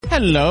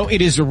Hello,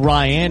 it is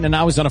Ryan, and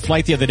I was on a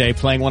flight the other day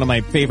playing one of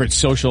my favorite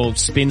social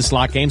spin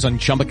slot games on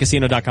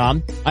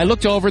ChumbaCasino.com. I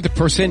looked over at the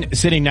person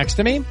sitting next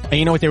to me, and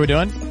you know what they were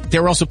doing? They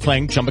were also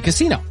playing Chumba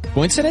Casino.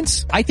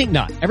 Coincidence? I think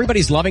not.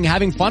 Everybody's loving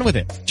having fun with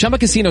it. Chumba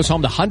Casino is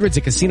home to hundreds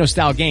of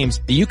casino-style games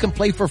that you can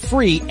play for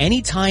free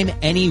anytime,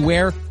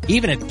 anywhere,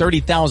 even at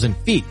 30,000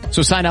 feet.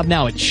 So sign up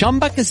now at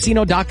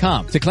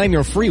ChumbaCasino.com to claim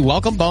your free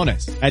welcome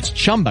bonus. That's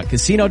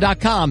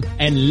ChumbaCasino.com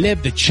and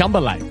live the Chumba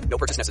life. No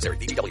purchase necessary.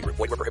 VGW. Void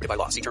where prohibited by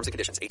law. See terms and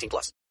conditions.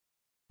 18+.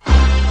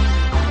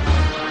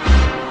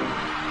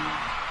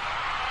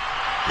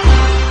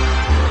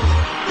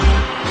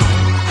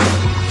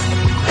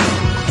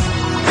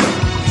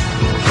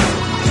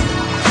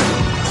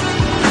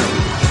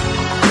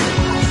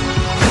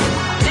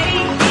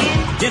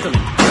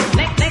 Gentlemen.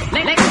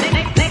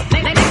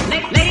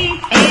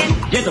 Ladies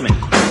and gentlemen.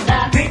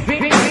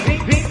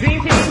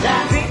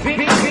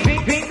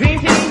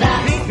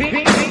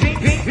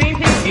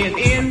 Is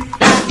in the house. Ladies and gentlemen. Is in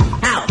the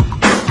house.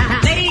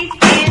 Ladies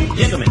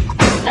and gentlemen.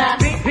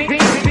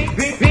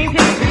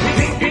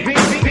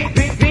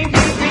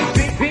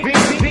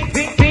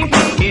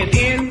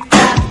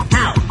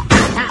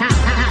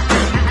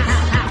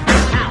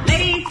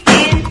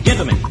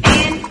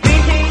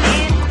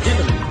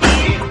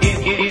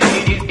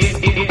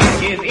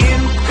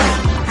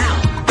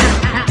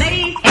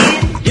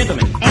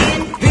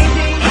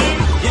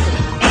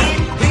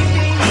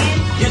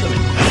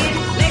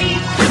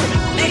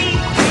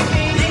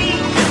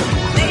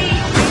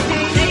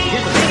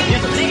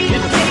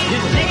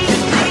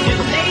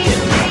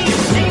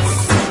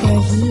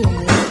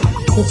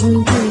 The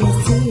dream team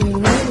is here,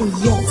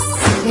 oh yes,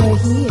 they're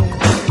here.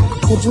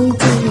 The dream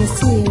team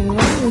is here,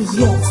 oh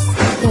yes,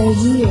 they're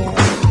here.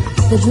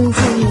 The dream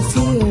team is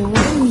here,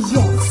 oh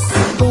yes,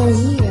 they're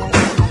here.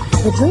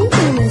 The dream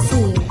team is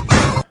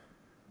here.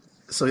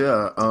 So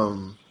yeah,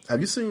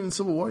 have you seen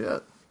Civil War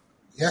yet?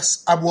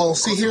 Yes, well,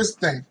 see, here's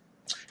the thing.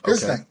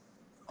 Here's the thing.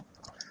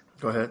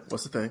 Go ahead.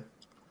 What's the thing?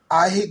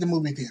 I hate the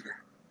movie theater.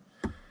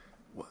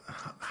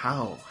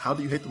 How? How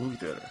do you hate the movie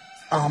theater?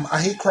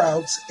 I hate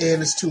crowds,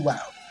 and it's too loud.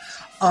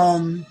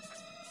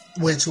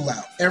 Way too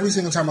loud. Every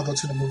single time I go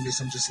to the movies,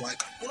 I'm just like,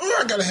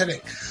 I got a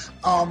headache.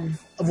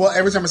 Well,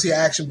 every time I see an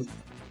action movie,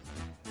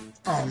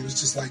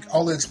 it's just like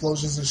all the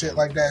explosions and shit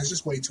like that. It's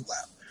just way too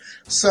loud.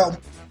 So,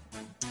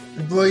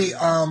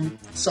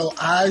 so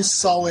I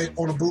saw it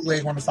on a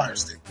bootleg on the Fire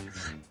Stick.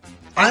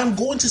 I'm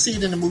going to see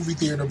it in the movie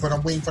theater, but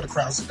I'm waiting for the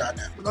crowds to die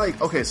down. Like,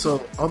 okay,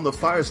 so on the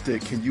Fire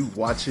Stick, can you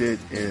watch it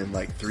in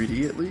like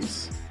 3D at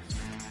least?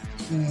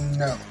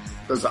 No.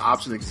 Does the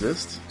option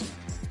exist?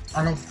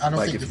 I don't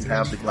like think if it's you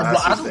have the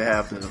glasses, they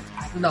have the.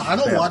 No, I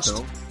don't watch.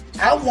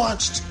 I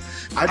watched.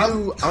 I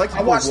do. I like to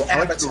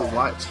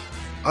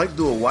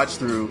do a watch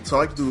through. So I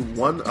like to do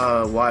one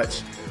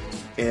watch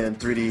in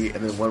 3D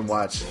and then one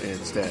watch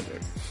in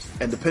standard.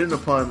 And depending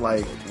upon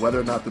like whether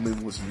or not the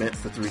movie was meant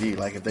for 3D,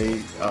 like if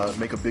they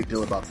make a big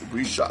deal about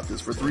we shot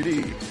this for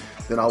 3D,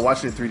 then I'll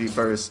watch it in 3D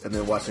first and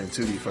then watch it in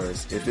 2D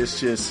first. If it's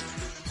just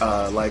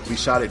like we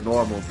shot it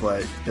normal,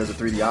 but there's a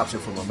 3D option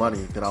for my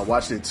money, then I'll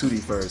watch it in 2D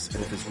first.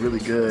 And if it's really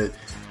good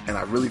and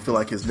I really feel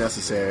like it's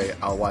necessary,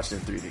 I'll watch it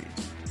in 3D.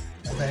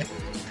 Okay.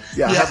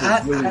 Yeah, I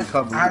have a really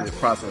convoluted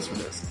process for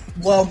this.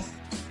 Well,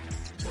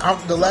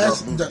 the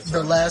last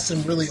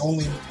and really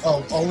only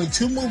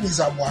two movies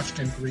I watched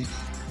in 3D: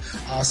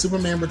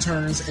 Superman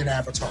Returns and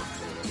Avatar.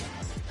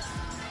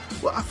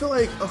 Well, I feel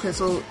like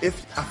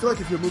if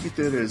your movie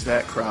theater is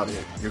that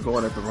crowded, you're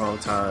going at the wrong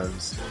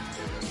times.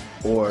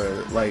 Or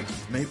like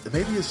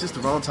maybe it's just the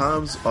wrong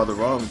times or the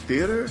wrong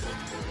theater.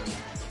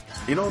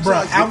 You know what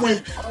I'm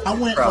saying? I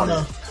went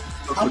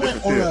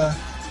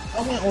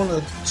on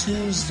a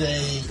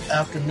Tuesday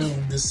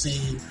afternoon to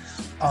see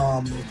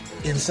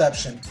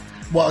Inception.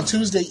 Well, a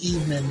Tuesday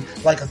evening,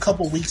 like a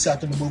couple weeks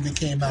after the movie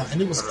came out,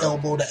 and it was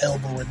elbow to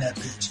elbow in that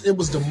bitch. It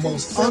was the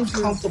most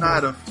uncomfortable.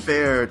 Not a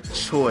fair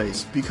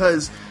choice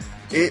because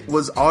it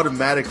was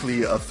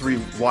automatically a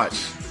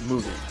 3-watch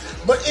movie.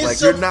 But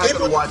you're not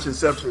going to watch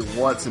Inception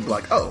once and be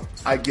like, oh,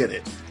 I get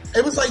it.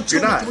 It was like 2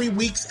 to 3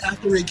 weeks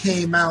after it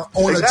came out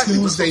on a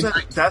Tuesday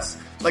night. That's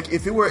like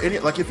if it were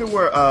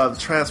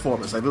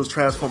Transformers, like if it was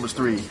Transformers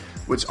 3,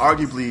 which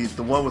arguably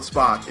the one with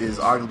Spock is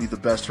arguably the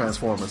best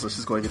Transformers. Let's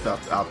just go and get that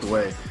out the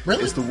way.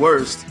 Really? It's the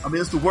worst. I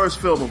mean, it's the worst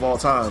film of all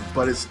time,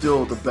 but it's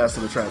still the best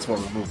of the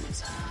Transformers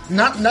movies.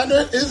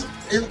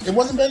 It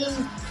wasn't better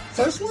than the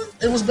first one?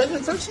 It was better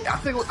than the first one? I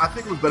think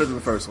it was better than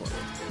the first one.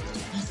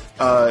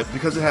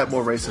 Because it had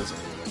more racism,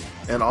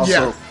 and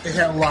also it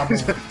had a lot more.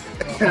 It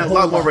had a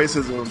lot more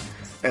racism,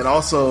 and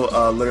also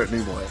Leonard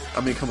Nimoy.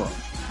 I mean, come on.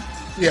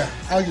 Yeah,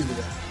 I'll give you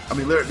that. I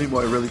mean, Leonard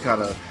Nimoy really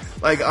kind of,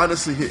 like,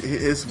 honestly,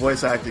 his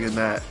voice acting in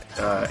that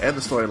and the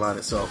storyline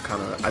itself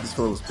kind of, I just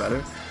feel it was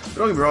better. But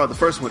don't get me wrong, the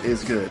first one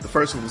is good. The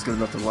first one was good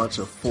enough to launch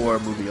a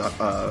 4-movie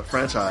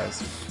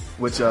franchise,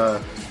 which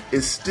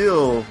is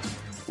still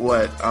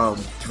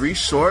 3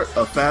 short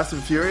of Fast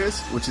and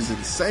Furious, which is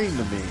insane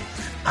to me.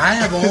 I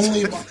have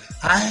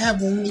I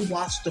have only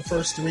watched the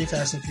first 3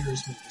 Fast and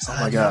Furious movies. Oh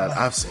my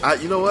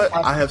god! You know what?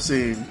 I have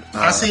seen.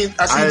 I seen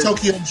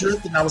Tokyo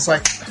Drift, and I was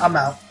like, I'm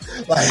out.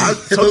 Like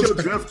Tokyo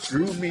Drift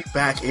drew me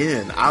back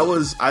in.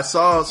 I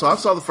saw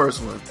the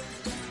first one,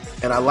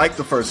 and I liked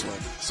the first one.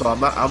 So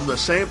I'm not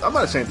ashamed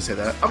to say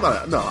that.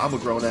 I'm a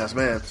grown ass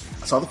man.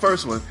 I saw the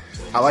first one.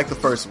 I liked the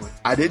first one.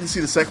 I didn't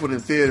see the second one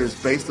in theaters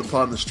based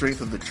upon the strength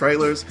of the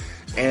trailers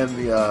and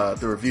the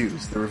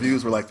reviews. The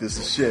reviews were like, "This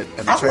is shit,"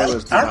 and the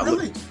trailers. I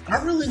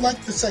really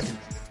liked the second one.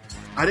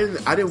 I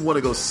didn't want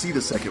to go see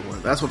the second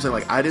one. That's what I'm saying.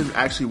 Like, I didn't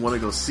actually want to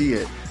go see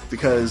it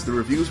because the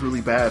reviews were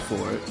really bad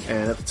for it.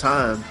 And at the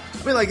time,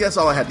 I mean, like, that's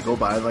all I had to go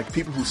by. Like,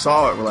 people who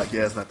saw it were like,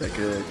 "Yeah, it's not that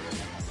good."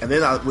 And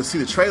then I would see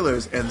the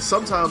trailers, and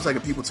sometimes, like,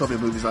 if people tell me a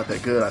movie's not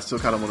that good, I still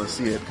kind of want to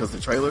see it because of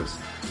the trailers.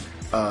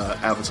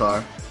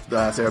 Avatar. The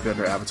Last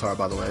Airbender Avatar,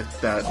 by the way.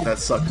 That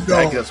sucked. No,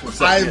 that gets what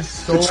sucked me in.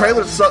 The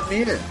trailer sucked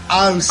me in.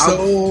 I'm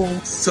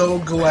so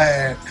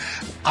glad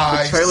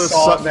I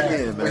saw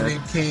that when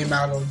it came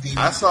out on DVD.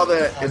 I saw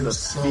that in the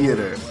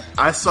theater.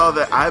 I saw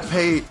that. I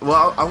paid.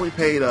 Well, I only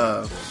paid.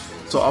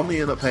 So I only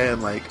ended up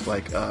paying like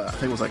I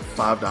think it was like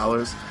 $5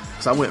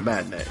 because I went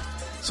matinee.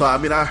 So I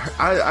mean,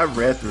 I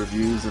read the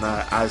reviews and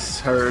I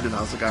heard and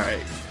I was like, all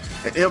right.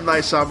 And M.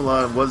 Night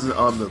Shyamalan wasn't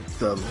on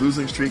the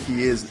losing streak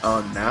he is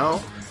on now.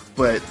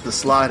 But the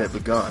slide had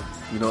begun.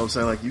 You know what I'm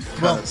saying? Like, you can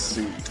kind of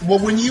see. Well,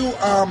 when you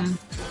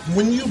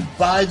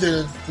buy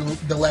the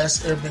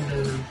Last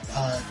Airbender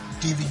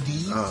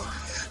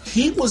DVD,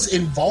 he was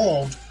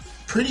involved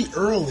pretty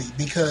early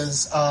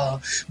because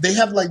they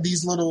have like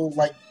these little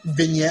like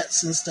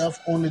vignettes and stuff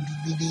on the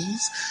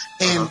DVDs,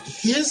 and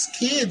his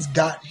kids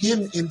got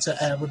him into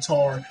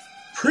Avatar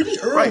pretty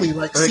early,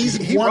 like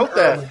season he 1 wrote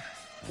early. that.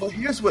 Well,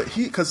 here's what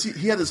because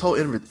he had this whole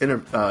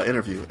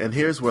interview, and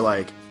here's where,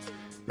 like,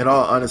 in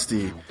all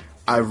honesty,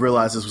 I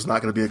realized this was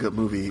not going to be a good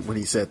movie when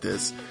he said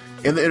this.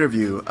 In the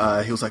interview,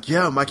 he was like,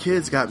 yeah, my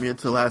kids got me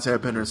into The Last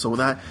Airbender, so when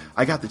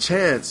I got the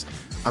chance,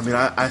 I mean,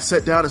 I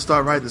sat down and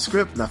started writing the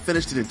script, and I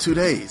finished it in 2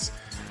 days.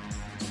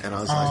 And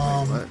I was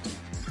like,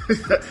 wait,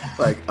 what?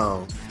 Like,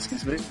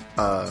 excuse me?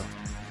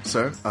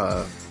 Sir?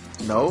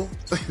 No?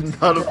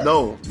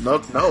 No.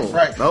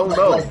 Right. No.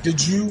 Like,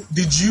 did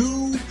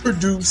you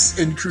produce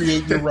and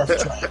create the rough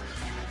draft?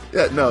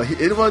 Yeah, no,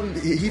 it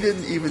wasn't. He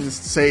didn't even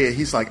say it.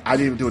 He's like, I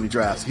didn't even do any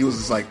drafts. He was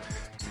just like,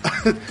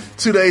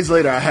 2 days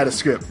later, I had a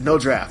script, no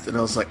draft, and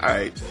I was like, all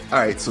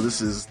right. So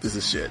this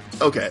is shit.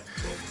 Okay,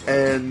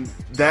 and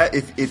that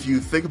if you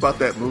think about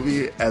that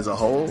movie as a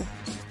whole,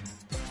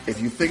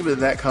 if you think of it in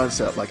that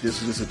concept, like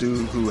this was just a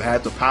dude who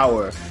had the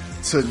power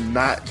to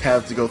not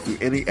have to go through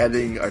any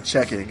editing or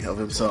checking of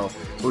himself,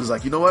 who was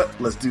like, you know what,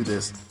 let's do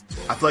this.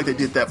 I feel like they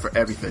did that for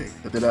everything.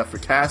 They did that for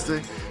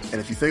casting,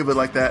 and if you think of it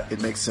like that,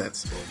 it makes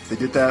sense. They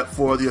did that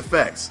for the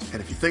effects,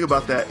 and if you think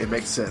about that, it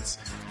makes sense.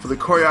 For the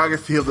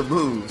choreography of the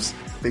moves,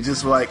 they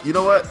just were like, you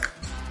know what?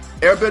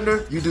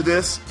 Airbender, you do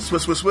this,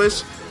 swish, swish,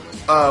 swish.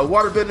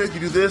 Waterbender, you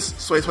do this,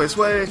 sway, sway,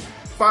 sway.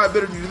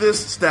 Firebender, you do this,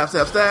 stab,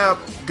 stab, stab,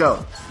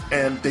 go.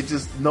 And they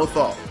just, no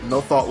thought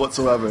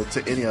whatsoever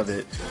to any of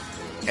it.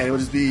 And it would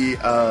just be,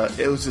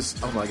 it was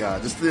just, oh my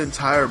god, just the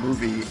entire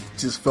movie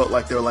just felt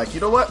like they were like,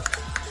 you know what?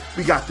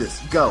 We got this,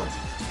 go.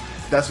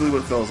 That's really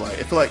what it feels like.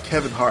 It felt like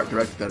Kevin Hart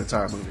directed that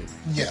entire movie.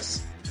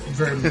 Yes,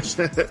 very much.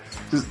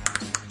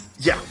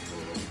 Yeah.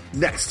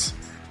 Next.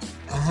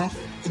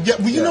 Yeah,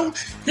 well, you know,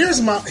 here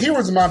was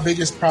my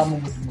biggest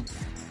problem with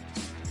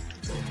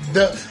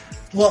the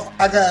movie.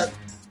 I got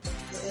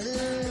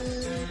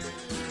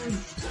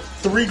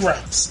 3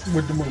 gripes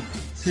with the movie.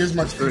 Here's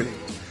my 3.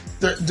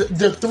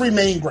 The 3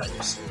 main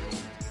gripes.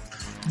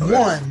 Okay.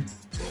 1,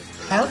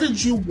 how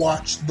did you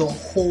watch the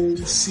whole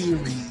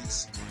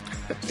series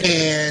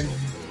and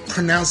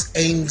pronounce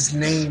Aang's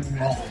name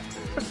wrong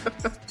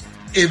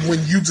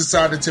when you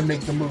decided to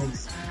make the movie?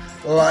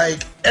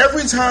 Like,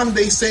 every time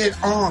they said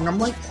Aang, I'm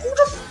like, who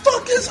the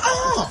fuck is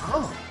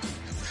Aang?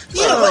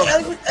 Yeah,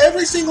 like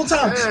every single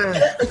time.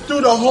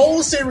 Through the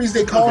whole series,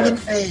 they called him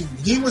Aang.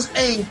 He was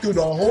Aang through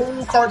the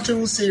whole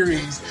cartoon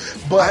series.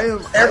 But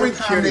every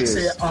time they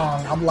said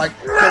Aang, I'm like,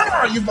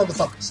 you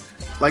motherfuckers.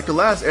 Like, The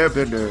Last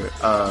Airbender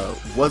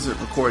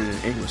wasn't recorded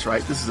in English,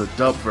 right? This is a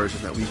dub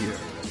version that we hear.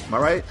 Am I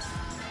right?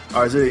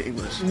 Or is it in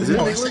English? Is it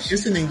in English?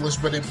 It's in English,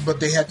 but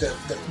they had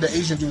the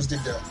Asian dudes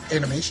did the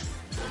animation.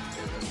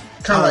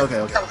 Kind of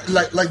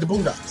like the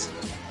Boondocks.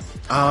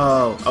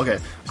 Oh, okay.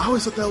 I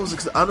always thought that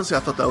was, honestly, I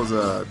thought that was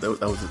a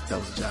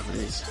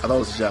Japanese. I thought it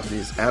was a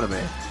Japanese anime.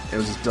 It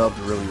was just dubbed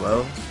really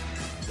well.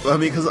 I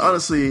mean, because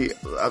honestly,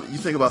 you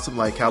think about something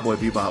like Cowboy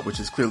Bebop, which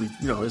is clearly,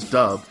 it's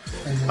dubbed.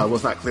 Well,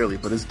 it's not clearly,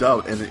 but it's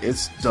dubbed, and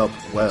it's dubbed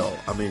well.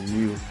 I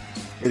mean,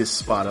 it is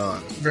spot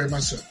on. Very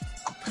much so.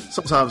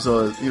 Sometimes,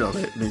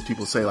 that means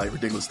people say like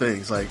ridiculous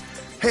things, like,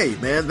 "Hey,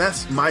 man,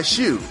 that's my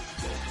shoe,"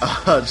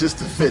 just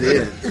to fit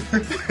in.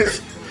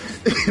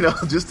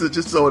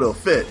 just so it'll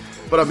fit.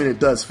 But I mean, it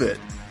does fit.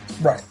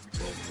 Right.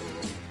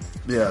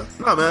 Yeah.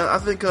 No, man. I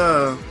think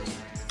I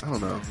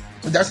don't know.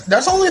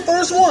 That's only the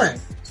first one.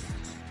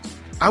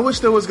 I wish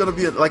there was gonna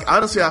be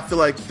honestly, I feel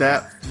like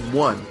that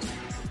one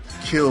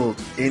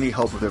killed any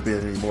hope of there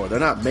being any more. They're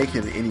not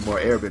making any more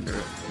Airbender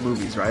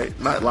movies, right?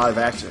 Not live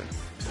action.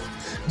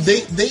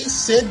 They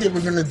said they were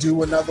going to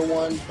do another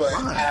one, but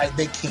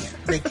they can't.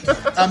 They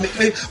can't. I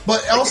mean,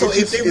 but also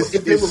if they were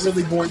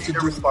really going to do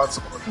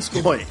irresponsible at this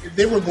point. If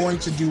they were going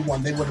to do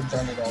one, they would have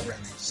done it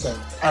already. So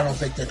I don't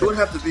think it would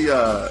have to be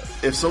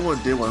if someone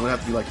did one, it would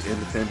have to be like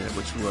independent,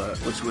 which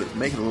would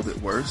make it a little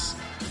bit worse.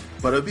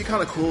 But it'd be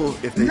kind of cool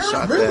if they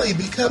shot really,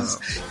 that. Because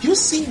you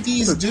see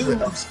these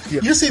dudes.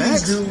 You see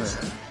these dudes.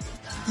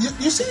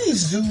 You see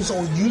these dudes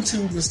on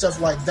YouTube and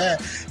stuff like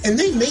that, and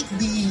they make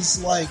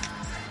these like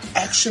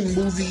action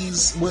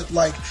movies with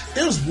like.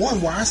 There's one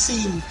where I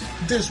seen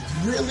this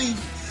really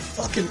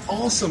fucking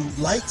awesome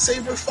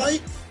lightsaber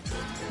fight.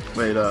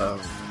 Wait,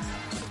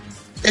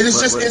 and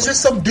it's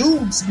just some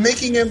dudes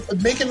making a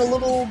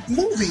little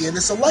movie, and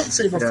it's a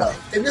lightsaber fight,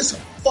 and it's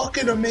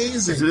fucking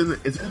amazing. Is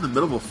it in the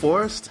middle of a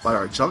forest, like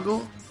our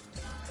jungle?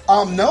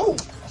 No.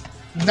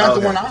 Not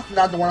the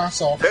one I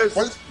saw.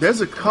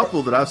 There's a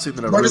couple that I've seen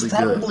that are really good.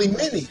 But it's probably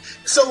many.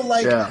 So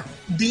like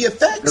the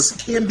effects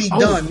can be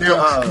done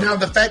now.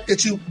 The fact that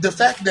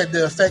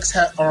the effects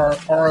are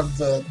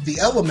the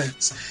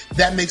elements,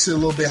 that makes it a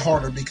little bit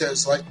harder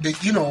because like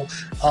you're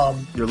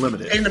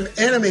limited.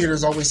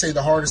 Animators always say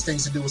the hardest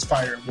things to do is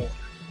fire and water.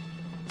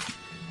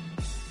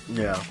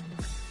 Yeah.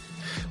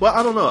 Well,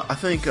 I don't know. I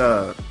think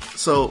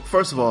so.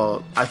 First of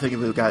all, I think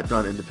if it got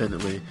done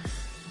independently,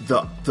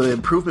 the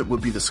improvement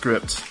would be the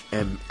script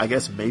and I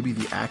guess maybe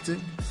the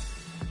acting,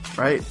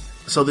 right?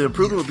 So the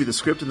improvement would be the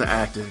script and the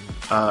acting.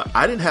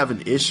 I didn't have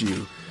an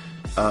issue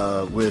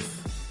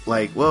with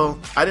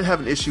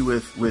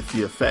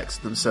the effects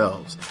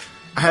themselves.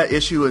 I had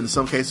issue in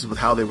some cases with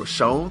how they were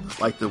shown,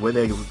 like the way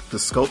the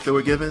scope they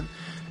were given,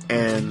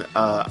 and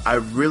I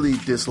really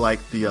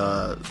disliked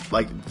the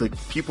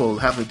people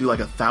having to do like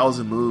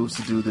 1,000 moves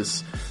to do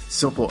this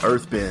simple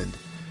earthbend,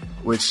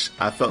 which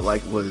I felt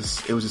like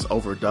was just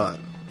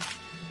overdone.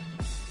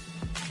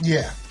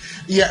 Yeah,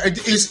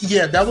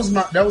 that was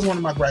one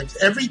of my gripes.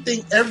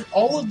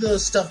 All of the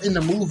stuff in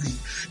the movie,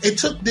 it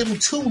took them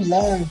too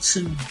long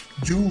to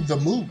do the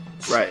moves.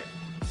 Right.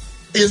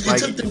 It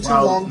took them too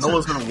long. No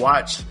one's gonna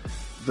watch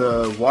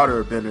the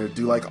waterbender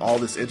do like all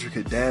this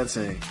intricate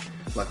dancing.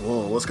 Like,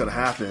 whoa, what's gonna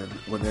happen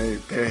when they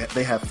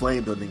have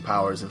flame bending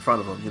powers in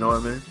front of them? You know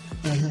what I mean?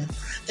 Mm-hmm.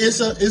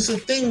 It's a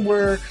thing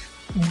where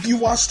you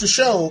watch the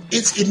show,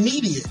 it's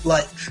immediate.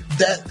 Like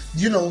that,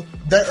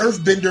 that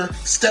earthbender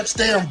steps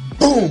down,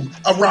 boom,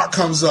 a rock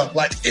comes up.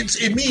 Like it's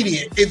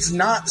immediate. It's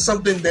not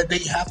something that they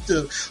have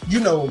to,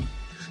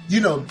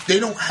 they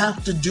don't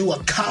have to do a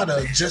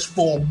kata just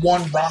for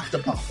one rock to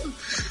pop.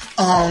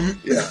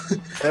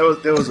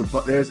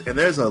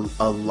 There's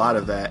a lot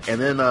of that,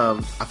 and then I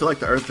feel like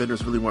the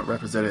earthbenders really weren't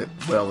represented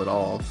well at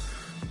all.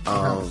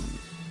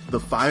 The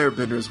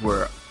firebenders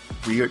were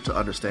weird to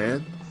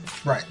understand,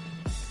 right?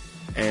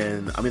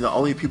 And I mean, the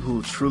only people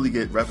who truly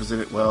get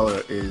represented well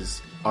are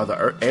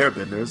the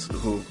airbenders,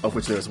 of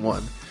which there's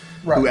one,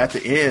 right, who at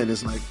the end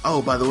is like,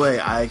 oh, by the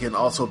way, I can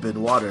also bend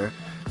water.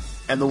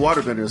 And the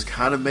waterbenders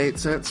kind of made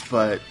sense,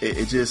 but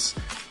it just,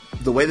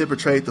 the way they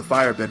portrayed the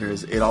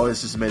firebenders, it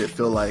always just made it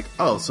feel like,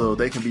 oh, so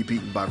they can be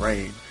beaten by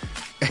rain.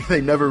 And they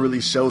never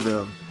really show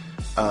them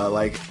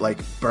like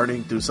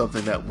burning through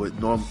something that would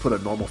put a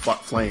normal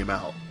flame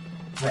out.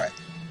 Right.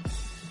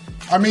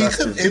 I mean,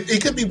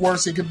 it could be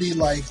worse. It could be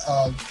like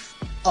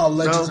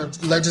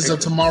Legends of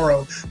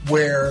Tomorrow,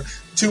 where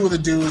two of the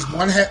dudes,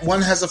 one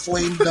has a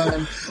flame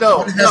gun,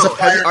 one has a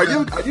fire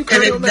gun. Are you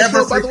and it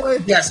never, by the way?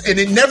 Yes, and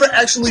it never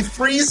actually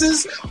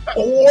freezes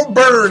or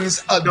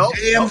burns a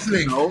damn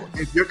thing. No,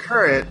 if you're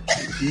current,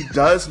 he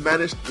does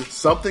manage.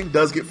 Something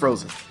does get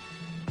frozen.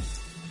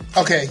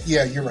 Okay,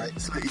 yeah, you're right.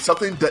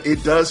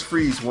 It does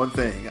freeze one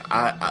thing.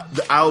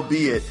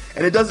 Albeit,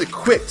 and it does it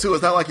quick too.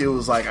 It's not like it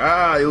was like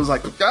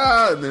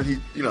and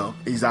then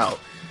he's out.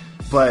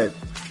 But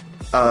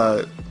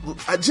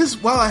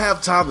while I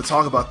have time to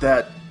talk about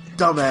that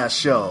dumbass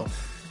show,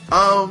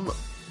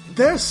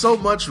 there's so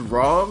much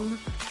wrong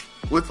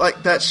with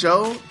like that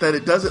show that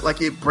it doesn't,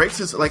 like, it breaks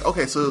its, like,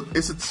 okay, so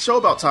it's a show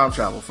about time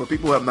travel. For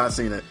people who have not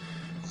seen it,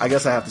 I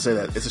guess I have to say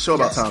that it's a show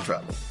about time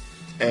travel,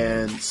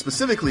 and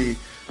specifically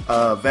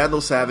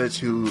Vandal Savage,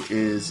 who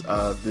is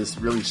this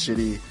really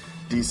shitty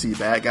DC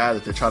bad guy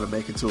that they're trying to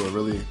make into a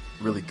really,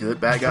 really good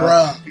bad guy.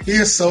 Bruh, he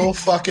is so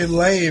fucking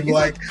lame.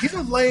 He's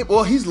a lame.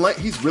 Well, he's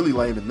really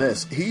lame in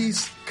this.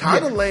 He's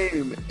kind of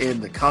lame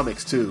in the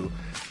comics too.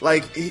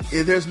 Like,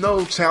 there's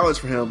no challenge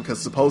for him because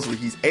supposedly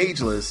he's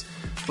ageless,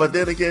 but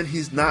then again,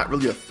 he's not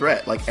really a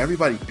threat. Like,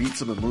 everybody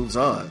beats him and moves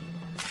on.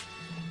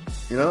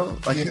 You know,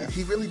 like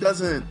he really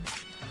doesn't.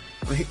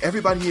 I mean,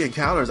 everybody he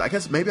encounters, I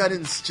guess maybe I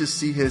didn't just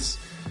see his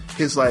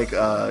like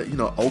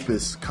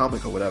Opus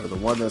comic or whatever, the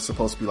one that's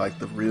supposed to be like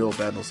the real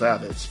Vandal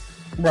Savage.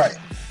 Right.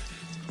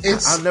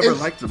 I never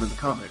liked him in the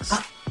comics.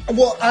 I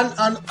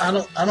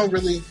don't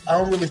really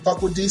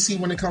fuck with DC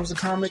when it comes to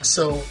comics.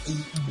 So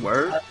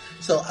word.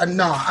 So I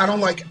don't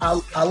like.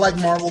 I like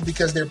Marvel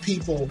because they're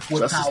people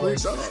with Justice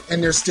powers, League, no.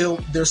 and they're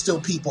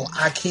still people.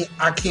 I can't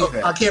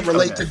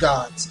relate to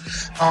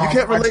gods. You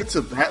can't relate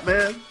to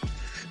Batman.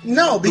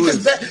 No,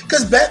 because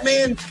is-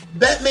 Batman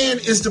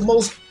is the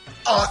most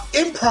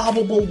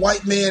improbable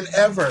white man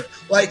ever.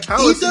 Like How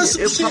he is does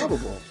he some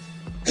improbable? shit.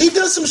 He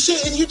does some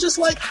shit, and you're just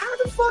like, how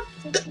the fuck?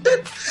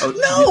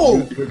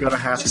 No, you're gonna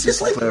have It's to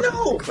just like,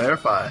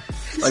 clarify.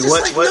 It's Like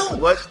just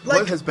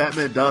what has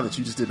Batman done that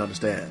you just didn't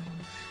understand?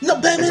 No,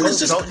 Batman is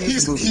Don't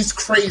use the movie. he's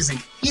crazy.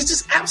 He's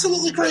just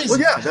absolutely crazy. Well,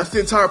 yeah, that's the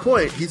entire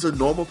point. He's a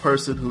normal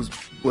person who's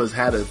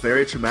had a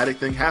very traumatic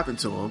thing happen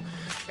to him,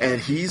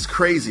 and he's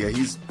crazy.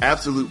 He's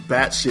absolute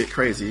batshit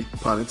crazy,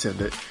 pun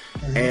intended.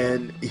 Mm-hmm.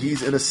 And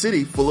he's in a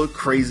city full of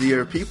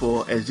crazier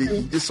people, and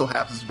he just so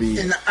happens to be.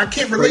 And I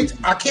can't relate.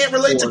 I can't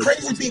relate to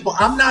crazy people.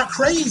 I'm not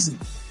crazy.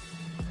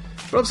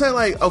 But I'm saying,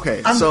 like,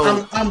 okay, I'm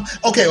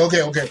okay.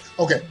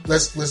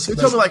 Let's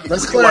tell me, like,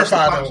 let's you watch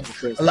clarify the though.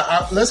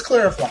 Punisher. Let's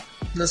clarify.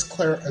 Let's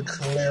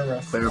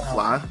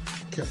clarify.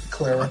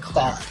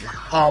 Clarify.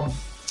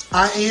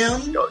 I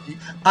am. Yo,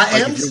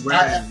 I if you're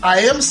wearing- I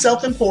am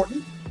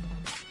self-important.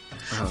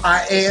 Uh-huh.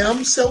 I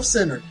am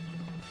self-centered.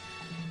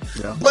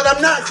 Yeah. But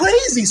I'm not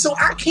crazy, so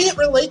I can't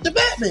relate to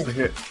Batman. But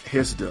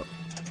here's the deal.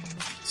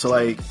 So,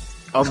 like,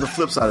 on the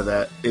flip side of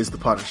that is the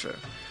Punisher.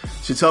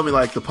 So you tell me,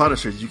 like, the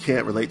Punisher, you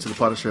can't relate to the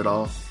Punisher at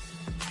all?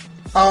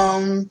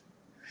 Because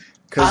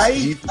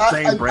he's the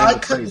same brand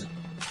of crazy.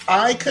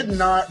 I could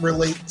not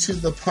relate to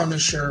the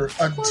Punisher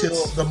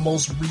until the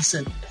most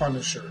recent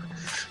Punisher.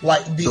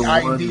 Like the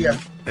idea.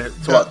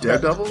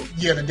 Daredevil?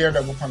 The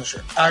Daredevil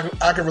Punisher.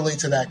 I could relate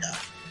to that guy.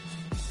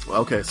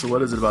 Okay, so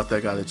what is it about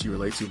that guy that you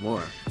relate to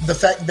more? The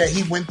fact that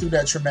he went through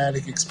that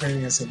traumatic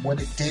experience and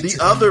what it did to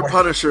The other him.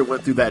 Punisher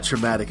went through that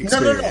traumatic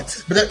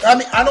experience. No. But I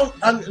mean,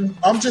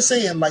 I'm just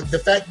saying, like, the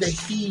fact that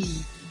he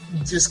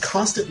just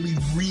constantly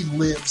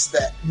relives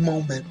that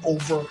moment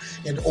over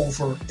and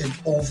over and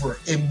over,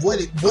 and what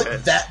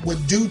that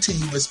would do to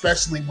you,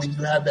 especially when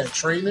you have that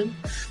training,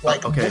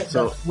 like what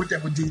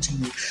that would do to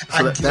you.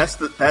 So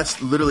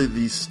that's literally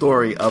the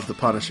story of the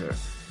Punisher.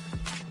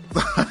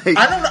 Like,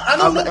 I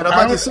don't know. And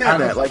I'm not just saying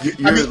that. Like,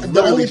 you're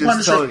literally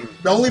just telling me.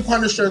 The only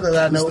Punisher that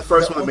I know. Was the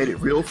first one that made it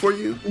real for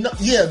you? No,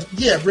 yeah,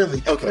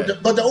 really. Okay.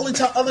 But the only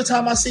other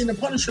time I seen the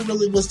Punisher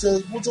really was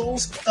the old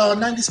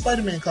 90s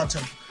Spider-Man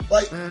cartoon.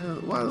 Like,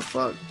 why the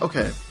fuck?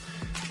 Okay,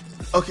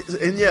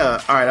 and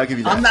yeah, all right, I'll give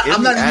you that.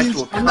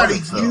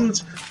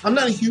 I'm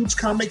not a huge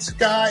comics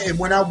guy, and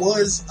when I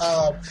was,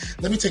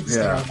 let me take this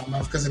thing out of my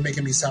mouth because it's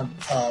making me sound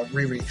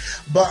Riri.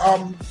 But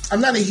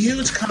I'm not a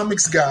huge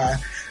comics guy.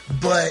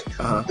 But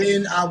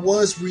when I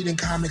was reading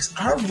comics,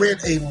 I read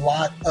a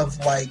lot of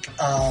like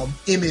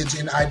Image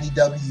and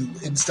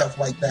IDW and stuff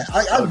like that.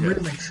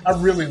 I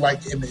really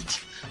like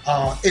Image.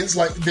 It's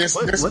like there's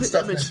some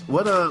stuff. Image?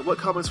 What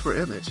comics were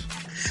Image?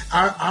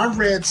 I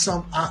read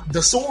some.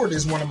 The Sword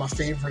is one of my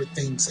favorite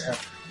things ever.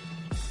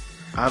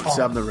 I've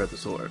never read The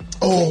Sword.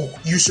 Oh,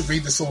 you should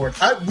read The Sword.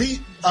 We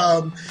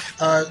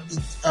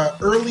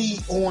early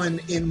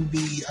on in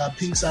the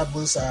Pink Side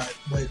Blue Side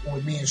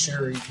with me and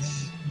Sherry,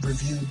 we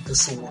reviewed The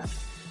Sword.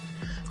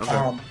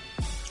 Okay.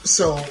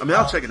 So I mean,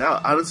 I'll check it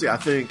out. Honestly, I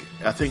think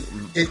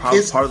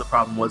part of the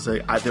problem was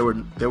that there were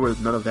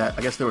none of that.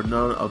 I guess there were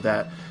none of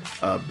that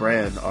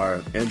brand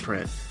or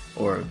imprint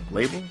or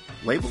label.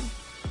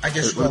 I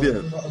guess would be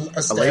a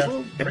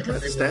label,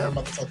 imprint,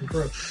 stamp.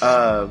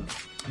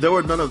 There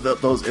were none of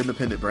those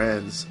independent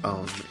brands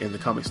in the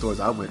comic stores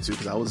I went to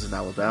because I was in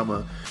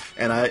Alabama,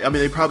 and I mean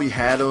they probably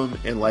had them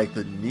in like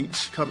the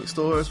niche comic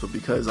stores, but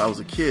because I was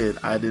a kid,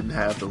 I didn't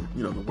have the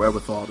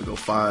wherewithal to go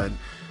find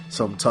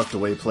some tucked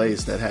away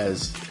place that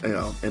has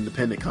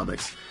independent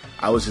comics.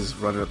 I was just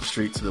running up the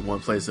street to the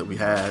one place that we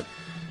had,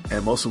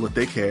 and most of what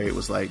they carried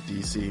was like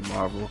DC,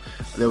 Marvel.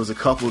 There was a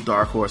couple of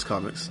Dark Horse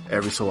comics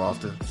every so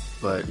often,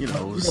 but it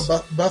was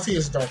Buffy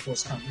is Dark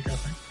Horse comic, I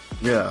think.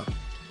 Yeah.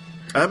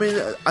 I mean,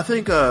 I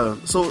think so.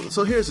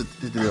 Here's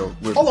the deal.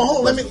 Hold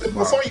on. Let me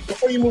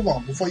before you move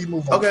on.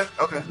 Okay.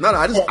 No.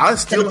 I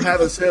still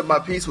haven't said my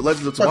piece with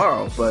Legends of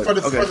Tomorrow. But for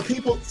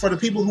the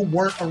people who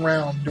weren't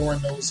around during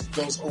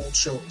those old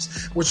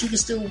shows, which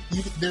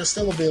they're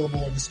still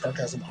available in the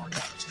Sarcasm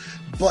archives.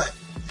 But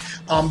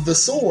The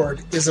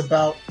Sword is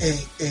about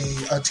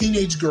a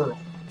teenage girl.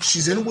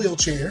 She's in a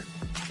wheelchair,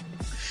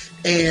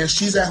 and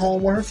she's at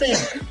home with her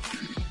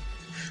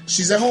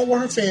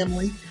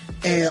family.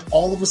 And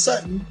all of a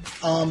sudden,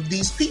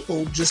 these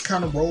people just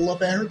kind of roll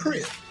up at her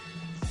crib.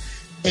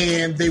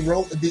 And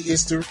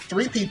it's the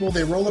three people,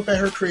 they roll up at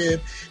her crib,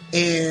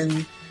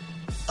 and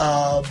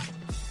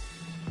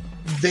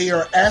they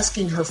are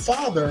asking her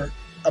father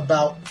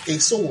about a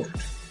sword.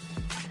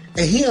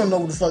 And he don't know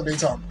what the fuck they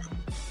talking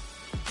about.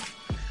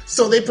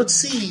 So they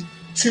proceed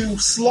to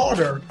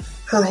slaughter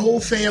her whole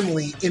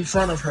family in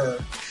front of her.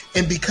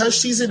 And because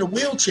she's in a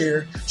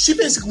wheelchair, she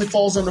basically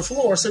falls on the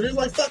floor. So they're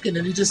like, fuck it.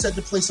 And he just set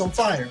the place on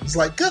fire. It's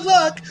like, good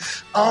luck.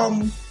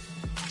 And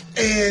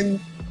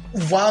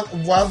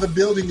while the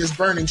building is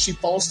burning, she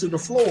falls through the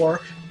floor.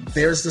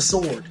 There's the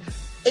sword.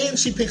 And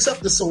she picks up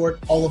the sword.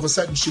 All of a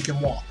sudden, she can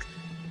walk.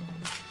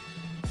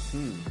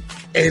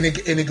 and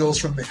it goes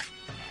from there.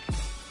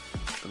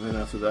 And then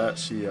after that,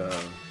 she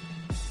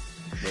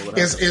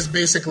Is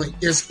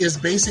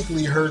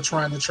basically her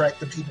trying to track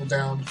the people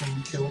down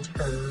who killed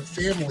her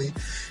family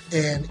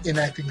and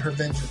enacting her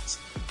vengeance.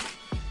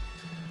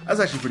 That's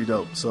actually pretty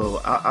dope.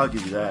 So I'll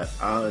give you that.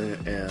 I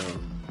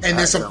am. And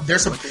there's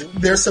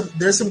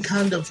some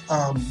kind of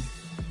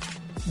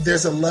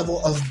there's a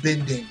level of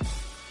bending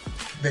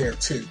there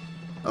too.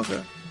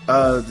 Okay.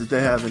 Did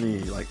they have any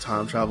like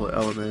time travel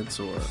elements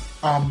or?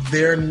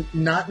 They're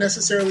not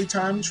necessarily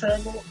time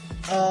travel,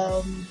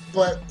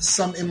 but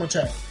some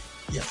immortality.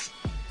 Yes.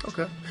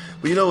 Okay.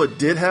 But you know what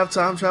did have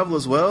time travel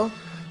as well?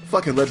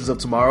 Fucking Legends of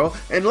Tomorrow.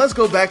 And let's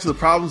go back to the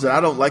problems that I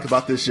don't like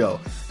about this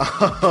show.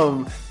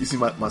 You see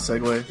my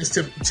segue? It's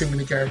too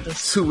many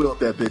characters.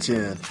 Two-wheeled that bitch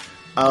in.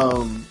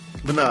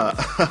 But nah.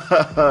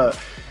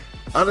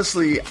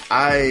 Honestly,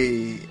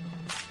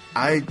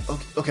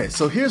 okay,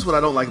 so here's what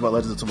I don't like about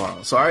Legends of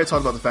Tomorrow. So I already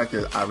talked about the fact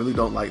that I really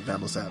don't like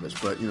Vandal Savage,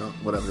 but you know,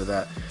 whatever to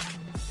that.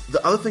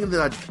 The other thing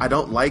that I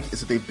don't like is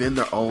that they've been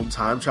their own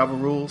time travel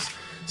rules.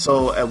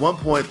 So at one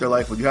point they're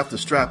like, well, you have to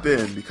strap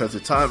in because the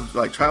time,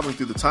 like traveling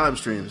through the time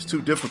stream is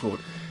too difficult.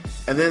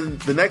 And then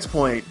the next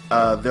point,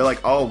 they're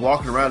like all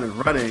walking around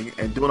and running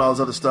and doing all this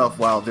other stuff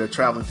while they're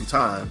traveling through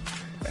time.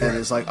 And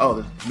it's like,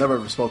 oh, they've never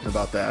ever spoken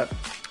about that.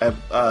 And,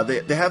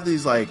 they have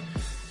these like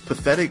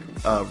pathetic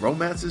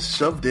romances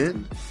shoved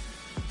in.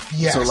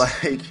 Yes. So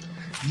like,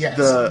 yes,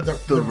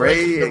 the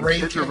Ray and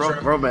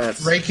Kendra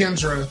romance. Ray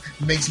Kendra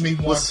makes me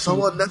want was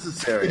so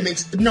unnecessary. It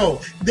makes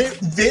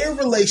their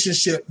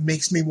relationship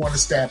makes me want to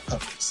stab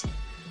puppies.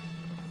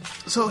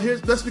 So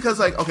that's because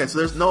like, okay, so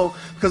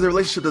because the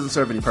relationship doesn't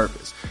serve any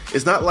purpose.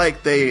 It's not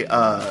like they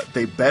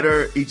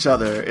better each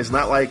other. It's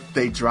not like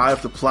they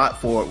drive the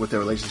plot forward with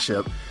their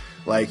relationship.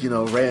 Like, you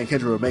know, Ray and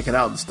Kendra were making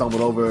out and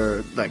stumbled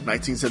over like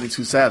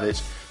 1972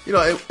 Savage. You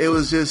know,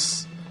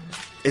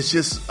 it's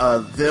just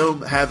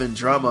them having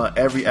drama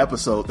every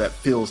episode that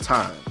fills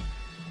time.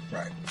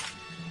 Right.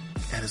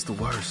 And it's the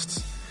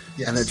worst.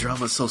 Yes. And their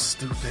drama is so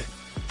stupid.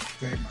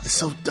 Very much It's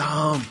so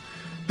dumb.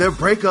 Their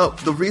breakup,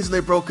 the reason they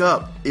broke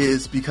up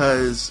is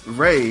because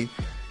Ray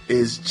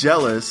is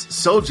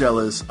so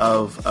jealous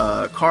of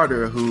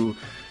Carter, who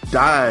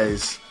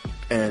dies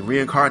and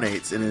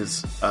reincarnates and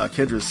is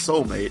Kendra's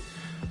soulmate,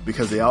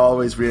 because they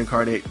always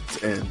reincarnate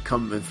and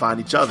come and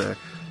find each other,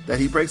 that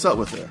he breaks up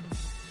with her.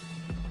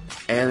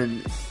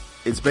 And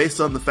it's based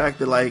on the fact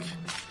that, like,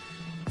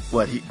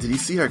 did he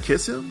see her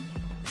kiss him?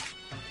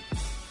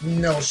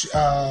 No,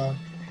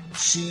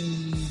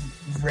 she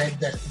read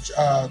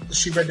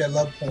that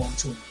love poem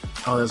to him.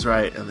 Oh, that's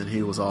right. And then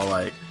he was all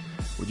like,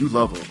 "Would you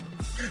love him?"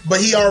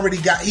 But he already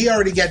got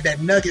that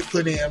nugget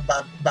put in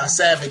by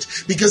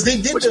Savage, because they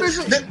did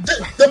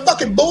the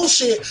fucking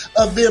bullshit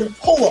of them.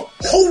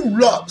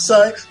 Hold up,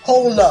 son.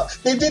 Hold up.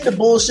 They did the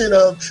bullshit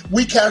of,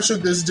 we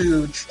captured this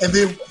dude, and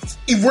then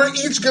we're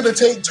each gonna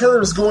take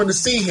turns going to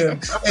see him,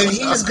 and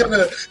he's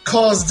gonna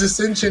cause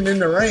dissension in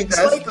the ranks.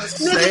 That's like, the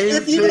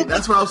same thing.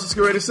 That's what I was just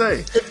going to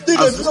say.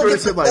 I was just going to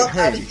say, like,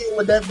 hey,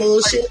 with that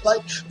bullshit.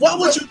 Like, why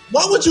would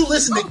you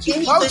listen to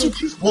anything?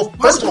 Well,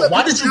 first of all,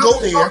 why did you go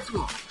there?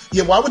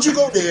 Yeah, why would you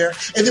go there?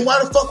 And then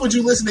why the fuck would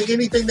you listen to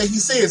anything that he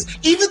says?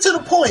 Even to the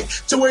point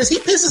to where he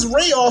pisses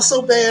Ray off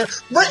so bad,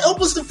 Ray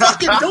opens the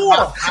fucking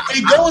door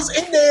and goes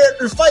in there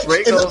to fight.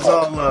 Ray goes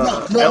on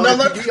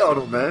LAPD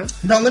on him, man.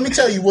 Now, let me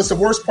tell you what's the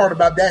worst part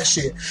about that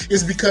shit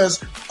is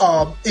because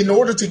in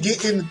order to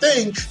get in the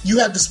thing, you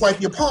have to swipe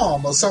your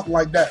palm or something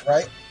like that,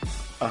 right?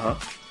 Uh-huh.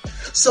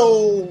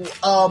 So,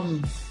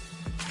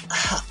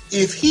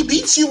 if he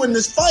beats you in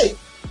this fight,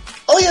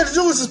 all you have to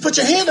do is just put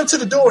your hand up to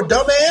the door,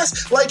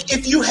 dumbass. Like,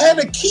 if you had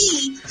a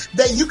key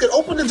that you could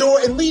open the door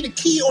and leave a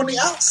key on the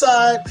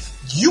outside,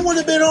 you would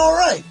have been all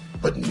right.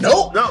 But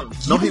nope. No,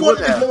 he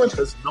wouldn't have,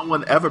 because no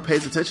one ever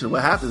pays attention to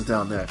what happens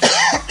down there.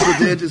 People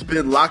had just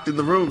been locked in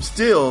the room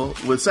still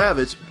with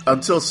Savage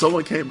until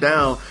someone came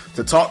down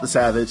to talk to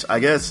Savage. I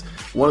guess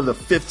one of the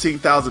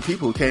 15,000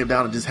 people who came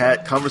down and just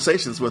had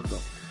conversations with them.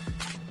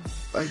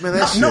 Like,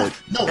 man, shit. No,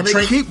 and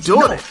they keep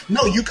doing it.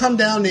 No, you come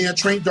down there,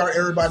 train dart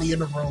everybody in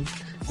the room,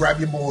 grab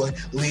your boy,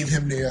 leave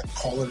him there,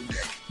 call it a day.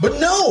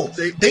 But no,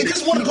 they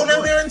just want to go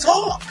down there and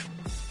talk.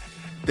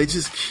 They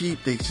just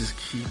keep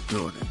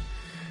doing it.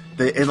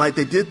 They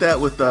did that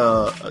with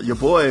your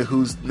boy,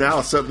 who's now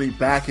suddenly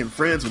back and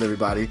friends with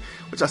everybody,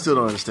 which I still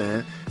don't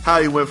understand.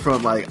 How he went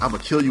from like, I'm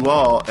gonna kill you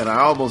all, and I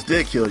almost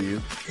did kill you.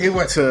 He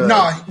went to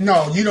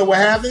no. You know what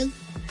happened?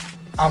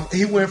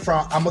 He went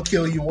from I'm gonna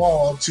kill you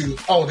all to,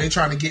 oh, they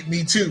trying to get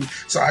me too.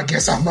 So I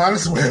guess I might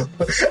as well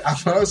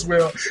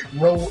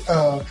roll.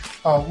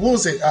 What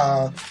was it?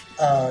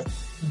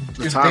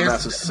 The Time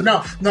Masters.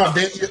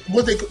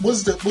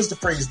 What's the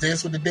phrase?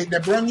 Dance with the date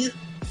that brung you.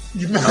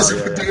 You might as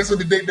well dance with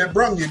the date that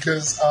brung you,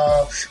 because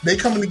they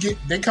coming to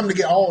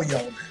get all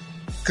y'all now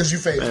because you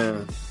failed.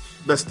 Man,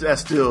 it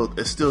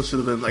still should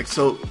have been like,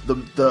 so.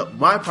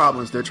 My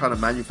problem is they're trying to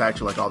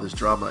manufacture like all this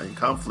drama and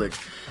conflict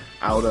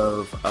out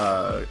of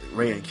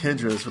Ray and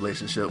Kendra's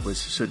relationship, which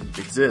shouldn't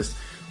exist,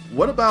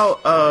 what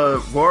about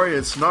Rory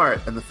and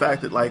Snart and the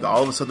fact that like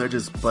all of a sudden they're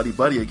just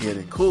buddy again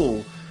and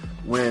cool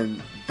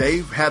when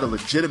they've had a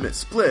legitimate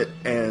split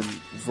and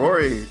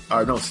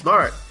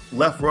Snart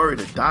left Rory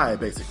to die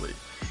basically.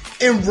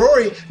 And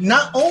Rory,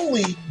 not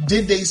only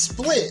did they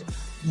split,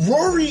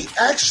 Rory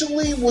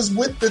actually was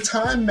with the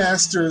Time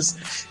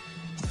Masters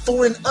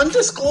for an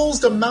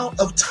undisclosed amount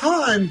of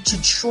time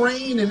to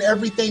train and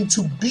everything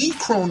to be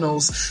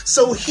Kronos.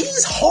 So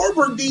he's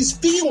harbored these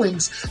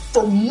feelings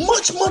for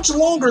much, much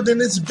longer than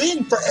it's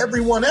been for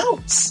everyone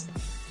else.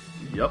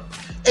 Yep.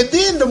 And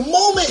then the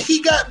moment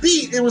he got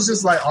beat, it was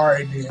just like, all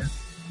right, man,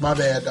 my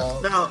bad,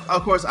 dog. Now,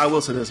 of course, I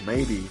will say this: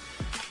 maybe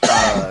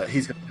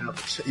he's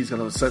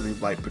gonna certainly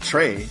like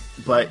betray,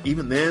 but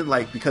even then,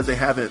 like because they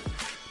haven't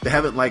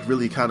like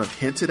really kind of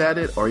hinted at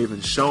it or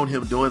even shown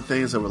him doing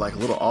things that were like a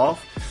little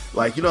off.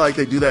 Like, you know, like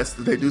they do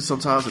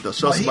sometimes that they'll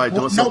show somebody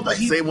doing something, like,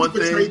 say one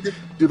thing,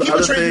 do the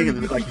other thing,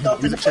 and then like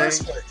music change.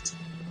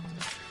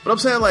 But I'm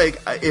saying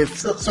like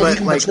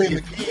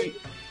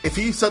if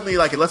he suddenly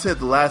like, let's say at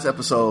the last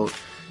episode,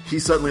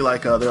 he's suddenly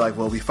like they're like,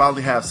 well, we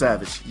finally have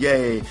Savage,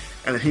 yay,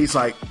 and then he's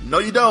like, no,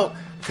 you don't,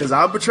 because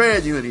I'm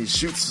betraying you, and he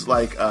shoots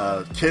like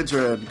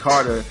Kendra and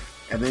Carter,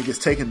 and then gets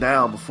taken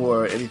down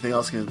before anything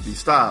else can be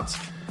stopped.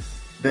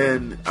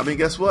 Then I mean,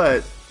 guess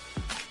what?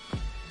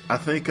 I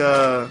think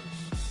no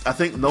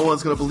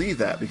one's going to believe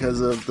that because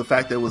of the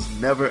fact that it was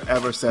never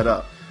ever set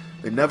up.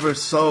 They never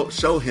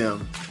show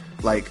him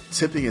like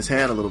tipping his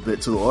hand a little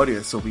bit to the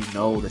audience, so we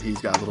know that he's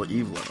got a little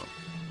evil in him.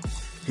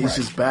 He's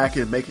just back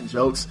and making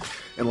jokes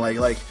and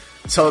like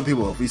telling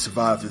people, if we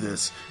survive through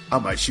this, I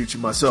might shoot you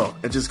myself,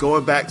 and just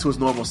going back to his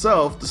normal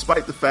self,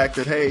 despite the fact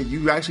that hey,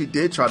 you actually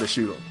did try to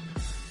shoot him.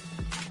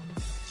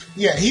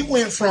 Yeah, he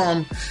went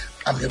from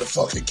I'm gonna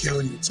fucking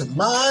kill you to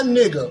my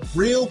nigga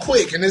real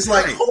quick, and it's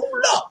like,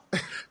 hold up,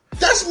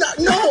 that's not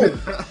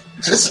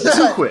it's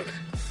too quick.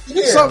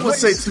 Yeah, some would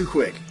say too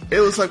quick. It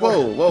was like,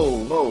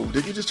 whoa,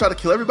 did you just try to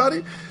kill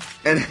everybody?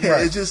 And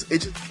it just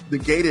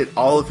negated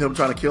all of him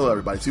trying to kill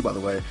everybody too, by the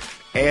way.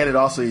 And it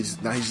also now he's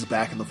just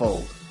back in the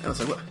fold, and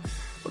it's like,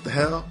 what the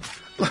hell?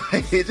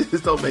 Like, it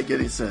just don't make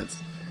any sense.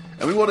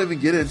 And we won't even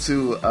get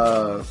into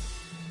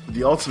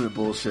the ultimate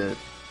bullshit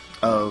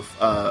of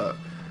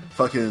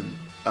fucking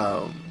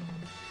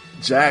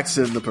Jax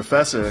and the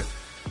Professor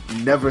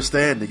never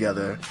stand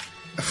together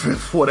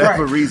for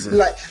whatever reason.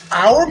 Like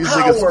our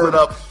power, split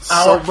up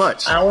so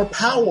much. Our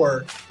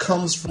power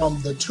comes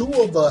from the two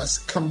of us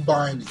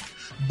combining.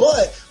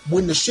 But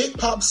when the shit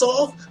pops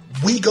off,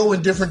 we go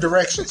in different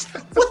directions.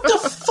 What the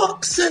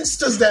fuck sense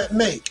does that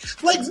make?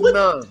 Like,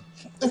 what?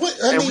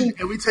 I mean,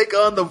 we take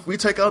on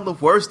the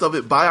worst of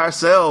it by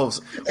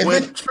ourselves.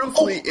 When then,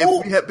 truthfully,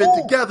 if we had been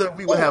together,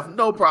 we would have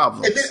no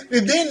problem. And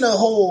then the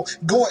whole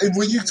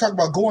when you talk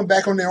about going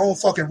back on their own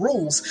fucking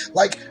rules,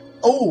 like,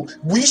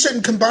 we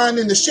shouldn't combine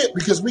in the ship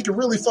because we can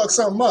really fuck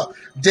something up.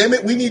 Damn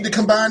it, we need to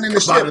combine in the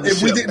ship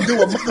if we didn't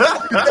do a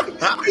motherfucking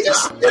thing. Are you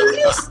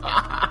serious?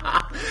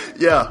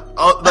 Yeah,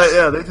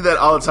 they do that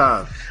all the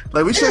time.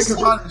 Like, we shouldn't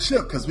combine in the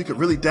ship because we could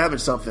really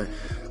damage something.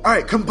 All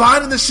right,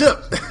 combine in the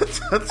ship.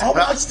 I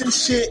watch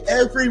this shit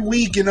every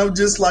week, and I'm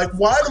just like,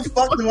 why the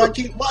fuck do I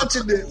keep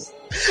watching this?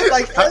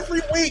 Like, every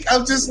week,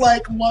 I'm just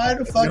like, why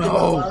the fuck do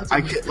I watch it?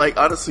 I can't, like,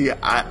 honestly,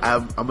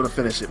 I'm going to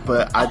finish it,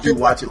 but I do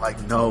watch it like,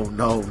 no,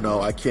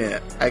 I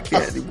can't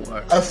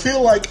anymore. I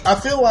feel like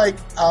I'm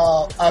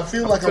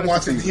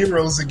watching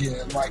Heroes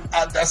again. Like,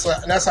 that's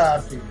how I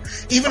feel.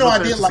 Even though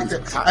I did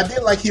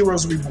like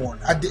Heroes Reborn.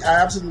 I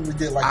absolutely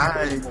did like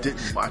Heroes Reborn. I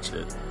didn't watch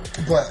it.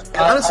 But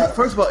honestly,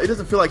 first of all, it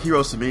doesn't feel like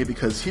Heroes to me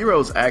because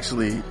Heroes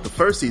actually, the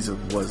first season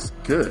was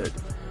good,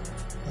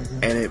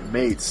 and it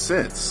made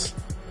sense.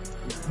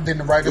 Then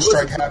the writer's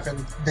strike happened.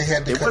 They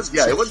had to cut.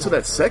 It wasn't until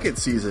that second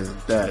season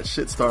that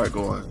shit started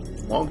going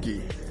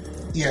wonky.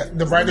 Yeah,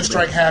 the writer's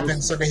strike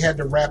happened, so they had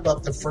to wrap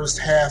up the first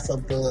half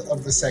of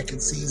the second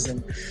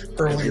season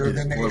earlier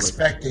than they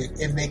expected,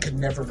 and they could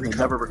never recover. They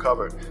never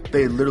recovered.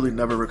 They literally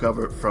never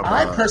recovered from.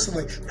 I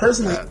personally,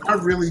 I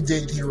really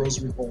did Heroes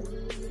Reborn.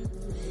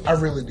 I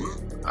really did.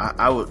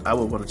 I would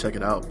want to check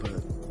it out, but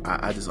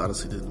I just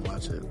honestly didn't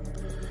watch it.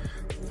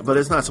 But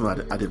it's not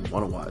something I didn't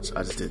want to watch.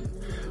 I just didn't.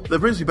 But that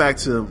brings me back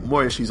to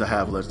more issues I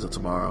have with Legends of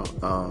Tomorrow.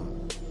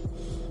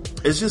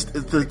 It's just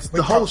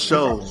the whole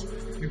show.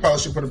 You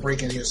probably should put a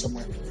break in here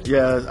somewhere.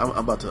 Yeah, I'm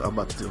about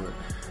to do it.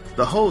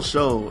 The whole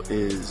show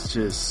is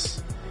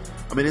just.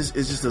 I mean, it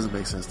just doesn't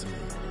make sense to me.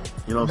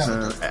 You know what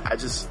I'm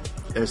saying?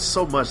 There's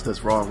so much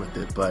that's wrong with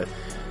it, but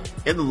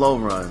in the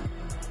long run.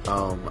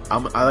 I'm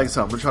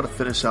gonna try to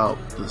finish out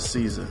the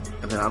season,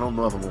 and then I don't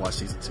know if I'm gonna watch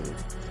season 2.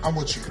 I'm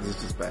with you. Because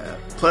it's just bad.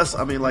 Plus,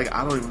 I mean, like,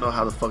 I don't even know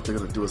how the fuck they're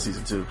gonna do a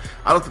season 2.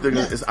 I don't think they're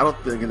gonna. I don't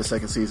think they're gonna get a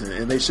second season,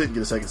 and they shouldn't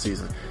get a second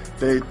season.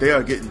 They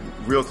are getting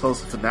real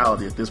close to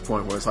finality at this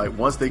point, where it's like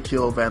once they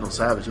kill Vandal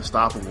Savage or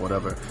stop him or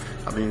whatever.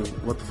 I mean,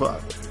 what the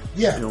fuck?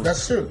 Yeah,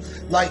 that's true.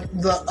 Like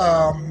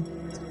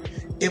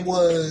it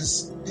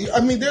was. I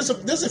mean, there's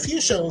a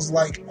few shows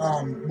like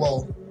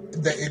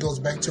that it goes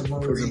back to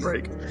Rory. Prison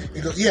Break.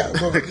 It goes,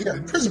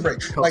 Prison Break.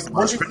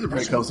 Prison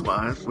Break comes to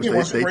mind.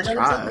 Which they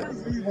tried.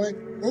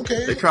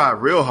 Okay. They tried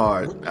real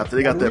hard. After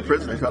they got that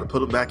prison, they tried to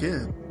put him back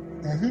in.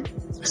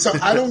 Mm-hmm. So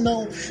I don't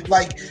know,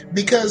 like,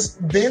 because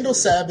Vandal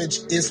Savage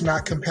is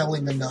not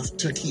compelling enough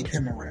to keep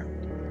him around.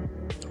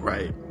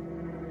 Right.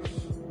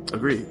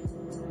 Agreed.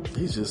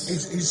 He's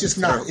just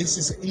not. I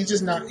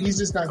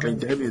mean,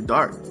 Damien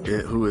Dark,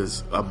 who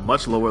is a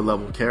much lower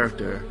level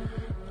character,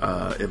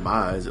 in my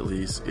eyes at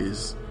least,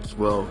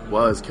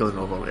 was killing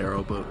over on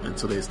Arrow, but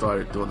until they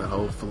started doing that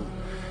whole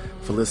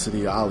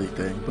Felicity Ali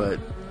thing, but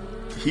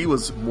he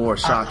was more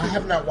shocking. I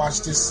have not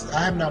watched this. I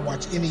have not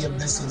watched any of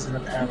this season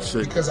of Arrow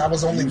because I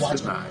was only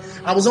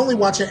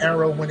watching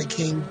Arrow when it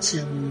came to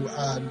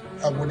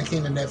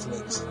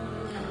Netflix.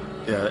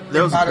 Yeah,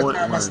 there was a point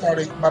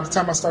by the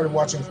time I started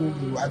watching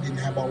Hulu, I didn't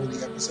have all of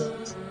the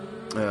episodes.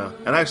 Yeah,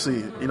 and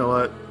actually, you know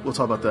what? We'll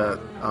talk about that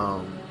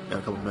in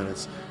a couple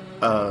minutes.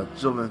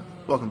 Gentlemen,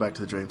 welcome back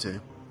to the Dream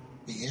Team.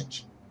 The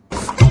Inch.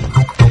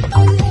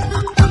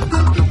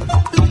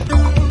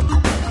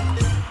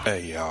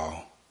 Hey,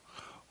 y'all.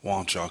 Why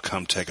don't y'all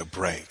come take a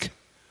break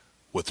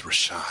with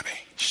Rashani?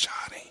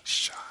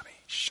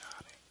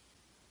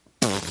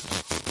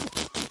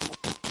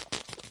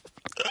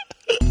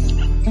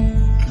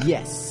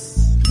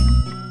 Yes.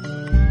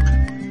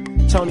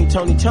 Tony.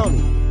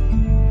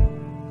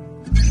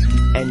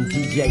 And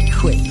DJ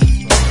Quick.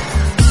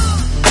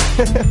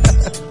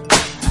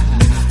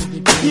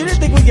 You didn't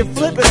think we could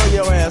flip it on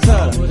your ass,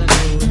 huh?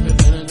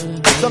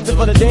 Something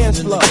for the dance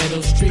floor.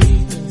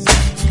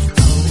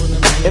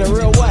 In a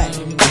real way.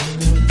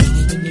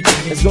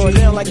 It's going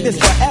down like this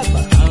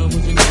forever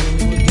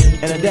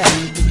and a day.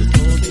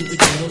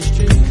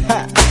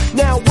 Ha.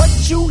 Now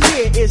what you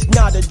hear is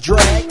not a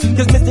drag,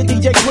 cause Mr.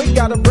 DJ Quick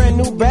got a brand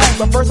new bag.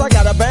 But first I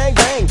gotta bang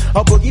bang,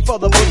 a boogie for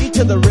the boogie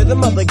to the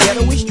rhythm of the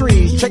ghetto-y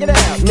streets. Check it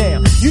out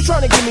now, you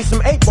trying to give me some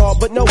 8-ball,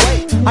 but no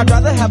way. I'd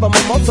rather have a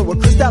mimosa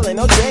with Cristal and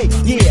OJ.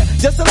 Yeah,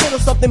 just a little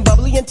something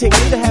bubbly and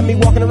tingly to have me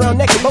walking around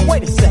naked. But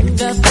wait a second,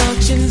 the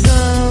function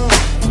zone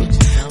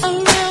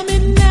around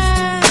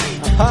midnight.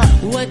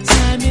 What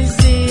time is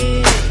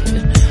it?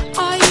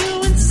 Are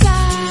you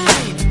inside?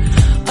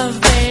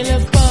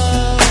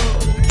 Available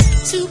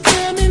to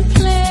come and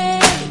play?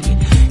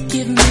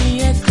 Give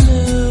me a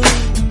clue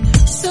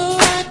so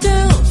I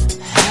don't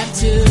have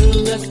to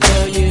look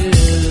for you.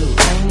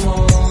 Come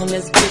on,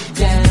 let's get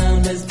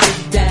down, let's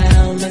get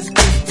down, let's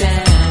get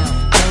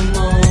down. Come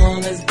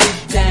on, let's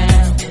get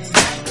down.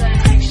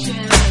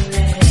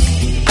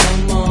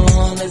 Come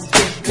on, let's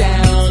get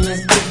down,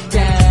 let's get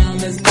down,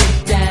 let's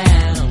get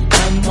down.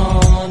 Come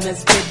on,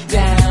 let's get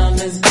down,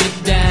 let's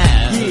get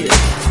down.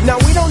 Yeah. Now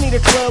we don't need a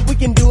club, we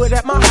can do it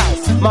at my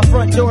house. My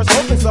front door's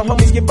open so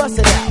homies get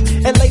busted out.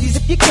 And ladies,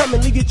 if you come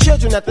and leave your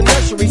children at the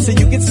nursery so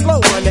you get slow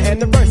on the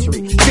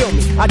anniversary. Feel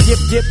me, I dip,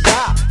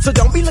 die. So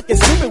don't be looking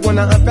stupid when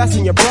I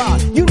unfasten your bra.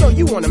 You know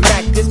you wanna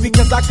mac this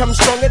because I come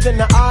stronger than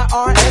the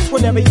IRS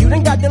whenever you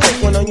done got the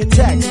link one on your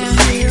text. Now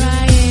here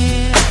I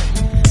am,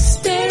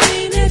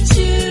 staring at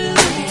you.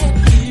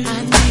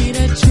 I need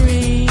a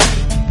drink.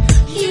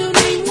 You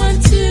need one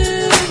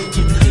too.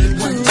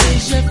 Who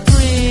is your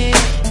friend?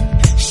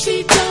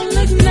 She don't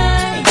look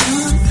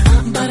nice,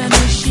 but I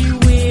know she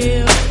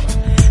will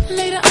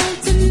later on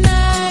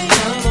tonight.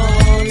 Come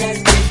on,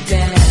 let's get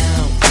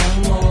down.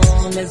 Come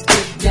on, let's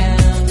get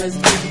down. Let's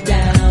get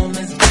down.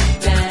 Let's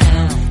get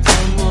down.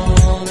 Come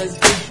on, let's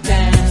get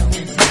down.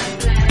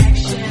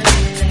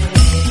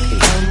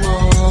 Come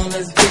on,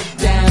 let's get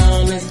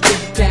down. Let's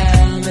get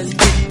down. Let's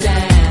get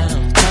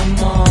down.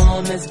 Come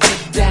on, let's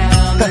get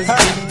down. Let's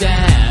get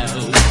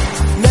down.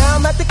 Now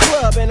I'm at the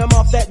club and I'm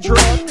off that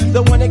drug.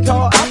 The one they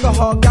call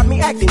alcohol got me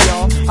acting,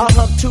 y'all. I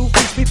hump 2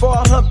 feet before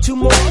I hump 2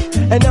 more.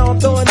 And now I'm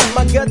throwing up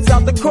my guts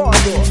out the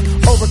corridor.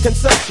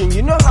 Overconsumption,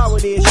 you know how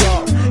it is,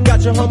 y'all.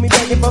 Got your homie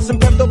begging for some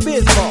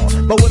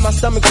Pepto-Bismol. But when my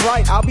stomach's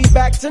right, I'll be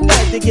back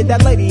tonight to get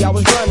that lady I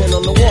was running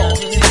on the wall.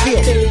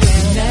 Feel me.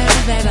 Now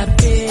that I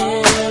feel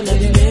a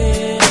little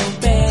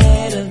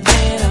better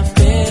than I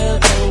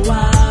felt a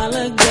while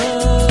ago.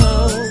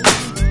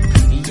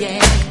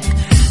 Yeah,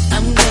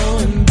 I'm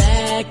going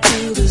back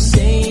to the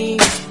same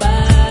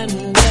spot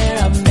where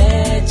I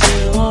met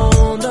you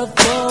on the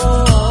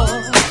floor.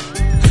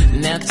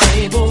 Now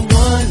table 1,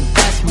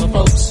 that's my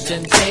folks,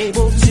 and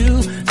table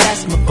 2,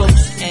 that's my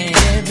folks, and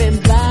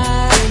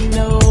everybody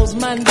knows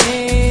my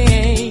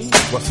name.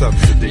 What's up,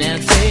 Sadiq? Now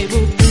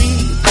table 3,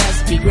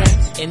 that's Big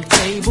Rat, and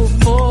table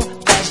 4,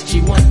 that's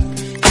G1.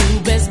 You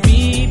best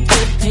be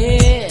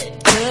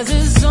prepared, 'cause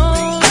it's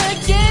on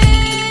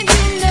again,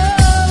 you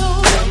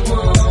know. Come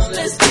on,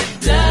 let's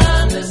get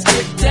down, let's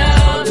get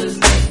down, let's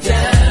get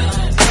down.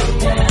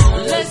 Come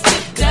on, let's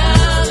get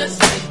down, let's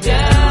get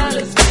down,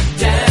 let's get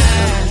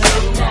down.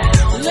 Come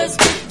on, let's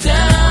get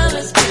down,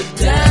 let's get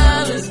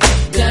down, let's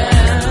get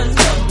down.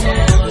 Come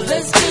on,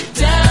 let's get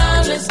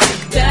down, let's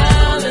get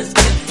down, let's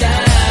get down.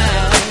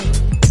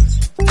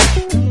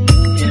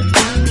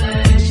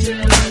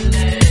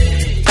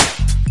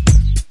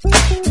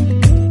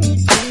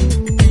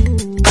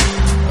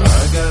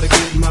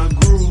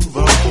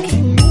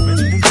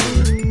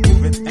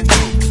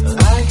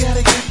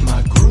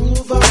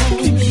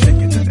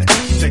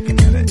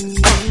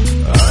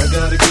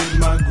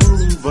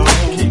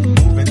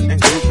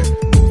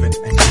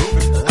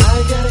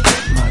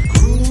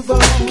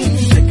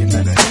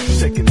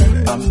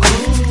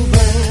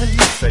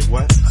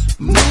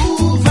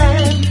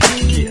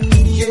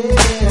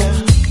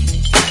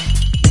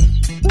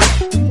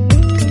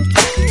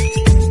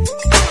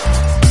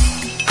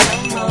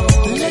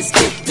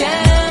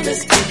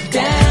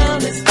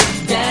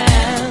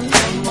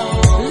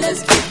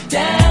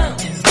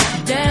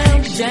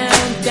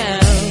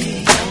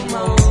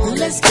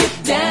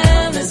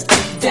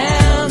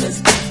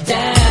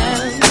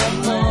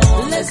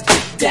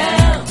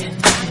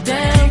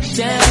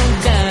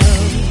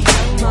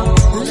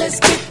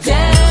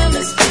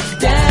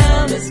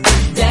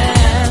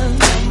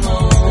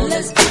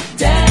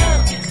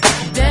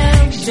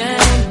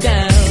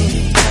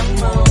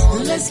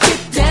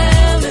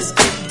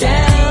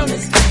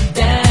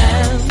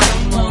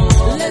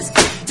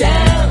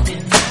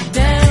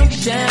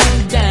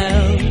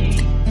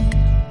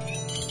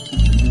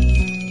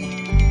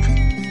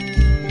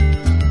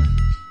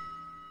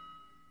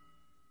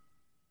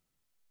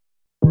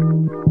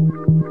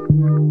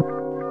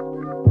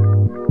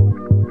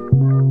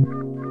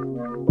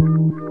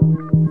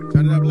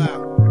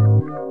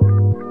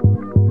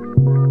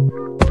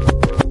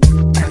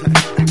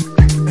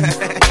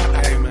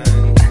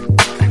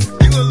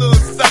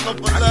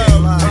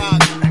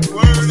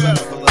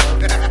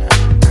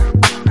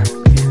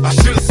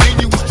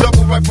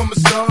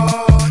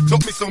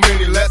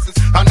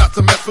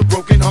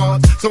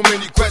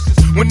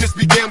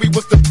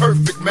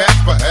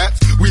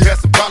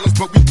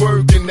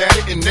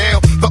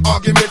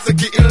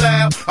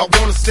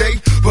 wanna stay,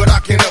 but I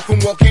can't help from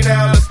walking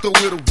out. Let's throw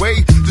it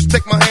away. Just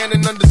take my hand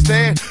and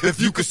understand. If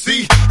you could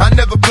see, I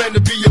never planned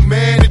to be a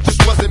man. It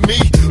just wasn't me.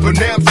 But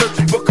now I'm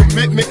searching for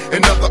commitment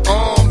and other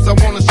arms. I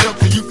wanna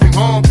shelter you from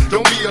harm.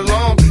 Don't be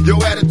alarmed.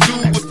 Your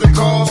attitude was the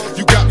cause.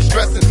 You got me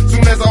stressing.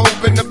 Soon as I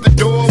open up the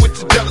door with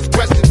your jealous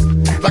questions,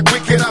 like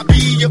where can I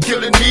be? You're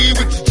killing me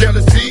with your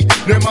jealousy.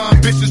 Now my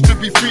ambitions to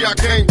be free, I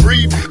can't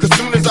breathe. Cause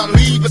soon as I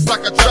leave, it's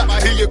like a trap.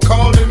 I hear you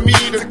calling me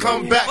to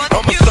come back.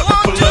 I'm a sucker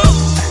for love.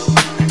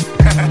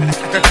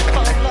 That's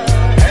right.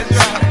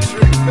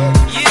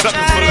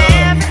 Sucker for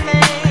love.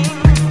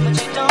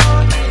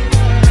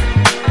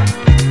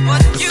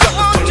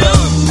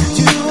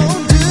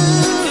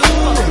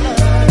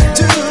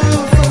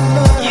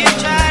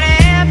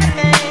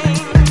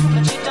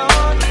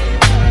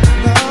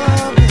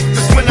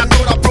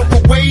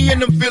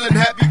 And I'm feeling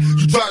happy.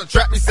 You try to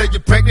trap me, say you're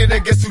pregnant,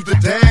 and guess who's the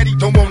daddy?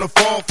 Don't wanna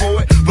fall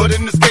for it, but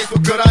in this case,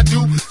 what could I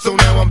do? So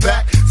now I'm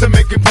back to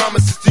making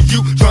promises to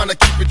you, trying to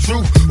keep it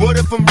true. What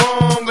if I'm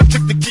wrong? A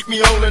trick to keep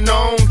me holding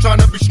on, trying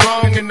to be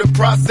strong in the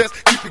process,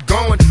 keep it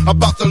going.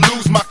 About to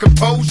lose my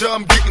composure,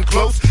 I'm getting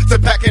close to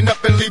packing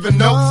up and leaving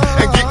notes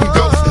and getting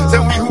ghosts.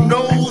 Tell me who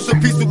knows a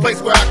peaceful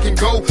place where I can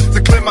go to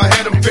clear my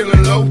head. I'm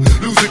feeling low,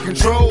 losing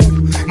control.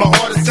 My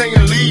heart is saying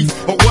leave,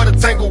 or what a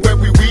tangle where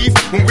we weave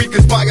when we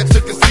conspire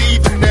to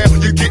conceive. And now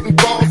you're getting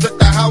calls at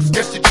the house,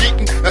 guess you're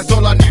cheating. That's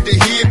all I need to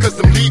hear, cause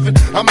I'm leaving.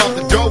 I'm out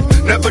the door,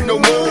 never no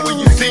more when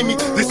you see me.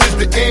 This is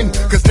the end,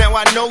 cause now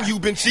I know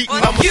you've been cheating.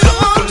 I'm a sucker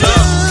for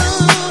love.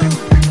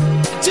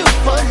 Do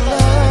for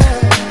love.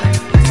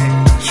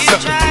 You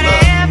tried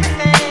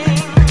everything,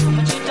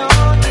 but you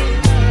don't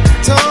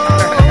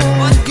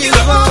give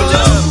up,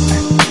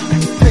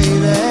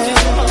 baby.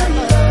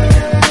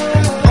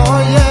 Oh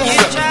yeah.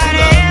 You tried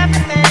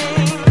everything,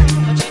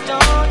 but you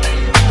don't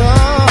give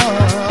up.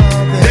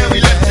 Now he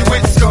left you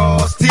with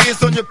scars, tears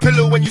on your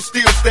pillow when you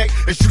still stay.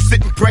 As you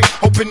sit and pray,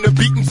 hoping the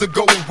beatings will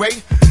go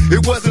away.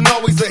 It wasn't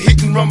always a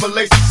hit and run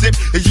relationship.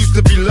 It used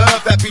to be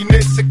love,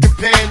 happiness, and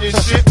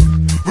companionship.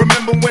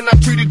 Remember when I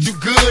treated you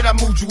good? I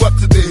moved you up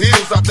to the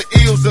hills, out the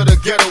ills of the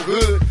ghetto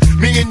hood.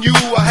 Me and you,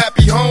 a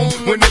happy home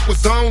when it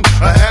was on.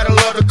 I had a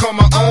love to call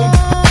my own.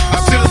 I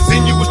should have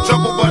seen you was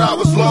trouble, but I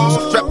was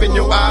lost. Trapped in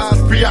your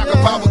eyes,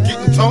 preoccupied with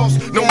getting tossed.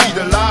 No need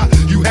to lie,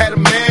 you had a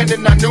man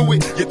and I knew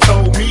it. You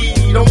told me,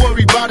 don't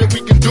worry about it,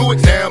 we can do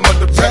it. Now I'm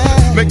under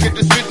pressure, make a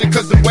decision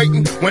cause I'm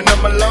waiting. When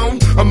I'm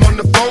alone, I'm on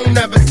the phone,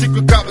 having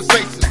secret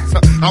conversations.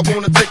 I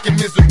wanna take your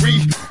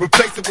misery,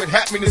 replace it with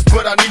happiness,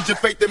 but I need your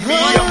faith in me.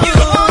 I'm a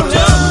sucker for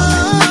love.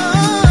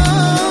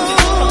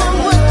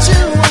 What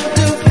you want to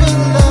do for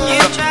love?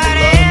 You tried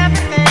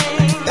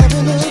everything,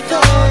 every little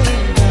thing.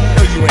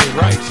 No, you ain't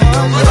right.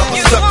 I'm a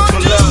sucker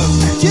for love.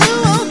 You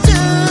won't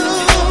do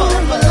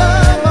for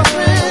love, my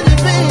pretty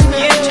baby.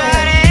 You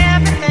tried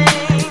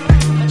everything,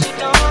 but you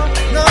don't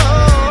know.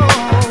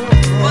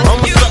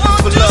 I'm a sucker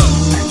for love.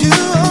 You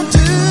won't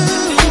do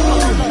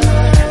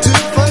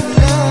for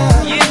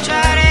love. You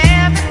tried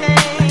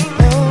everything,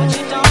 but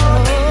you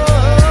don't know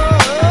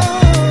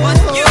what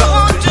you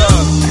won't do.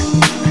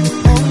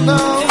 Oh no,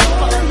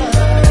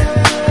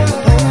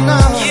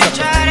 you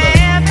tried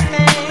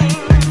everything,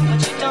 but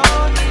you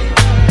don't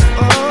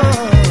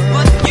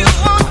what you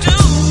won't do.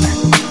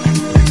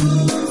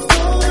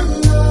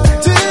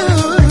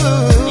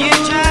 You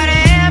tried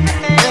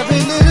everything,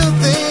 every little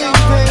thing,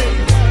 babe.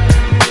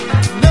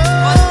 No,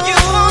 what you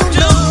won't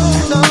do.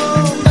 No.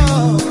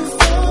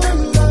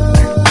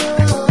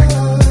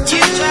 You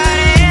tried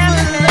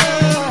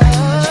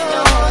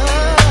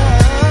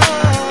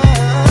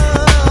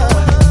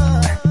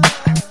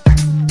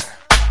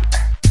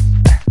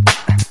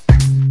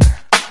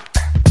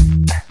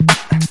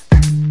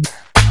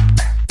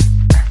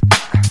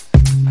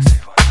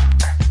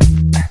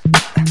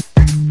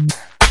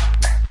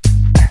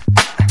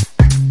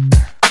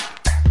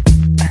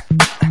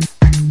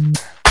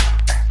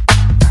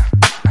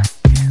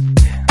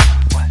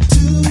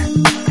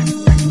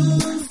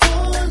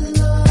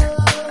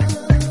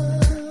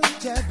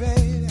yeah,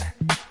 baby.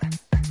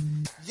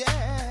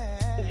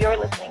 Yeah. You're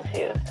listening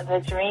to The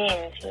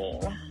Dream Team.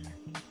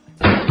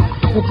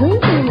 The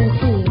Dream Team is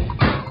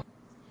here.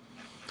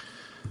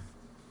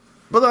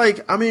 But like,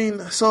 I mean,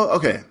 so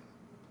okay.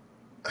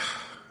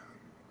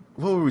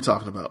 What were we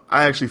talking about?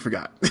 I actually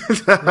forgot.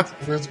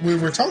 We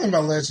were talking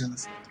about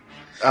Legends.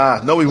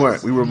 No, we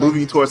weren't. We were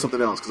moving towards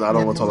something else because I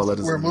don't want to talk about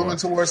Legends We're anymore. moving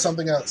towards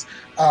something else.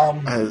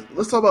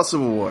 Let's talk about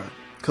Civil War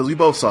because we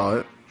both saw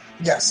it.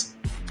 Yes.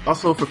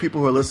 Also, for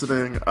people who are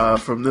listening,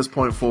 from this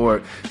point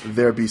forward,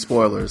 there be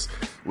spoilers,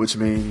 which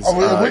means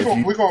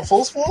We're going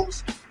full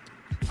spoilers?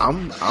 I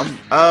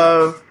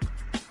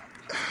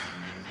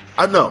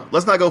know.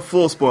 Let's not go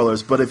full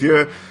spoilers, but if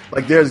you're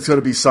like, there's going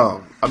to be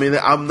some. I mean,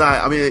 I'm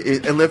not. I mean,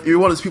 and if you're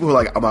one of those people who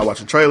are like, I'm not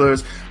watching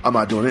trailers, I'm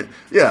not doing it.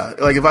 Yeah,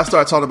 like if I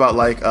start talking about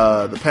like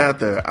the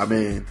Panther, I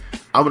mean,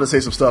 I'm going to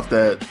say some stuff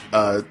that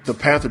the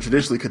Panther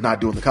traditionally could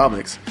not do in the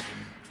comics,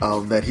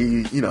 that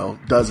he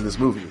does in this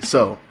movie.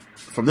 So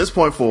from this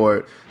point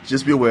forward,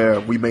 just be aware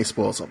we may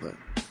spoil something.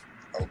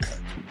 Okay.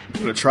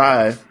 I'm going to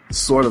try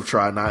sort of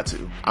try not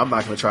to. I'm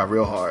not going to try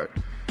real hard.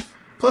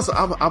 Plus,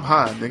 I'm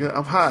high, nigga.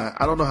 I'm high.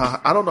 I don't know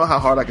how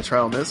hard I can try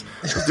on this.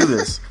 Let's do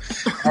this.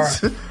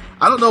 Right.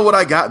 I don't know what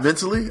I got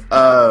mentally.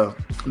 No,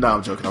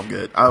 I'm joking. I'm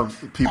good.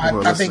 People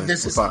who are I think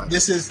listening,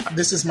 this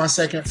is my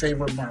second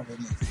favorite Marvel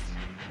movie.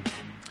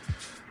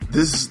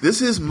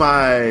 This is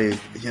my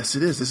yes,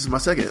 it is. This is my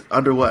second.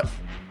 Under what?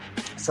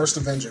 First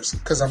Avengers,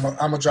 because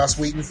I'm a Joss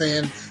Whedon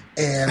fan,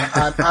 and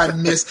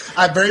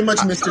I very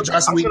much missed the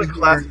Joss Whedon. I'm going to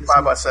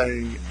classify by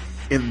saying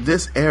in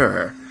this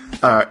era,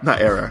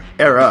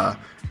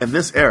 in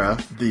this era,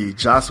 the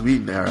Joss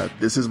Whedon era,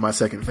 this is my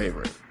second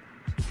favorite.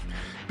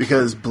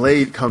 Because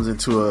Blade comes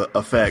into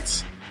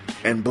effect,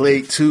 and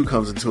Blade 2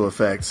 comes into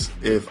effect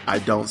if I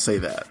don't say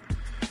that.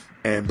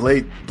 And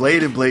Blade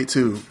and Blade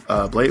 2,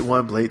 Blade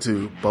 1, Blade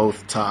 2,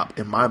 both top,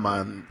 in my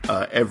mind,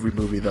 every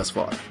movie thus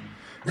far.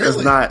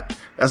 Really?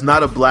 That's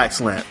not a black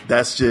slant.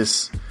 That's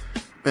just,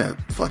 man,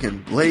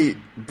 fucking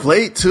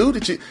Blade 2?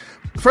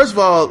 First of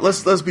all,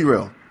 let's be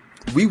real.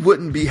 We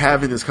wouldn't be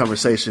having this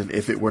conversation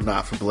if it were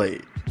not for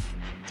Blade.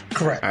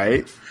 Correct. All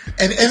right.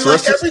 And so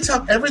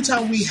like every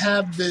time we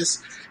have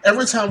this,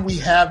 every time we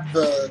have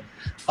the,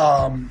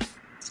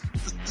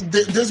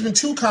 there's been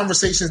two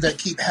conversations that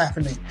keep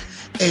happening,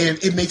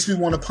 and it makes me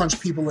want to punch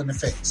people in the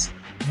face.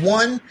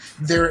 One,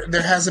 there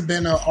hasn't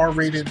been an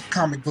R-rated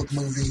comic book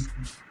movie.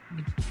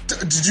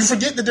 Did you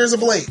forget that there's a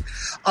Blade?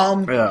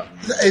 Yeah.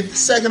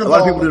 Second of all, a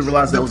lot of people didn't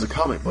realize that was a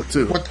comic book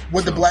too.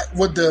 With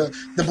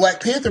the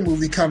Black Panther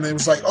movie coming, it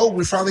was like, oh,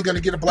 we're finally going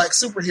to get a black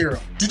superhero.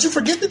 Did you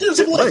forget that there's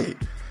a Blade?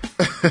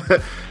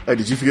 Hey,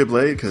 did you forget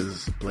Blade?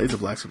 Because Blade's a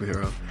black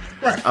superhero,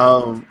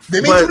 right?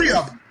 They made 3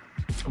 of them.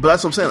 But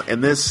that's what I'm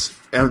saying.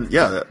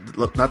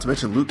 Not to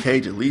mention Luke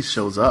Cage at least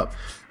shows up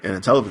in a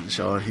television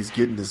show, and he's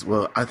getting his.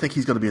 Well, I think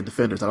he's going to be in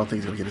Defenders. I don't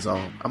think he's going to get his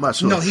own. I'm not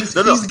sure. No, he's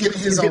getting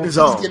his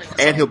own.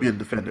 And he'll be in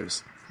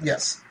Defenders.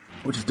 Yes,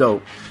 which is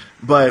dope.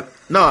 But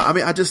no, I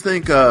mean, I just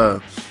think.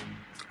 So,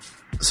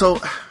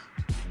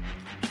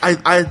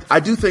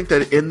 I do think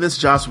that in this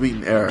Joss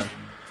Whedon era.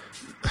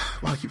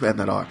 Why I keep adding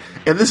that R?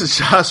 And this is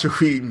Joss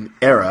Whedon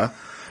era.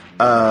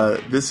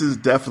 This is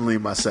definitely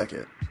my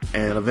second,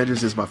 and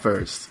Avengers is my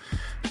first.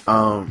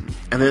 And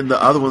then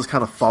the other ones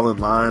kind of fall in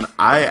line.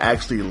 I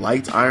actually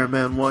liked Iron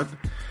Man 1,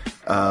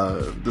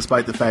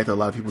 despite the fact that a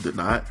lot of people did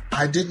not.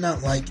 I did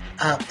not like,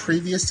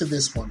 previous to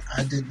this one,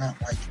 I did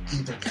not like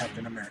either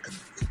Captain America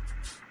movie.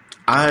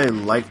 I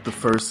liked the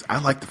first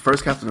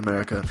Captain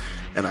America,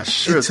 and I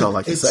sure as hell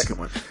liked the second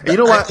one. And you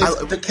know what?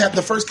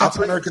 The first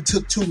Captain America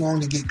took too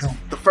long to get going.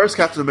 The first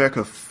Captain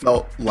America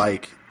felt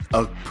like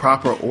a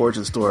proper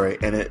origin story,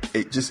 and it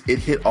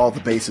hit all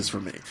the bases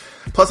for me.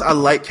 Plus, I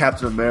like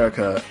Captain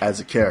America as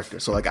a character,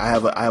 so like I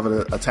have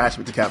an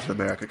attachment to Captain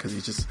America because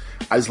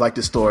I just liked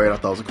his story, and I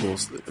thought it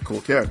was a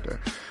cool character.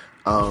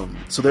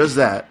 So there's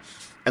that.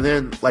 And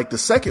then like the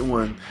second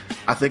one,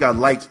 I think I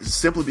liked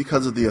simply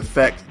because of the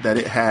effect that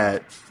it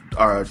had.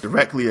 Or it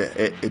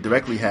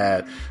directly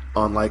had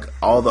on like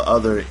all the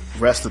other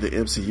rest of the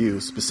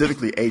MCU,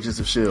 specifically Agents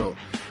of S.H.I.E.L.D.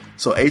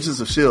 So Agents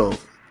of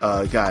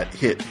S.H.I.E.L.D. Got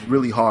hit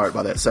really hard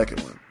by that second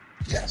one.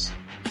 Yes.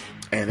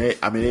 And it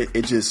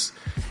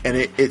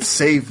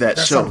saved that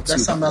show.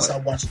 That's something else I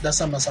watched. That's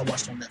something else I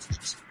watched on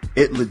Netflix.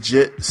 It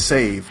legit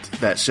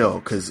saved that show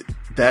because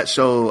that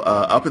show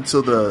up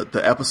until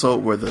the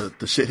episode where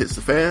the shit hits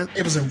the fan,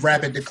 it was in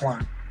rapid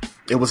decline.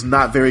 It was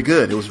not very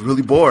good. It was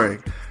really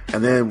boring.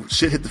 And then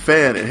shit hit the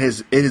fan, and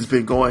it has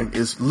been going.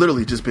 It's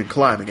literally just been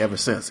climbing ever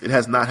since. It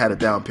has not had a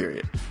down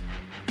period.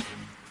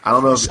 I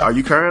don't know. Are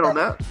you current on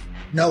that?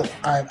 No,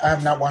 I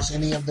have not watched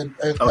any of the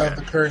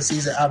current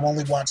season. I've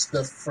only watched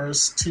the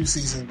first 2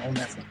 seasons on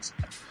Netflix.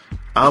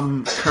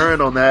 I'm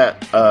current on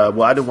that.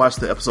 Well, I didn't watch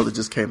the episode that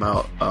just came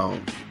out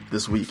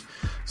this week,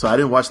 so I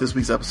didn't watch this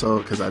week's episode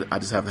because I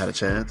just haven't had a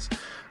chance.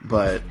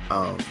 But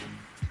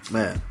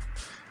man,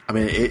 I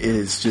mean, it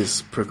is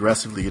just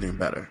progressively getting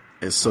better.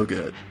 It's so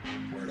good.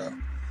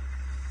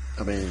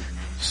 I mean,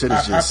 shit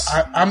is just.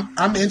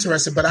 I'm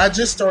interested, but I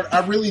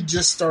really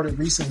just started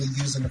recently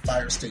using the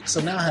Fire Stick,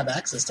 so now I have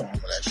access to all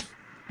of that shit.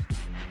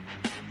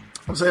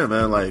 I'm saying,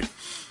 man, like,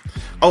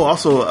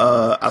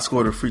 also, I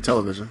scored a free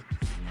television.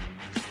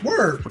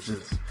 Word.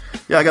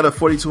 I got a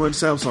 42-inch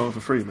Samsung for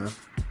free, man.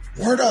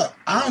 Word up!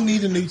 I don't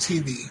need a new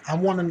TV. I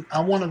want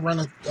to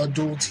run a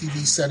dual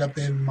TV setup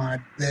in my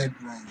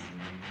bedroom.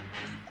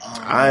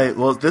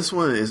 This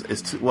one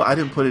is too. Well, I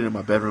didn't put it in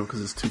my bedroom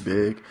because it's too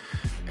big,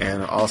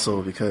 and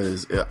also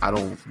because I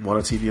don't want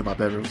a TV in my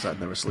bedroom because I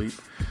never sleep.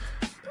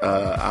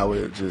 I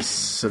would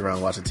just sit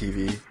around watching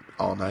TV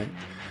all night.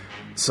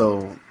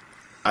 So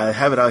I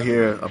have it out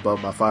here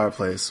above my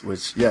fireplace,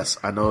 which, yes,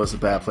 I know it's a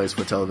bad place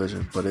for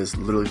television, but it's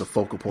literally the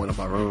focal point of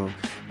my room,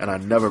 and I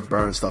never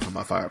burn stuff in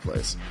my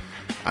fireplace.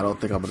 I don't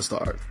think I'm going to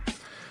start.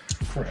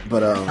 Correct.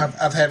 But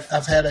I've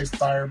had a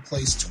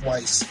fireplace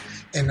twice,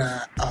 and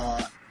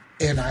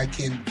I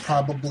can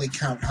probably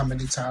count how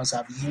many times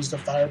I've used a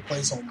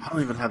fireplace. I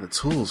don't even have the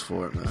tools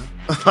for it, man.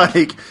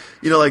 Like,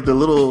 like the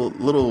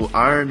little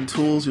iron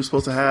tools you're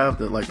supposed to have,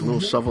 the little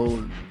shovel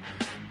and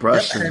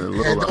brush and the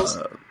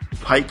little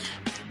pike.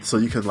 so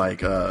you can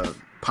like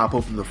pop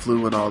open the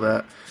flue and all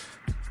that.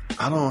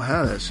 I don't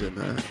have that shit,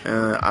 man,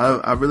 and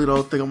I really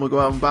don't think I'm gonna go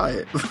out and buy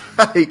it.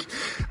 Like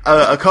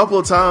a couple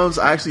of times,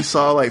 I actually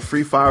saw like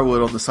free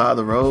firewood on the side of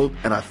the road,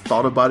 and I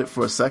thought about it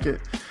for a second,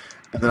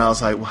 and then I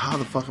was like, well, how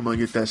the fuck am I gonna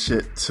get that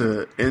shit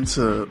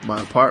into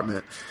my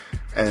apartment?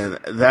 And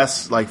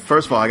that's like,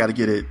 first of all, I got to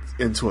get it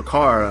into a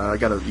car. I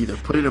got to either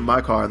put it in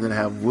my car and then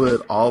have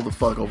wood all the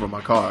fuck over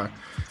my car,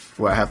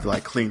 where I have to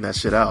like clean that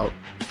shit out,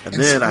 and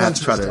then I have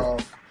to try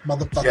to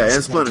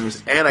and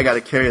splinters, and I got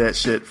to carry that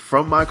shit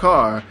from my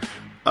car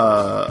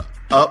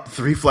up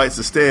 3 flights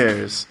of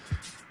stairs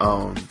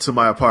to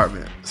my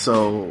apartment.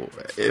 So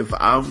if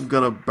I'm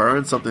gonna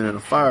burn something in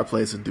a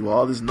fireplace and do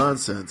all this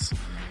nonsense,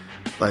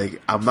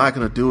 like I'm not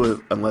gonna do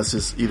it unless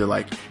it's either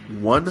like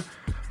one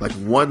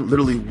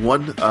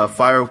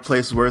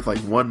fireplace worth, like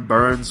one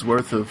burn's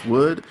worth of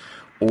wood,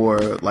 or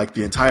like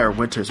the entire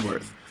winter's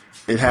worth.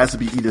 It has to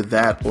be either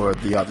that or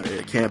the other.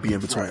 It can't be in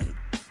between. Right.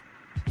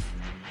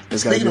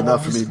 It's got to be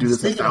enough for me to do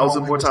this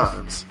 1,000 more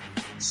times.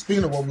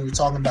 Speaking of what we were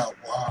talking about,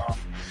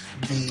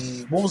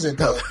 what was it?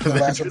 The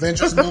last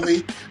Avengers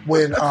movie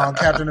when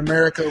Captain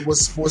America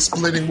was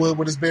splitting wood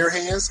with his bare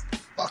hands.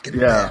 Fucking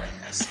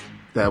badass.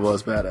 That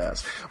was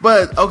badass.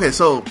 But okay,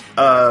 so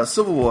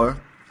Civil War.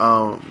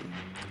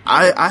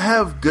 I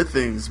have good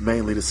things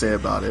mainly to say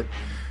about it.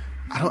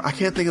 I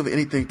can't think of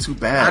anything too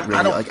bad.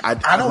 Really,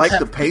 I like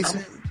the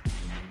pacing.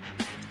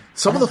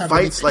 Some of the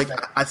fights,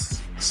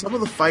 some of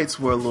the fights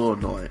were a little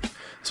annoying,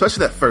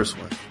 especially that first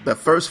one. That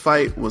first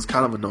fight was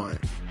kind of annoying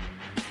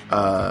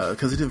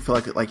because it didn't feel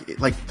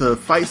like the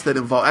fights that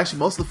involve. Actually,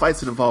 most of the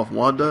fights that involve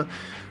Wanda,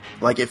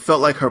 like it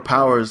felt like her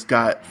powers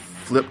got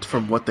flipped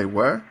from what they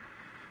were.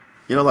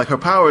 You know, like her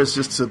power is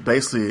just to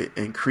basically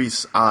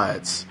increase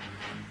odds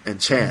and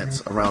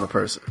chance around a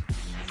person,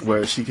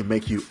 where she can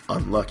make you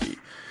unlucky.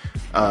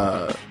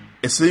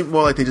 It seemed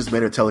more like they just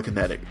made her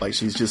telekinetic, like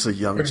she's just a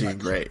young Jean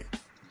Grey.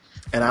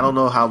 And I don't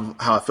know how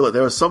I feel it.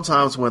 There were some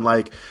times when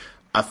like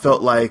I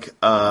felt like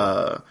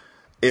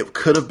it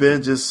could have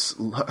been just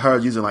her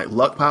using like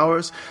luck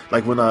powers,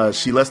 like when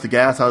she lets the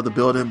gas out of the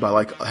building by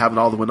like having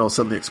all the windows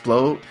suddenly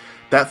explode.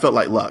 That felt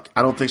like luck.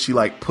 I don't think she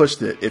like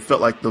pushed it. It felt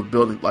like the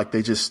building, like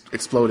they just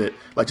exploded,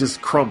 like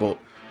just crumbled.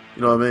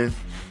 You know what I mean?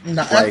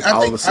 No, like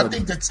I think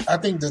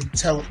the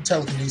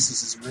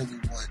telekinesis is really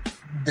what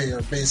they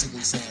are basically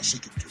saying she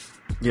can do.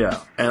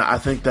 Yeah, and I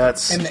think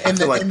that's and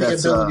the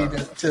ability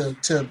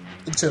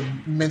to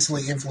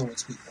mentally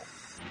influence people.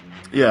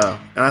 Yeah,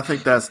 and I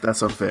think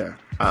that's unfair.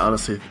 I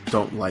honestly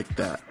don't like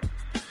that.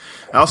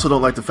 I also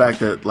don't like the fact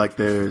that like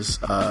there's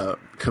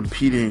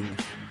competing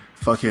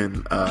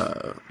fucking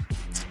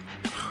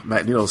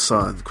Magneto's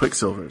son,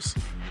 Quicksilver's.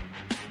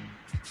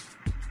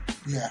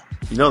 Yeah,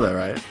 you know that,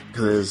 right?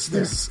 Because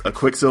there's a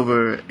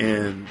Quicksilver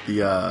in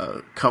the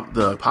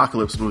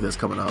Apocalypse movie that's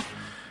coming up,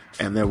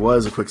 and there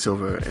was a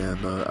Quicksilver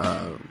in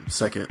the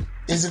second.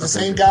 Is it the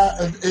same guy?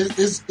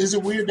 Is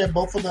it weird that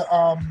both of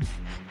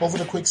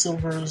the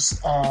Quicksilvers?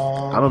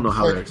 I don't know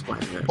how they're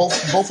explaining it.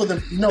 Both of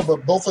them,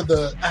 but both of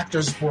the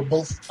actors were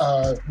both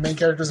main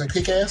characters in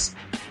Kick-Ass.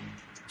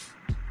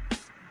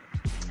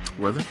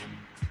 Were they?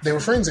 They were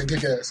friends in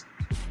Kick-Ass.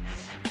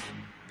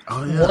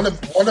 Oh yeah.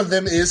 One of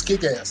them is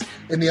Kick-Ass,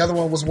 and the other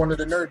one was one of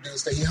the nerd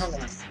dudes that he hung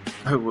with.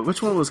 Hey,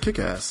 which one was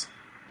Kick-Ass?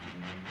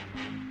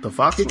 The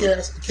Fox.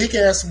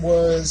 Kick-Ass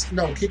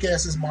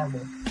is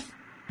Marvel.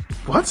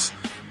 What?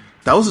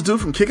 That was a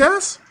dude from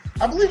Kick-Ass?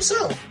 I believe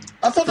so.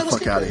 I thought that was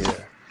Kick-Ass. Out of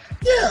here.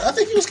 Yeah, I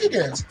think he was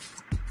Kick-Ass.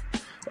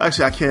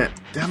 Actually, I can't.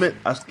 Damn it!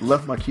 I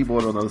left my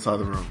keyboard on the other side of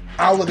the room.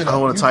 I'll look it up. I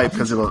don't want to type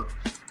because it'll.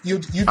 I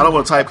don't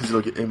want to type because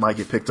it might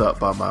get picked up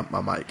by my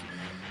mic.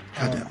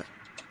 God damn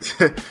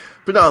it!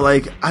 But no,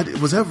 like,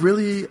 was that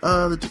really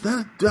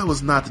that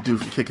was not the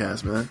dude from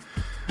Kick-Ass, man.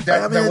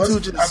 I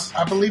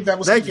believe that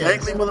was that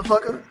gangly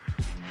motherfucker.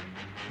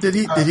 Did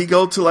he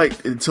go to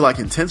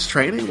intense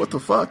training? What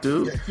the fuck,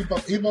 dude? Yeah,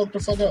 he woke the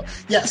fuck up.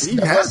 Yes,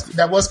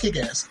 that was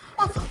Kick-Ass.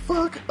 What the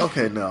fuck?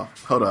 Okay, no,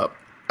 hold up.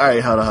 All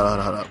right, hold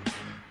up.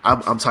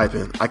 I'm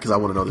typing because I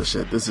want to know this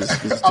shit. This is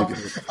too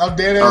good. I'm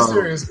dead ass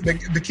serious.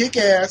 The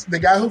Kick-Ass, the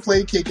guy who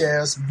played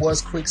Kick-Ass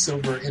was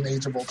Quicksilver in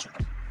Age of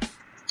Ultron.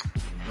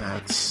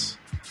 That's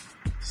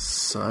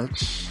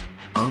such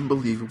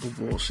unbelievable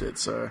bullshit,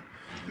 sir.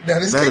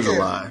 That is a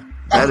lie.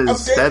 That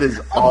is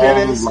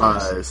all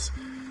lies.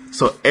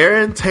 So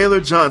Aaron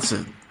Taylor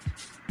Johnson.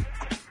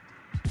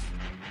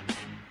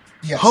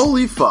 Yes.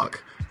 Holy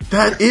fuck.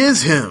 That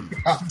is him.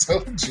 I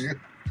told you.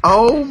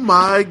 Oh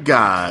my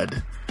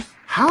god.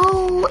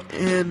 How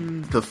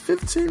in the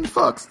 15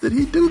 fucks did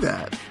he do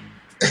that?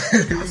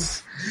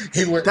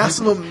 That's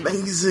an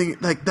amazing,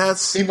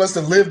 he must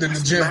have lived in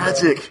the gym.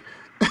 Magic.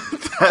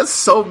 That's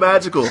so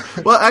magical.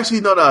 Well,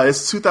 actually, no,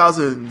 it's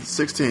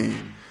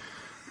 2016.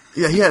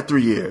 Yeah, he had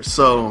 3 years.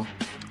 So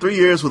 3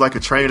 years with like a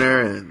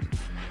trainer and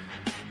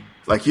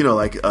a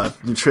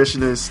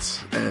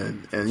nutritionist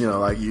and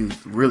you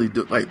really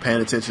do like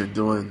paying attention,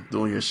 doing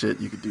your shit.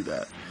 You could do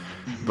that,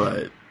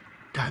 but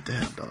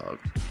goddamn, dog.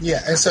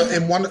 Yeah,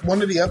 and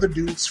one of the other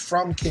dudes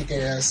from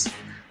Kick-Ass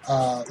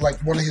like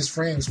one of his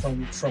friends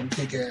from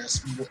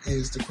Kick-Ass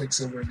is the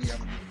Quicksilver in the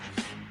other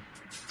movie.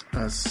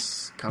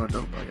 That's kind of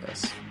dope, I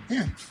guess.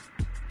 Yeah.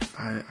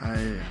 I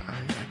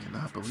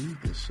cannot believe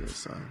this shit,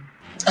 son.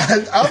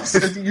 I'm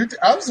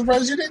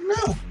surprised you didn't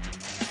know.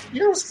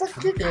 You was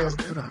fucking Kick-Ass.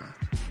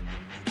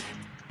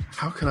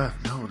 How could I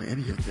have known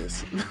any of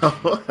this? No,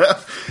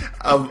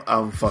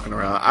 I'm fucking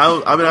around.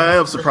 I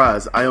am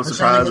surprised. I am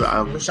surprised.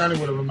 Rashani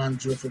would have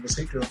reminded you if it was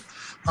Hit Girl.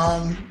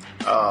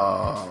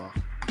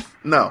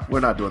 No, we're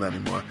not doing that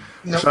anymore.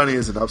 Nope. Rashani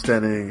is an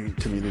upstanding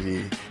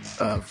community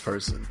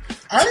person.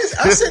 I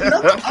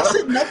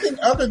said nothing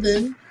other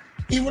than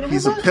he would have.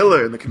 He's a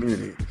pillar in the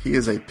community. He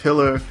is a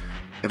pillar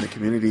in the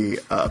community,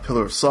 a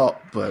pillar of salt,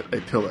 but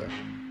a pillar.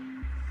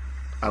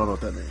 I don't know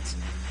what that means.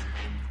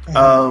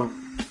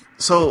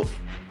 So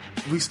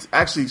we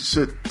actually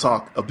should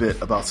talk a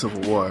bit about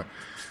Civil War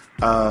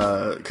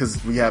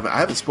because I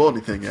haven't spoiled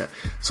anything yet.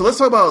 So let's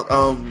talk about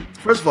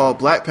first of all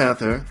Black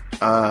Panther,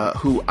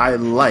 who I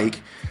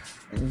like.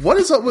 What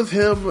is up with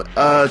him?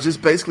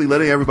 Just basically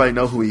letting everybody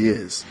know who he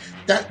is.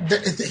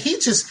 He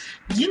just,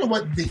 you know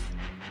what?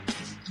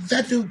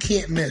 That dude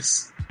can't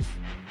miss.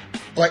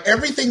 Like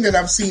everything that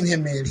I've seen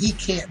him in, he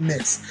can't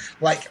miss.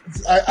 Like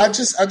I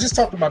just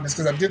talked about this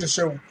because I did a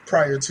show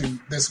prior to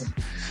this one.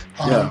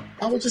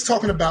 I was just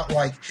talking about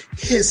like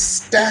his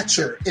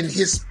stature and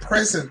his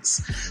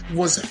presence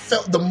was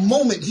felt the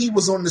moment he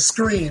was on the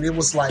screen. It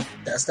was like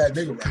that's that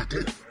nigga right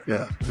there.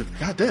 Yeah,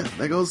 goddamn,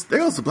 there goes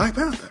the Black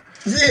Panther.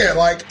 Yeah,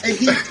 like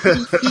he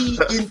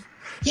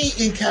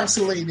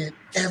encapsulated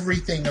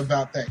everything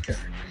about that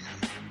character.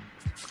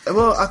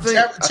 Well, I think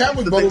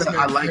Chadwick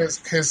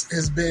Boseman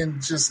has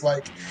been just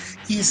like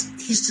he's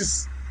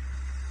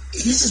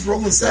just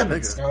rolling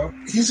sevens.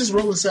 He's just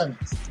rolling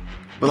sevens.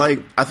 But like,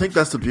 I think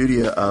that's the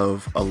beauty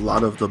of a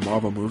lot of the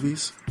Marvel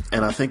movies,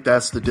 and I think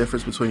that's the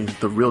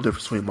real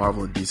difference between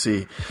Marvel and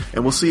DC.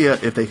 And we'll see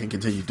if they can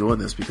continue doing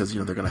this because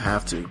they're going to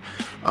have to.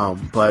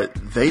 But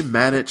they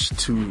managed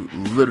to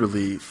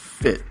literally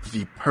fit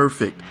the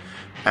perfect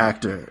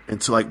actor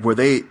into like where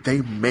they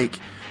make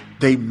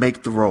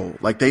the role.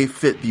 Like they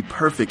fit the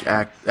perfect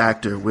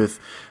actor with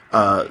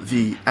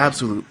the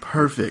absolute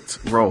perfect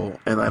role.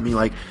 And I mean,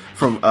 like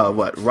from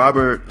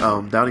Robert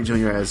Downey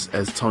Jr.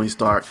 as Tony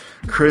Stark,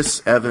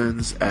 Chris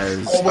Evans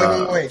as.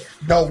 Oh wait!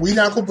 No, we're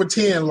not gonna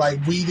pretend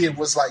like we did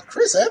was like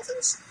Chris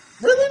Evans.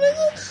 Really,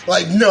 nigga?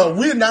 Like, no,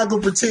 we're not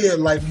gonna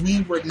pretend like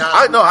we were not.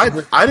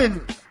 I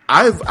didn't.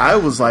 I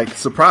was like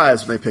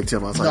surprised when they picked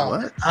him. I was like,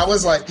 what? I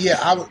was like,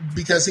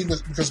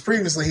 because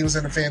previously he was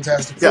in the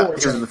Fantastic Four. Yeah, he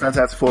was in the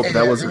Fantastic Four, but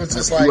he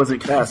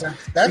wasn't cast.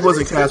 He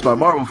wasn't cast by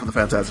Marvel for the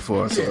Fantastic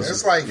Four. So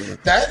it's like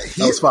that.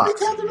 He's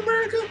Captain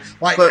America.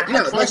 Like, but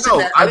I didn't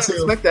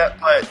expect that.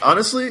 But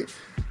honestly,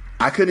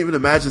 I couldn't even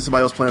imagine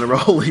somebody else playing a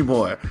role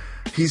anymore.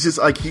 He's just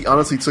like he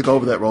honestly took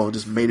over that role and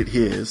just made it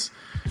his.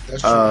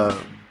 That's true.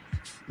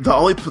 The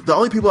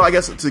only people I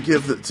guess to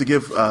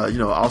give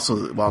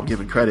also while I'm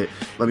giving credit,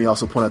 let me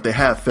also point out they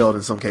have failed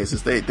in some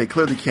cases. They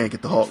clearly can't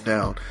get the Hulk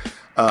down.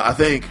 I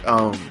think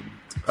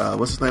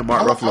what's his name,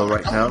 Mark Ruffalo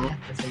right now.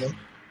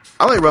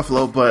 I like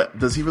Ruffalo, but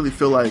does he really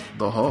feel like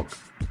the Hulk?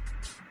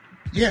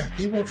 Yeah,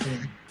 he worked for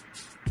me.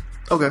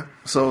 Okay,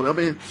 so I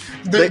mean,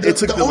 it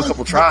took them a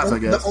couple tries, I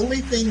guess. The only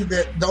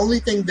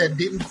thing that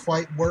didn't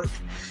quite work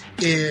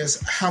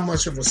is how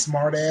much of a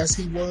smartass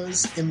he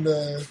was in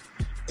the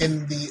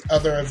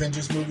other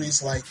Avengers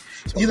movies. Like,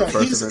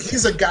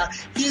 he's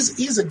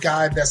a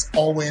guy that's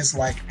always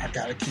like, I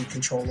gotta keep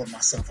control of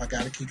myself. I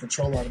gotta keep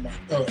control of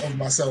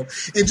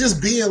myself. And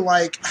just being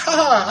like,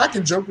 I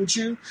can joke with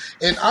you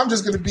and I'm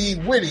just gonna be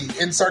witty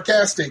and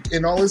sarcastic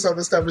and all this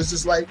other stuff. Is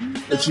just like,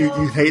 no. But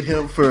you hate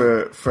him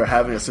for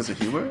having a sense of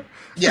humor?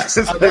 Yes,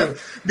 I do.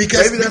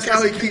 Because maybe that's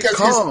how he keeps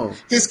calm.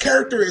 His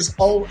character is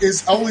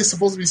always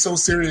supposed to be so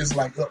serious.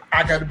 Like, look,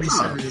 I got to be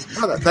serious.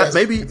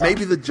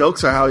 Maybe the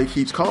jokes are how he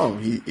keeps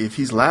calm. If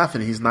he's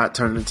laughing, he's not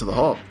turning into the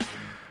Hulk.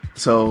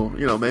 So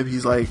maybe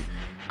he's like,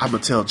 I'm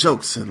gonna tell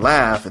jokes and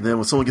laugh, and then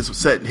when someone gets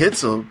upset and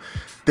hits him,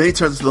 then he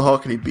turns into the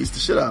Hulk and he beats the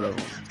shit out of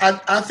him.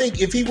 I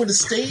think if he would have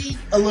stayed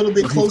a little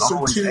bit closer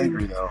to.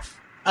 Angry, though.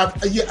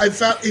 I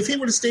found if he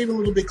would have stayed a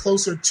little bit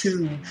closer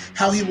to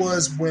how he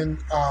was when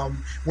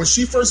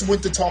she first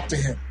went to talk to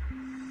him,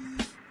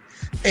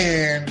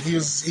 and he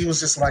was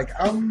just like,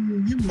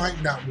 you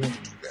might not want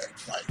to do that.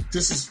 Like,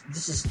 this is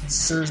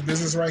serious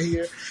business right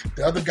here.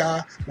 The other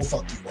guy will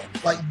fuck you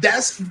up. Like,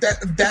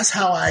 that's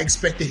how I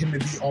expected him to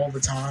be all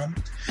the time.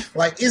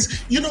 Like,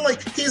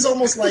 he's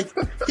almost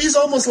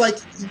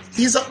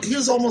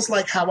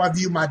like how I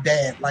view my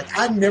dad. Like,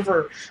 I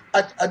never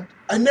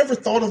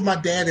thought of my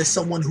dad as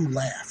someone who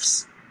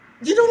laughs.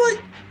 Like.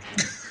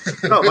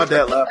 No, my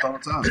dad laughed all the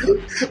time.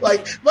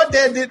 Like, my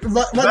dad did.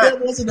 My dad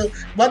was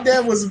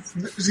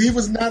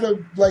not a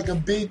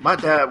big. My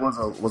dad was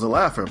a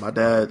laugher. My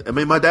dad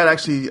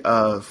actually,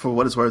 for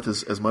what it's worth,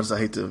 as much as I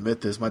hate to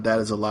admit this, my dad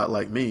is a lot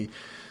like me,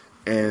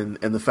 and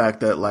the fact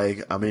that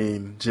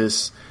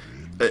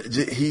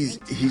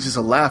he's just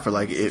a laugher.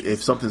 Like,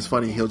 if something's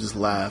funny, he'll just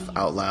laugh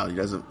out loud. He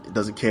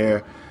doesn't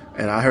care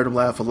and I heard him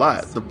laugh a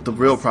lot. The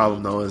real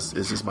problem though is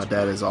just my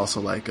dad is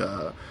also like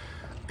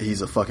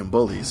he's a fucking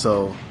bully.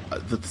 So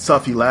the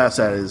stuff he laughs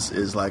at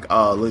is like,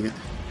 oh, look at,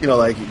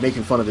 like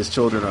making fun of his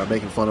children or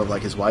making fun of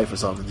like his wife or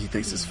something. He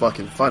thinks it's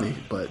fucking funny,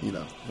 but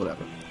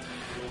whatever.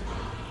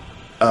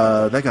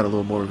 That got a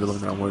little more revealing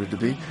than I wanted it to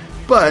be.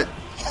 But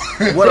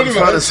what I'm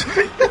trying to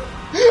say, that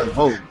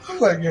was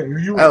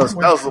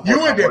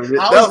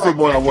the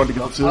one I wanted to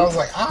go to. I was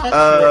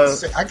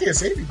like, I can't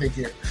say anything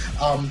here.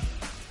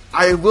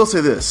 I will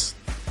say this: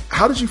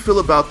 how did you feel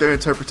about their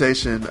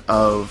interpretation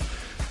of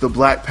the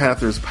Black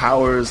Panther's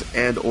powers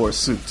and or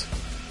suit?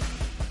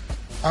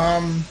 I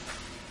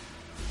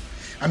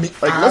mean,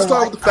 let's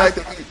start with the fact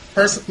that he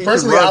personally,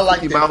 can run I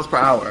like 50 miles per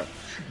hour.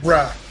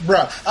 Bruh.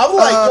 I'm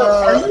like,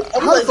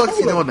 how the fuck is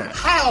he doing that?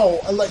 How?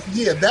 Like,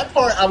 yeah, that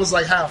part I was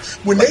like, how?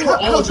 When they were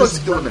all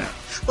just doing that,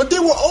 but they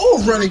were all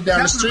running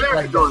down the street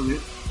like doing it.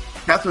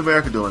 Captain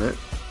America doing it.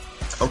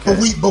 Okay,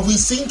 but we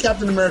seen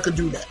Captain America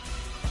do that.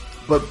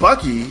 But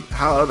Bucky,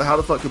 how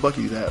the fuck did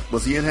Bucky do that?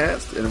 Was he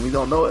enhanced and we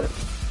don't know it?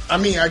 I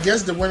mean, I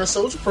guess the Winter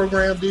Soldier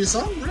program did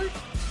something, right?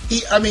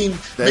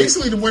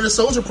 Basically, the Winter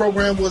Soldier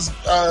program was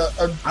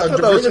a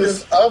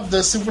derivative of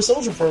the Super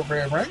Soldier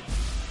program, right?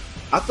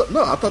 I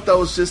thought that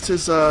was just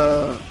his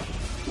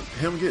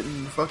him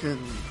getting fucking.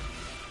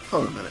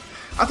 Hold on a minute.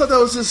 I thought that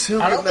was just him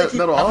getting that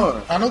metal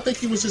arm. I don't think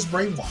he was just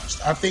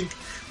brainwashed. I think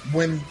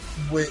when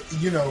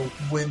he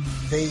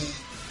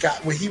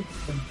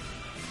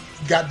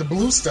got the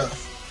blue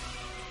stuff.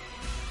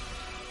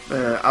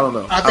 Man, I don't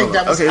know. I think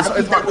that was. Okay, I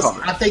think that was.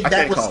 I think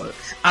that was.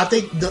 I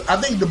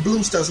think the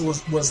blue stuff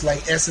was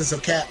like essence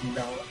of Captain,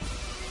 dog.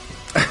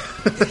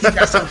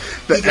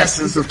 The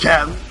essence of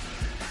Captain.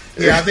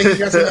 Yeah, I think he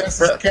got some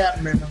essence of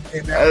Captain in him.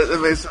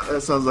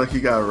 That sounds like he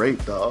got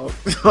raped, dog.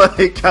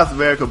 Like Captain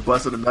America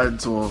busted a nut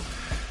into him,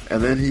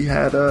 and then he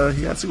had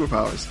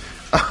superpowers.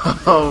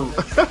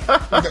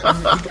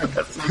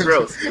 That's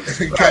gross.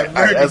 Captain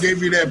America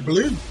gave you that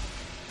blue.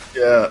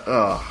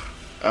 Yeah.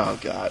 Oh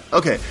God.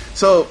 Okay,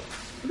 so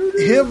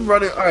him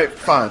running. All right,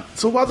 fine.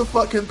 So why the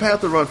fuck can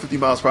Panther run 50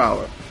 miles per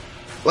hour?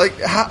 Like,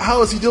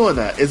 how is he doing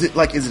that? Is it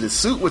his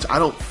suit, which I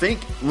don't think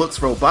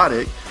looks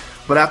robotic?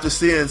 But after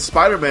seeing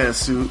Spider-Man's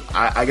suit,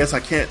 I guess I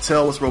can't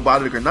tell what's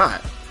robotic or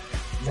not.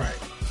 Right.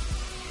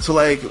 So,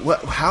 like,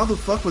 how the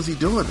fuck was he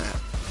doing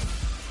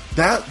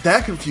that?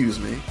 That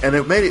confused me, and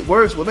it made it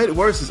worse. What made it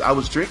worse is I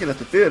was drinking at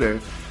the theater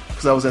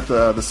because I was at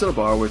the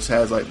Cinebar, which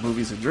has like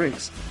movies and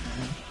drinks,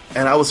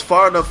 and I was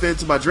far enough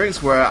into my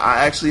drinks where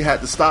I actually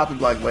had to stop and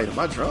be like, "Wait, am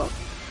I drunk?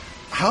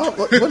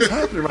 What's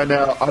happening right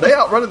now? Are they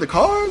out running the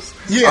cars?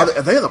 Yeah,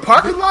 are they in the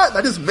parking lot?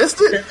 I just missed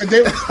it." And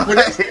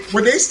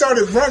when they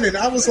started running,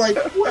 I was like,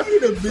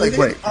 "Wait a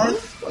minute!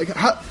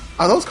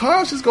 Are those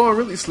cars just going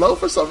really slow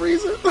for some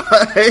reason?"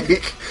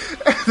 Like,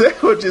 they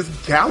were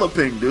just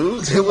galloping,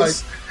 dude. It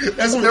was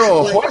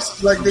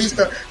horses. Like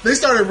they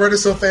started running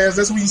so fast.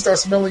 That's when you start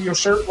smelling your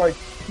shirt. Like,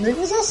 nigga,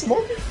 was I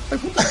smoking?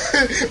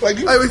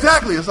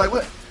 Exactly. It's like,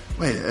 what?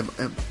 Wait,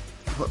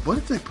 what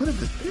did they put in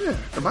this beer?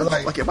 Am I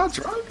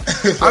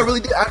drunk? I really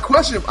did. I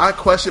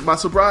questioned my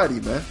sobriety,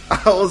 man.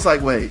 I was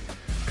like, wait,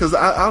 because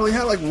I only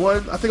had like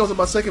one. I think I was on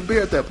my second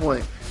beer at that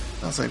point.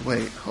 I was like,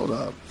 wait, hold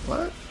up,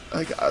 what?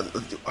 Like,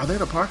 are they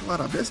in a parking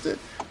lot? I missed it.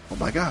 Oh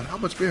my God, how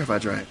much beer have I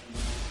drank,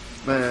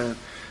 man?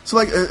 So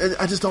like,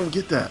 I just don't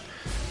get that.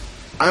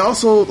 I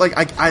also like,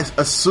 I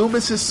assume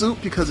it's his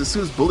suit because his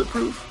suit is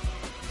bulletproof,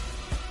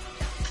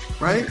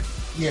 right?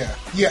 Yeah.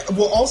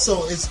 Well,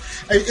 also it's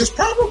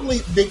probably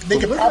they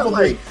could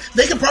probably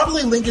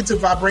link it to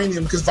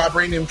vibranium because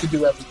vibranium can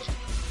do everything.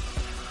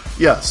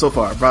 Yeah, so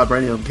far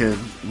vibranium can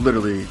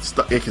literally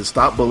it can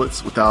stop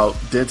bullets without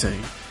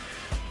denting.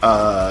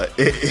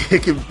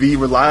 It can be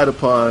relied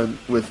upon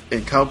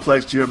in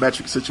complex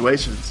geometric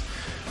situations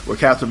where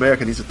Captain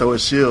America needs to throw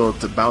his shield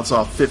to bounce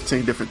off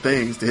 15 different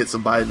things to hit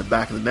somebody in the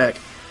back of the neck.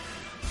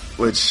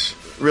 Which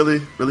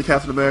really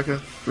Captain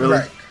America, really.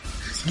 Right.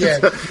 Yeah,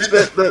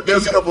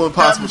 there's a couple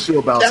impossible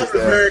shield bounces Captain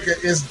there. America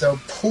is the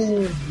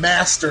pool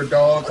master,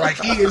 dog. Like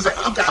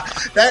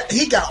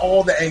he got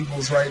all the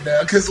angles right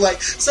now. Because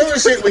like some of the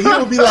shit where he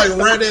would be like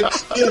running,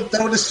 he'll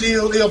throw the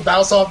shield, he'll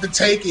bounce off the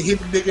tank and hit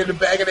the nigga in the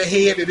back of the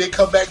head, and then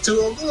come back to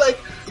him. Like,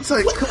 it's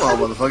like, come on,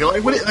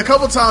 motherfucker! Like a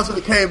couple times when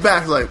he came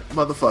back, like,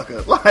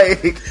 motherfucker,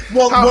 like,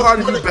 how hard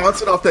are you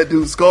bouncing off that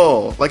dude's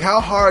skull? Like, how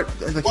hard?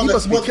 Like, he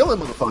must be killing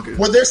motherfuckers.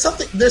 Well, there's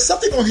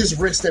something on his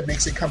wrist that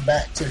makes it come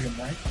back to him,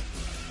 right?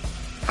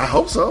 I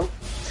hope so.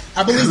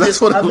 I believe there's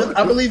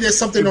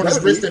something on his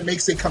wrist that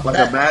makes it come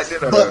back.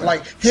 But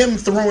like him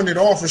throwing it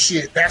off or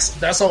shit,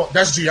 that's all.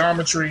 That's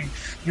geometry.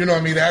 You know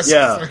what I mean? That's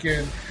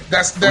fucking.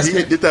 That's.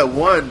 He did that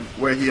one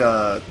where he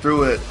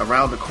threw it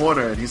around the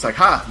corner and he's like,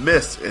 "Ha,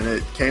 missed," and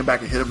it came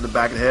back and hit him in the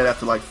back of the head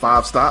after like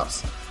 5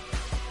 stops.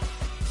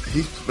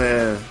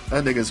 That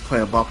nigga's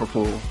playing bumper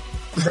pool.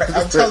 Right,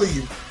 I'm telling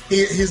you,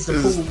 he's the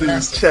pool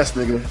master. Chess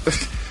nigga.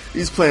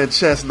 He's playing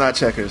chess, not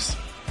checkers.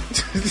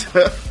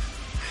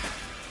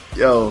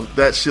 Yo,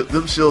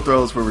 them shield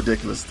throws were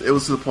ridiculous. It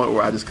was to the point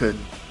where I just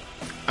couldn't.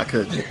 I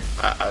couldn't.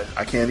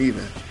 I can't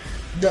even.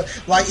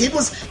 Like it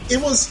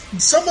was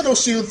some of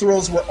those shield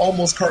throws were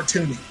almost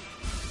cartoony.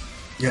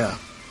 Yeah.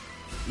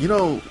 You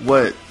know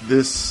what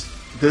this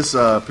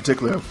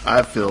particular,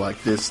 I feel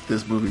like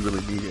this movie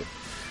really needed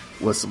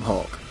was some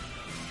Hulk.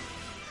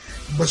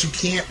 But you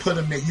can't put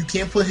him there. You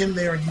can't put him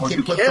there, and you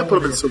can't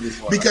put him in Civil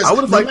War. Because I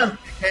would have liked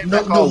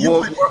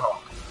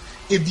Hulk.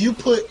 If you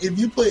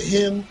put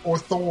him or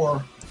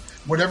Thor,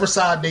 whatever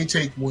side they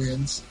take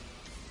wins.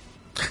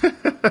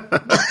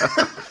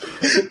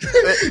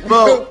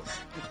 Well,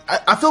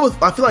 I feel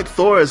like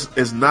Thor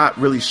is not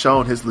really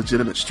shown his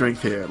legitimate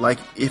strength here. Like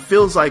it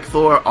feels like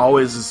Thor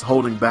always is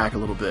holding back a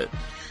little bit.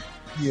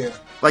 Yeah.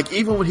 Like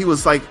even when he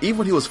was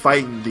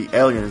fighting the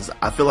aliens,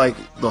 I feel like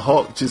the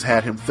Hulk just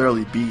had him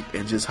thoroughly beat,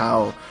 and just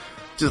the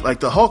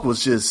Hulk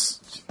was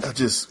just God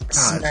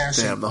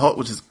damn, the Hulk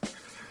was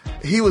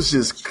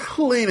just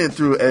cleaning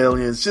through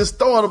aliens, just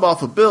throwing them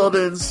off of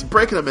buildings,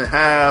 breaking them in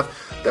half.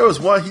 There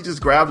was one he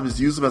just grabbed him, just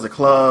used him as a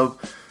club.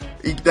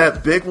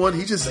 That big one,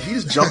 he just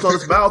jumped on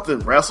his mouth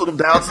and wrestled him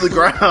down to the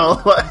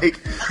ground, like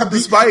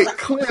despite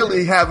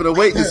clearly having a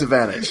weight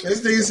disadvantage.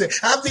 This nigga said,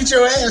 "I beat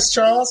your ass,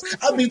 Charles.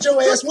 I beat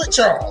your ass with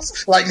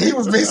Charles." Like he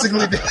was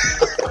basically.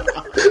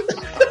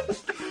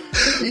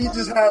 he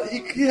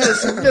had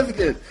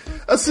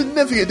a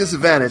significant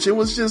disadvantage. It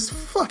was just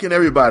fucking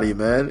everybody,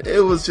 man. It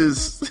was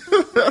just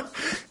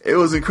it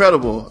was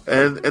incredible.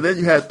 And then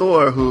you had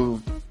Thor, who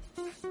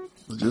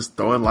was just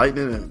throwing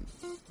lightning and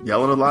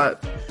yelling a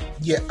lot.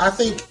 Yeah, I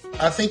think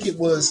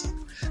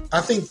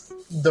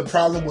the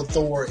problem with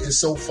Thor is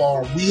so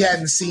far we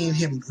hadn't seen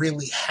him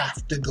really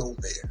have to go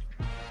there.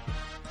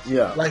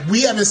 Yeah, like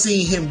we haven't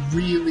seen him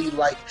really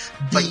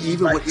be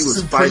even when he was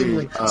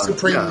supremely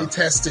fighting,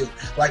 tested.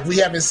 Like we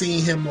haven't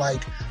seen him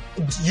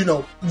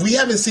we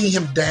haven't seen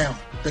him down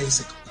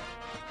basically.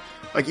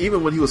 Like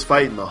even when he was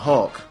fighting the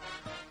Hulk,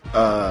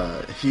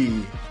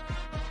 he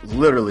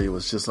literally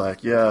was just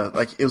like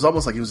it was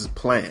almost like he was just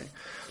playing.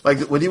 Like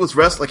when he was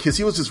wrestling, because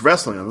he was just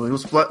wrestling. I mean, he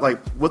was like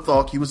with the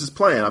Hulk, he was just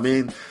playing. I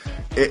mean,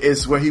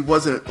 it's where he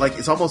wasn't like.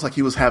 It's almost like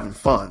he was having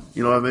fun.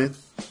 You know what I mean?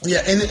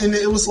 Yeah, and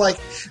it was like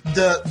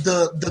the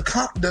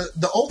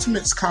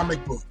Ultimates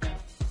comic book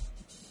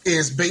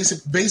is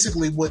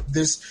basically what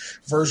this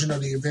version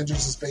of the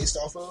Avengers is based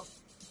off of.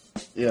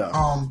 Yeah.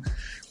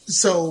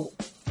 So,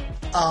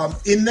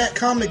 in that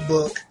comic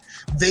book,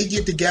 they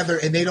get together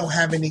and they don't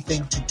have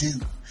anything to do.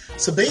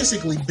 So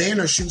basically,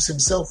 Banner shoots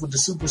himself with the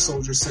super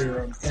soldier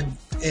serum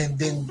and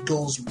then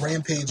goes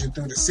rampaging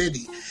through the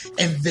city,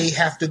 and they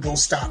have to go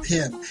stop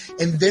him.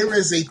 And there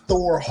is a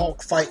Thor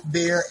Hulk fight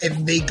there,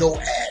 and they go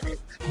at it.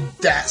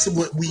 That's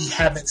what we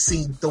haven't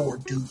seen Thor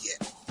do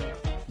yet.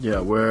 Yeah,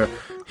 where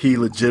he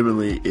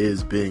legitimately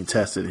is being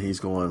tested and he's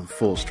going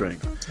full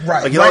strength.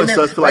 Right. Like,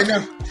 right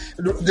now,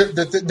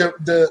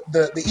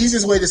 the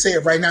easiest way to say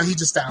it right now, he's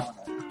just styling on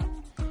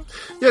him.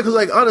 Yeah, because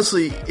like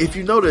honestly, if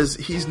you notice,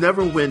 he's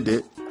never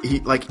winded. He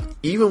like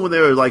even when they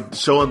were like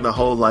showing the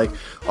whole like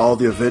all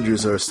the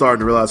Avengers are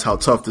starting to realize how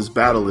tough this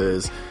battle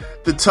is.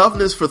 The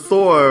toughness for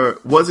Thor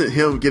wasn't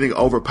him getting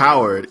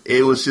overpowered.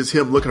 It was just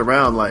him looking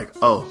around like,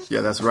 oh yeah,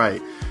 that's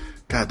right.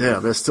 God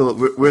damn, we're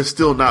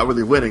still not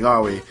really winning,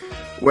 are we?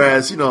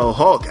 Whereas, you know,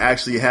 Hulk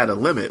actually had a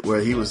limit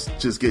where he was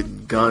just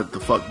getting gunned the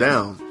fuck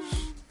down.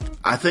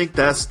 I think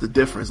that's the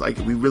difference. Like,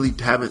 we really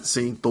haven't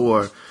seen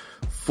Thor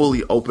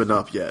fully open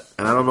up yet.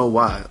 And I don't know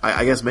why.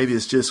 I guess maybe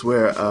it's just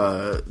where,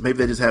 maybe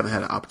they just haven't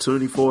had an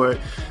opportunity for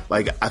it.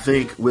 Like, I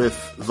think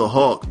with the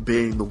Hulk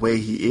being the way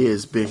he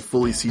is, being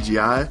fully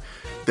CGI,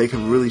 they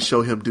can really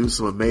show him do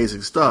some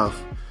amazing stuff.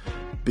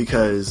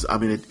 Because, I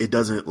mean, it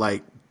doesn't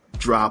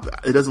drop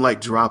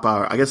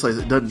our, I guess like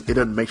it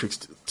doesn't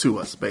matrix to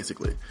us,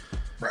 basically.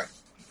 Right.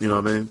 You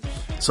know what I mean?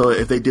 So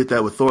if they did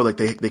that with Thor, like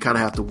they kind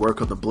of have to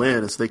work on the blend,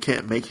 and so they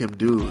can't make him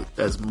do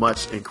as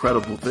much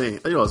incredible thing,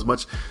 as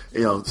much,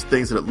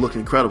 things that look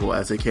incredible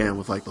as they can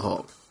with like the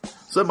Hulk.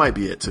 So that might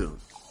be it too.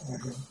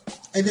 Mm-hmm.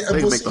 And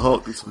they can make the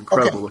Hulk do some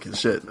incredible looking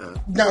shit, man.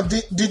 Now,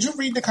 did you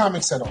read the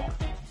comics at all?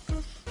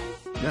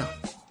 Yeah.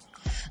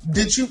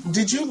 Did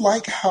you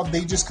like how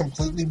they just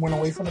completely went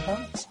away from the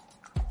comics?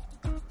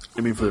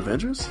 You mean for the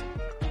Avengers?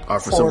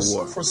 Or for Civil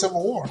War? For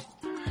Civil War.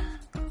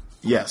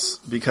 Yes,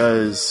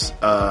 because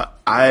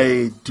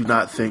I do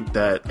not think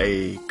that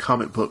a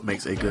comic book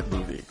makes a good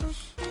movie.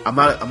 I'm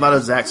not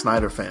a Zack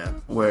Snyder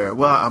fan. Where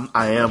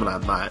I am and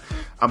I'm not.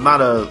 I'm not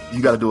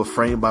you got to do a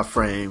frame by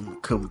frame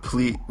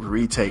complete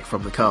retake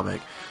from the comic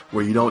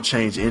where you don't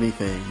change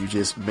anything. You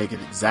just make it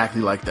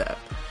exactly like that.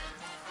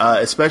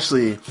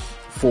 Especially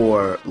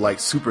for like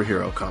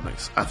superhero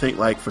comics. I think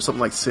like for something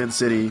like Sin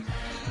City,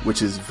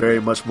 which is very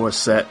much more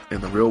set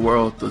in the real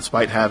world,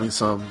 despite having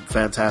some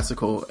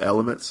fantastical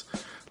elements,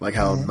 like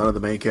how none of the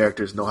main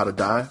characters know how to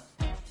die.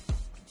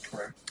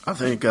 Correct. I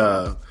think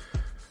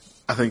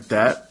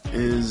that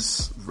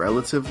is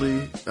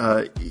relatively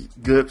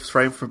good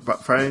frame for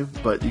frame,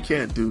 but you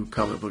can't do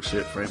comic book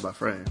shit frame by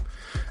frame,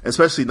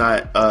 especially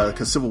not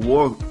because Civil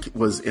War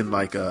was in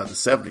like the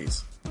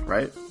 70s,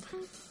 right?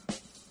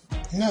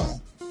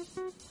 No.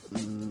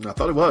 I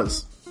thought it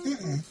was.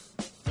 Mm-mm.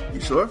 You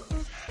sure?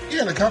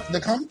 Yeah,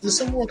 the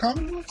Civil War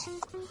comic books.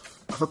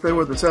 thought they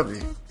were the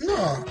 70s.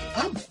 No,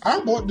 I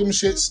bought them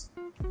shits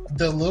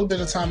the little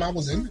bit of time I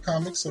was in the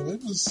comics, so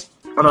it was.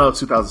 Oh no,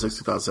 2006,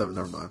 2007.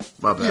 Never mind.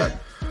 My bad. Yeah.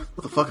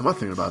 What the fuck am I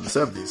thinking about in the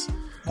 70s?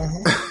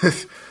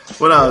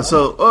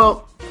 Uh-huh.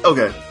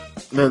 Okay.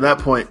 Then at that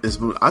point, this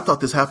movie, I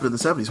thought this happened in the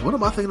 70s. What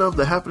am I thinking of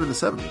that happened in the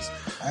 70s?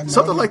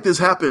 Something like this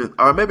happened,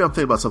 or maybe I'm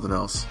thinking about something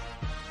else.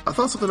 I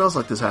thought something else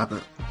like this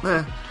happened.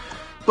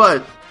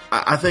 But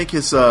I think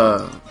it's, I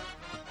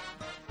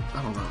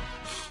don't know.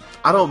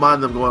 I don't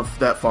mind them going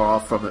that far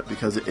off from it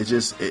because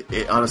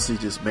it honestly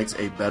just makes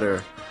a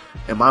better,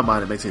 in my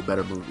mind, it makes a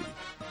better movie.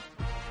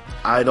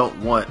 I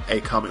don't want a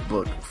comic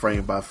book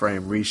frame by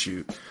frame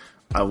reshoot.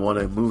 I want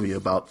a movie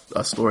about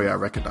a story I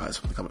recognize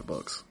from the comic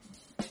books.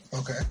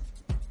 Okay.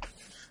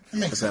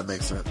 If that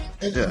makes sense.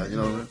 Yeah, you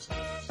know what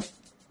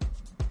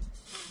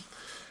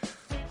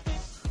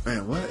I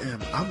mean?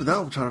 Man, I'm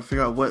trying to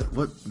figure out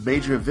what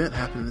major event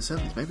happened in the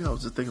 70s. Maybe I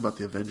was just thinking about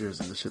the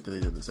Avengers and the shit that they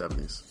did in the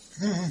 70s.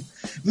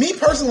 Mm-hmm. Me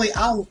personally,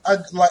 I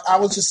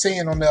was just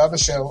saying on the other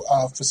show,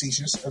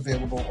 Facetious,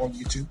 available on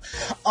YouTube.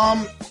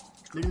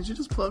 Did you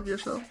just plug your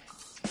show?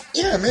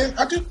 Yeah, man,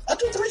 I do 3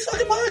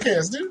 fucking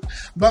podcasts, dude.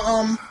 But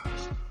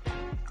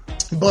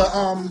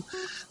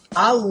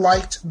I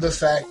liked the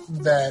fact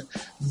that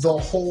the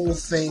whole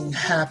thing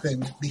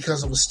happened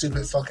because of a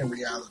stupid fucking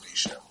reality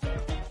show.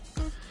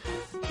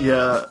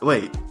 Yeah,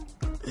 wait,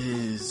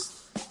 is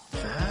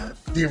that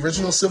the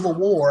original Civil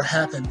War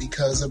happened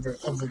because of a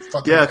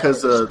fucking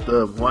because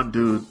the one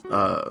dude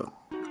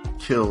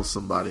kills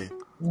somebody.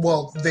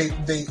 Well,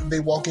 they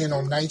walk in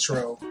on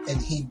Nitro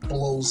and he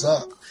blows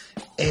up.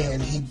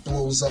 And he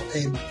blows up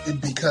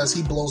because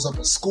he blows up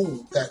a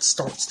school that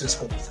starts this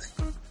whole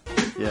thing.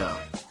 Yeah.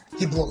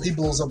 He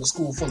blows up a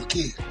school full of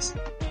kids.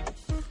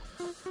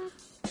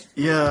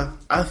 Yeah,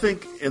 I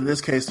think in this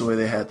case the way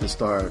they had to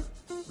start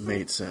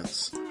made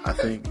sense. I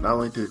think not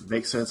only did it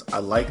make sense, I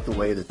like the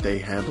way that they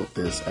handled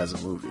this as a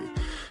movie.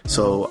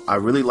 So I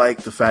really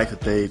like the fact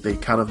that they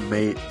kind of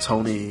made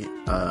Tony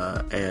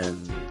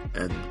and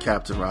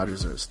Captain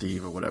Rogers or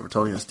Steve or whatever,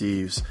 Tony and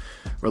Steve's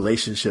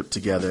relationship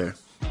together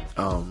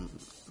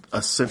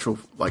a central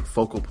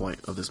focal point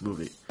of this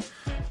movie,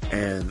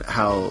 and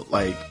how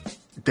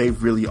they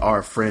really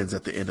are friends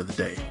at the end of the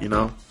day, you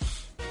know?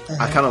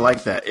 I kind of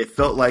like that. It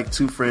felt like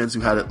two friends who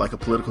had a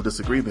political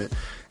disagreement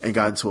and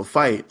got into a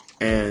fight,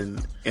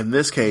 and in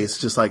this case,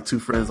 just like two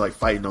friends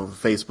fighting on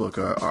Facebook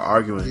or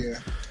arguing. Yeah.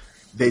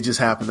 They just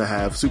happen to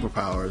have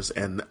superpowers,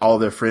 and all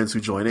their friends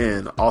who join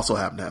in also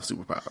happen to have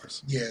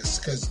superpowers. Yes,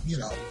 because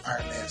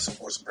Iron Man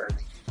supports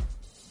Bernie.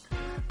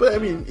 But I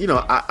mean,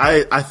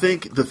 I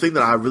think the thing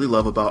that I really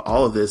love about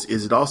all of this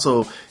is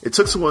it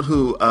took someone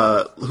who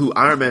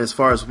Iron Man, as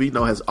far as we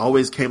know, has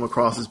always came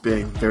across as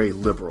being very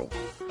liberal.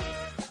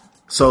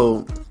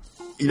 So,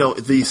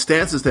 the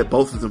stances that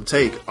both of them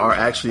take are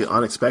actually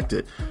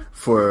unexpected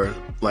for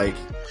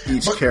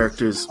each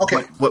character's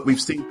what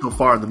we've seen so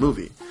far in the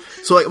movie.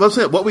 So what I'm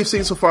saying, what we've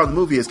seen so far in the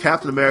movie is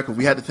Captain America.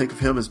 We had to think of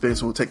him as being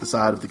someone who will take the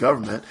side of the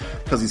government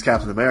because he's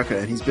Captain America,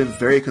 and he's been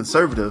very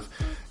conservative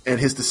in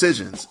his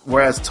decisions,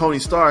 whereas Tony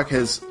Stark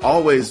has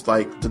always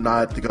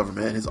denied the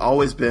government, has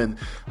always been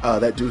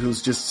that dude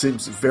who's just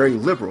seems very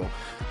liberal,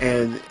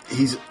 and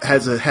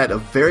had a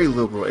very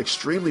liberal,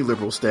 extremely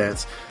liberal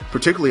stance,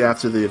 particularly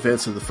after the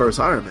events of the first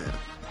Iron Man.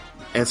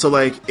 And so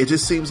it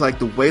just seems like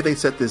the way they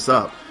set this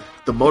up,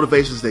 the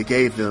motivations they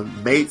gave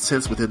them made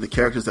sense within the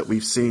characters that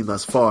we've seen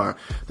thus far,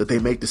 that they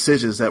make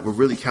decisions that were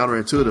really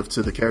counterintuitive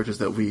to the characters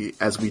that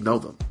as we know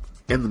them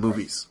in the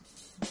movies.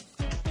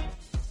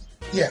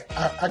 Yeah,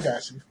 I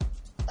got you.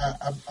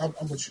 I'm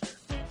with you.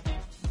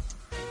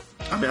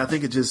 I mean, I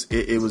think it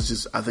was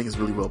just, I think it's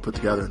really well put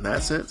together in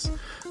that sense.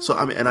 So,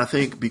 I mean, and I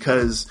think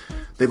because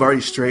they've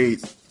already strayed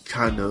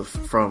kind of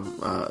from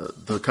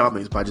the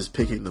comics by just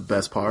picking the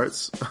best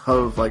parts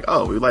of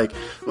we like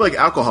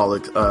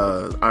alcoholic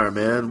Iron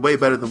Man way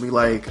better than we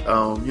like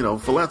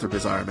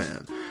philanthropist Iron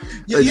Man.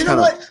 You know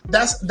what?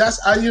 That's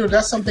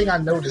something I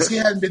noticed. He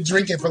hadn't been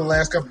drinking for the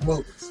last couple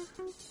movies.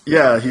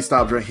 Yeah, he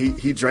stopped drinking.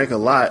 He drank a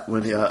lot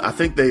when I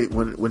think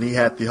when he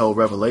had the whole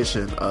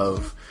revelation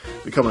of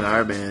becoming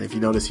Iron Man. If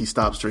you notice, he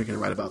stops drinking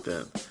right about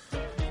then.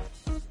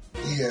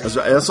 Yeah,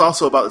 that's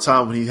also about the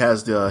time when he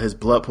has his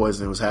blood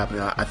poisoning was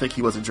happening. I think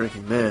he wasn't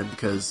drinking then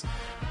because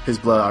his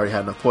blood already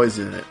had enough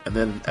poison in it. And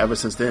then ever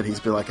since then, he's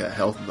been like a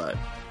health nut.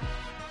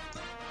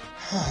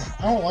 I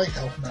don't like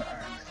Health Nut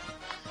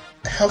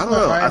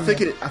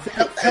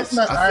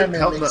Iron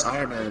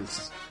Man.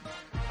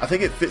 I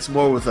think it fits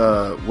more with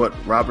what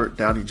Robert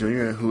Downey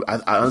Jr., who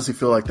I honestly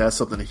feel like that's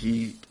something that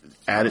he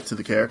added to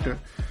the character.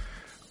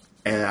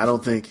 And I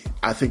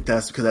think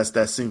that's because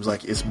that seems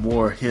like it's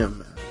more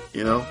him,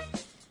 Yeah.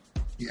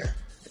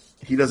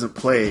 He doesn't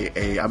play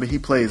he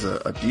plays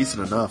a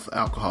decent enough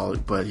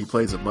alcoholic, but he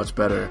plays a much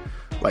better,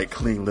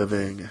 clean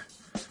living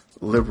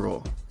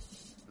liberal,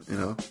 You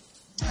know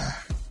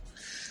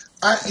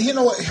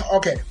what?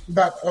 Okay,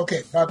 back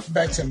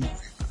to the movie.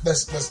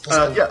 Let's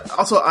yeah.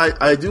 Also,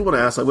 I do want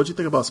to ask, what do you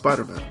think about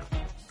Spider-Man?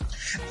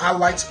 I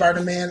liked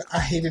Spider-Man. I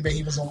hated that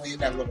he was only in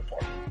that little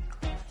part.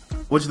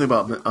 What do you think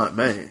about Aunt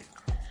May?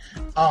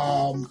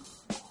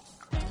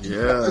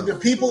 Yeah. The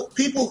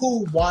people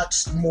who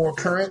watch more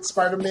current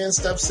Spider-Man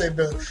stuff say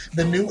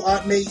the new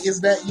Aunt May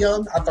is that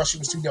young. I thought she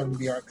was too young to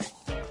be Aunt May.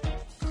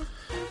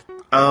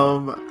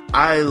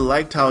 I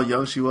liked how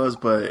young she was,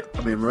 but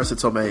I mean, Marissa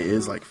Tomei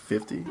is like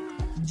 50.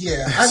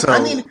 Yeah, So- I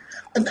need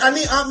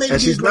Aunt May to And be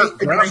she's a not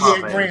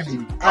gray-haired grandma, granny.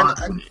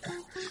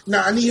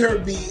 man. I need her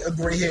to be a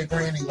gray-haired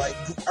granny. Like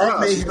Aunt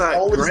May she's has not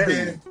always granny.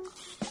 been,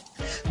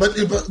 but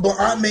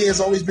Aunt May has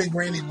always been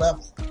granny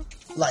level.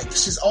 Like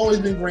she's always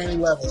been granny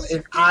level,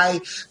 and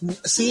I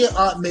seeing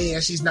Aunt May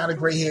and she's not a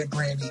gray-haired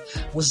granny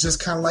was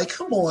just kind of like,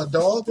 come on,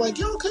 dog. Like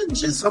y'all couldn't In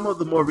just. some of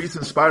the more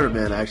recent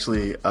Spider-Man,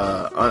 actually,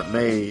 Aunt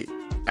May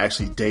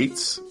actually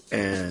dates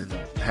and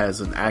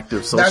has an active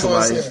That's social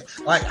what I life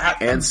said.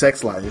 Like and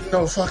sex life.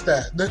 No, fuck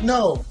that.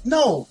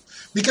 No,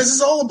 because it's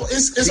all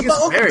it's She about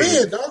gets Uncle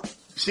married. Ben, dog.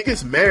 She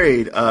gets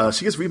married.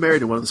 She gets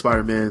remarried in one of the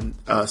Spider-Man.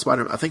 I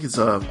think it's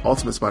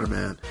Ultimate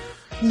Spider-Man.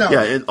 No.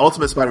 Yeah, in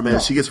Ultimate Spider-Man, No.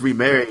 she gets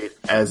remarried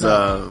as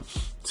to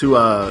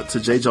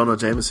J. Jonah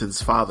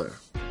Jameson's father.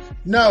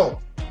 No.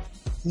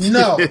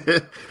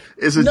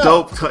 It's a No.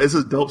 dope. It's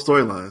a dope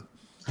storyline.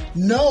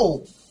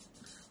 No.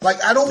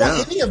 Like I don't want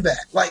Yeah. any of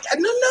that. Like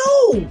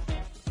no.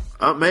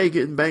 Aunt May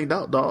getting banged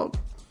out, dog.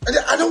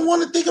 I don't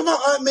want to think about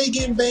Aunt May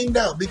getting banged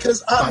out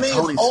because Aunt By May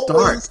Tony is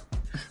always.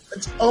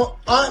 Stark.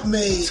 Aunt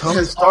May Tony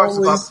has Stark's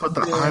about always to put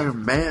the been,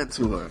 Iron Man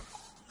to her.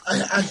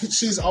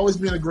 she's always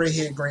been a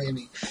gray-haired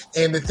granny,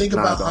 and to think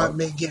Nah, about dog. Aunt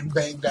May getting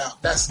banged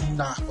out, that's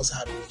not what's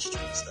happening in the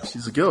streets, though.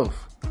 She's a gilf.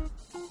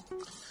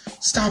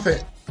 Stop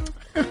it.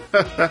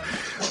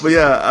 But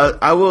yeah,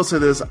 I will say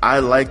this: I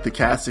like the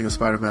casting of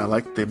Spider-Man. I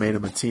like that they made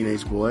him a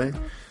teenage boy.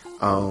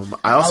 I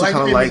also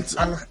kind of liked.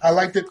 I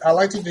liked it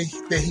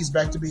that he's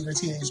back to being a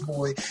teenage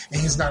boy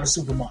and he's not a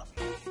supermodel.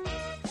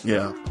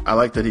 Yeah, I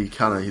like that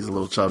he's a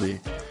little chubby.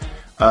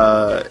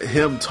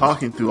 Him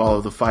talking through all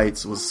of the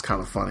fights was kind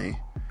of funny.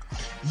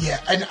 Yeah,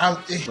 and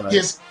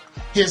his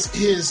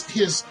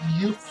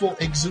youthful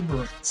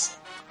exuberance.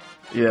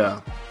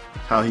 Yeah,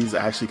 how he's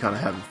actually kind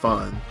of having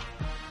fun.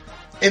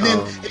 And then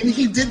and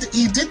he did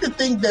the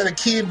thing that a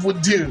kid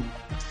would do.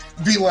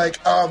 Be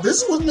like,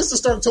 this is what Mr.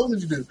 Stark told me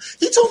to do.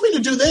 He told me to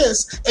do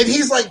this, and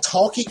he's like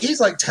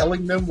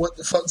telling them what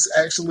the fuck's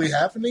actually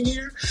happening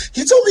here.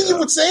 He told me you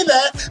would say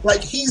that.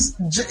 Like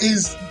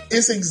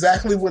it's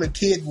exactly what a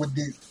kid would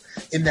do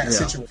in that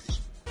situation.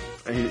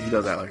 He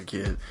does act like a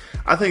kid.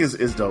 I think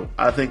it's dope.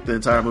 I think the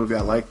entire movie,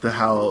 I like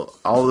how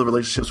all of the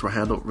relationships were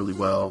handled really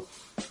well.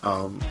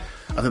 I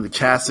think the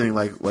casting,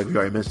 like we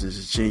already mentioned, is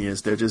just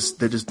genius. They're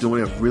just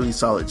doing a really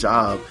solid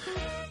job.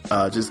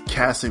 Just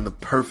casting the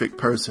perfect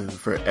person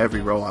for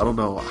every role. I don't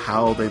know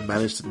how they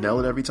manage to nail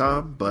it every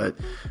time, but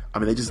I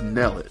mean, they just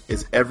nail it.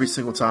 It's every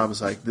single time.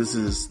 It's like, this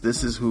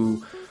is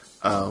who,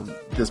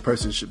 this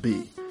person should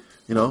be.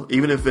 You know,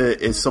 even if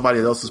it's somebody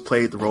else has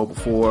played the role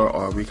before,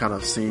 or we kind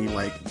of seen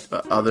like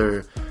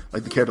the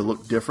character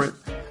look different.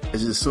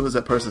 It's just, as soon as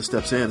that person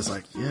steps in, it's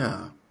like,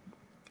 yeah.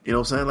 You know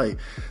what I'm saying?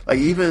 Like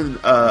even,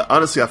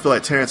 honestly, I feel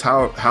like Terrence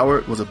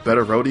Howard was a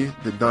better roadie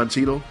than Don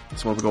Cheadle.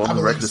 Just want to go on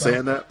the record to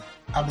saying that.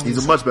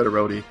 He's a much better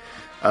roadie.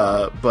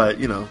 But,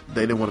 you know,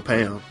 they didn't want to pay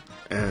him.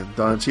 And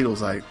Don Cheadle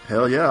was like,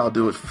 hell yeah, I'll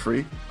do it for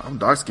free. I'm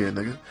dark skinned,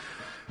 nigga.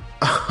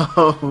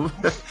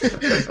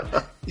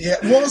 Yeah,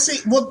 well,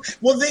 see, well,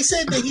 they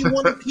said that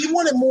he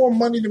wanted more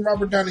money than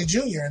Robert Downey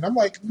Jr., and I'm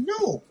like,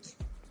 no.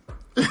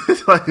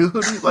 Like,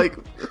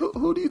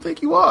 who do you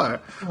think you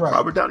are? Right.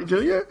 Robert Downey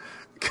Jr.?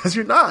 Because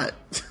you're not.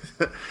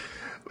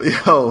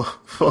 Yo,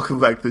 welcome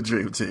back to the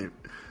Dream Team.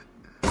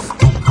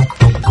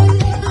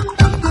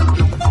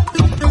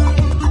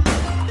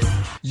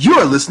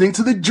 You're listening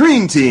to the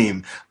Dream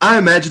Team.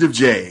 I'm Adjective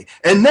J,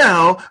 and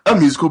now a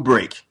musical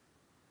break.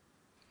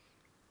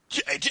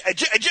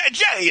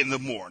 J in the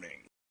morning.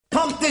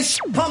 Pump this,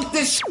 pump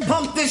this,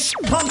 pump this,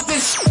 pump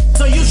this.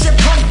 So you should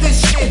pump this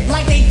shit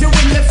like they do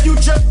in the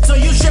future. So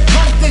you should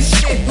pump this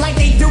shit like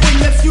they do in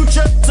the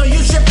future. So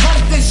you should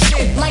pump this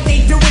shit like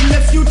they do in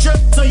the future.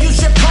 So you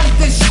should pump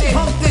this shit,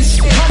 pump this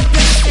shit, pump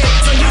this shit.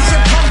 So you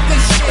should pump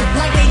this shit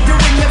like they do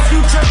in the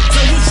future.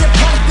 So you should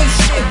pump this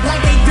shit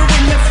like they do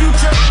in the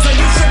future. So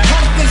you should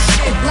pump this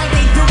shit like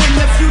they do in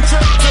the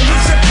future. So you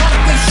should pump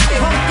this shit,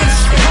 pump this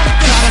shit, pump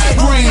this shit. Got a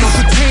strain on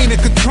container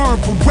could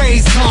turn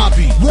parade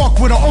zombie.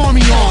 Walk with an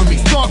army on me.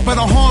 Stalked by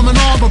the harm and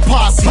armor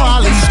posse.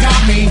 Polly's got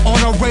me on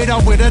a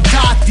radar with a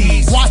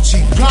dotties.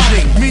 Watching,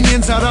 plotting,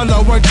 minions at a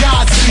lower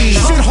god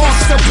speed. Shit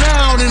hawks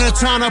abound in a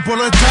town of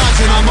bullet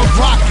dodging. I'm a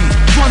Rocky.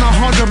 Run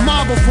 100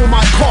 miles before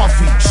my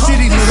coffee.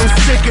 Shitty little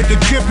stick at the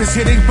grip is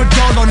hitting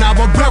Padolo, now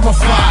we're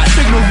verified.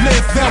 Signal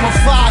lit,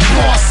 verified,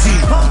 bossy.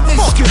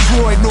 Fuck your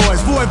droid noise.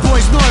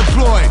 Boys, no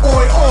employed.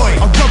 Oi, oi.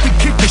 I rugby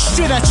kick the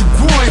shit at your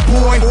groin,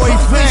 boy. Oi,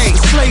 vey.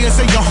 Slayers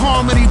of your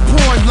harmony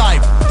porn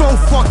life. Don't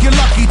fuck your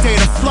lucky day,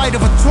 the flight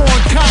of a torn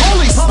kite.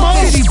 Holy smoke!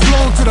 City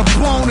blown to the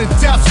bone and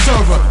death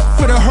server.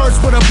 For the hurts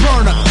with a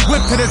burner.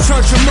 Whip to the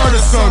church and murder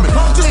sermon.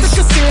 Just a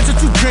Cassandra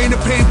to drain the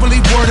painfully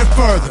worded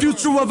further.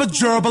 Future of a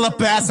gerbil, a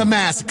bass, a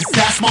mass, cause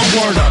that's my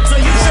word up. So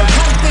you should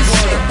pump this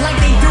shit like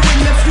they do in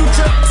the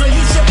future. So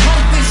you should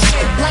pump this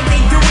shit like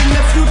they do in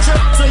the future.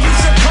 So you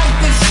should pump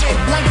this shit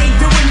like they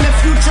do in the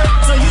future.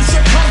 So you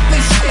should pump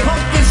this shit,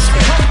 pump this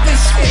shit, pump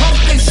this shit, pump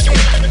this shit.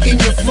 In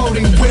your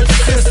floating whip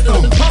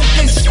system, pump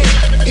this shit.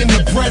 In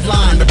the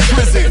breadline, the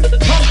prison,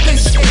 pump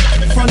this shit.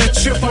 Front of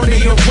chip under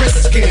your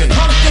wrist skin,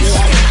 pump this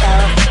shit. So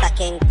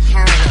fucking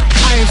paranoid.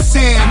 I am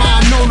Sam, I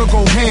know to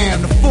go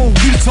ham, the full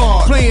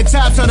retard. Playing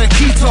taps on a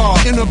guitar,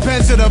 in the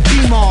Benz of the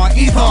Beamer.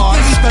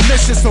 Either eat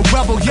delicious, a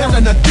rebel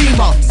yelling a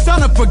thema.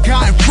 Son of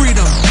forgotten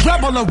freedom,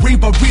 rebel a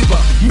reaper.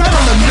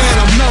 Metal and man,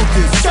 I'm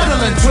melted,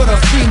 settling to the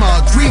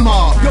FEMA.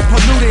 Dreamer, your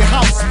polluted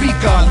house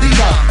speaker,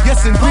 leader.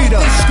 Yes, and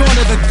reader, going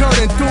to the dirt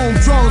and doom,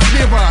 drones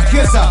nearer.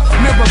 Here's a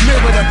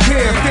mirror, the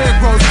peer, fear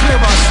grows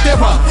clearer.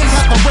 Stirrer,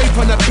 back away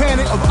from the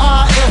panic of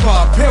our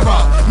era.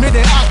 Pira,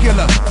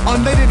 mid-ocular,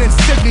 unlated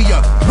insignia.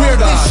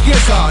 Weirder,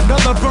 skizzer,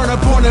 another burner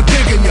born and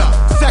big in ya.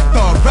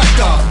 Sector,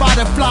 rector,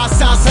 firefly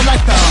sound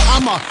selector.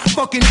 I'm a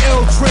fucking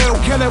ill trail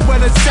killer,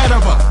 well, etc.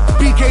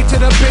 BK to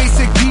the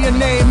basic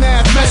DNA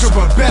math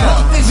measurer. Better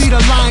lead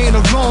a lion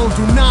alone,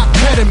 do not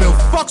pet him.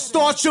 Fuck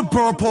start your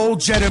burr pole,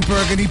 jet and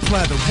burgundy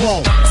pleather.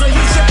 Whoa. So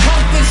you should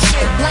pump this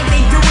shit like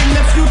they do in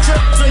the future.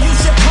 So you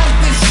should pump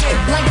this shit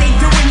like they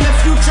do in the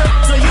future.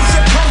 So you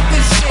should pump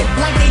this shit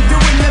like they do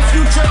in the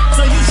future.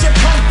 So you should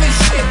pump this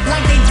shit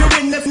like they do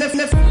in the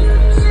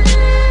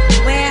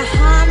where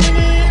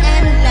harmony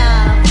and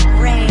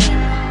love reign.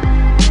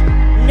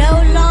 No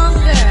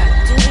longer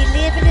do we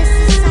live in a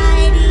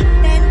society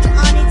bent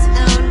on its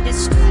own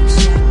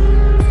destruction.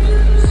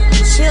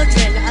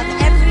 Children of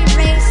every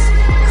race,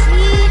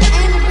 creed,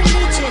 and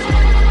religion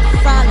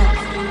frolic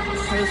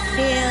through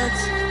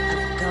fields of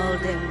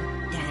golden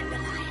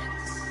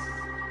dandelions.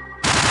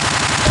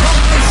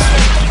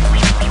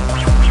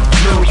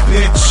 Little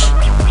bitch.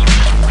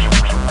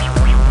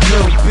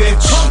 Little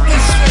bitch.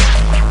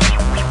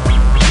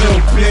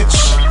 Little bitch.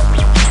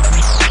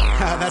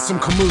 That's some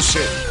Camus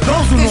shit.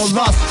 Those who know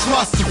lust,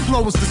 trust, the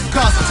flow is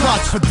disgust,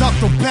 touch,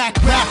 productive back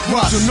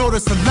rush. You'll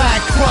notice the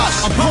lag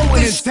crush. I'm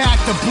potent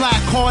intact, the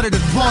black-hearted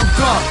and lumped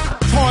up.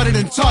 Parted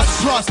and touch,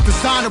 trust,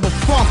 designable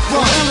funk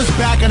rush. Well, is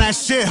back on that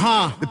shit,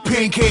 huh? The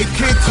pain cave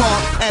kid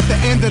talk at the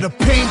end of the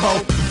painbow.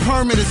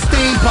 Permanent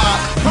stain bot.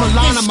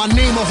 Milana, my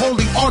name, a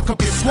holy ark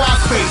up your swat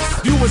face.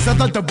 Viewers of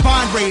the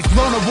divine rays,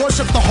 learn to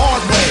worship the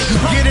hard way.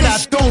 You get it, I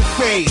don't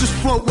fade. Just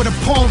float with a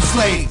palm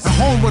slave. At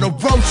home with a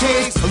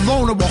rotates,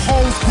 alone with a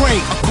home's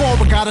great. A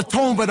cobra got a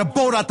tone, but a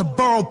boat out the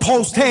borough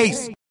post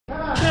haste.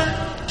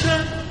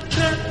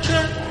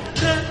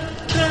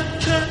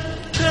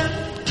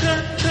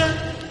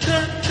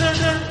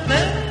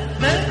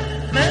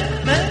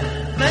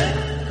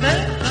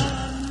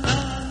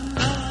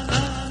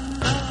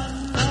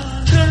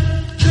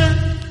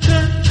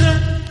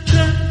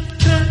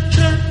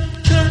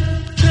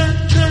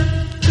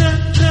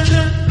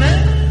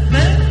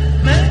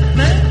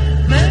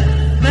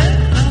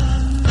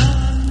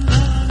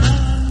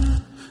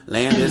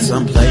 Landed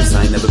someplace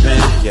I ain't never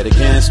been. Yet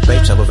again,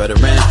 space travel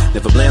veteran.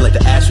 Never blend like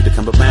to ask you to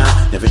come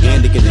around. Never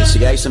end the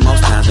initiation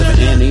most times. Never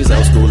end these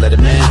old school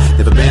lettermen.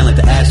 Never been like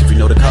to ask if you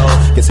know the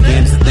code. Guess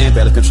again, it's the thing,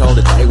 better control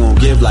that they won't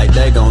give like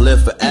they gon'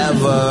 live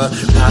forever.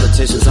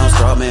 Politicians on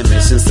straw man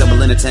missions.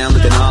 Stumble in the town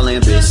looking all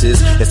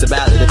ambitious. It's the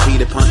ballad of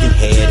Peter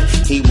Pumpkinhead.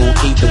 He won't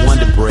eat the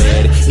Wonder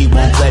Bread. He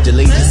won't pledge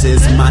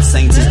allegiances. My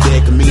saints is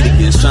dead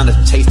comedians. Trying to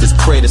chase this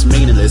credit is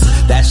meaningless.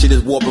 That shit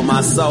is warping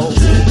my soul.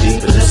 Deep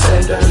in the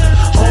same dirt.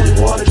 Only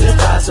water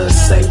divides us.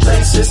 Same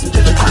places and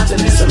different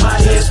continents. In my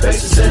head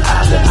spaces and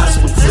island. I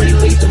swim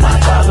freely to my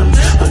problem.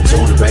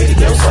 Until the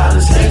radio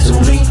silence came to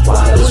me while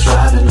I was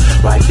driving.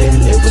 Right then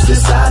it was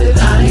decided.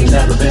 I ain't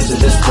never been to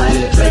this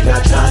planet. Make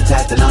eye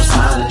contact and I'm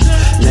smiling.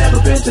 Never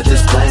been to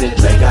this planet.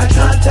 Make eye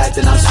contact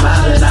and I'm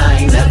smiling. I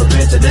ain't never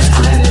been to this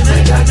planet.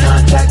 Make eye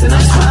contact and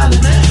I'm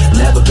smiling.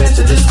 Never been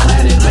to this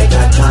planet. Make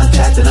eye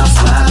contact and I'm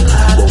smiling.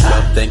 Woke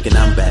up thinking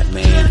I'm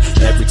Batman.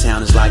 Every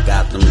town is like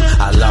Gotham.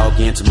 I log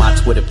into my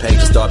Twitter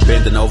page and start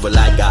bending over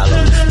like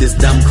Gollum. This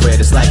dumb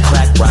credit's like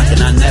crack rock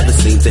and I never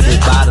seem to hit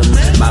bottom.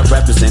 My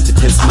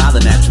representative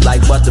smiling at you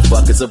like what the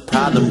fuck is a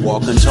problem?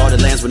 Walk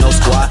uncharted lands with no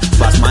squad.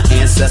 Watch my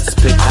ancestors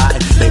pick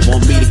cotton. They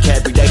want me to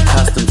carry their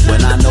customs.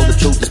 When I know the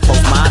truth is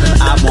postmodern,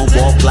 I won't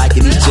walk like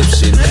an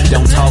Egyptian.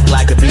 Don't talk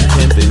like a big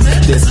pimpin'.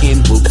 There's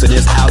in groups and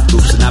there's out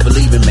groups, and I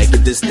believe in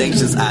making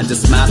distinctions. I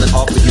just smile and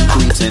offer you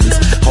greetings,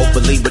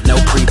 hopefully with no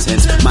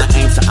pretense. My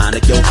aim's to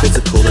honor your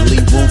physical and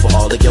leave room for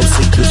all of your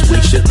secrets.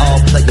 We should all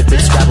play a big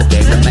Scrabble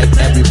game and make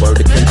every word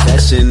a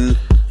confession.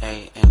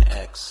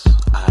 ANXIOUS.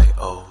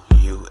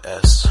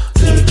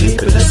 Deep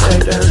in the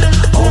same dirt.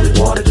 Only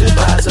water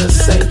divides us.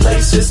 Same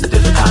places and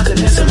different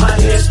continents. In my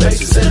head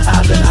spaces and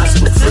island. I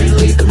swim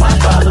freely through my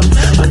bottom.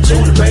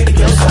 Until the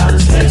radio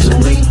silence came to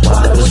me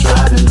while I was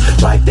driving.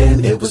 Right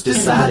then it was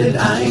decided.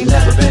 I ain't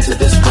never been to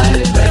this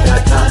planet. Make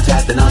eye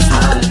contact and I'm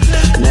smiling.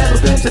 Never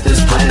been to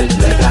this planet.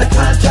 Make eye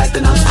contact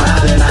and I'm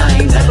smiling. I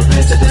ain't never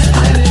been to this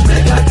planet.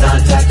 Make eye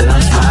contact and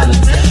I'm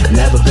smiling.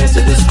 Never been to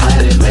this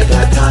planet. Make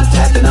eye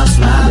contact and I'm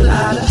smiling.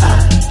 Eye to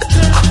eye.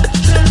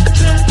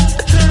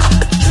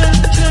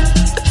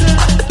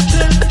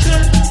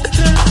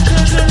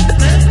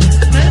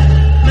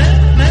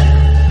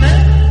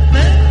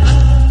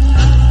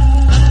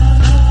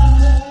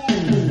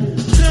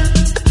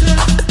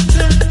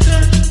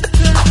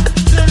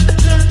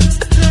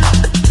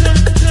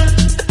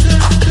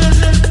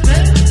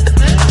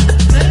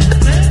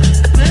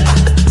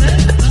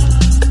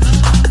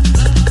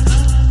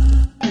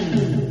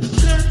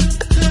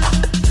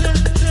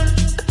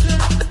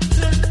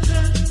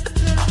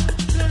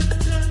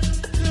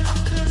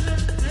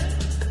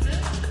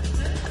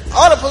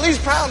 police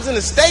problems in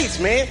the States,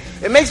 man.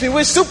 It makes me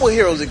wish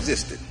superheroes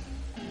existed.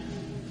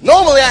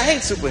 Normally, I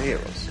hate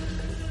superheroes.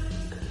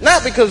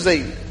 Not because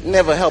they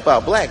never help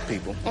out black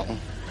people.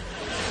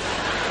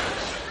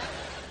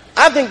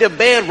 I think they're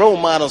bad role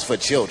models for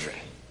children.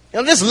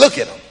 You know, just look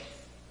at them.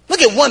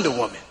 Look at Wonder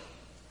Woman.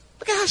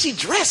 Look at how she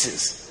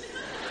dresses.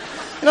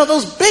 You know,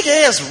 those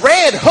big-ass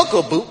red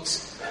hooker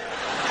boots.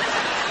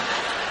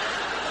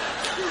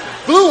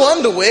 Blue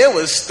underwear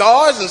with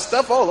stars and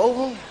stuff all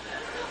over them.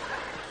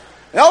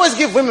 They always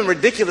give women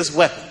ridiculous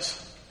weapons.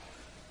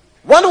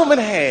 Wonder Woman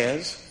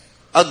has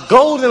a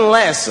golden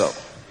lasso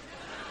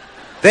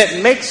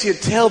that makes you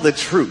tell the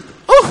truth.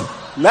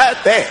 Oh,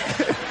 not that.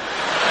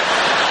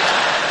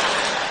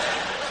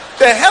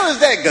 The hell is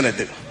that gonna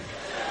do?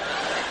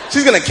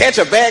 She's gonna catch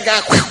a bad guy.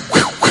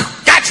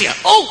 Gotcha.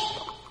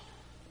 Oh,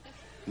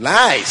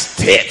 nice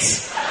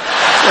tits.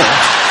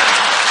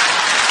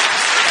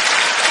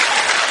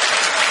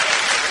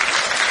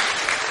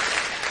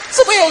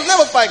 Superheroes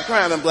never fight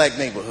crime in black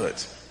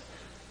neighborhoods.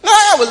 No,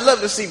 I would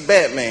love to see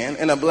Batman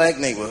in a black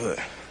neighborhood.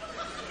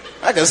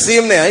 I can see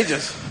him now. He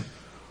just,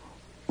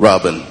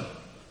 Robin.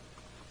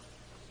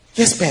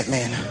 Yes,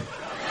 Batman.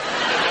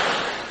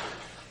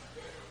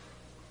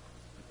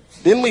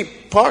 Didn't we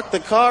park the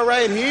car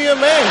right here,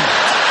 man?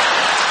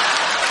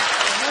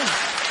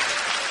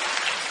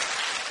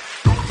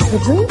 The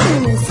Dream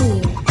Team is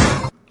here.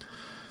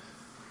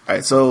 All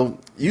right, so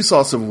you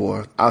saw Civil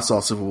War. I saw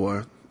Civil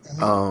War.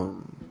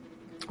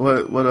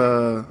 What?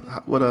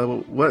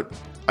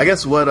 I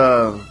guess what?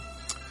 Wow,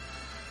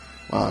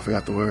 I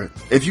forgot the word.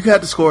 If you had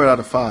to score it out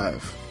of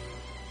 5,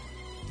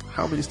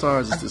 how many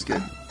stars is this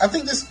getting? I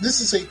think this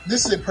is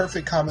a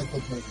perfect comic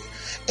book movie,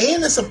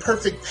 and it's a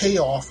perfect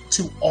payoff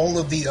to all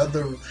of the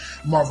other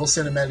Marvel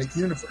Cinematic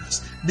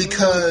Universe,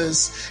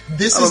 because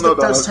this is the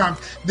first time.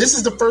 This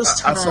is the first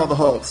time I saw the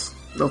Hulks.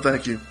 No,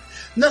 thank you.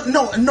 No.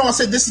 I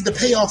said this is the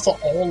payoff for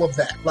all of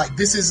that. Like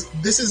this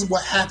is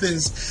what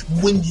happens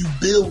when you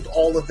build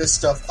all of this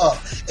stuff up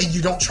and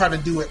you don't try to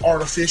do it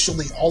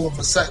artificially all of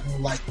a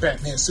sudden like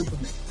Batman,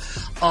 Superman.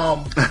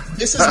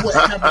 This is what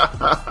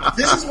happens.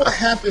 This is what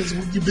happens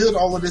when you build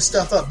all of this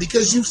stuff up,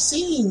 because you've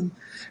seen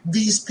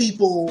these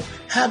people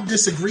have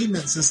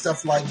disagreements and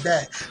stuff like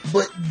that,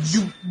 but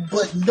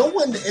no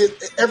one.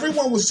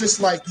 Everyone was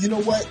just like, you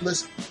know what?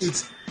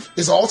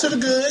 It's all to the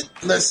good.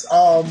 Let's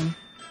go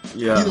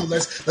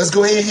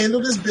ahead and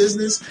handle this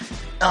business,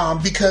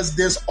 because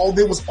there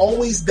was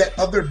always that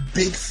other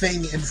big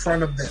thing in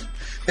front of them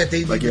that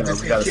they needed to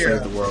take care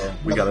of. The world.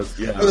 Whether it's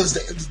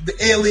the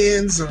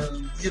aliens, or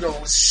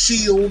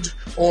S.H.I.E.L.D.,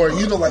 or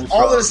Ultron,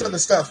 all of this other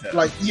stuff.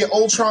 Yeah.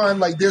 Ultron.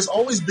 Like there's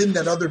always been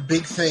that other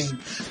big thing.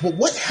 But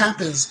what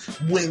happens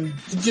when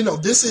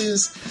this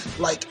is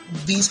like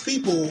these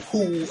people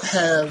who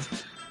have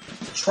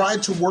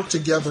tried to work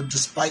together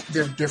despite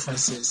their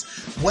differences?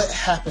 What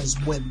happens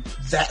when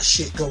that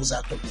shit goes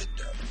out the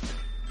window?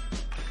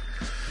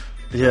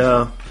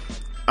 Yeah,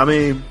 I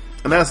mean,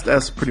 and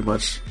that's pretty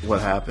much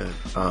what happened.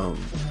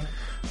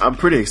 I'm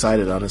pretty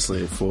excited,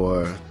 honestly,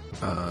 for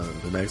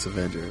the next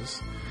Avengers.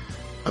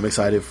 I'm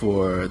excited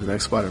for the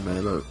next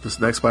Spider-Man. Look, this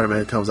next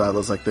Spider-Man comes out,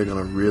 looks like they're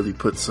gonna really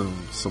put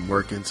some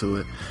work into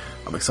it.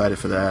 I'm excited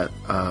for that.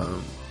 I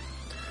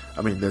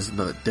mean, there's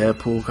another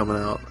Deadpool coming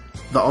out.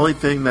 The only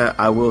thing that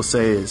I will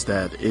say is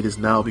that it is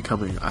now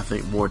becoming, I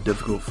think, more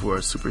difficult for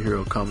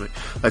superhero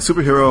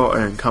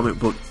and comic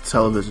book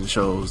television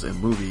shows and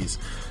movies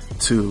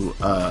to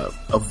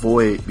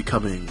avoid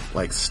becoming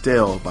like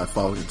stale by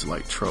falling into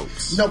like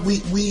tropes. No,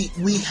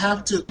 we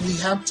have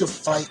to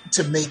fight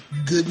to make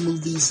good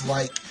movies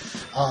like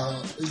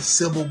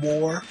Civil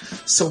War,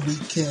 so we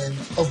can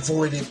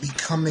avoid it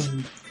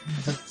becoming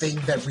the thing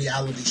that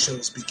reality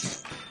shows became.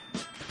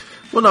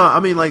 Well, no, I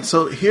mean, like,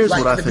 so here's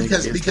what I think.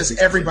 Because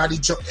everybody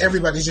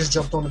just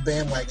jumped on the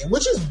bandwagon,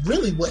 which is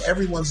really what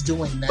everyone's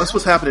doing now. That's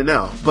what's happening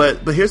now.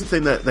 But here's the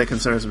thing that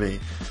concerns me.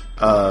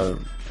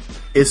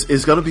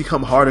 It's going to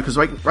become harder because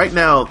right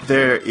now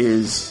there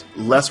is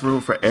less room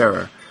for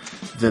error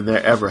than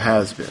there ever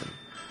has been.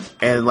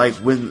 And like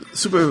when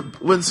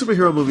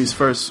superhero movies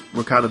first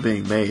were kind of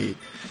being made,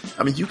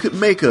 I mean, you could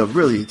make a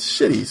really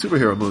shitty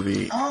superhero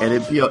movie and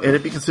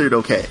it'd be considered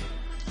okay.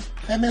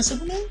 Batman,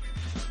 Superman?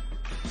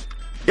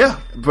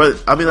 Yeah,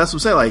 but I mean that's what I'm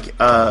saying. Like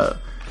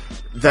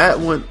that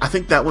one, I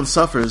think that one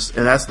suffers,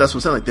 and that's what I'm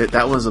saying. Like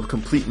that one's a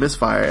complete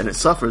misfire, and it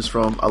suffers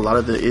from a lot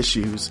of the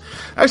issues.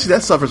 Actually,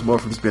 that suffers more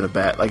from just being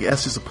like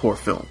that's just a poor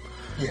film.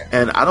 Yeah.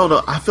 And I don't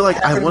know. I feel like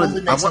I want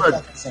to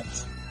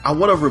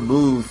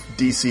remove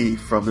DC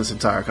from this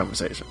entire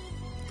conversation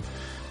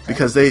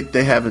because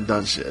they haven't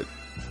done shit.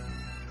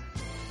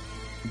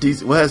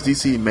 What has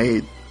DC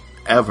made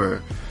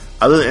ever?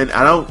 And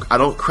I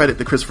don't credit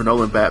the Christopher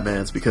Nolan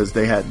Batmans because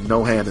they had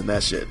no hand in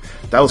that shit.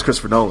 That was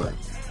Christopher Nolan.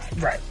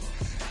 Right.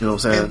 You know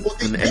what I'm saying?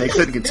 And they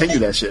couldn't continue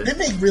that shit. They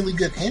make really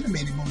good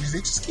animated movies. They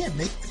just can't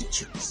make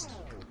features.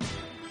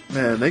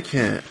 Man, they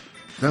can't.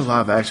 Their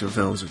live action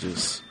films are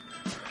just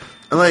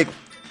like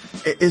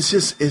it's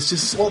just.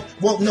 Well,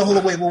 no, hold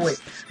on, wait.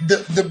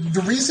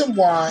 The reason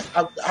why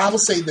I will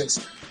say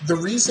this: the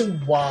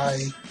reason why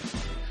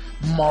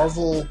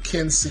Marvel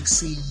can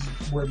succeed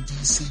where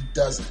DC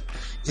doesn't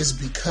is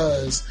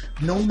because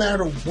no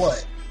matter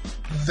what,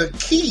 the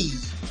key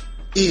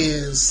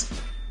is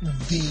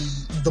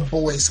the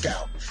Boy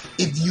Scout.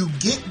 If you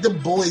get the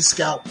Boy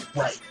Scout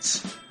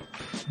right,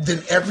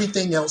 then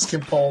everything else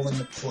can fall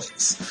into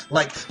place.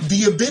 Like,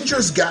 the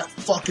Avengers got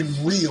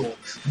fucking real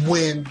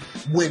when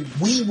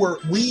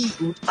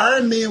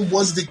Iron Man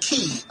was the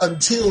key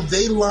until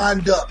they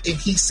lined up and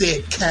he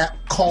said, Cap,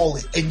 call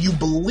it. And you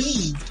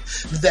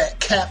believed that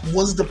Cap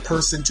was the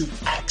person to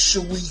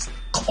actually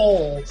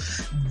call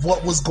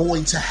what was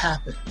going to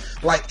happen.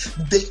 Like,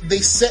 they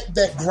set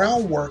that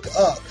groundwork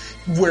up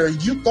where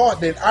you thought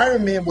that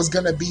Iron Man was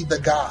going to be the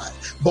guy.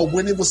 But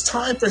when it was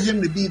time for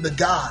him to be the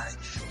guy,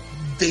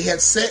 they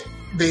had set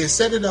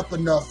it up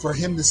enough for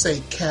him to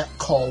say, Cap,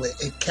 call it,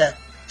 and Cap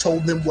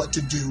told them what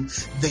to do.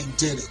 They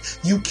did it.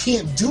 You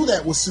can't do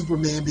that with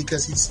Superman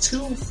because he's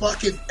too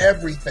fucking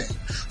everything.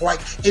 Like,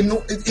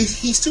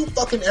 he's too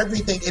fucking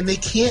everything, and they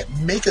can't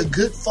make a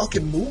good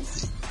fucking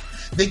movie.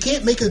 They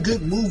can't make a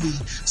good movie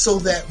so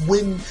that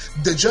when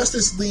the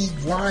Justice League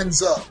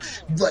lines up,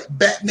 like,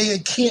 Batman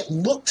can't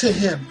look to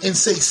him and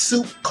say,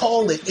 Sup,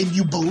 call it, and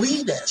you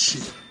believe that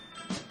shit.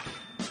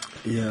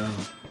 Yeah.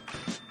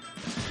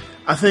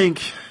 I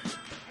think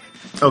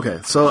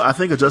a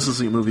Justice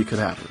League movie could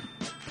happen.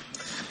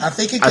 I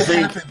think it could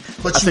happen.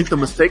 But I think the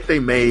mistake they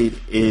made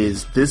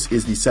is this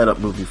is the setup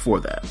movie for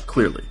that,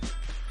 clearly.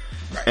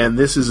 Right. And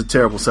this is a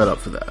terrible setup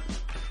for that.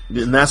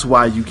 And that's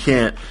why you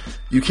can't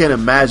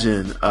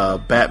imagine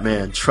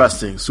Batman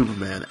trusting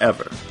Superman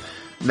ever.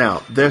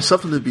 Now, there's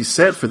something to be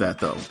said for that,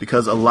 though,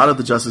 because a lot of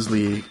the Justice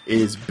League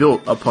is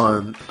built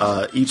upon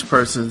each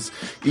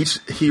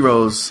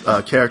hero's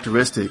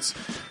characteristics,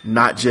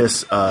 not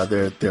just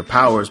their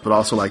powers, but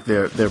also like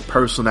their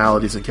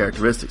personalities and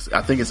characteristics.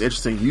 I think it's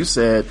interesting. You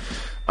said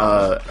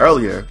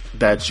earlier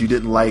that you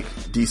didn't like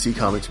DC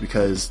Comics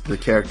because the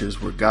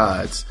characters were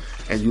gods,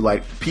 and you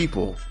like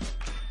people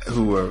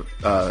who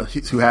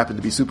happen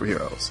to be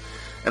superheroes.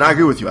 And I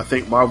agree with you. I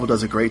think Marvel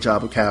does a great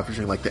job of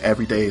capturing like the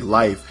everyday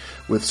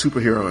life with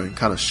superheroing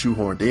kind of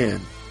shoehorned in.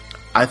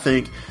 I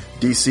think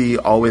DC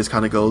always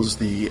kind of goes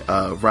the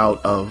route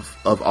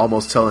of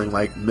almost telling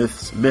like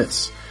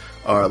myths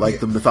or like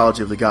the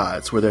mythology of the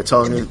gods, where they're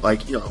telling it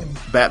like, you know,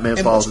 Batman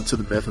falls into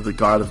the myth of the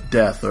god of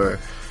death, and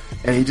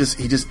he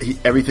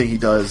everything he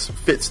does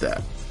fits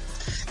that.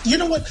 You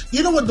know what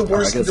the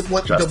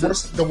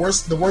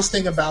worst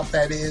thing about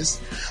that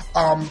is,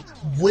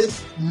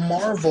 with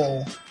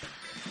Marvel,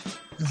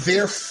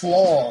 their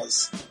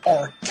flaws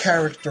are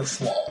character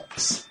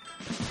flaws.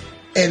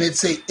 And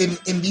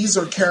and these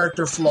are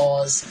character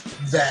flaws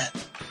that,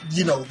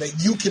 you know, that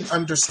you can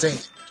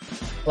understand.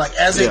 Like,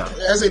 as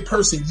a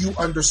person, you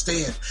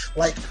understand.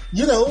 Like,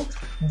 you know,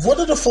 what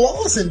are the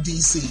flaws in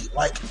DC?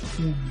 Like,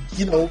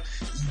 you know,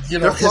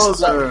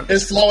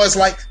 his flaw is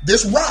like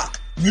this rock.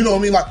 You know what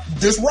I mean? Like,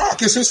 this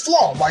rock is his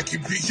flaw. Like, you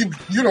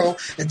know,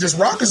 if this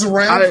rock is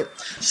around, I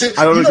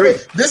don't agree.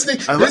 This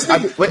nigga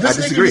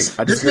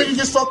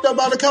gets fucked up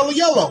by the color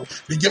yellow.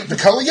 The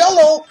color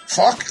yellow,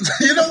 fuck.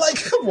 You know,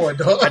 like, come on,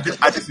 dog. I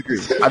disagree.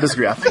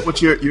 I think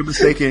what you're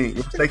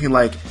mistaking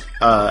like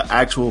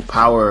actual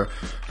power,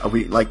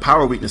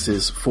 power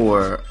weaknesses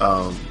for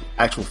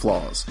actual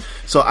flaws.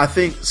 So I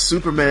think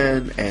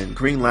Superman and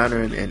Green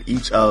Lantern and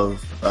each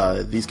of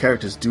these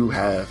characters do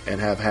have and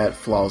have had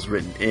flaws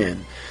written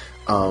in.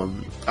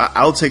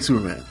 I'll take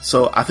Superman.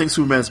 So I think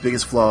Superman's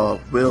biggest flaw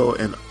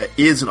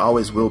is and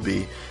always will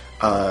be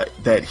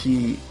that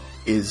he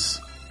is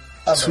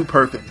too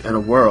perfect in a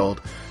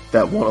world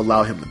that won't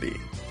allow him to be.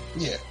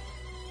 Yeah.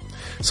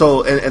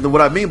 So, and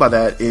what I mean by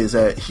that is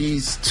that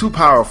he's too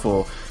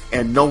powerful,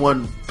 and no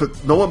one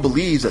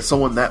believes that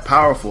someone that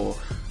powerful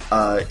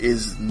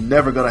is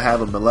never going to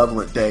have a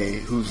malevolent day,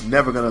 who's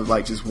never going to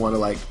like just want to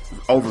like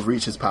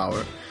overreach his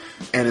power.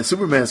 And in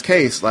Superman's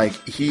case, like,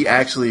 he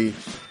actually,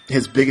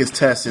 his biggest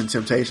tests and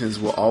temptations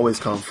will always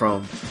come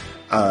from,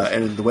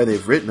 and the way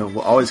they've written them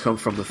will always come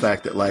from the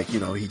fact that, like, you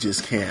know, he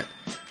just can't,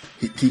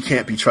 he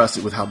can't be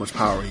trusted with how much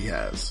power he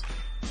has.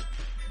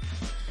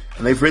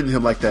 And they've written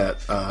him like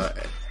that.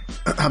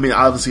 I mean,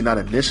 obviously not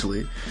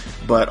initially,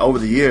 but over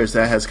the years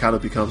that has kind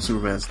of become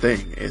Superman's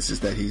thing. It's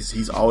just that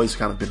he's always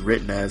kind of been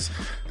written as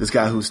this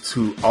guy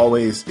who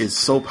always is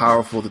so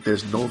powerful that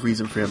there's no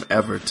reason for him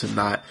ever to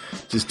not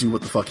just do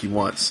what the fuck he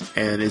wants.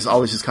 And it's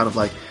always just kind of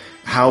like,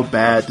 how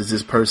bad does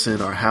this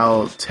person or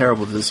how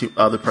terrible does this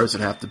other person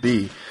have to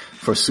be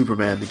for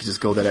Superman to just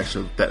go that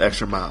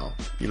extra mile?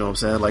 You know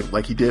what I'm saying?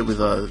 Like he did with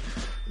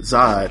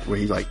Zod, where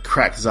he like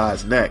cracked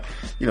Zod's neck.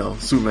 You know,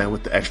 Superman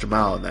with the extra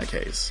mile in that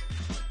case.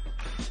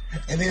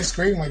 And then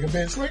scream like a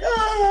bitch, like,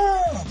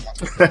 ah!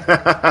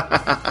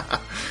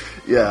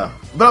 Yeah.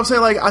 But I'm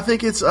saying, like, I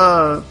think it's,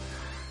 I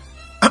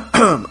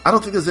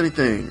don't think there's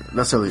anything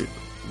necessarily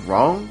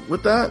wrong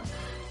with that.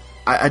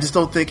 I just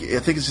don't think, I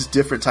think it's just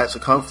different types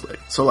of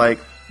conflict. So, like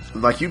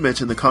you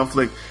mentioned, the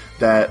conflict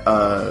that,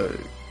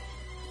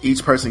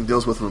 each person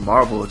deals with in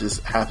Marvel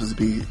just happens to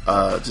be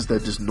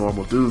just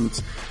normal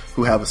dudes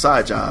who have a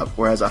side job.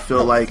 Whereas I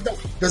feel like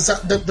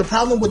the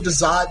problem with the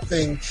Zod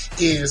thing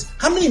is,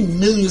 how many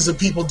millions of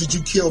people did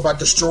you kill by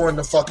destroying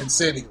the fucking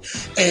city?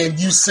 And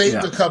you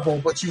saved a couple,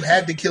 but you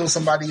had to kill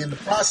somebody in the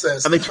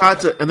process. And they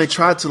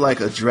tried to like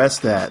address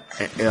that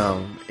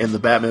in the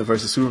Batman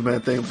versus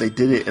Superman thing. They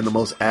did it in the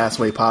most ass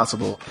way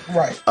possible.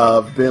 Right.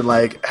 Of being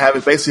like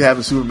having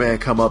Superman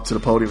come up to the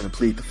podium and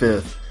plead the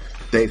fifth,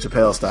 Dave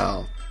Chappelle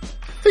style.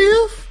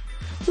 Fifth?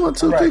 1,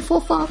 2, 3,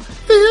 4, 5.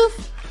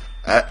 Fifth?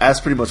 That's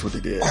pretty much what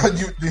they did.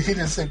 He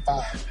didn't say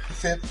 5.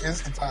 Fifth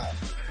is the time.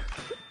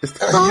 It's the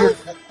time?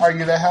 Are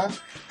you that high?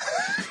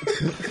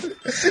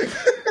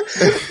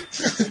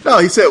 No,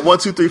 he said 1,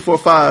 2, 3, 4,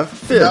 5.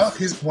 Fifth. No,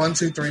 he's 1,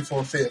 2, 3,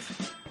 4,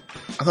 fifth.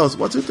 I thought it was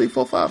 1, 2, 3,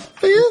 4, 5.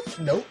 Fifth?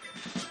 Nope.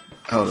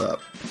 Hold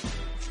up.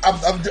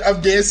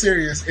 I'm dead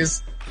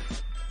serious.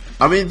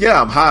 I mean,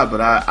 yeah, I'm high, but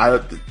I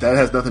that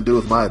has nothing to do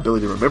with my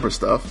ability to remember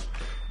stuff.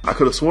 I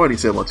could have sworn he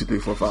said 1, 2, 3,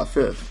 4, 5,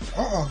 fifth.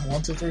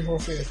 1, 2, 3, 4,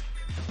 fifth.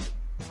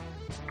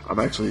 I'm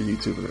actually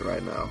YouTubing it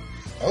right now.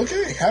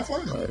 Okay, have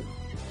fun.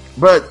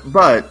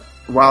 But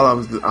while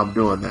I'm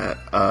doing that,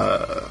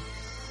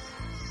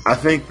 I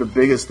think the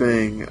biggest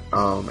thing,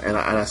 and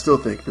I still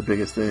think the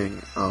biggest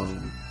thing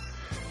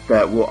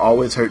that will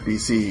always hurt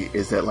DC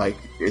is that, like,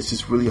 it's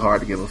just really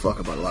hard to give a fuck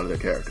about a lot of their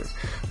characters.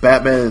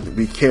 Batman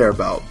we care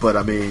about, but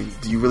I mean,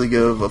 do you really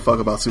give a fuck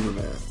about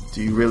Superman?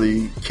 Do you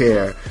really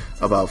care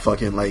about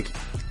fucking, like,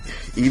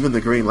 even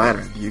the Green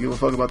Lantern? Do you give a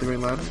fuck about the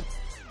Green Lantern?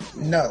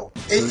 No.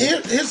 And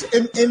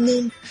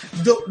then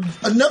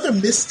another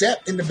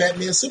misstep in the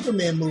Batman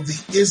Superman movie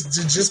is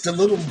just the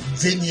little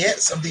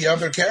vignettes of the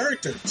other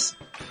characters.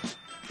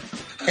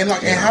 And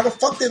how the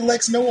fuck did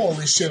Lex know all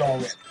this shit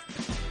already?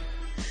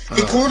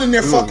 Including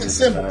their fucking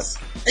symbols.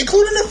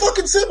 Including their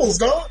fucking symbols,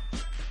 dog.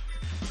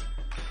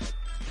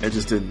 It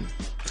just didn't.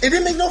 It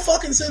didn't make no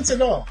fucking sense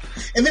at all.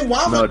 And then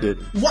why? No, it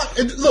didn't.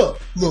 Look.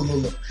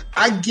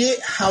 I get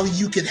how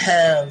you could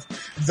have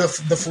the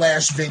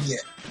Flash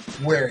vignette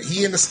where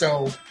he in the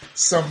stove,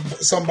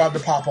 something about to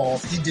pop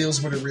off. He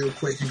deals with it real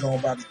quick and go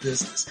about his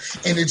business.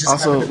 And it just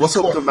also, what's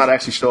up with him not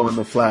actually showing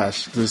the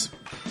Flash? I'm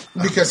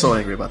so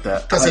angry about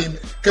that.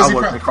 I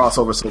wanted the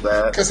crossover so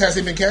bad. Because has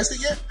he been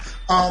casted yet?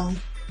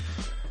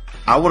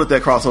 I wanted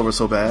that crossover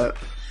so bad.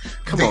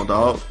 Come on,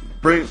 dog.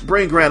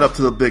 Bring Grant up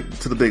to the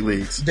big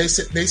leagues. They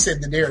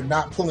said that they're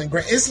not pulling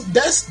Grant.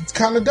 That's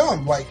kind of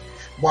dumb. Like,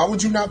 why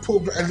would you not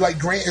pull? Like,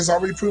 Grant has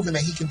already proven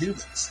that he can do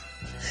this.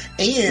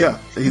 And yeah,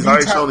 he's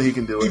already shown that he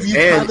can do it. You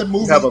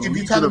have a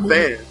legion of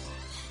fans.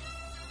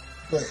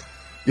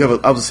 You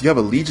have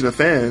a legion of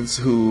fans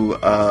who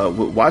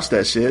would watch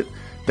that shit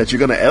that you're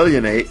going to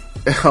alienate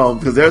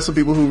because there are some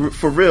people who,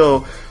 for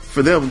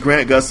them,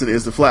 Grant Gustin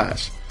is the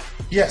Flash.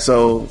 Yeah.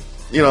 So.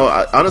 You know,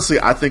 honestly,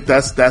 I think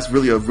that's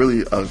really a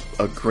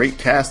great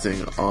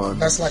casting on.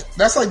 That's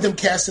like them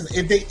casting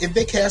if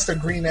they cast a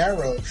Green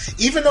Arrow,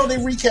 even though they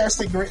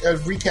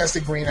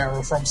recasted Green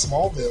Arrow from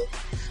Smallville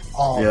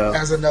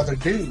as another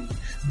dude.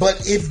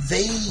 But if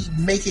they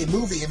make a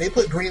movie and they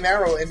put Green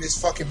Arrow in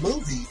this fucking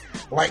movie,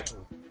 like,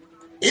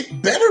 it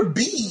better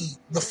be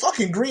the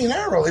fucking Green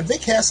Arrow. If they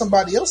cast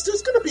somebody else,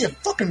 there's gonna be a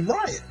fucking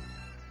riot.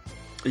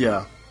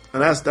 Yeah,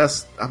 and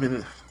that's. I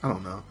mean, I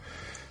don't know.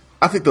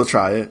 I think they'll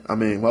try it. I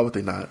mean, why would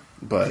they not?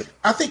 But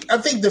I think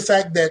the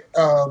fact that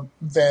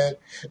that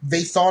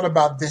they thought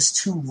about this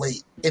too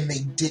late and they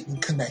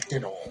didn't connect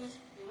at all.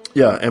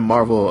 Yeah, and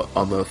Marvel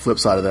on the flip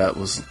side of that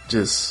was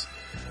just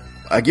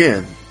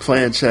again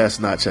playing chess,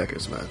 not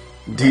checkers, man.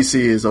 DC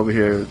is over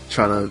here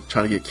trying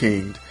to get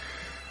kinged.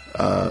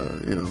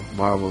 You know,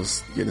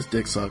 Marvel's getting his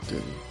dick sucked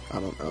and I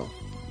don't know,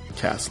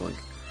 castling.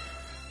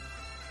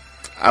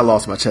 I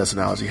lost my chess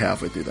analogy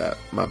halfway through that.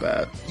 My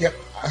bad. Yep,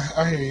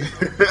 I hear you.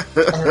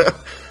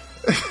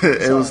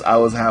 I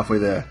was halfway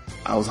there.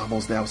 I was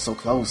almost there. I was so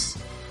close.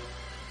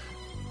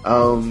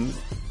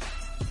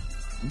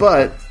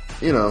 But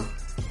you know,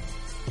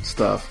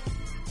 stuff.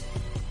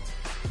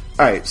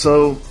 All right,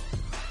 so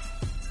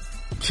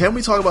can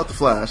we talk about the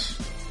Flash?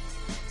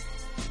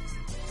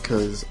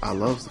 Because I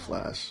love the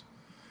Flash.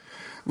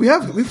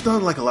 We've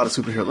done like a lot of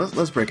superhero.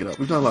 Let's break it up.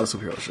 We've done a lot of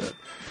superhero shit.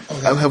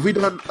 Okay. Have we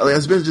done?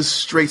 It's been just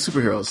straight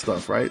superhero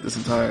stuff, right? This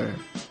entire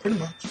pretty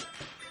much.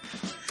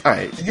 All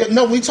right. Yeah,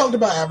 no, we talked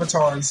about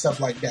Avatar and stuff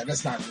like that.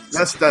 That's not.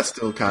 Really that's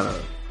still kind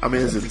of. I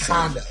mean, is it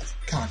kind of?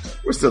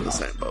 We're still the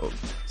same boat,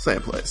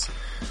 same place.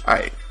 All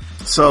right.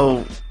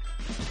 So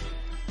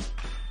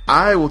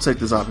I will take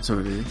this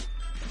opportunity.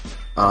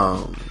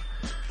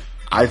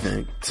 I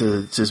think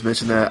to just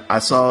mention that I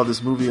saw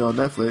this movie on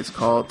Netflix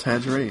called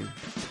Tangerine.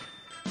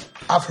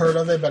 I've heard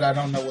of it, but I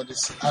don't know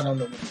I don't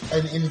know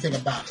anything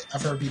about it.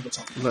 I've heard people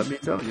talk about it. Let me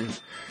tell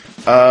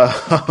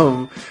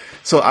you.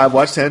 So I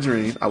watched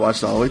Tangerine. I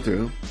watched it all the way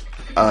through.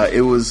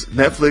 It was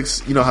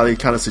Netflix. You know how they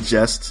kind of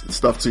suggest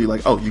stuff to you,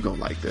 like, "Oh, you gonna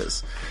like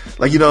this,"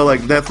 like, you know, like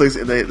Netflix,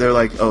 and they're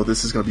like, "Oh,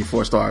 this is gonna be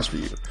 4 stars for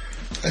you."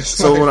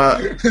 So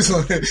when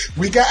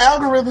we got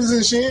algorithms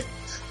and shit.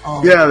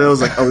 Yeah, it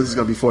was like, "Oh, this is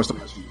gonna be 4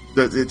 stars.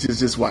 It's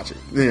just watch it."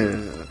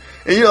 Yeah.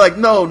 And you're like,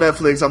 no,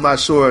 Netflix, I'm not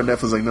sure. And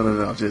Netflix is like,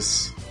 no,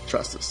 just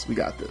trust us. We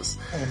got this.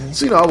 Mm-hmm.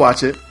 So, I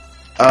watch it.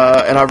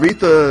 And I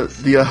read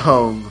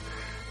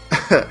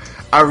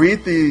I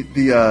read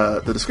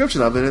the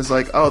description of it. And it's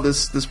like, oh,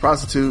 this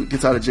prostitute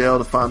gets out of jail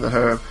to find that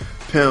her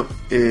pimp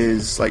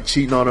is like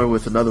cheating on her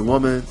with another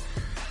woman.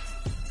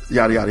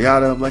 Yada, yada,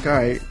 yada. I'm like, all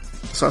right.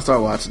 So I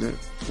start watching it.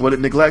 What it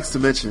neglects to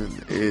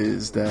mention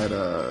is that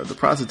the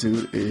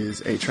prostitute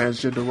is a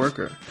transgender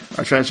worker,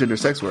 a transgender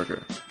sex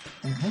worker.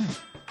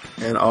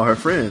 Mm-hmm. And all her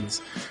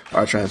friends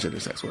are transgender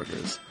sex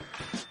workers.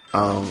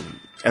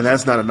 And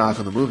that's not a knock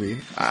on the movie.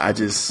 I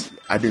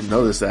didn't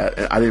notice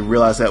that. I didn't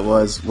realize that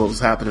was what was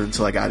happening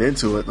until I got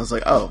into it. And I was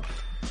like, oh,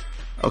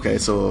 okay,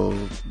 so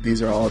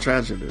these are all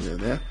transgender then,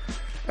 yeah?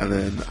 And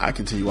then I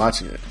continue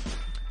watching it.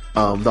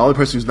 The only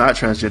person who's not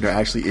transgender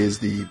actually is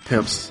the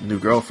pimp's new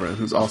girlfriend,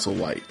 who's also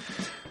white.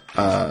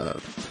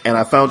 And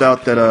I found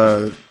out that,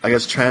 I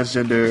guess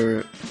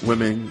transgender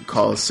women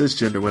call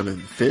cisgender women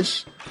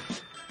fish.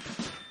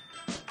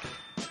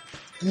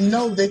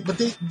 No, they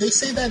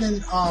say that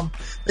in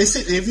they say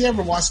if you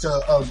ever watched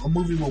a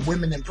movie with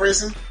women in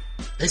prison,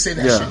 they say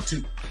that shit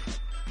too.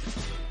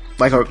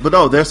 But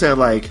no, they're saying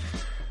like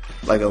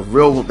a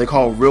real. They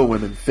call real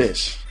women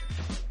fish.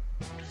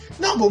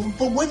 No,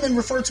 but women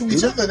refer to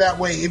each other that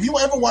way. If you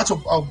ever watch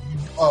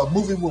a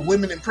movie with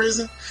women in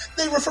prison,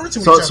 they refer to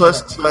each other. So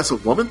that's a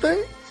woman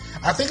thing.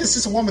 I think it's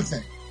just a woman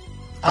thing.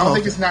 I don't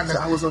think it's not.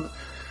 I was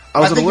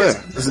unaware.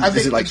 Is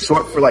it like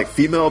short for like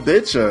female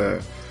bitch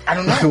or? I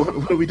don't know.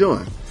 What are we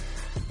doing?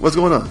 What's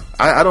going on?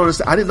 I don't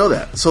understand. I didn't know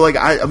that. So like,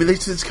 I mean, they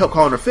just kept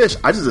calling her fish.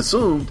 I just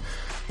assumed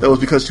that was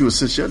because she was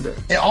cisgender.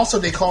 And also,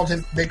 they called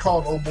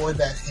old boy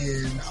that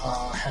in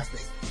Half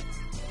Baked.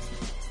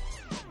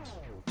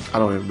 I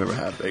don't even remember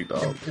Half Baked,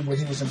 dog. When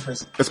he was in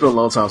prison. It's been a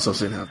long time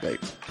since I've seen Half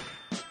Baked.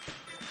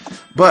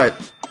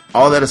 But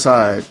all that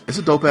aside, it's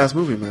a dope ass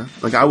movie, man.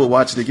 Like, I would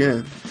watch it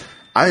again.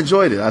 I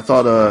enjoyed it. I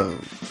thought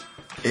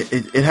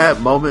it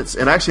had moments,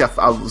 and actually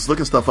I was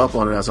looking stuff up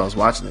on it as I was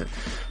watching it,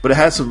 but it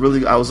had some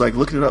really, I was like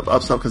looking it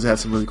up stuff because it had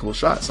some really cool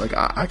shots. Like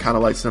I kind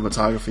of like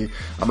cinematography.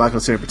 I'm not gonna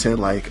sit and pretend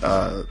like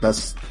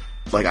that's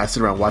like I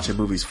sit around watching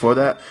movies for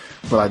that,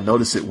 but I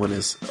notice it when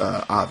it's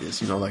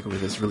obvious, like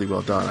when it's really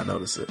well done, I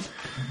notice it.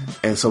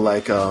 And so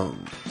like I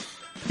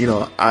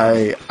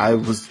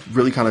was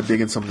really kind of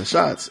digging some of the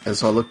shots, and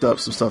so I looked up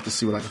some stuff to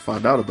see what I could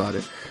find out about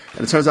it.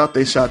 And it turns out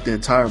they shot the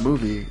entire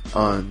movie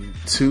on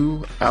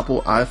 2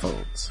 Apple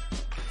iPhones,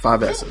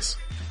 5Ss.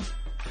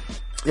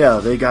 Yeah,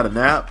 they got a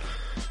nap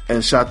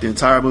and shot the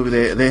entire movie.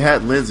 They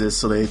had lenses,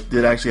 so they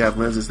did actually have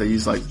lenses. They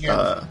used like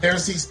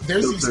there's these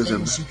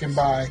things you can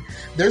buy.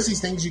 There's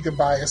these things you can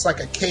buy. It's like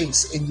a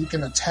case, and you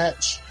can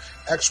attach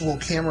actual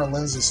camera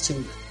lenses to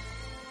it.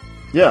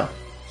 Yeah,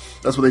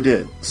 that's what they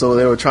did. So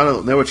they were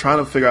trying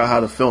to figure out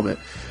how to film it.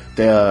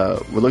 They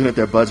were looking at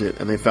their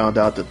budget, and they found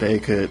out that they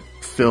could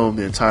film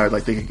the entire,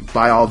 like they could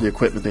buy all the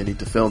equipment they need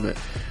to film it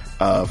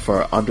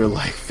for under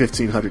like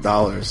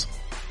 $1,500,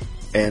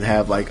 and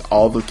have like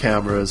all the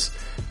cameras,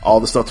 all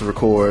the stuff to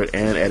record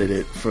and edit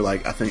it for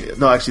like, I think,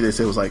 no, actually they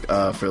said it was like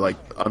for like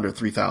under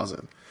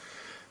 $3,000.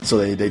 So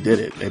they did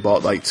it. They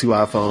bought like 2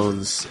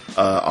 iPhones,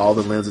 all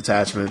the lens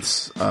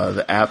attachments,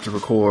 the app to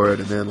record,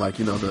 and then like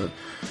the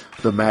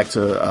Mac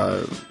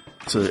to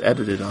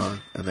edit it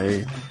on, and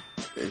they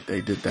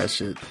did that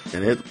shit,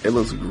 and it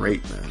looks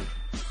great, man.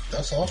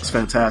 That's awesome. It's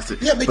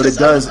fantastic. Yeah, but it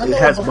does. It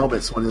has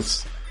moments when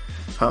it's,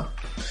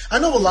 I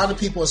know a lot of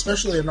people,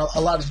 especially a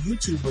lot of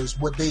YouTubers,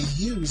 what they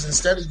use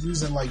instead of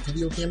using like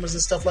video cameras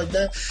and stuff like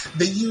that,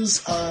 they use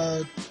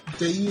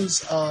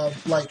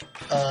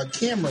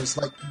cameras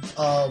like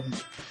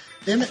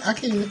damn it, I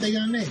can't even think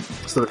of the name.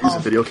 Instead of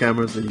using video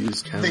cameras, they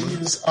use cameras. They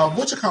use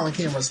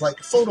cameras,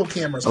 like photo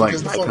cameras,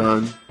 like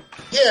Nikon.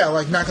 Yeah,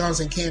 like Nikons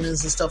and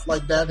Canons and stuff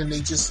like that, and they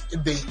just do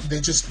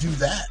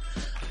that.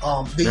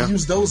 They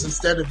use those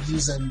instead of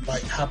using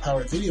like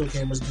high-powered video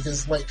cameras,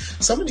 because like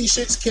some of these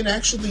shits can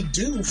actually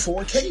do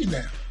 4K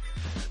now.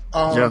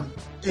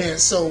 And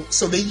so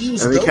they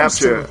use and they those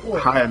capture to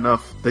high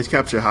enough. They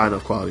capture high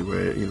enough quality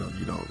where you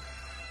don't.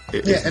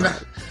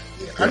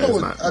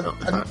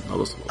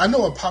 I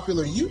know a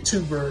popular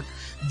YouTuber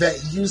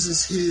that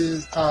uses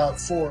his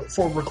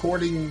for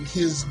recording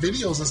his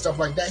videos and stuff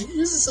like that. He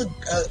uses a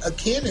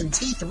Canon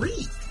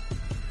T3.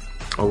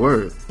 A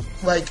word.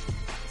 Like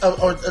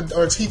or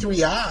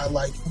T3i.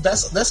 Like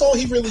that's all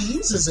he really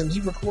uses, and he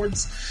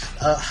records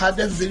high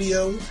def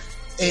video,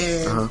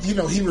 and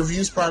he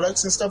reviews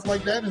products and stuff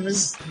like that, and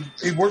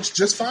it works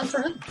just fine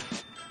for him.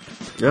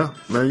 Yeah,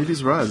 man, you'd be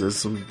surprised. There's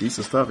some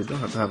decent stuff. You don't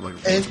have to have like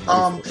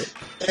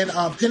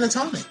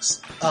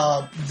Pentatonics.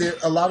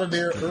 A lot of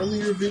their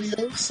earlier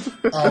videos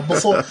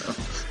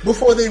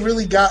before they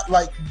really got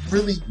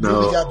really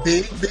got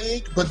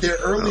big. But their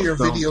earlier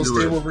videos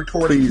they were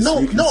recording.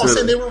 I'm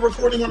saying they were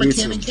recording on a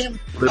Canon camera.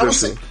 I was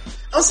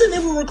saying they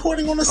were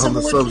recording on a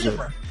similar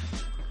camera.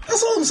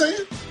 That's all I'm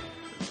saying.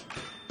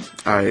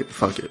 All right,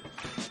 fuck it.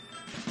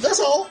 That's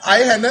all. I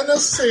had nothing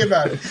else to say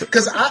about it,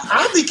 because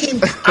I became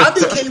the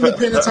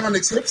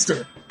Pentatonics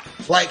hipster.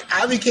 Like,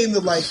 I became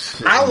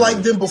I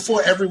liked them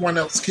before everyone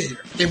else cared.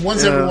 And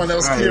once everyone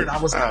else cared, I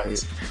was out.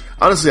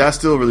 Honestly, I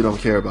still really don't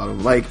care about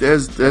them. Like,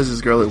 there's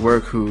this girl at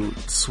work who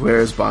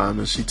swears by them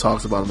and she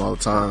talks about them all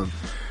the time.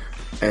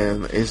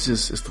 And it's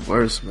the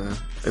worst, man.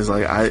 It's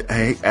like,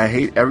 I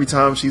hate every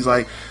time she's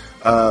like,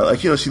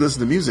 she listens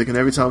to music, and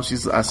every time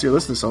I see her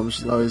listen to something,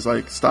 she always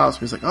like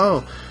stops me. It's like,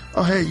 oh,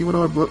 hey, you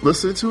want to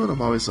listen to it?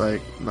 I'm always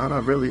like, no,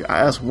 not really. I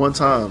asked one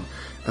time,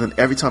 and then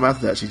every time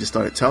after that, she just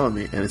started telling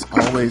me, and it's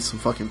always some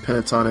fucking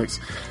pentatonics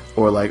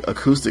or like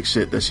acoustic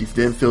shit that she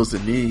then feels the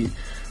need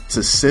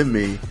to send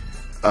me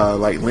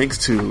like links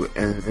to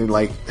and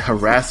like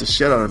harass the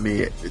shit out of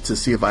me to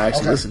see if I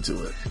actually listen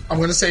to it. I'm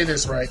gonna say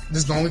this, right? This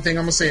is the only thing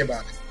I'm gonna say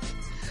about it.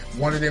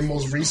 One of their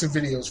most recent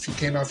videos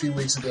came out a few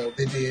weeks ago.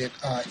 They did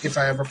If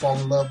I Ever Fall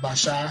in Love by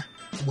Shy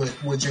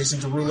with Jason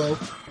Derulo.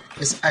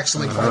 It's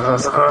actually quite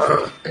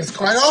awesome. It's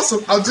quite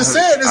awesome. I'm just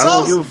saying, it's awesome.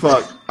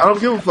 I don't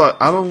give a fuck.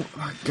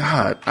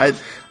 God. I'm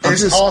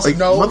it's just awesome. like,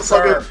 No,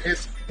 motherfucker.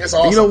 It's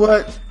awesome. You know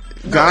what?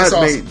 No, God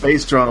awesome. made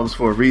bass drums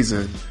for a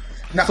reason.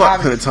 Nah,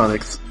 fuck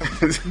pentatonics.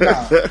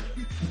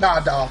 Nah,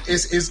 dog.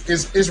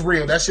 It's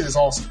real. That shit is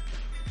awesome.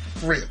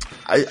 Real.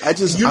 I'm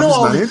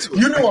not into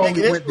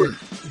it.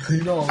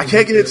 I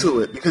can't get into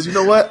it because you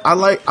know what? I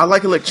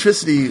like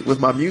electricity with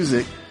my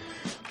music.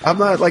 I'm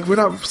not like, we're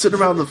not sitting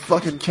around the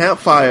fucking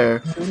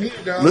campfire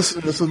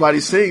listening to somebody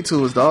sing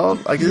to us,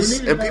 dog. Like,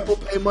 people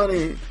pay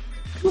money.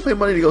 People pay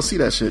money to go see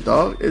that shit,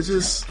 dog. It's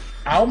just.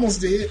 I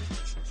almost did.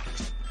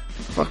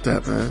 Fuck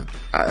that, man.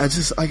 I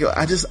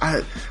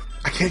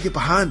can't get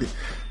behind it.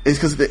 It's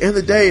because at the end of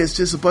the day, it's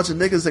just a bunch of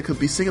niggas that could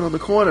be singing on the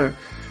corner,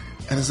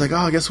 and it's like,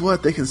 oh, guess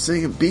what? They can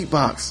sing and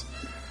beatbox.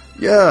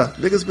 Yeah,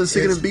 niggas been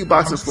singing and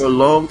beatboxing for a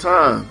long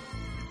time.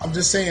 I'm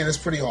just saying it's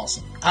pretty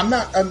awesome. I'm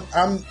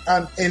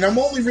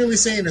only really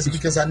saying this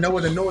because I know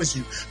it annoys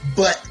you,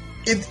 but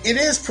it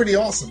is pretty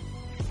awesome.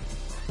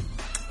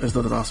 There's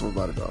nothing awesome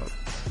about it, dog.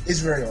 It's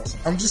very awesome.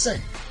 I'm just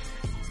saying.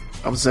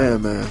 I'm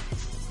saying, man,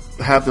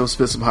 have them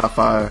spit some hot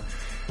fire.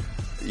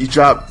 You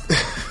drop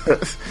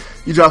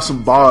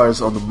some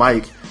bars on the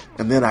mic,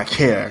 and then I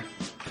care.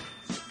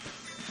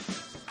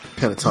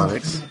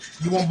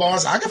 Pentatonics. You want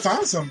bars? I can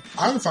find some.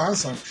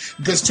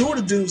 Because two of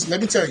the dudes, let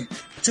me tell you,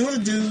 two of the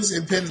dudes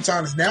in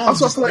Pentatonics now. I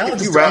feel like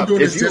if you rap,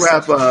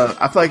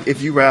 I feel like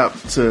if you rap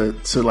to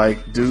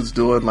like dudes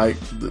doing like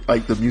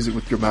the music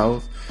with your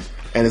mouth,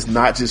 and it's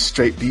not just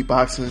straight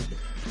beatboxing,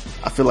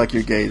 I feel like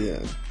you're gay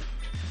then.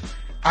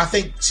 I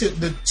think two of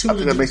the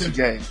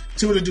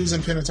dudes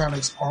in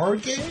Pentatonics are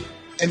gay,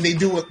 and they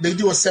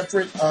do a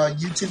separate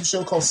YouTube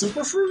show called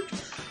Superfruit.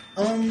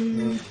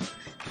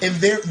 And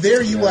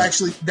there you will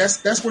actually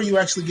that's where you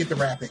actually get the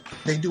rapping.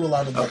 They do a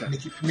lot of like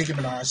Nicki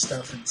Minaj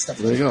stuff and stuff.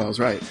 There you go. I was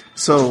right.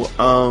 So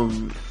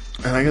and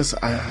I guess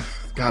I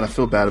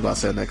feel bad about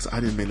saying that 'cause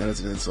I didn't mean that as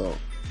an insult.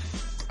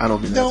 I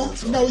don't mean that as an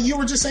insult. No, you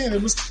were just saying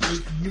it was.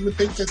 You would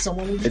think that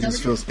someone would be. It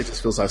just feels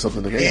like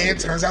something to get. And it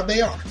turns out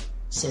they are.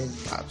 So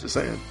I'm just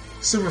saying.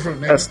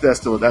 Superfruit. That's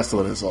still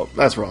an insult.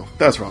 That's wrong.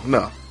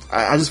 No,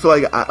 I just feel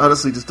like I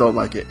honestly just don't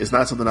like it. It's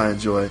not something I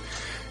enjoy.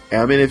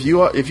 And I mean, if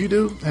you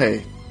do,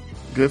 hey,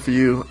 good for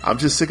you. I'm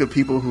just sick of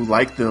people who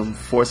like them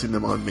forcing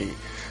them on me.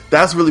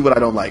 That's really what I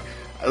don't like.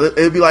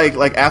 It'd be like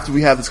after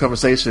we have this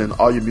conversation,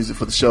 all your music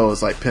for the show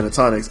is like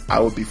Pentatonics. I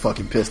would be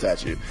fucking pissed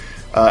at you.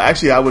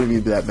 Actually, I wouldn't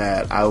even be that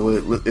mad. I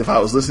would, if I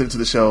was listening to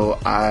the show,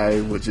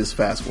 I would just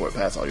fast forward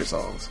past all your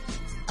songs.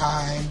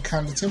 I'm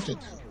kind of tempted.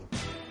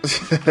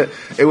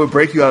 It would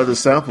break you out of the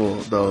sample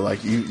though.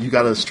 Like you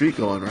got a streak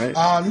going, right?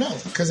 No,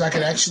 because I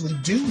could actually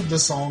do the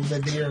song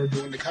that they are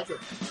doing the cover.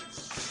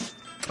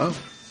 Oh,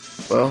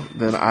 well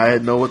then I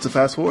know what to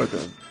fast forward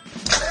then.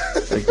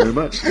 Thank you very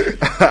much.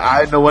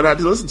 I know what I had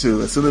to listen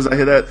to as soon as I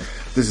hear that.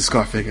 This is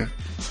Scarfinger.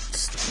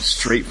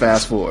 Straight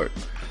fast forward.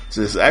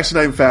 Just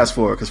actually not even fast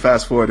forward because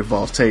fast forward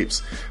involves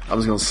tapes. I'm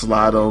just gonna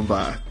slide on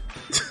by.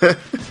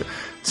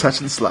 Touch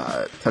and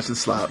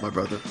slide, my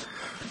brother.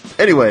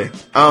 Anyway,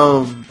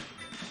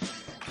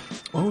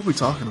 what were we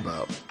talking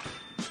about?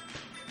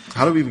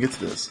 How did we even get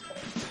to this?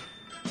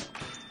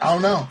 I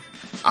don't know.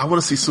 I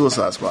want to see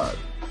Suicide Squad.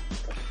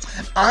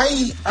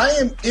 I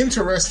am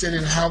interested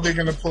in how they're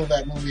going to pull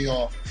that movie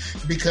off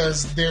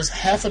because there's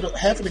half of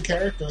the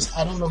characters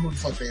I don't know who the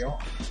fuck they are.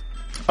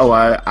 Oh,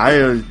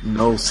 I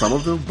know some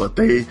of them, but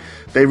they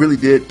really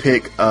did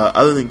pick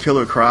other than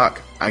Killer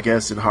Croc, I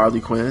guess, and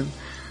Harley Quinn.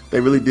 They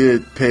really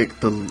did pick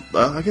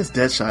I guess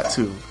Deadshot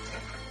too.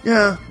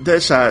 Yeah,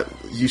 Deadshot.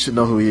 You should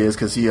know who he is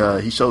because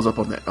he shows up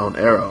on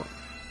Arrow.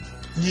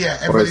 Yeah,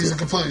 everybody's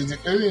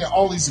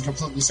all these are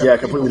completely separate. Yeah,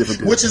 completely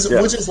different. Which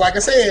is like I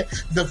said,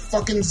 the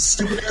fucking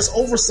stupid ass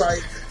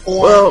oversight.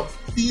 Or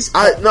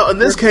in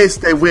this case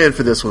they win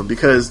for this one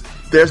because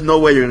there's no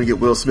way you're going to get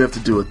Will Smith to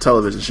do a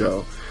television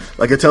show,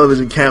 like a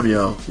television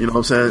cameo. You know what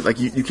I'm saying? Like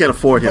you can't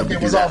afford him.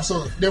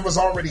 There was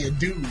already a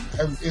dude,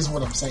 is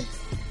what I'm saying.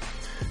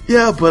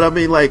 Yeah, but I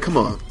mean, like, come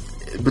on.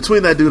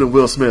 Between that dude and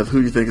Will Smith, who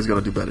do you think is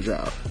going to do a better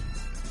job?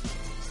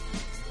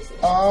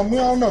 We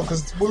don't know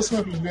because Will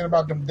Smith has been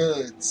about them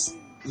duds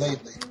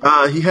lately.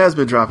 He has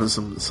been dropping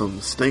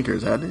some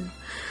stinkers, hasn't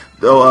he?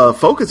 Though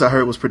Focus, I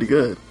heard, was pretty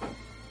good.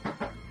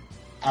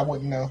 I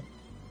wouldn't know.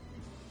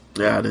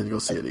 Yeah, I didn't go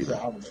see it either.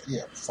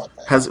 Fuck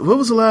that. What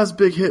was the last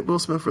big hit Will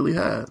Smith really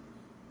had?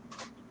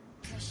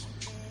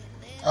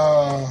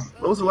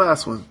 What was the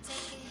last one?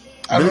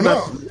 I don't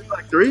know.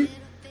 Like 3?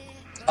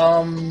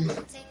 Hold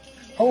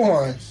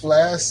on.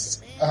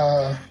 Last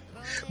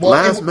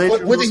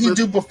major. What did he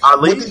do before?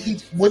 Ali?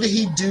 What did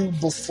he do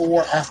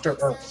before After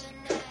Earth?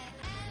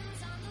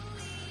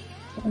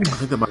 I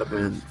think that might have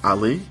been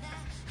Ali.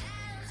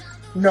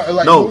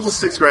 No,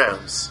 6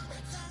 grams.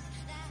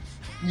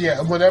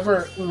 Yeah,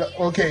 whatever.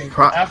 Okay, 7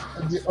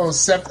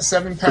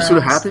 pounds. Pursuit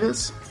of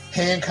Happiness.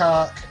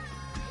 Hancock.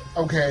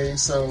 Okay,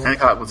 so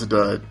Hancock was a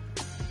dud.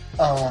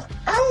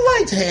 I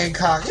liked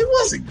Hancock. It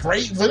wasn't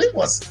great, but it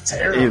wasn't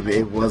terrible.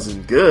 It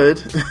wasn't good.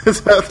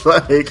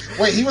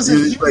 Wait, he was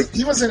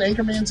in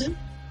Anchorman too?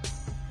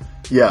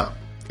 Yeah,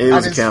 it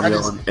was a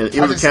cameo. It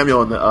was a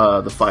cameo in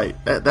the fight.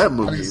 That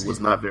movie was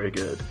not very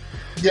good.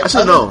 Yeah, I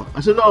should know.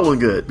 I should know it wasn't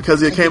good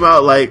because it came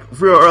out like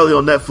real early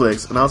on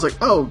Netflix, and I was like,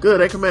 "Oh,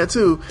 good, Anchorman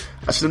 2."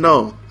 I should have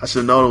known. I should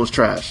have known it was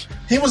trash.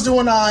 He was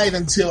doing alright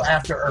until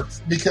After Earth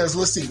because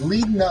let's see,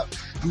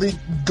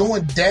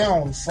 going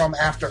down from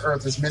After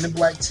Earth is Men in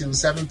Black 2,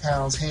 7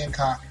 Pounds,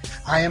 Hancock,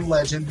 I Am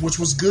Legend, which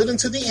was good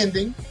until the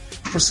ending.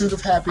 Pursuit of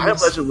Happiness. I Am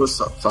Legend was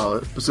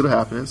solid. Pursuit of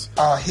Happiness.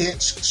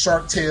 Hitch,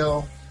 Shark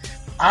Tale,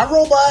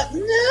 iRobot,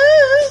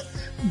 nah,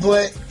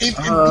 but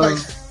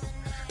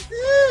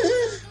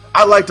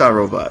I liked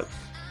iRobot.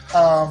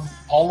 I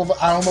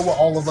don't know what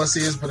All of Us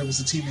is, but it was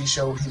a TV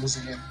show he was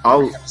in 3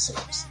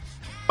 episodes.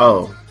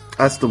 Oh,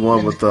 that's the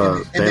one with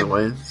Dan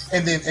Wayans.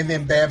 And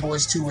then Bad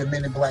Boys 2 and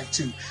Men in Black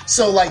 2.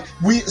 So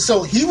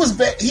he was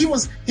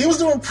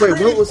doing pretty.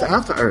 Wait, what was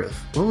After Earth?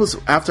 What was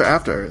After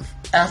Earth?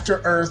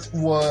 After Earth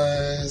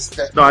was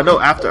that. No, I know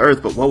After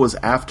Earth, but what was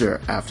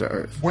after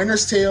Earth?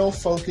 Winter's Tale,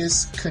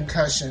 Focus,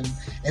 Concussion,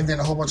 and then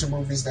a whole bunch of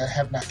movies that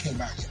have not came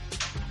out yet.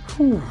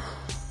 Whew.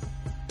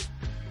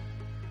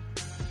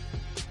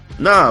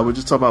 Nah, we're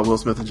just talking about Will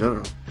Smith in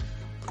general.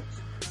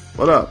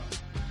 What up?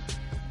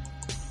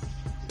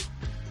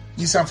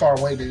 You sound far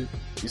away, dude.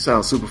 You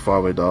sound super far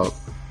away, dog.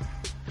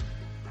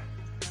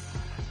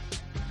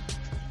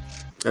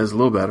 It's a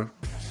little better.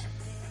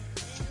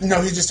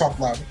 No, he just talked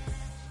louder.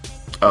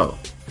 Oh,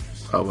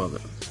 well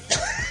then.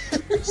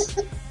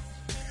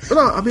 But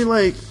no, I mean,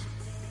 like,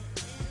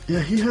 yeah,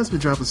 he has been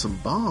dropping some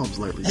bombs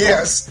lately.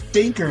 Yeah,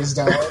 stinkers,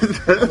 dog.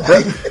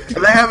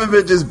 They haven't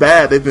been just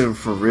bad; they've been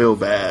for real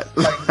bad.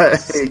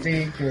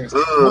 Stinkers.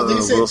 Well,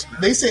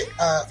 they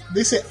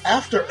said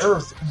After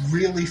Earth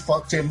really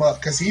fucked him up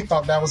because he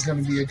thought that was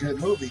going to be a good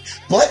movie.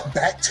 But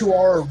back to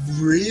our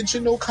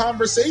original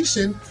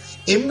conversation,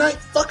 M. Night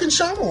fucking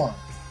Shyamalan.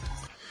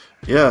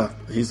 Yeah,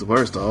 he's the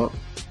worst, dog.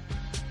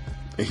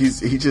 He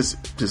just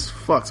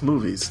fucks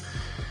movies.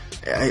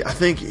 I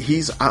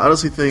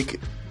honestly think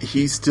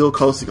he's still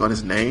coasting on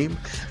his name.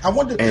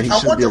 And he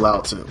shouldn't be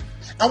allowed to.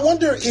 I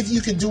wonder if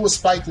you could do a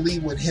Spike Lee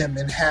with him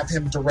and have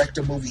him direct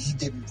a movie he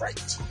didn't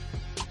write.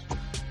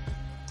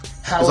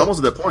 He's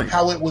almost at that point.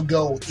 How it would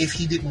go if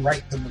he didn't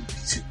write the movie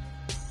too.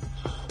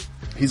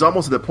 He's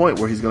almost at that point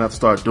where he's gonna have to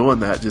start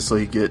doing that just so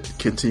he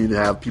continue to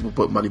have people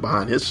put money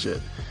behind his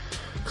shit.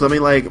 Because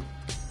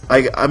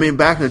I mean,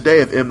 back in the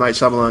day, if M. Night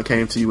Shyamalan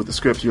came to you with the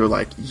script, you were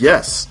like,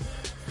 yes.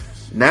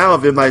 Now,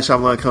 if M. Night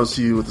Shyamalan comes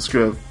to you with the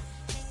script,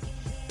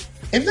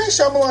 M. Night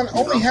Shyamalan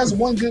only has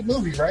one good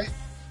movie, right?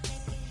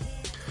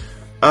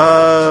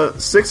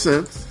 Sixth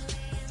Sense.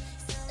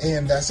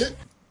 And that's it?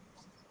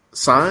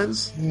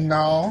 Signs?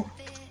 No.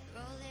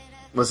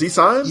 Was he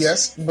Signs?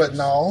 Yes, but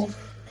no.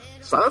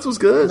 Signs was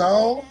good.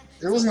 No,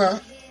 it was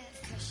not.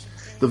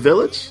 The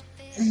Village?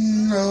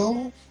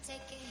 No.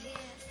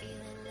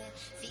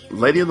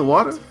 Lady in the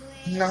Water?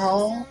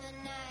 No.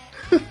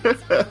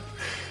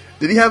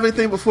 Did he have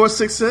anything before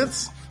Sixth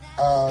Sense?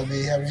 Did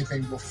he have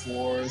anything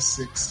before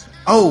Sixth?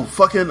 Oh,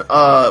 fucking,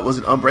 was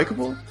it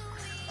Unbreakable?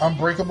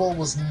 Unbreakable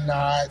was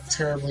not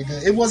terribly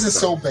good. It wasn't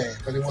so bad,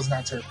 but it was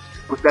not terribly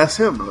good. But that's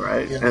him, though,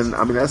 right? Yeah, and,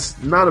 I mean,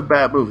 that's not a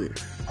bad movie.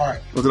 All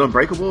right. Was it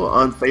Unbreakable?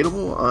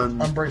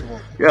 Unfadeable? Unbreakable.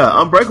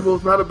 Yeah, Unbreakable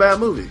is not a bad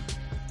movie.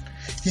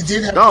 He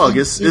did have... Dog,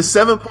 it's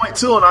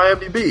 7.2 on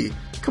IMDb.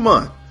 Come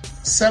on.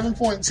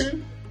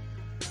 7.2?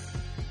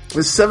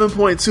 It's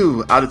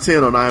 7.2 out of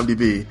 10 on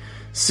IMDb.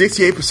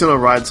 68%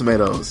 on Rotten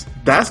Tomatoes.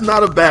 That's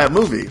not a bad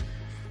movie.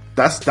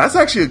 That's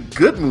actually a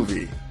good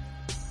movie.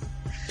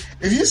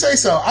 If you say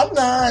so. I'm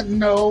not.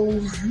 No.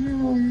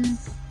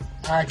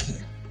 I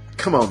can't.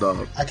 Come on,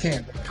 dog. I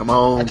can't. Come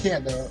on. I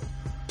can't, dog.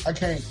 I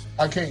can't.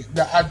 I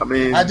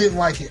didn't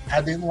like it.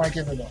 I didn't like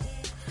it at all.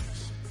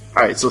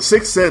 Alright, so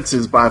Sixth Sense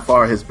is by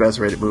far his best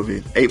rated movie.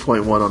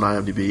 8.1 on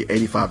IMDb,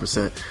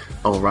 85%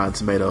 on Rotten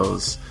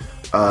Tomatoes.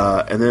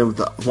 And then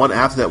the one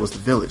after that was The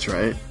Village,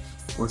 right?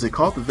 Was it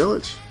called The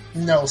Village?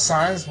 No,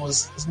 Signs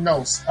was...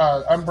 No,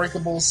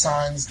 Unbreakable,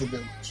 Signs, The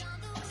Village.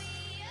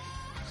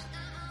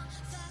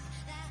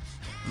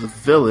 The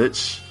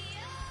Village,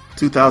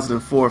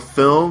 2004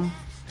 film.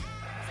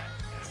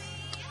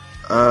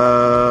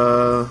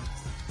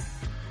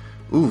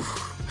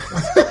 Oof.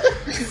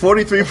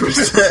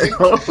 43%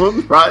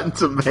 on Rotten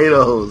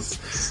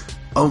Tomatoes.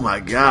 Oh my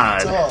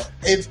god!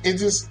 It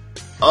just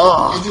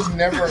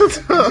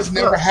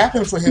never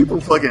happened for him.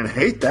 People fucking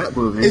hate that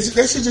movie.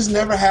 That should just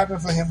never happen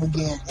for him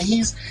again. And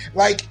he's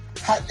like,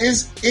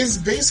 is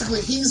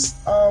basically he's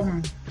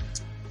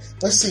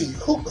let's see,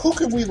 who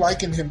could we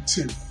liken him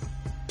to?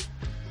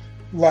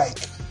 Like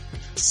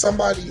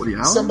somebody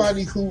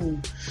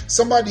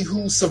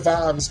who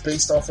survives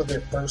based off of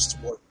their first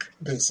work,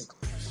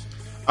 basically.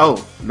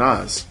 Oh,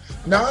 Nas.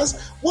 Nas?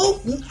 Well,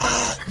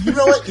 you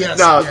know what? Yes.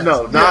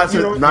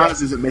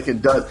 Nas isn't making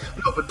duds.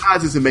 No, but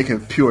Nas isn't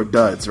making pure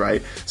duds,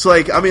 right? So,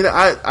 like, I mean,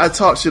 I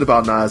talk shit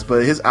about Nas,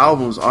 but his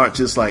albums aren't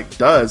just like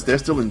duds. They're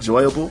still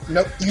enjoyable.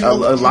 Nope. A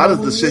lot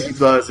of the shit he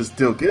does is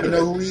still good. You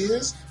know who he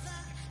is?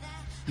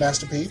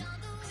 Master P.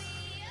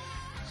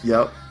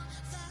 Yep.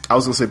 I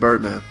was gonna say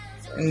Birdman.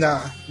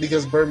 Nah,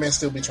 because Birdman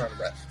still be trying to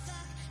rap.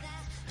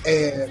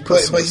 And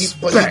but he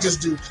just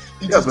do.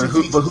 But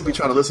who be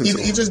trying to listen to him?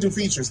 He just do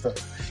features though,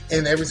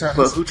 and every time.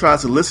 But who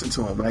tries to listen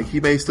to him? Like he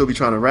may still be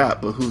trying to rap,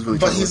 but who's really?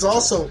 But he's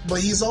also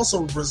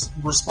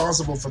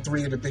responsible for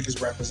 3 of the biggest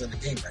rappers in the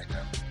game right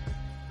now.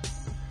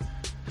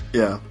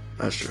 Yeah,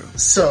 that's true.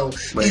 So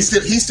he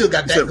still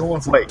got that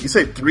going for him. Wait, you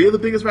say 3 of the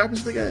biggest rappers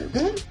in the game?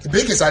 Mm-hmm. The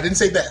biggest. I didn't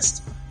say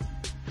best.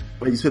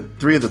 Wait, you said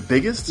 3 of the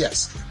biggest?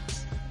 Yes.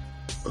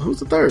 Who's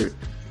the third?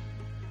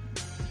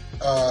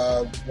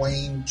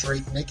 Wayne,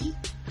 Drake, Nicki.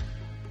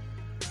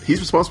 He's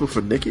responsible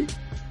for Nicki?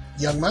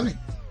 Young Money.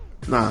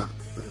 Nah.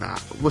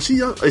 Was she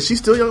young? Is she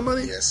still Young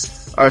Money?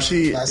 Yes. Or is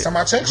she? Last time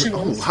I checked, she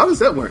was. How does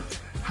that work?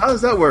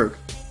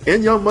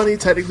 And Young Money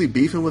technically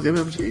beefing with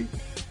MMG?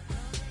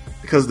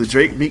 Because the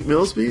Drake Meek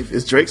Mills beef?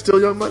 Is Drake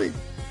still Young Money?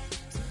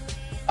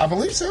 I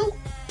believe so.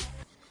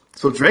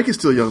 So Drake is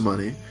still Young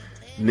Money.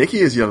 Nicki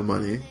is Young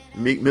Money.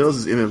 Meek Mills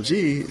is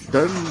MMG.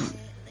 Doesn't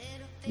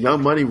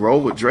Young Money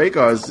roll with Drake,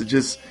 or is it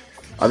just?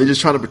 Are they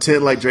just trying to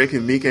pretend like Drake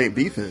and Meek ain't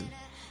beefing?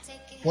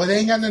 Well, they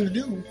ain't got nothing to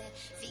do.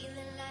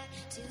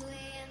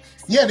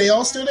 Yeah, they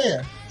all still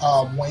there.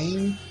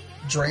 Wayne,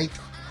 Drake,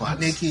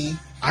 Nicki.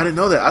 I didn't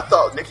know that. I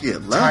thought Nicki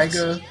had left.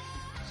 Tyga.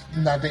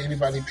 Not that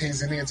anybody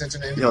pays any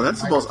attention to anything. Yo,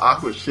 that's the most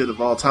awkward shit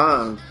of all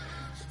time.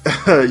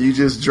 You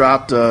just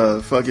dropped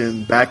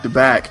fucking back to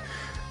back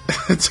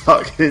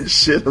talking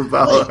shit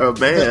about her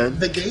man.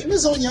 The game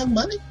is on Young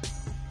Money.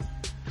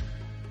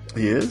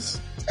 He is?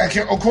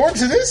 According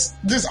to this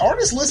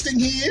artist listing,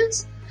 he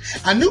is.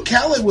 I knew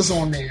Khaled was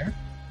on there.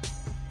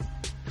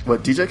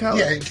 What, DJ Khaled?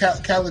 Yeah,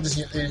 Khaled is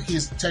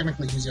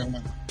technically he's Young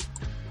Money.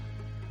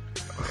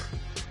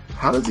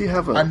 How does he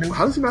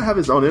not have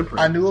his own imprint?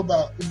 I knew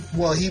about.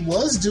 Well, he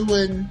was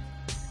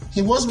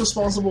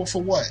responsible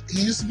for what?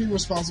 He used to be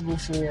responsible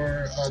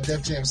for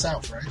Def Jam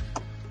South, right?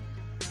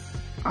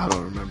 I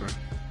don't remember.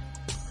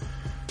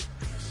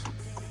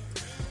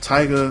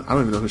 Tyga, I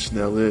don't even know who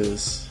Chanel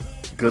is.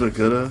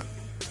 Gudda,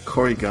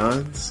 Corey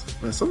Guns.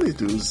 Man, some of these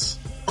dudes.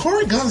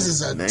 Corey Guns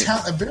is a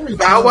very.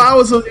 Bow Wow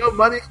was on Young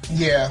Money.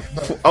 Yeah.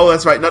 Oh,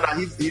 that's right. No,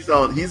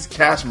 he's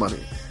Cash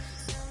Money.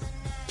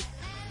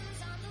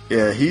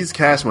 Yeah, he's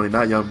Cash Money,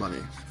 not Young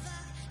Money.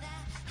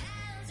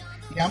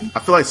 Yeah. I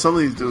feel like some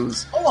of these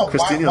dudes. Hold on,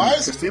 Christina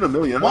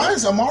Milian. Why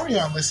is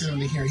Omarion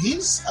listening to here?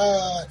 He's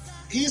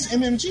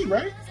MMG,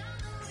 right?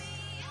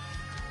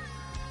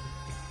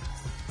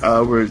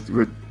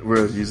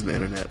 We're using the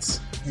internets.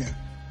 Yeah.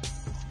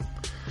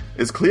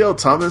 Is Cleo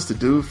Thomas the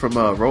dude from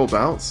Roll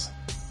Bounce?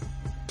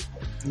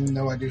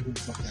 No idea who the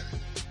fuck that is,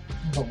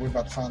 but we're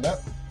about to find out.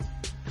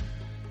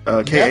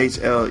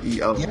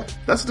 KHLEO. Yeah.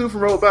 That's the dude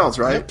from Roll Bounce,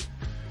 right? Yep.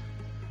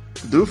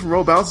 The dude from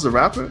Roll Bounce is a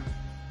rapper?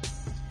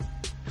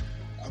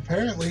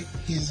 Apparently,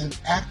 he's an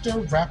actor,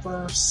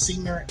 rapper,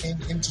 singer,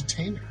 and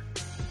entertainer.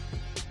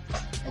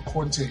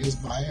 According to his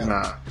bio.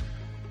 Nah.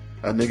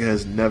 That nigga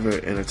has never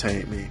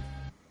entertained me.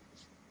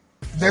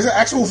 There's an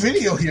actual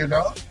video here,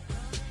 dog.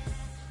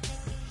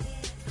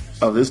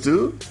 Oh, this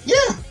dude?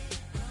 Yeah.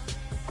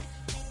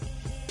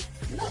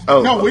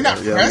 Oh, no, we're not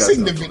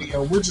pressing the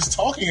video. We're just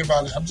talking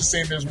about it. I'm just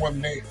saying there's one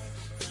name.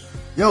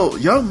 Yo,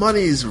 Young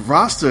Money's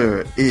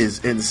roster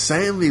is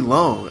insanely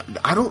long.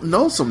 I don't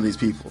know some of these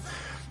people.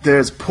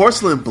 There's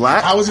Porcelain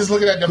Black. I was just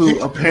looking at the who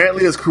picture.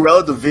 Apparently is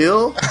Cruella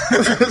DeVille.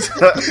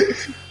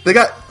 They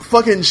got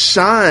fucking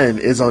Shine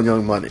is on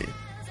Young Money.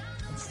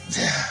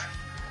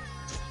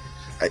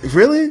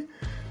 Really?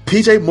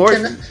 PJ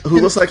Morton, who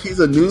looks like he's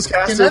a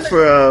newscaster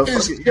for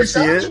fucking Is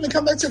Shine ESPN. going to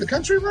come back to the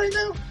country right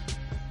now?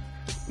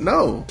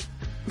 No.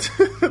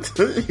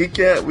 He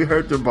can't. We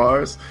heard their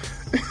bars.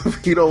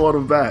 We don't want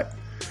him back.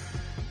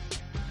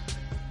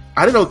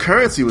 I didn't know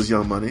Currency was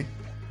Young Money.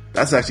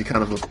 That's actually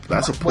kind of a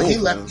pull. Well, he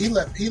left. He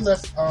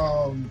left.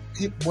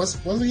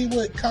 Wasn't he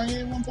with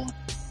Kanye at one point?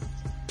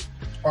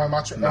 Or am I?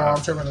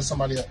 I'm tripping to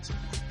somebody else.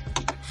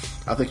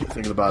 I think you're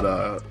thinking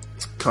about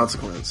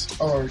Consequence.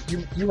 Oh,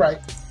 you're right.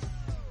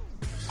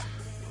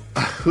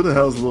 Who the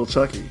hell is Lil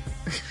Chucky?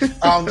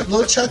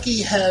 Lil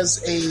Chucky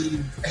has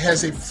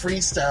a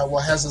freestyle.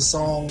 Well, has a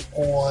song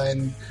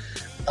on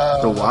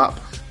The WAP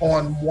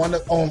on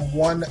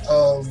one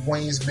of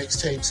Wayne's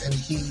mixtapes, and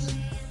he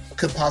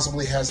could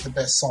possibly has the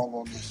best song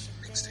on the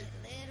mixtape.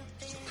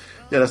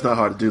 Yeah, that's not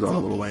hard to do on a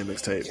Lil Wayne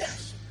mixtape. Yeah.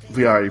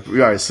 We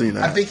already seen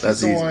that. I think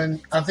that's he's easy.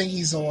 on. I think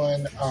he's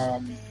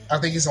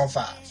on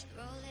 5.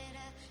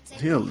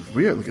 He's a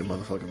weird looking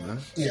motherfucker, man.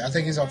 Yeah, I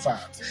think he's on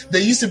 5.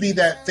 There used to be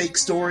that fake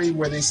story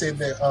where they said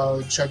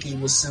that Chucky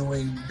was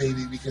suing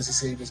Baby because he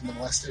said he was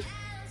molested.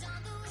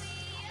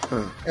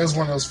 Huh. It was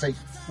one of those fake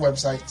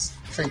websites,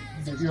 fake,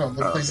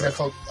 the places that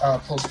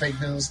post fake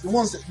news. The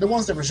ones that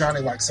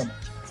Rajani likes so much.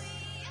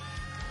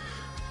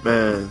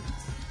 Man,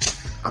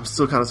 I'm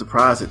still kind of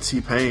surprised that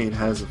T-Pain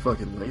has a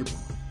fucking label.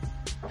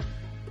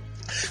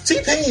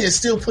 T-Pain is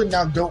still putting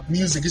out dope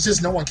music. It's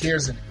just no one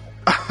cares anymore.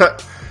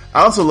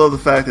 I also love the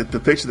fact that the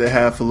picture they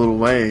have for Lil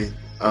Wayne,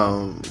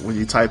 when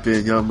you type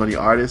in Young Money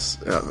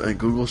Artist and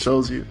Google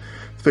shows you,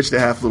 the picture they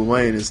have for Lil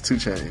Wayne is 2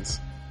 Chainz.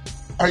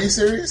 Are you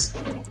serious?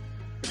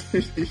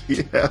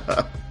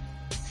 Yeah.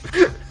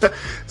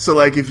 So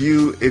like if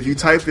you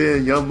type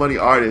in Young Money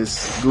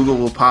Artist, Google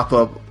will pop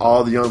up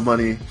all the Young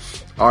Money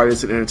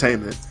artists and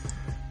entertainment.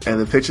 And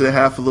the picture they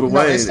have for Lil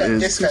Wayne is 2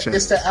 Chainz.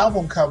 It's the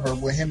album cover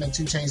where him and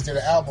 2 Chainz did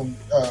an album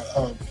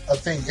a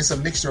thing. It's a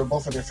mixture of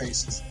both of their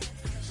faces.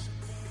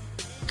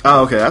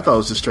 Oh, okay. I thought it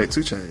was just straight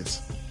 2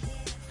 Chainz.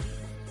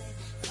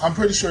 I'm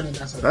pretty sure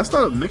that's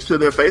not a mixture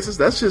of their faces.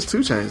 That's just 2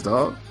 Chainz,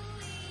 dog.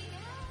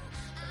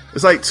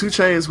 It's like 2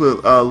 Chainz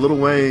with Lil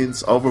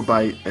Wayne's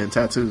overbite and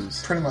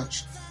tattoos. Pretty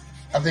much.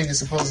 I think it's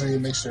supposedly a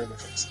mixture of their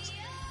faces.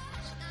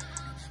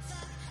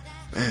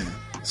 Man.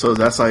 So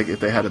that's like if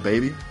they had a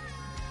baby?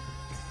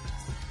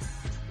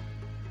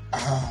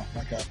 Oh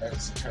my god, that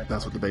is a terrible.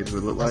 That's what the baby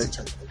would look like?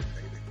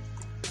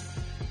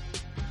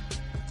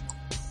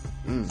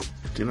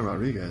 Gina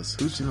Rodriguez.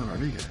 Who's Gina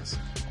Rodriguez?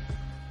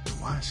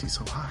 Why is she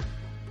so hot?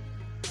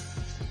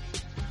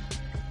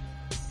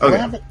 Okay. What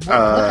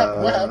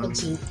happened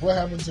to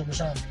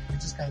Rashawn? He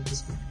just kind of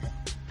disappeared.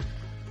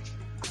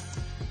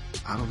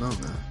 I don't know,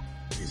 man.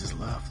 He just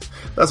left.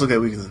 That's okay.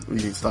 We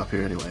can stop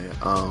here anyway.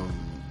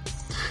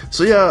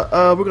 So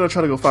yeah, we're gonna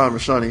try to go find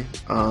Rashani.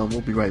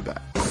 We'll be right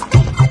back.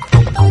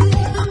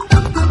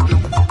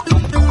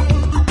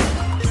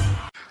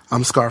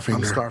 I'm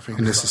Scarfinger,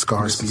 and this is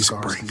Scar's Music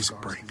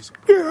Break.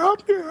 You're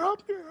up.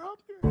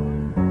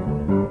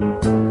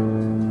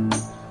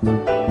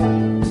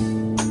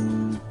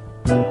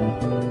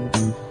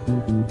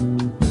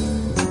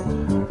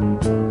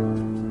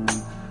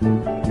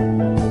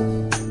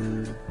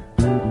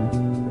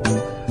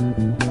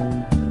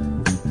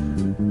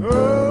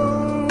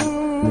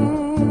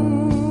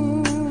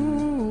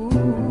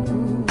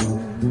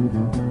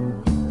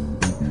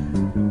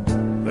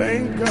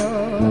 Thank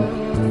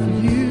God for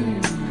you.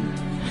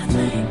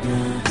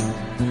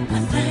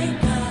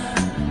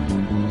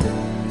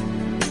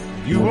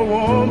 You a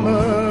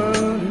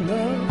woman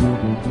enough,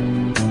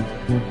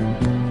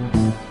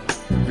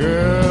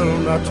 girl,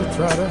 not to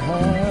try to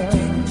hide.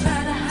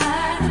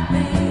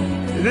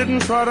 You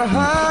didn't try to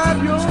hide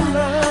your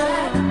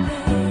love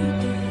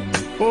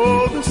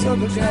for this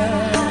other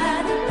guy.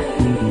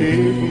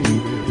 Baby,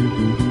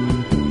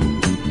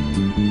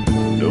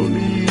 no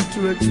need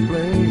to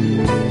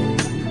explain.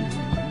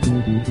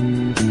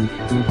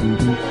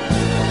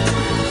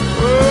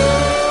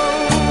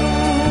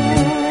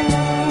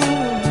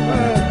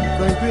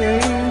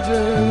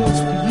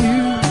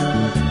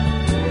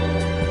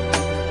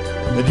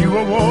 That you a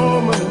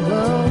woman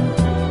enough,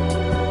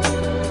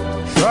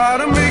 try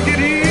to make it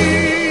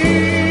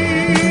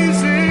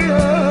easier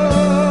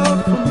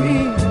for me.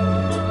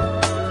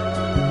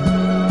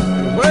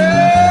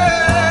 Wherever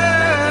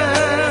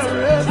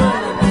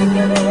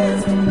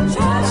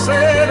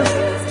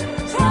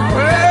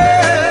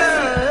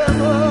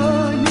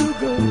you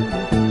go,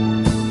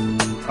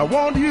 I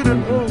want you to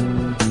know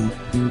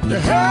to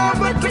have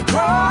but to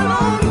call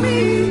on me.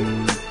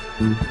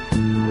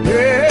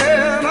 Yeah.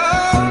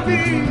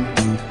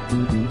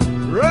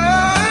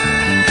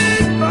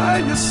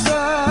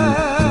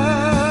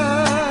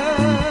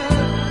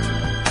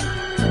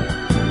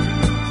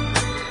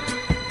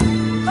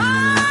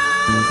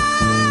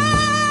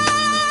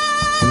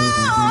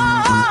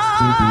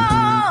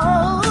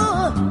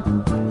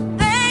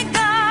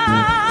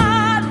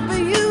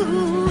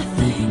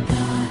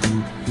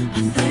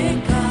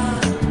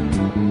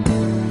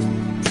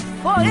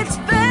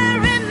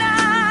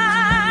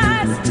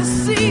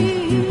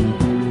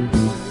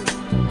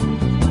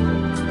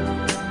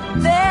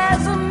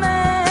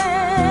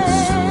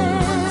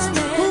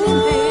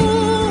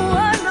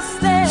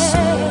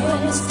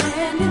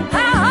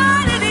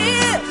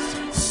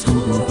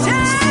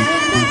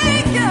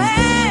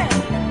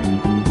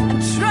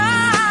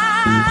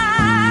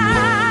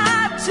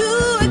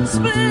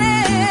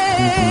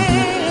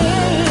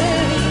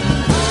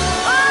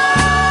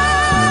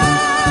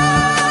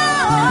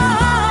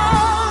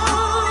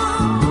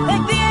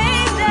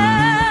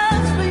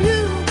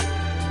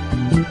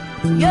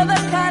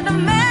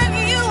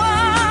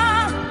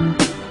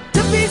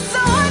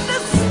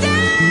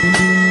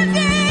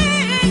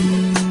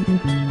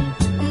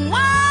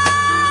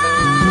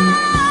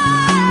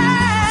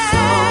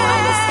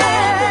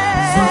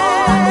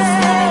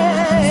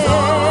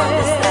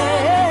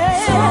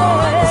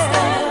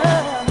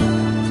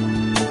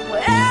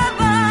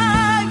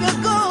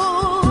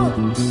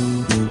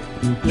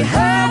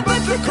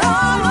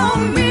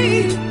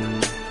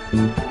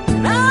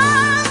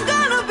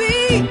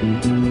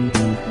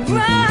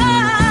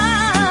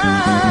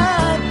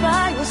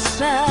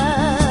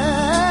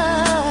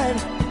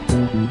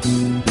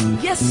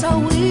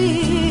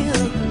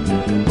 will.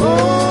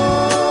 Oh,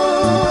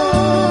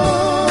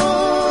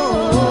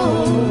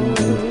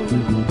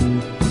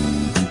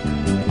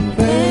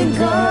 thank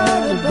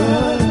God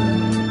above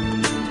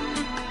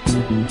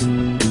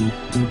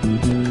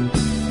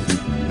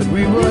that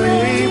we were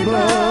able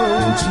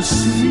to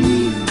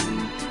see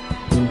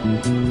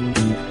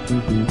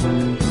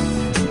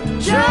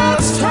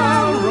just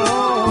how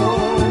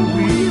wrong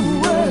we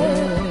were,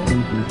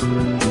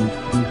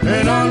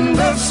 and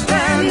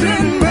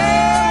understanding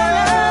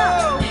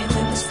love, and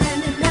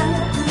understanding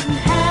love couldn't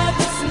have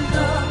us in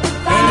love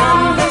without,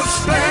 and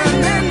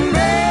understanding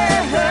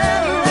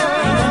love,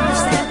 and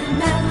understanding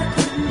love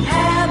couldn't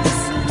have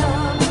us in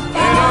love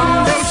without, and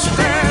understanding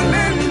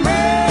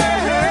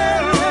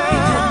love,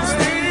 and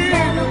understanding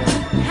love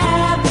couldn't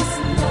have us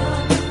in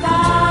love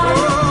without,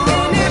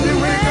 and if you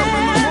wake up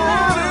in the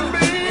morning,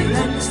 baby, and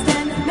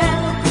understanding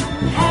love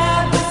couldn't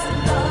have us in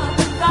love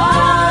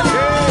without,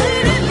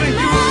 and if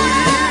you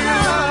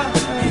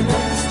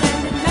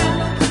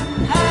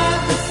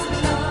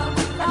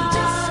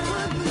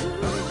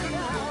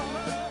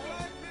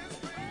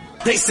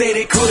They say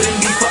they couldn't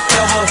be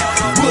forever,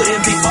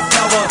 wouldn't be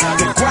forever.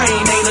 The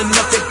grain ain't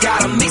enough, they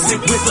gotta mix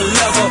it with the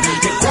leather.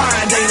 The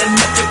grind ain't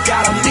enough, they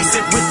gotta mix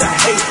it with the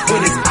hate.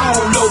 When it's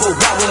all over,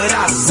 what would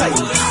I say?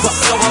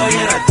 Forever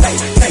in a day,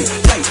 day,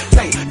 day,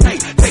 day, day,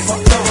 day.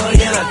 Forever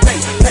in a day,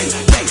 day,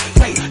 day,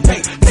 day,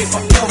 day, day.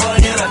 Forever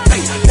in a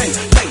day, day,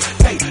 day,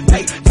 day,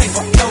 day, day.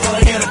 Forever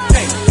in a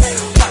day.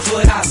 Watch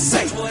what I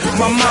say.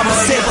 My mama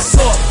said, what's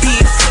up,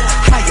 bitch?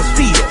 How you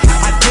feel?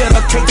 I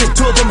dedicate this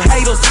to them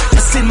haters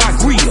that's in my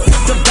grill.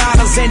 Them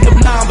doubters and them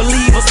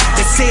non-believers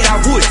that said I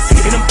would.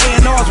 And them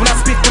A&Rs when I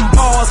spit them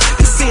bars,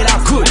 they said I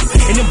couldn't.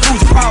 And them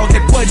booze balls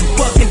that wasn't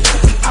fucking,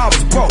 I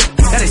was broke.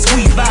 Now they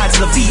squeeze by to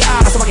the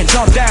VI so I can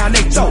jump down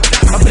they throat.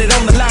 I put it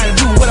on the line and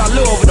do what I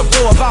love, and the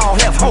boys all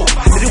have hope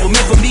that it was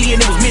meant for me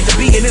and it was meant to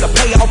be, and it'll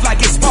pay off like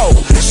it's supposed.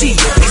 Shit,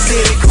 they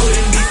said it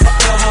couldn't be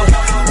forever,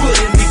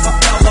 wouldn't be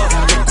forever.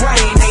 The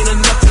grain ain't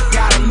enough, you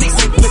gotta mix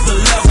it with the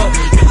leather.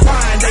 The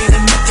grind ain't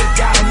enough, you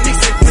gotta mix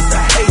it with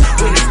the hate.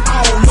 When it's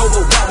all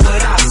over, what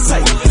would I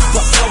say?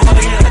 Forever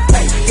in a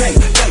day, day,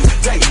 day,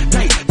 day,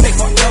 day, day.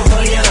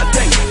 Forever in a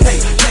day, day,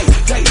 day,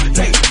 day,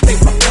 day, day.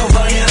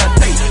 Forever in a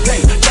day,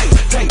 day, day,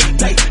 day,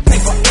 day, day.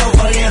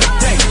 Forever in a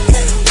day.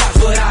 Watch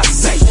what I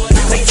say.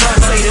 They try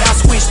to say that I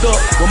switched up,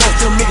 well most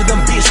of them niggas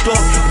done bitched up.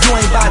 If you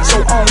ain't about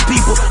your own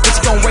people, what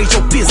you gon' raise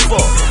your fist for?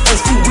 Old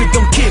school with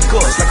them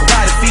kickers, like a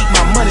rider feet.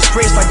 My money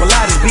stretched like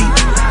Pilates beat.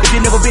 If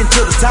you never been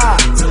to the top,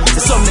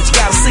 it's something that you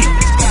gotta see,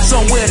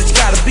 somewhere that you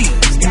gotta be.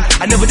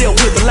 I never dealt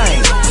with the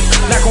lane.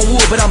 Knock on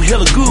wood, but I'm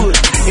hella good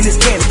in this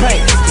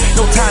campaign.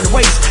 No time to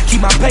waste,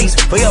 keep my pace,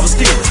 forever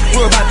still.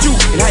 Worry about you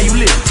and how you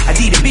live. I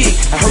did it big,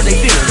 I heard they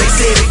feel it. They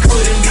said it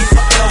couldn't be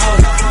forever,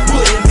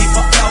 wouldn't be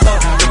forever.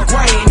 The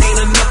grain ain't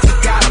enough, you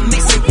gotta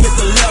mix it with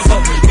the leather.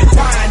 The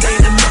grind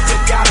ain't enough, you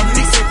gotta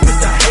mix it with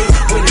the hate.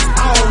 When it's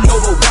all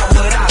over, what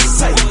would I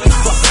say?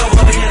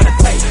 Forever in a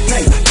day,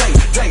 day, day,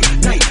 day,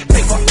 day,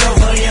 day.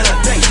 Forever in a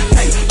day,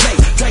 day, day,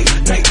 day,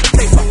 day,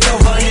 day.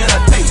 Forever in a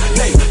day,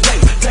 day, day,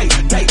 day,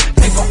 day,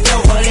 day.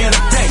 Forever in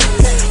a day.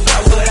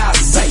 What would I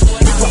say?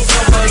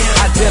 Forever in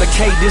a I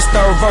dedicate this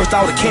third verse to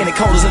all the candy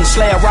coaters and the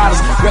slab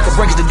riders, record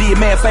breakers that did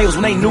mad favors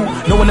when they knew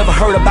no one ever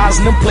heard about us,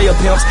 and them player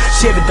pimps,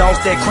 Chevy donks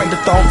that crank the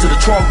thumb to the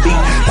trunk beat,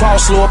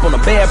 cross slow up on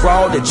a bad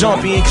broad that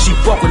jump in cause she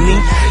fuck with me,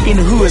 in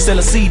the hood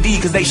selling CD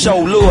cause they show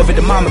love at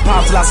the mom and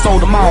pop till I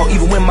sold them all,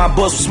 even when my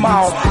buzz was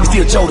small, and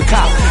still Joe the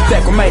cop,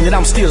 fact remain that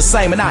I'm still the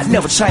same and I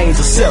never change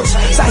the self,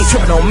 so I ain't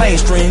tripping on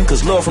mainstream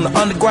cause love from the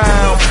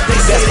underground,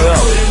 that's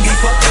forever.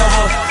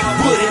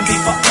 Wouldn't be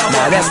forever.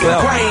 Nah, that's the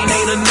forever. grain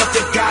ain't enough,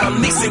 you gotta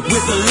mix it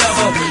with the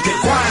leather. The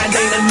grind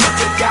ain't enough,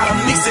 you gotta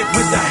mix it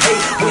with the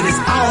hate. When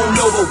it's all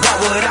over, what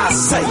would I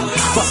say?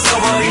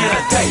 Forever in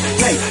a day,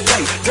 day,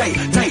 day, day,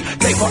 day,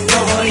 day.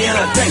 Forever in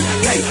a day,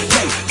 day,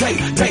 day, day,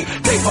 day,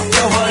 day.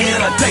 Forever in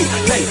a day,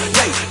 day,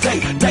 day,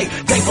 day, day,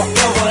 day.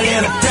 Forever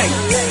in a day,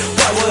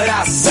 what would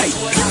I say?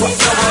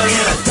 Forever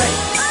in a day.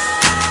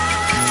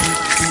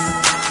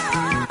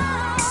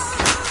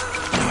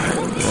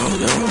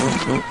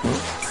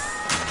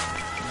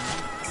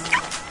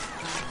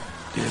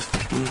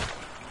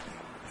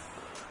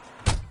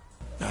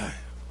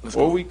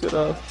 Or we could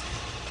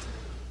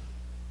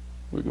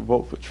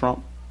vote for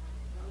Trump.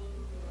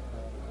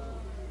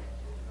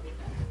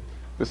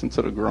 Listen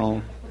to the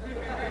groan.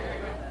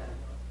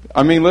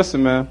 I mean,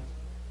 listen, man.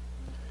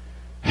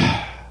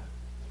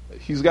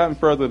 He's gotten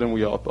further than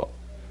we all thought.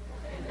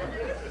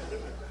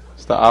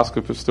 It's the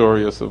Oscar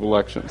Pistorius of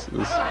elections.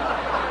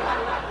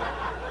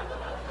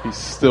 He's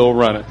still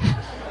running.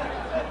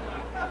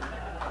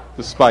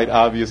 Despite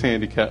obvious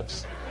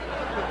handicaps.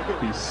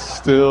 He's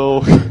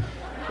still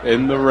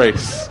in the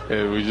race.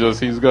 And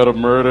he's got to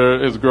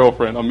murder his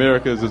girlfriend.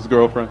 America is his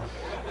girlfriend.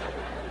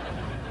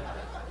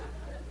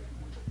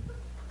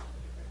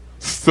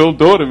 Still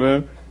doing it,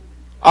 man.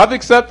 I've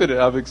accepted it.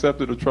 I've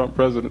accepted a Trump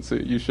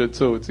presidency. You should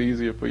too. It's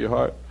easier for your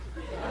heart.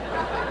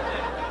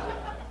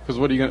 Because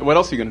what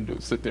else are you going to do?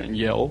 Sit there and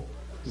yell?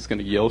 Just going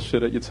to yell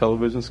shit at your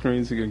television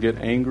screens? You're going to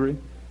get angry?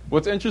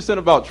 What's interesting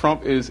about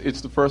Trump is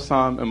it's the first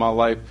time in my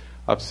life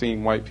I've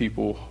seen white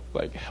people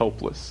like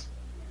helpless.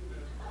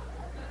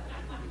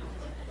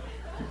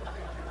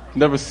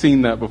 Never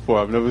seen that before.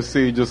 I've never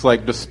seen just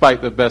like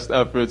despite the best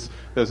efforts,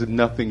 there's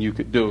nothing you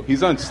could do.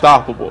 He's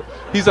unstoppable.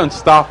 He's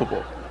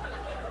unstoppable.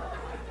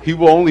 He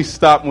will only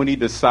stop when he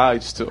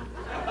decides to.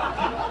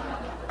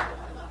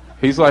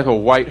 He's like a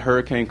white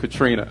Hurricane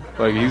Katrina.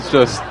 Like he's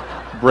just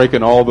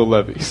breaking all the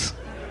levees.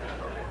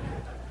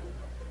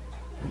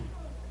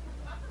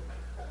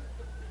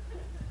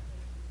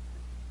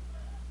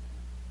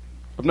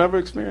 I've never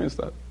experienced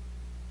that.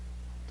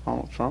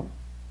 Donald Trump.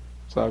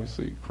 It's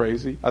obviously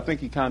crazy. I think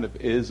he kind of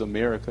is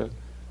America.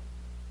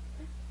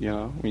 You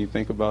know, when you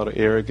think about it,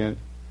 arrogant,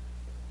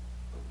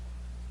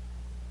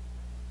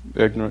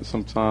 ignorant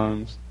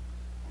sometimes,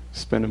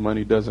 spending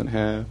money doesn't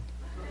have,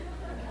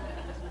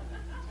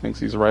 thinks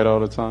he's right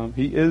all the time.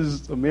 He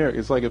is America.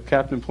 It's like if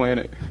Captain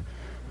Planet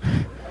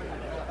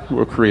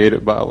were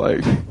created by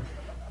like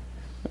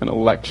an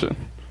election.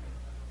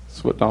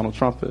 That's what Donald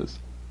Trump is.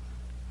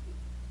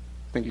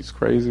 I think he's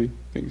crazy. I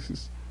think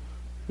he's,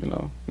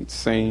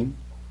 insane.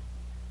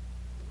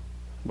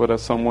 But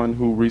as someone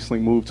who recently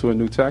moved to a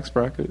new tax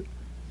bracket,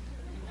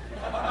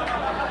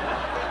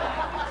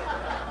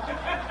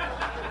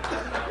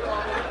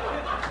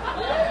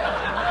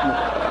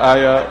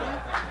 I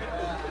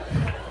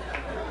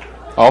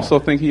also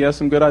think he has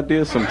some good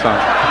ideas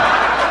sometimes.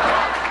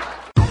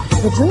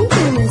 The Dream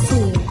Team is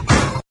here.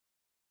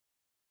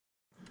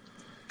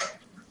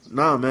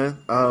 Nah, man.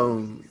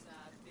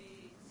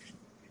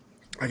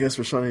 I guess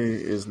Rashani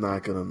is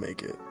not gonna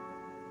make it.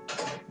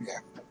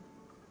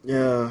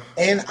 Yeah.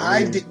 And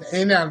I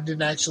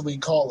didn't actually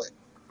call it.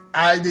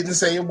 I didn't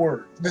say a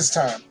word this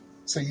time.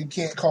 So you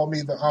can't call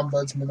me the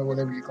ombudsman or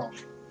whatever you call me.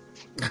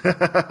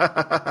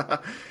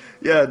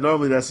 Yeah,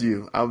 normally that's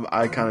you.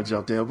 I kind of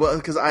jumped in. Well,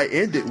 because I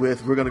ended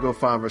with, we're going to go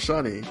find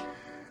Rashani.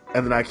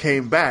 And then I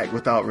came back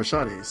without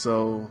Rashani.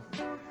 So,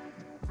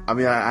 I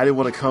mean, I didn't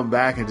want to come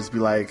back and just be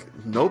like,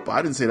 nope,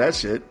 I didn't say that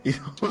shit. You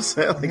know what I'm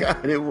saying? Like, I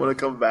didn't want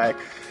to come back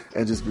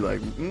and just be like,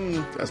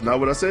 that's not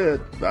what I said.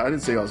 I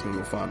didn't say I was going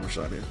to go find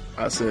Rashani.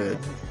 I said,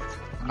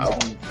 I'm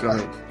going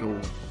to go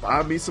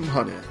buy me some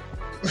honey.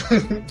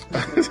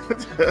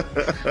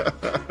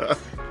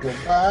 Go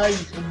buy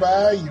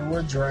you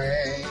a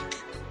drink.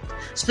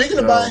 Speaking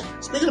of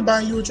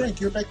buying you a drink,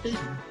 you're back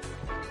dating.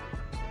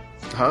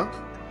 Huh?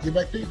 You're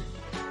back dating.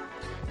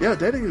 Yeah,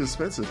 dating is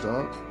expensive,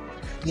 dog.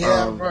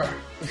 Yeah, bro.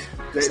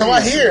 So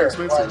I hear.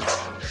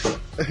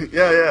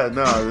 Yeah,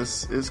 no,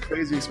 it's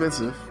crazy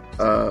expensive.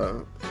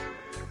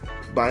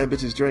 Buying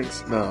bitches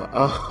drinks, no.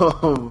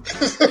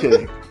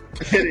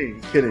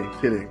 Kidding.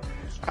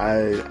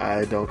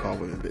 I don't call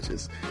women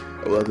bitches.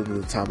 Well, other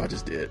than the time I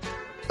just did.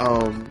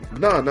 No,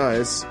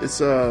 it's you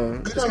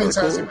know how many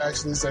times you've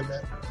actually said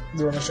that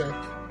during the show?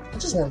 I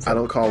just want to. I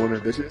don't call women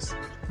bitches.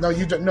 No,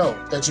 you don't know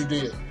that you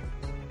did.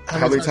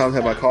 How many times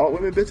have I called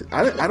women bitches?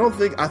 I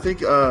think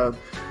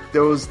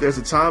there's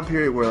a time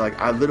period where like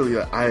I literally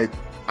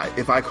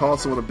if I call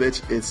someone a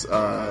bitch, it's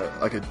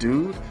like a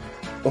dude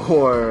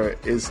or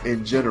is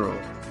in general.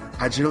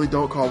 I generally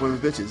don't call women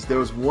bitches. There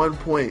was one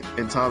point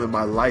in time in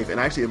my life, and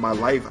actually in my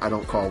life, I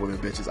don't call women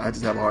bitches. I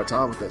just have a hard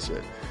time with that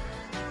shit.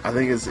 I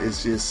think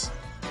it's just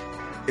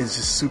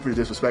super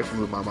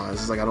disrespectful in my mind. It's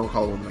just like I don't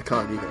call a woman a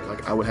cunt either.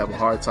 Like I would have a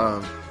hard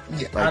time.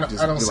 Yeah, I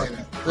don't say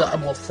that.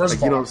 Well, first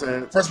of all, you know what I'm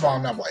saying? First of all,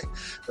 I'm not white.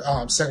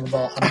 Second of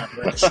all, I'm not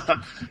British. So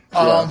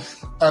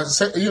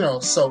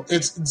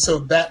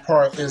that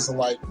part is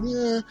like,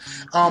 yeah.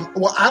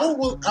 Well, I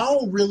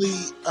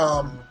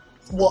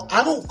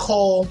don't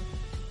call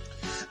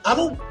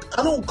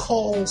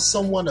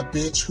someone a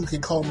bitch who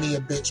can call me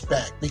a bitch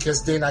back,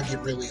 because then I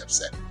get really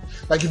upset.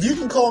 Like if you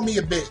can call me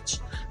a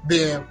bitch,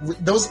 then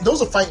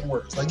those are fighting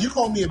words. Like you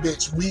call me a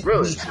bitch, we if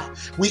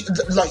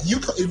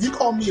you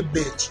call me a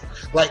bitch,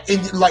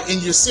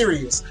 and you're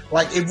serious.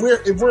 Like if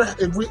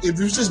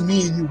it's just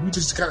me and you, we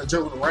just kind of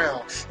joking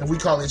around and we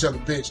call each other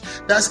bitch.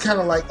 That's kind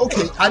of like,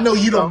 okay, I know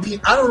you don't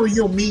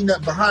mean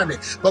nothing behind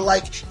it. But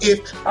like if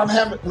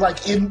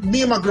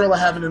me and my girl are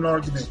having an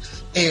argument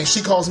and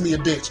she calls me a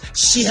bitch,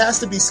 she has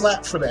to be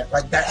slapped for that.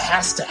 Like that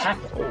has to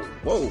happen.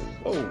 Whoa.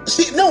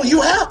 No,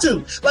 you have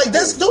to. Like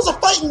those are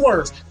fighting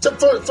words.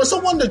 For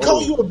someone to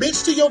call you a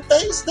bitch to your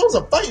face, those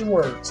are fighting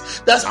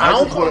words. I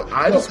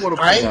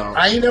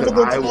ain't never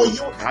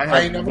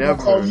gonna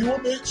call you a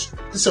bitch.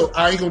 So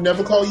I ain't gonna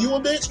never call you a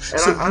bitch.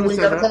 So you ain't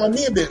gotta call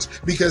me a bitch,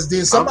 because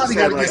then somebody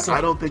gotta get some.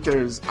 I don't think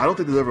there's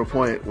ever a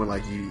point when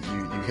like you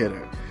hit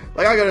her.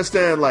 Like I can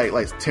understand like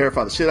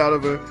terrify the shit out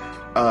of her.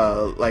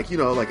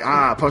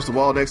 Punch the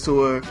wall next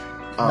to her.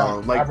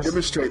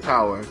 Demonstrate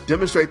power.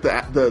 Demonstrate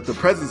the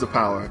presence of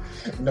power.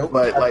 Nope.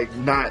 But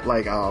I'm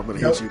gonna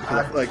hit you.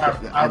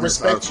 I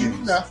respect you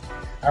enough.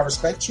 I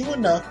respect you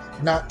enough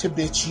not to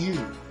bitch you.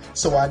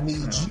 So I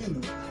need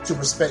you to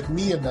respect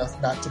me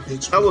enough not to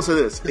bitch you. I will say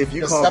this: if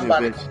you call me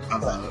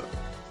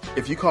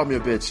a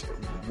bitch,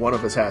 one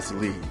of us has to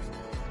leave.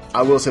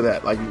 I will say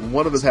that. Like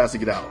one of us has to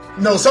get out.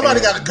 No,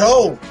 somebody got to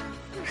go.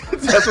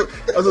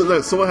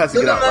 Look, someone has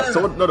to get out.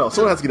 Someone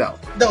has to get out.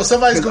 No,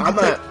 somebody's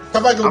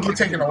gonna get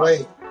taken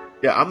away.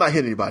 Yeah, I'm not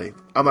hitting anybody.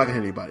 I'm not gonna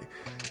hit anybody.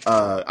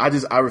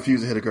 I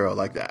refuse to hit a girl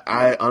like that.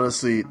 I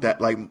honestly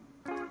when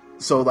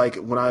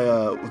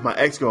I with my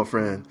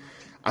ex-girlfriend,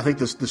 I think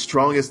the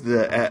strongest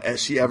that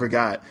she ever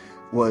got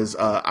was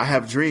I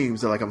have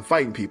dreams that like I'm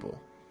fighting people.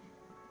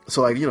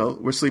 So like, you know,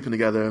 we're sleeping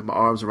together, my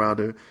arms around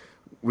her,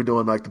 we're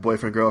doing like the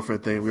boyfriend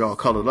girlfriend thing, we're all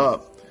cuddled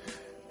up.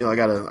 You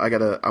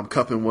know, I'm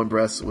cupping one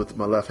breast with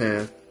my left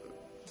hand.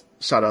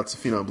 Shout out to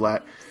Phenom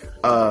Black.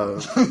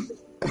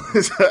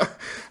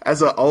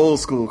 As an old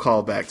school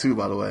callback too,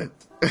 by the way.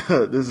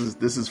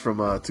 This is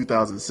from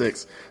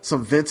 2006.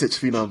 Some vintage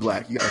Phenom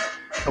Black. You got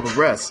a couple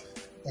breasts.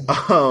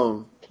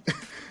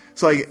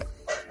 So like,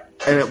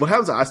 and what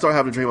happens is I start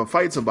having a dream I'm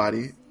fighting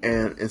somebody,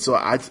 and so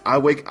I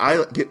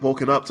get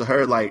woken up to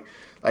her like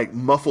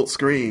muffled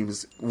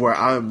screams where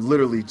I'm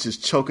literally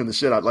just choking the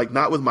shit out, like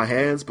not with my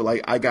hands, but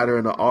like I got her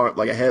in the arm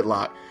like a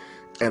headlock,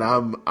 and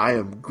I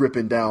am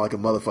gripping down like a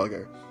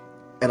motherfucker,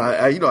 and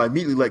I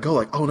immediately let go,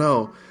 like, oh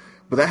no.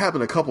 But that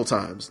happened a couple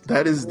times.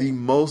 That is the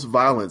most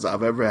violence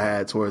I've ever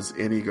had towards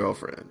any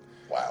girlfriend.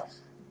 Wow.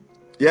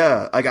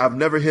 Yeah, like I've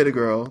never hit a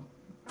girl.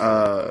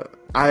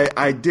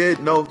 I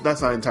did. No,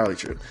 that's not entirely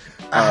true.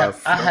 I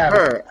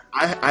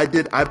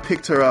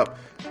picked her up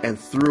and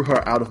threw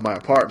her out of my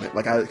apartment,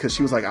 because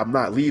she was like, "I'm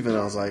not leaving."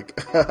 I was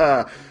like,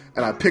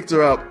 and I picked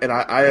her up and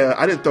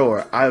I didn't throw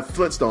her. I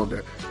Flintstoned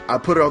her. I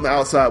put her on the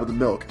outside with the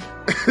milk.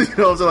 You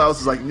know what I'm saying? I was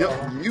just like, "No,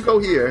 you go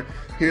here.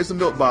 Here's the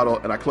milk bottle,"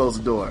 and I closed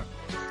the door.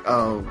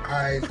 No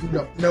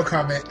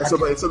comment. So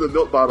the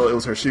milk bottle, it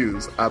was her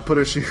shoes. I put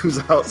her shoes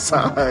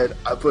outside.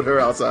 I put her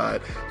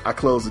outside. I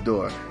closed the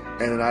door,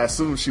 and then I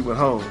assumed she went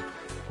home.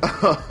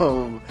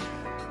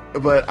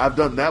 But I've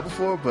done that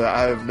before. But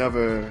I've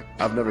never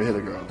hit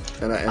a girl,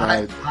 and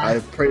I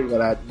pray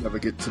that I never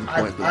get to the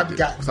point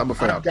that I'm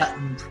afraid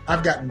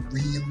I've gotten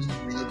really,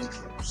 really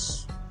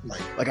close.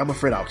 Like I'm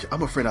afraid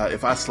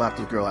if I slapped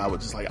a girl, I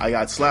would just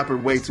I'd slap her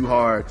way too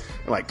hard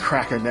and like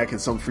crack her neck in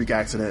some freak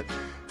accident.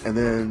 And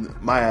then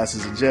my ass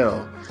is in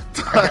jail.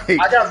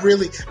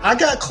 I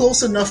got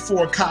close enough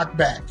for a cock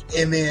back,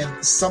 and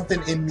then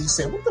something in me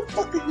said, "What the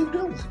fuck are you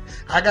doing?"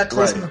 I got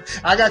close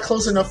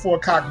enough for a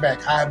cock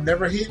back. I've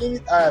never hit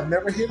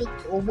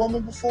a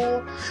woman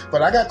before,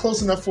 but I got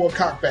close enough for a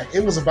cock back.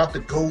 It was about to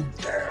go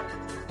down.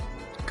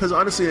 Because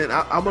honestly, and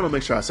I want to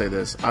make sure I say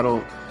this. I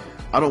don't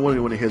want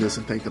anyone to hear this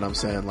and think that I'm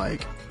saying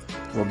like,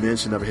 well, men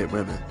should never hit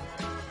women.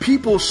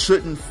 People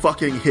shouldn't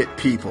fucking hit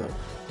people.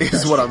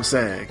 Is what I'm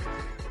saying.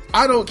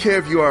 I don't care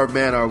if you are a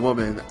man or a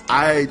woman.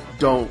 I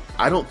don't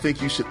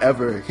think you should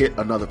ever hit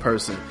another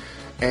person.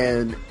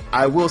 And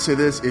I will say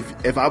this,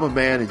 if I'm a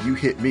man and you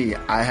hit me,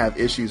 I have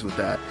issues with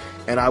that.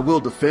 And I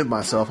will defend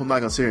myself. I'm not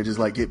going to sit here and just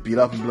like get beat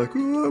up and be like,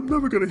 "Oh, I'm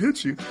never going to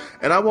hit you."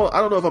 And I don't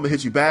know if I'm going to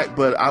hit you back,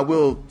 but I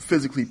will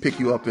physically pick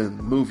you up and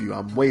move you.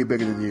 I'm way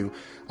bigger than you.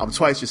 I'm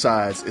twice your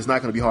size. It's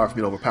not going to be hard for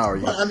me to overpower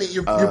you. Well, I mean,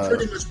 you're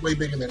pretty much way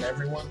bigger than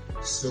everyone.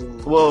 So,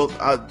 well,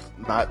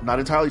 not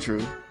entirely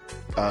true.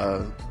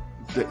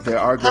 There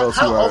are girls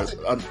who are.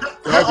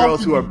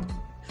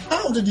 How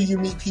often do you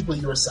meet people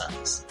your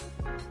size?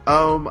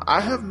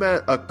 I have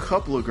met a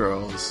couple of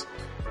girls,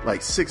 like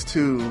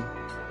 6'2",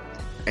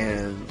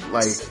 and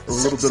like a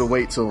little bit of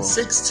weight to them.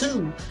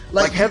 6'2",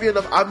 like heavy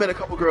enough. I've met a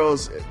couple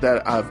girls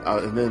that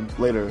and then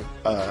later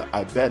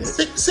I bet it.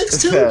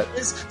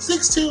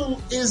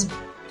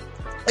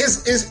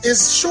 6'2"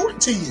 is short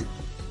to you.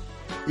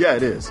 Yeah,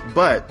 it is,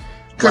 but.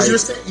 Because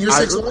you're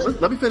 6'1".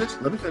 Let me finish.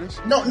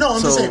 No,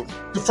 I'm just saying,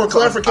 for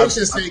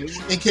clarification's sake,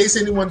 in case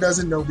anyone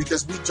doesn't know,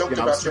 because we joked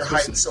about your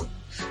height. So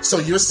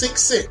you're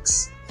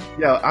 6'6".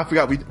 Yeah, I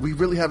forgot. We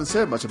really haven't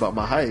said much about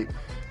my height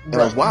in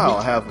a while,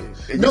 have we?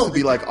 It used to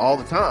be like all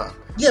the time.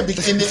 Yeah, and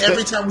then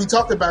every time we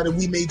talked about it,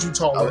 we made you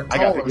taller and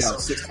taller.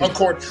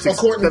 According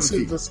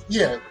to this,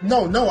 yeah,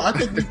 no, I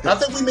think we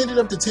made it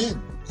up to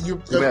 10.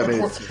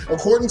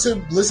 According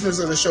to listeners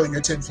of the show,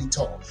 you're 10 feet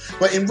tall.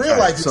 But in real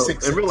life, you're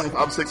 6'6". In real life,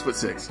 I'm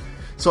 6'6".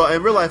 So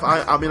in real life,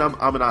 I'm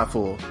an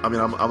eyeful. I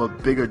mean, I'm a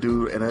bigger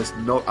dude, and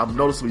I'm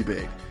noticeably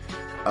big.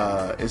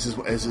 It's just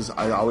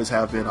I always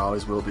have been, I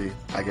always will be,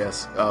 I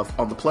guess.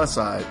 On the plus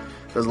side,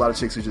 there's a lot of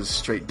chicks who just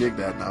straight dig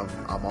that, and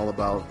I'm all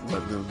about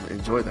letting them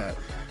enjoy that.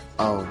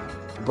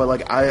 But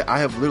like I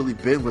have literally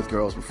been with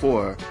girls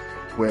before,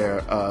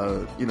 where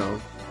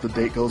the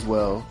date goes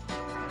well,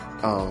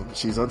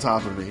 she's on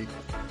top of me,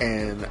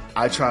 and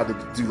I tried to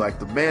do like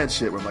the man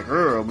shit where I'm like,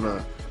 I'm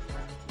gonna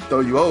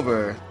throw you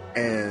over.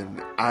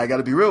 And I got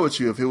to be real with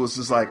you. If it was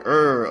just like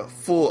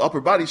full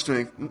upper body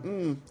strength,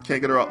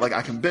 can't get her up. Like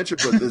I can bench her,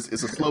 but it's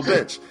a slow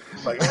bench.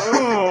 Like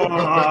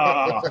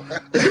my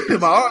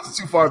arms are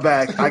too far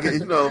back. I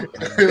get my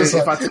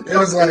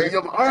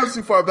arms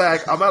too far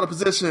back, I'm out of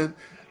position.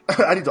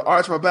 I need to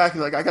arch my back,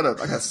 and like I got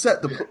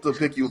set to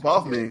pick you up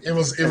off me. It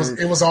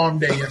was arm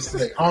day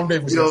yesterday. Arm day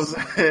was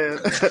yesterday.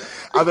 What I'm saying?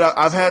 I mean,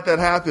 I've had that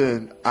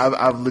happen.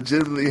 I've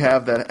legitimately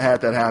had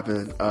that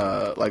happen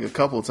like a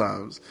couple of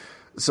times.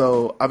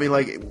 So I mean,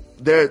 like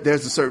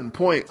there's a certain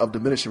point of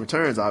diminishing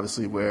returns,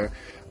 obviously, where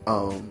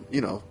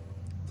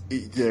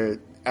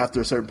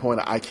after a certain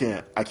point, I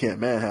can't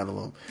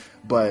manhandle them.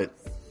 But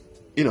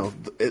you know,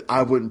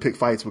 I wouldn't pick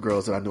fights with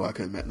girls that I knew I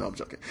couldn't. No, I'm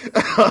joking.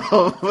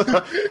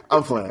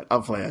 I'm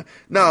playing.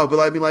 No, but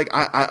I mean, like,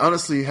 I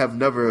honestly have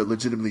never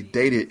legitimately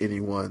dated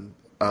anyone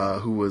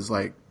who was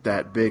like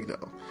that big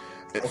though.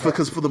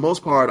 Because for the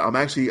most part,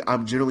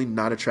 I'm generally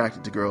not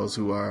attracted to girls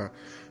who are,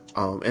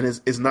 and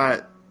it's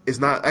not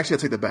actually, I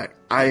take that back.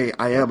 I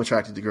am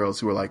attracted to girls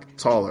who are like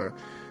taller.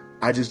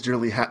 I just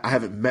generally I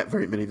haven't met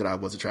very many that I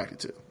was attracted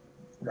to.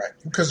 Right.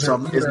 Because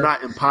it's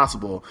not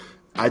impossible.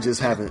 It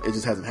just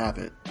hasn't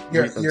happened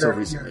until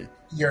recently.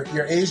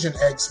 Your Asian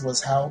ex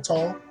was how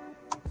tall?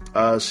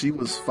 She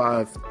was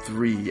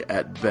 5'3"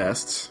 at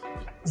best.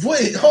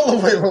 Wait,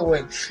 hold on,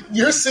 wait.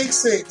 You're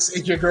 6'6"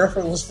 and your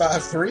girlfriend was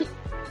 5'3"?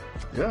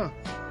 Yeah.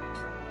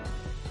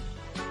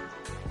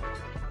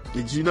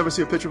 Did you never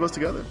see a picture of us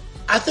together?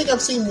 I think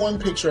I've seen one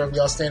picture of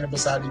y'all standing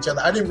beside each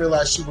other. I didn't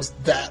realize she was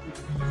that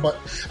much.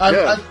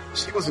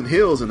 She was in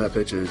heels in that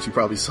picture. She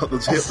probably saw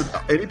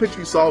any picture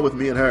you saw with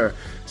me and her.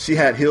 She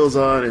had heels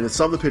on, and in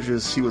some of the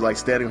pictures, she was like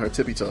standing on her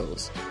tippy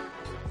toes.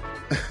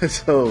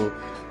 So,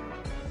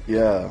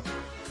 yeah.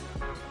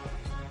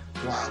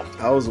 Wow.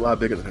 I was a lot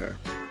bigger than her.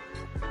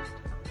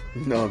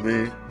 You know what I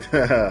mean?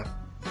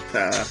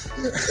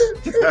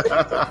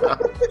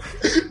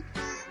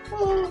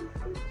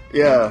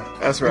 Yeah,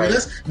 that's right.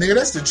 Nigga,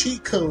 that's the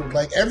cheat code.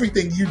 Like,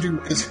 everything you do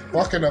is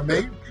fucking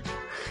amazing.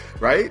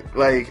 Right?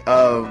 Like,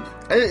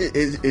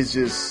 it's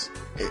just,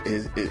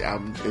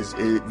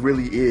 it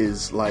really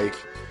is like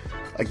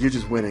you're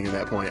just winning at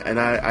that point. And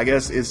I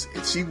guess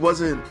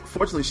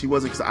fortunately she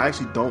wasn't, because I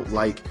actually don't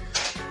like,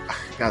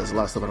 God, there's a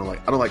lot of stuff I don't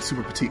like. I don't like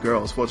super petite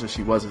girls. Fortunately,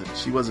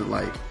 she wasn't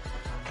like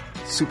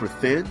super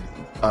thin.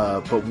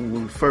 But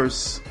when we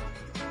first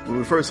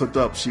hooked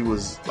up, she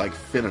was like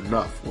thin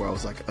enough where I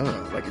was like,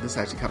 like this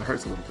actually kind of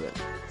hurts a little bit.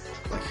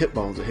 Like hip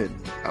bones are hitting.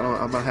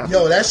 I'm not happy.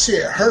 Yo, that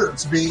shit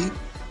hurts, B.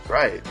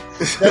 Right.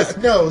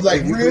 No,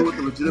 like real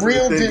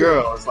thin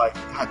girl. It's like,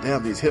 God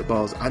damn, these hip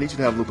bones. I need you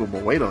to have a little bit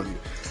more weight on you.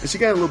 And she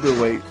got a little bit of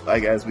weight,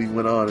 like as we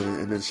went on,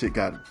 and then shit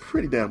got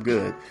pretty damn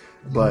good.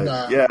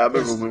 But yeah, I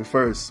remember when we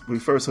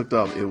first hooked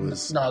up, it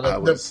was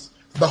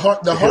the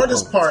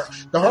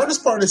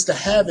hardest part is to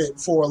have it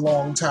for a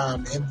long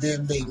time and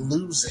then they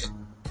lose it.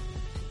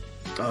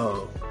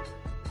 Oh.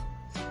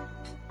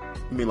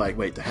 You mean like,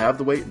 wait, to have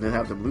the weight and then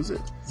have them lose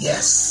it?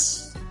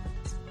 Yes.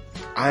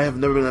 I have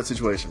never been in that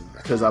situation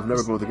because I've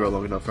never been with a girl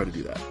long enough for her to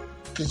do that.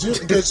 Because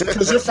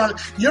you're fine.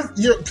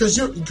 Because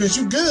you're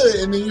good,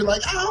 and then you're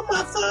like, oh,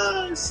 my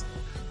thighs.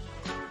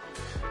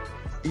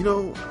 You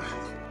know,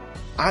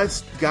 I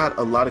got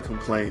a lot of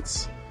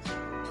complaints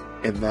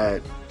in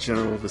that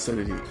general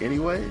vicinity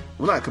anyway.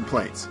 Well, not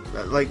complaints.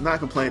 Not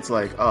complaints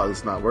like, oh,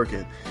 it's not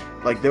working.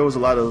 Like, there was a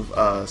lot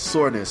of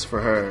soreness for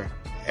her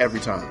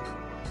every time.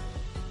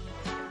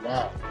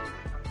 Wow.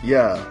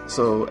 Yeah,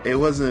 so it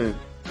wasn't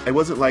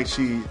like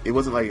she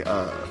was like,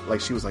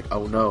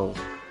 oh no.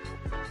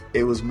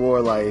 It was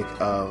more like,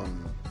 I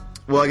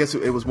guess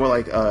it was more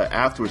like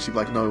afterwards she'd be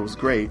like, no, it was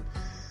great.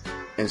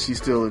 And she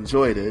still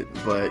enjoyed it,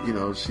 but, you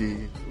know,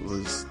 she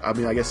was, I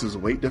mean, I guess it was a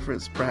weight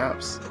difference,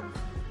 perhaps.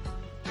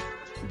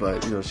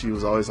 But, you know, she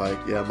was always like,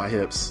 yeah, my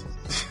hips.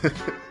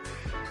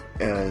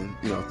 and,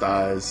 you know,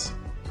 thighs.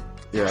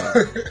 Yeah.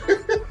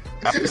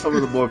 After some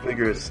of the more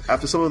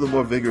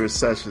vigorous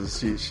sessions,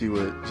 she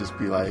would just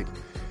be like,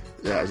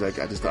 yeah, like,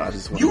 I just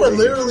want You are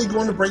literally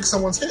going to break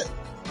someone's hip.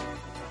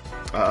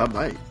 I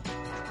might.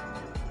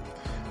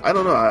 I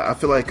don't know. I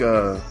feel like,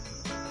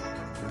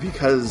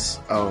 because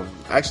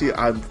actually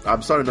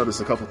I'm starting to notice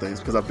a couple things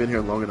because I've been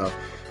here long enough.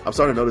 I'm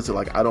starting to notice that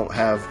like I don't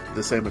have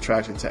the same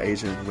attraction to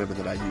Asian women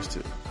that I used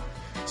to.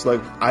 So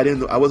like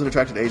I wasn't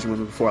attracted to Asian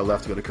women before I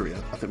left to go to Korea.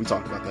 I think we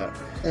talked about that.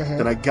 Mm-hmm.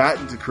 Then I got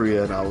into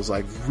Korea and I was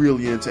like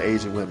really into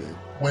Asian women.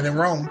 When in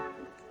Rome.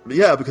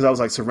 Yeah, because I was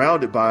like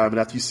surrounded by them, and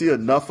after you see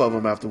enough of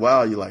them, after a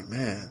while, you're like,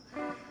 man,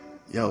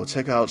 yo,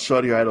 check out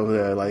Shorty right over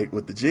there, like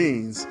with the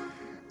jeans.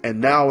 And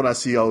now when I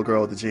see old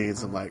girl with the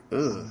jeans, I'm like,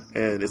 ugh.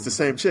 And it's the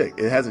same chick.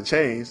 It hasn't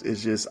changed.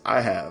 It's just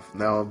I have.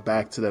 Now I'm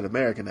back to that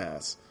American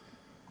ass.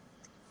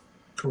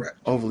 Correct.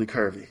 Overly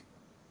curvy.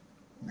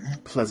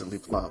 Mm-hmm. Pleasantly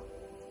plump.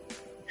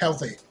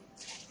 Healthy.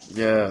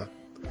 Yeah.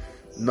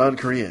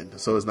 Non-Korean.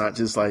 So it's not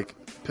just like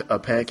a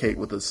pancake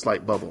with a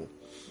slight bubble.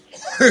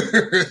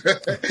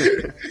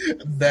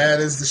 That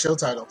is the show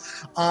title.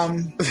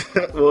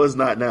 Well, it's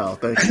not now.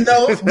 Thank you.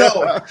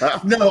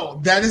 No.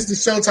 That is the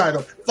show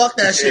title. Fuck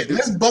that shit.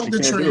 Let's buck the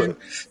trend.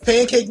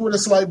 Pancake with a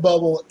slight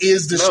bubble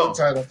is the show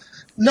title.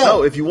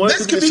 No, if you wanted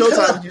to be the show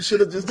title, you should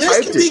have just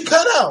typed it. This can be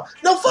cut out.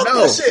 No, fuck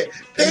that shit.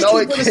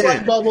 Pancake with a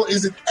slight bubble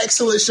is an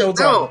excellent show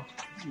title. No,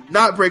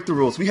 not break the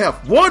rules. We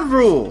have one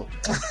rule.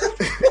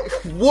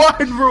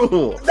 One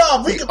rule.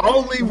 No, the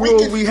only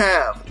rule we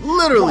have.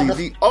 Literally,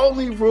 the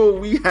only rule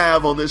we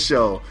have on this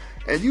show.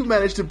 And you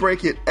managed to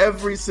break it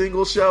every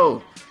single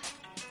show.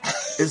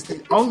 It's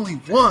the only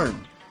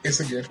one. It's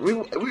a gift. We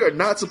are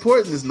not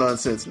supporting this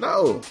nonsense.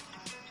 No.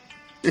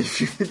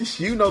 If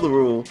you know the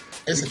rule,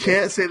 you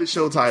can't say the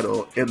show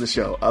title in the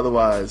show.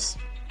 Otherwise,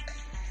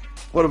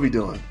 what are we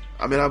doing?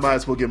 I mean, I might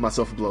as well give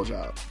myself a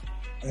blowjob.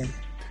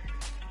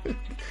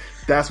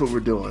 That's what we're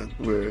doing.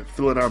 We're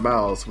filling our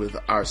mouths with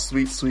our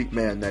sweet, sweet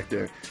man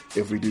nectar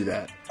if we do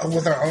that.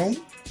 With our own?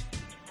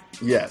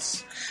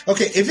 Yes.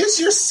 Okay, if it's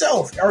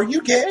yourself, are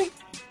you gay?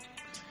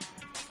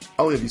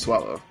 Only if you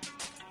swallow.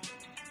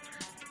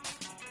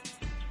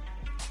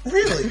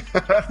 Really?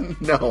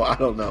 No, I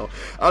don't know.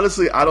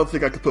 Honestly, I don't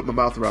think I could put my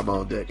mouth around my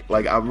own dick.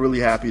 Like, I'm really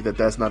happy that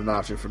that's not an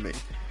option for me.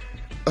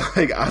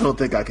 Like, I don't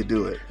think I could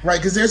do it. Right,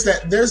 because there's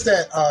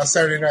that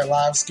Saturday Night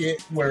Live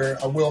skit where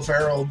Will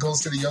Ferrell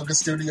goes to the yoga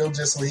studio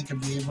just so he can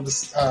be able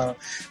to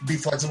be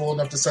flexible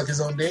enough to suck his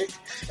own dick.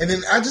 And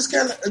then I just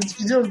kind of,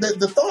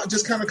 the thought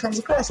just kind of comes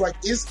across like,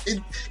 is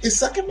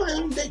sucking my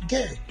own dick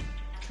gay?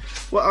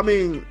 Well, I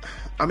mean,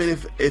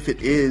 if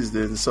it is,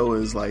 then so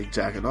is like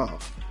jacking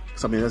off.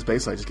 Because I mean, that's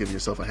basically just giving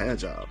yourself a hand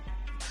job.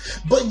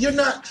 But you're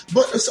not.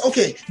 But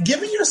okay,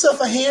 giving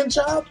yourself a hand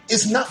job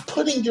is not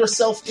putting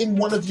yourself in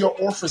one of your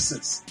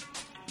orifices.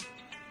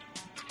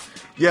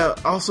 Yeah.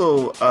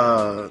 Also,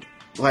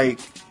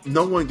 like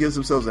no one gives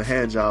themselves a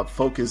hand job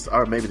focused,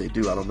 or maybe they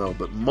do. I don't know.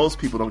 But most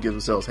people don't give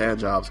themselves hand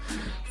jobs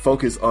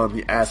focused on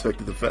the aspect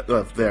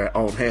of their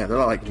own hand. They're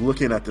not like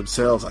looking at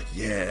themselves like,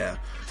 yeah,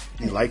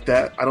 you like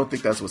that. I don't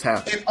think that's what's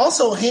happening. And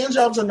also, hand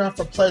jobs are not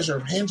for pleasure.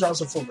 Hand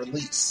jobs are for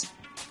release.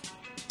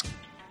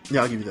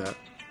 Yeah, I'll give you that.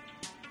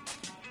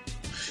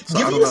 So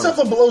giving yourself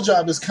a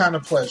blowjob is kind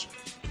of pleasure.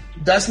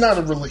 That's not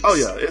a release. Oh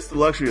yeah, it's the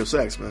luxury of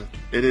sex, man.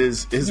 It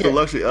is. It's the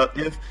luxury.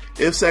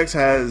 If sex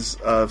has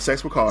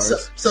sex with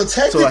cars, so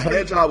a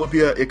hand job would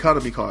be an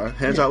economy car.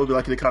 Hand job would be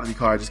like an economy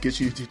car. Just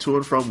gets you to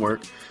and from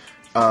work.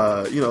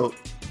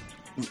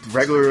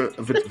 Regular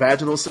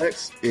vaginal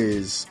sex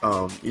is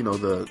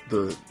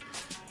the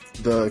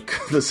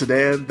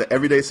sedan, the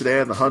everyday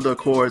sedan, the Honda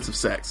Accords of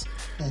sex.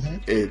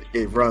 Mm-hmm.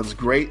 It runs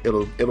great.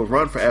 It'll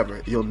run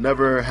forever. You'll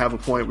never have a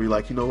point where you're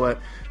like, you know what?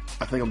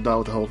 I think I'm done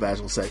with the whole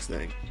vaginal sex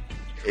thing.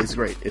 It's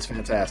great. It's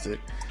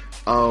fantastic.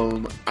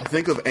 I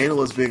think of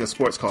anal as being a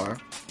sports car.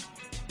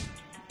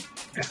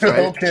 Right?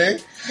 Okay.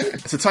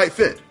 It's a tight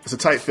fit.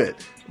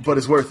 But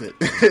it's worth it.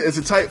 It's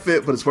a tight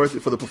fit, but it's worth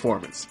it for the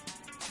performance.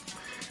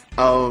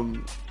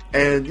 And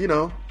then you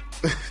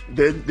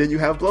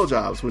have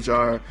blowjobs, which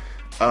are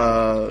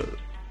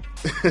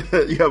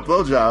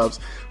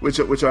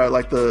which are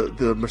like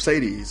the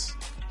Mercedes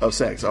of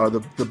sex, or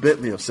the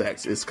Bentley of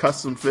sex. It's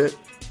custom fit.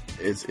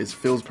 It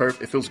feels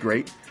perfect. It feels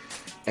great.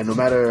 And no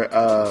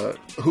matter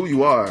who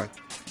you are,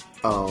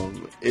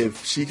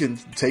 if she can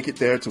take it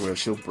there to where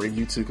she'll bring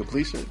you to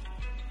completion,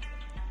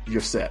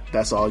 you're set.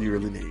 That's all you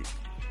really need.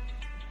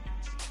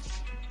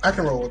 I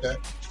can roll with that.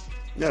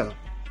 Yeah,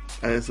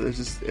 and it's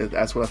just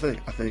that's what I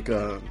think. I think,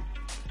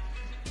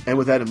 and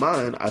with that in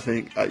mind, I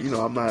think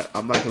I'm not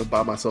going to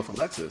buy myself a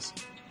Lexus.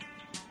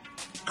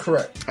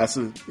 Correct. That's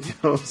you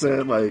know what I'm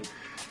saying. Like,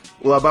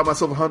 will I buy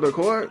myself a Honda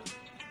Accord?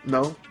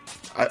 No.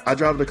 I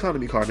drive an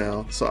economy car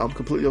now, so I'm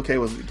completely okay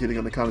with getting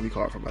an economy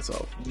car for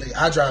myself.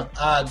 I drive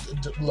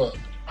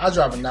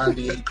a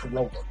 98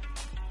 Corolla.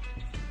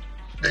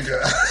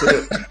 Nigga. So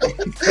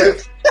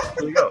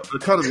there you go,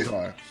 economy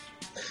car.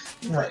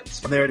 Right.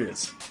 There it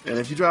is. And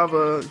if you drive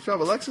a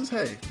Lexus,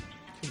 hey,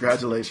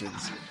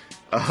 congratulations.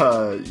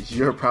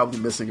 You're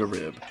probably missing a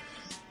rib.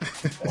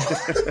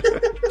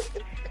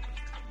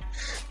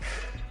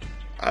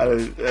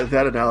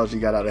 That analogy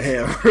got out of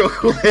hand real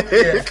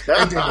quick.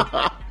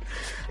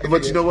 Yeah,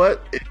 but you know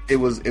what? It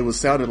was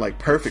sounding like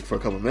perfect for a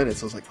couple of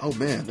minutes. I was like, oh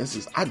man,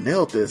 I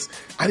nailed this.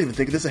 I didn't even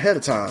think of this ahead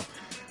of time.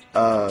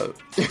 But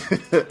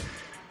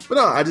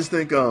no, I just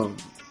think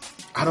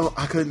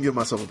I couldn't give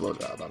myself a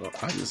blowjob.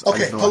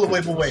 Hold on,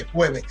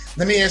 wait.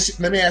 Let me ask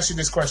you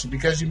this question,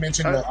 because you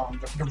mentioned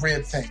the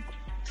rib thing.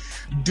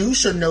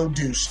 Douche or no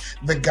douche?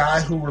 The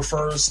guy who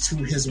refers to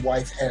his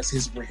wife as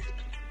his rib.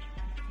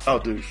 Oh,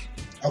 douche.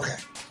 Okay.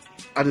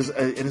 and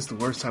it's the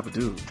worst type of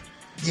dude.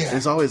 Yeah. And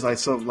it's always like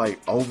some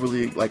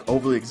overly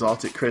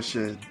exalted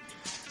Christian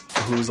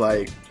who's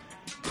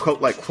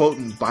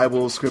quoting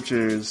Bible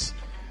scriptures,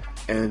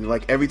 and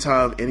like every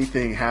time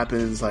anything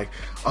happens, like,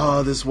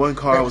 oh, this one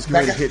car was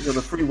going to hit me on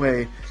the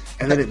freeway,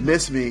 and then it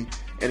missed me,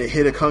 and it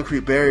hit a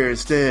concrete barrier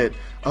instead.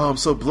 Oh, I'm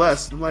so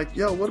blessed. I'm like,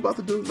 yo, what about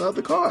the dude in the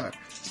other car?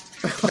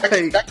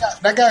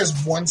 that guy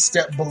is one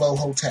step below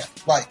Hotep.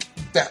 Like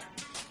that.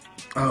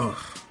 Oh,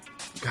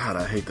 God,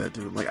 I hate that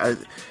dude. Like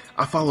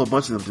I follow a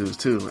bunch of them dudes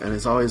too, and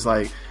it's always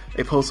like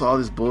they post all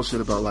this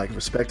bullshit about like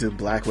respecting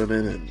black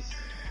women, and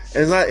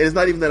it's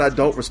not even that I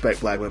don't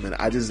respect black women.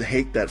 I just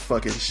hate that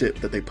fucking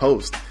shit that they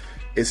post.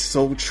 It's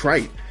so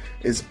trite.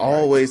 It's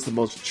always the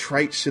most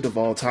trite shit of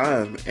all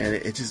time, and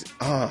it just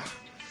What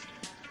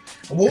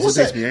was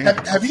that?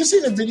 Have you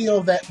seen a video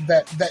of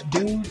that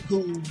dude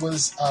who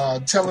was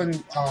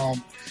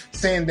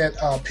saying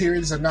that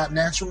periods are not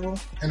natural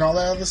and all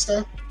that other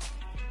stuff?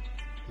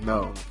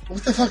 No.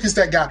 What the fuck is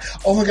that guy?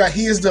 Oh my god,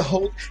 he is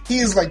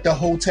like the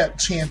Hotep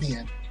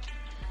champion.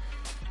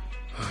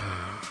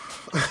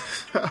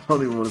 I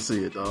don't even want to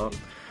see it, dog.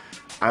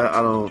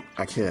 I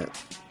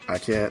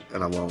can't,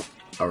 and I won't.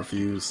 I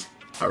refuse.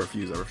 I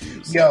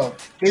refuse. Yo,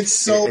 it's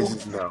so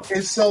no.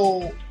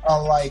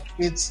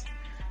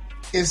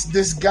 It's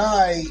this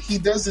guy. He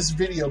does this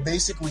video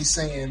basically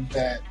saying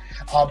that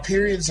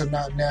periods are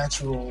not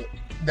natural.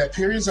 That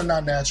periods are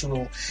not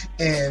natural,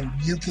 and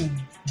you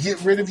can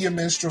get rid of your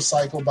menstrual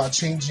cycle by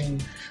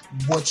changing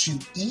what you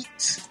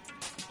eat.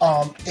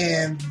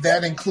 And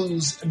that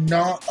includes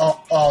not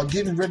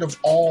getting rid of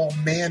all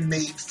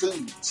man-made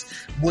foods,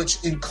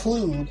 which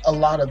include a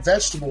lot of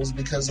vegetables,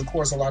 because of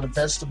course a lot of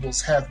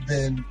vegetables have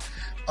been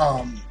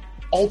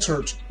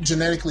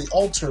genetically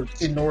altered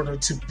in order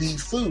to be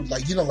food,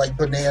 like like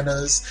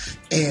bananas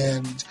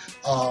and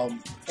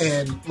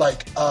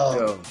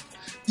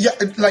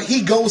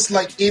he goes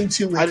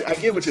into it. I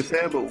get what you're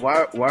saying, but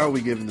why are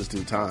we giving this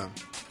dude time?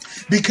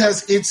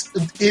 Because it's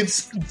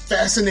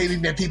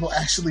fascinating that people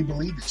actually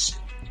believe this shit.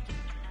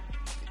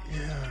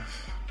 Yeah,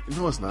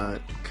 no, it's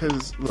not.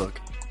 Because look,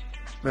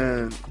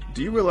 man,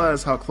 do you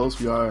realize how close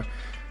we are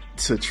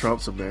to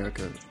Trump's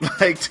America?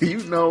 Like, do you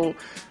know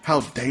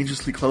how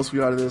dangerously close we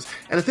are to this?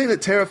 And the thing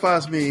that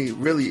terrifies me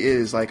really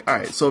is all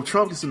right, so if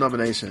Trump gets the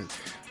nomination,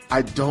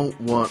 I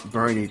don't want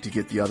Bernie to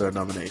get the other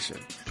nomination.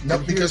 No,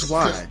 because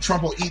why?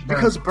 Trump will eat Bernie.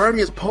 Because Bernie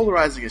is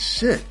polarizing as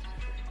shit.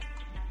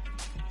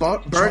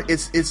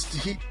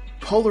 He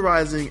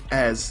polarizing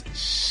as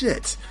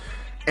shit.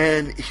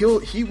 And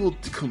he will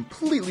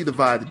completely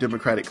divide the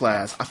Democratic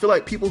class. I feel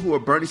like people who are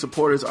Bernie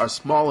supporters are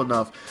small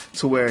enough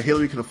to where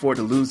Hillary can afford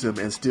to lose him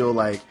and still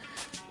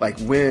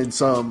win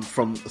some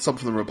from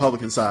the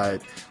Republican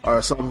side,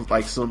 or some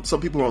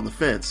people are on the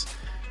fence.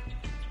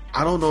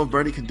 I don't know if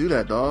Bernie can do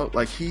that, dog.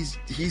 Like, he's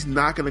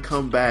not going to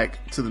come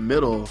back to the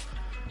middle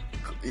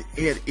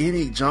at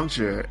any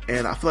juncture,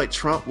 and I feel like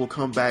Trump will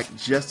come back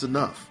just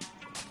enough.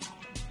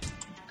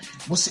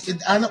 Well, see,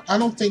 I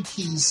don't think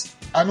he's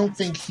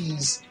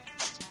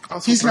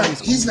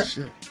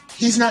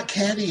not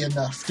catty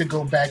enough to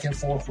go back and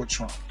forth with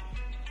Trump.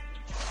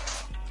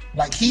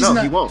 Like, he won't.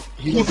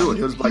 He won't do it.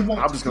 He was like,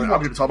 I'm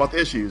here to talk about the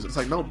issues. It's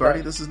like, no,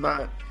 Bernie, This is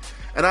not.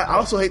 And I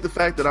also hate the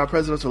fact that our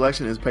presidential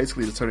election is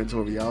basically to turn into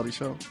a reality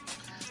show.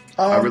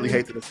 I really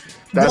hate that.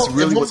 That's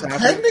really what's happening.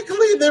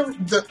 Technically,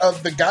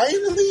 the guy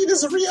in the lead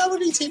is a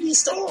reality TV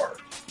star.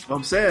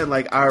 I'm saying,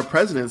 our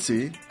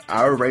presidency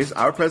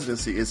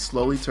is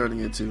slowly turning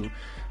into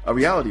a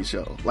reality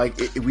show.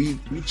 We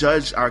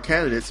judge our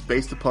candidates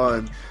based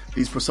upon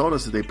these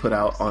personas that they put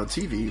out on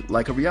TV,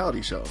 like a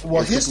reality show.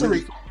 Well,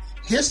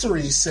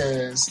 history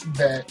says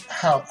that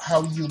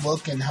how you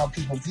look and how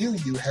people view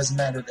you has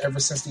mattered ever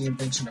since the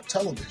invention of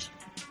television.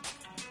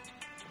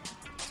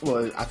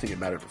 Well, I think it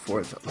mattered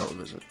before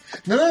television.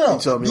 No. You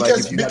tell me,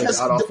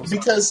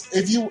 because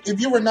if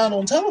you were not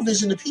on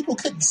television, the people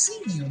couldn't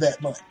see you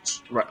that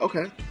much. Right.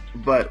 Okay.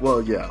 But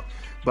yeah.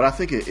 But I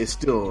think it's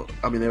still.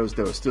 I mean, there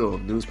were still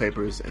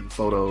newspapers and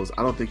photos.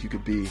 I don't think you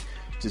could be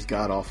just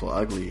god awful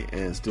ugly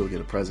and still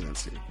get a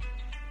presidency.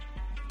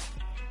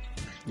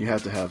 You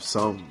have to have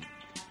some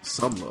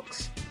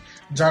looks.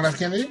 John F.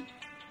 Kennedy?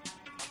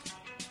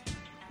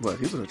 What?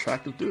 He was an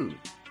attractive dude.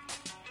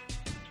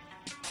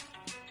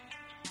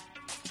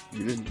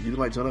 You didn't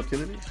like John F.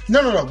 Kennedy?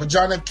 No. But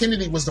John F.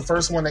 Kennedy was the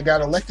first one that got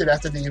elected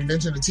after the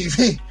invention of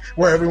TV,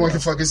 where everyone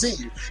could fucking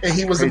see you, and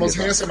he was the most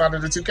handsome out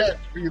of the two cats.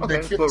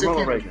 Okay, but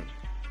Ronald Reagan.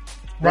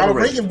 Ronald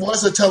Reagan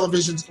was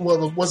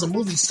was a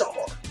movie star.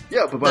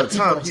 Yeah, but by the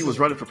time he was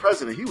running for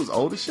president, he was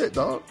old as shit,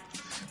 dog.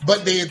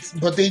 But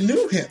they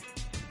knew him.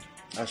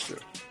 That's true.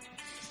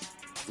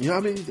 You know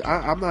what I mean?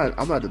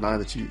 I'm not denying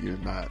that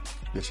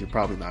you're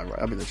probably not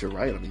right. I mean, that you're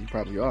right. I mean, you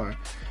probably are.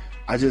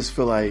 I just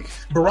feel like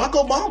Barack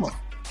Obama,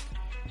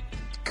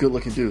 good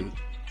looking dude,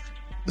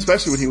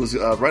 especially when he was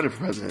running for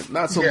president.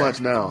 Not so much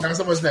now. Not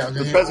so much now.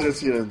 The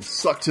presidency done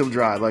sucked him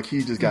dry. Like,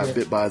 he just got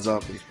bit by a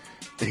zombie.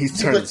 And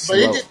he's turning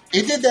slow. But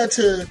it did that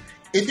to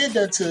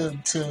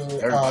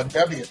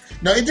W.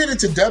 No, it did it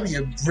to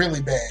W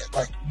really bad.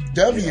 Like,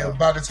 W,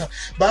 by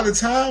the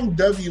time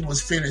W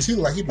was finished, he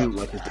looked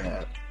like his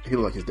dad. He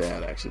looked like his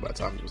dad, actually, by the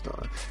time he was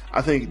done.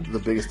 I think the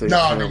biggest thing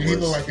he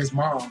looked like his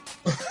mom.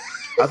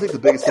 I think the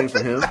biggest thing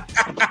for him,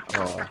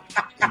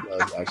 he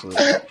does, actually.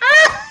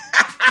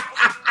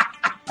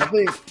 I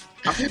think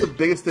the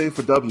biggest thing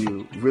for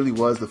W really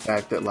was the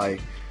fact that,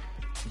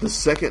 the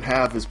second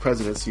half of his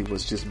presidency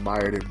was just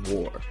mired in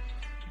war.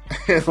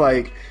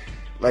 And,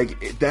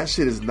 that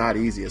shit is not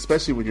easy,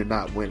 especially when you're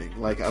not winning.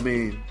 I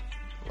mean,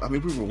 we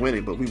were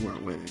winning, but we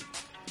weren't winning.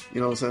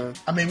 You know what I'm saying?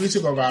 I mean, we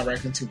took over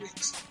Iraq in 2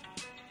 weeks.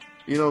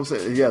 You know what I'm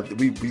saying? Yeah,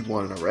 we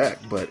won in Iraq,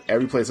 but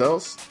every place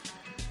else,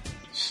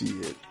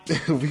 shit,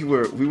 we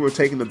were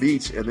taking the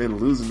beach and then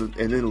losing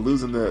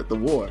the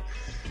war.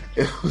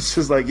 It was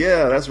just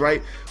that's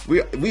right.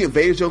 We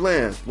invaded your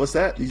land. What's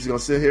that? You just gonna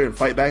sit here and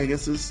fight back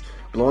against us,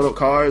 blowing up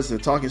cars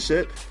and talking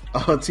shit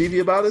on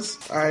TV about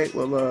us? All right,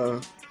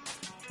 well,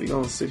 we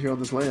gonna sit here on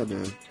this land,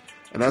 then.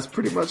 And that's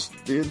pretty much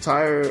the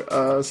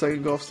entire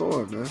second Gulf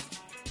Storm, man.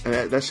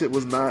 And that shit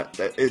was not.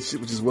 It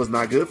just was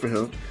not good for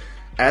him.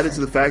 Added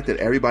to the fact that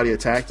everybody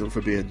attacked him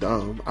for being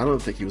dumb. I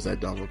don't think he was that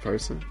dumb a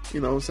person.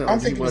 You know what I'm saying? I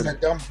don't think he was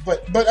that dumb,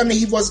 but I mean,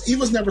 he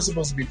was never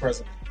supposed to be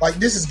president. Like,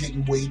 this is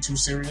getting way too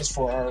serious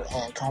for our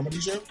comedy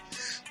show,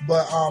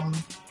 but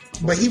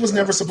he was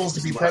never supposed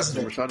to be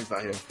president. Rashani's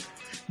not here.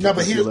 No,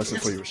 but here's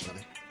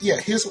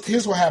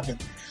what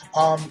happened.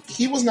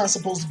 He was not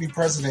supposed to be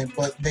president,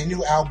 but they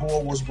knew Al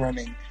Gore was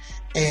running,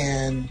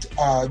 and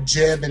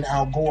Jeb and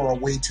Al Gore are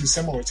way too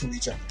similar to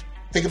each other.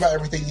 Think about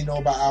everything you know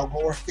about Al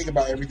Gore. Think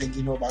about everything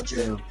you know about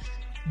Jeb. Yeah.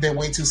 They're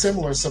way too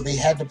similar, so they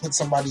had to put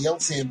somebody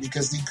else in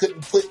because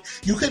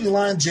you couldn't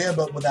line Jeb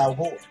up with Al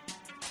Gore.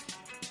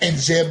 And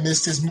Jeb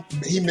missed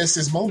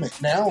his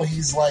moment. Now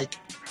he's like,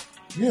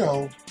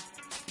 now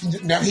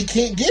he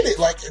can't get it.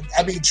 Like,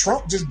 I mean,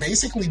 Trump just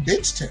basically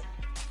bitched him.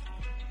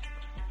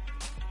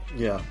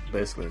 Yeah,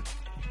 basically.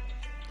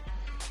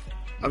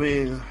 I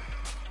mean,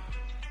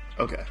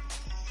 okay.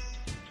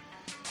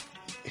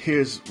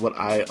 Here's what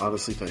I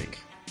honestly think.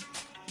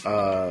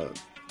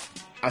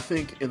 I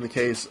think in the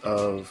case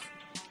of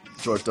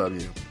George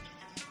W.,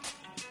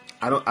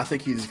 I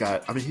think he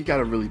got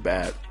a really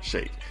bad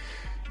shake.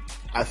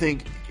 I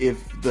think if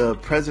the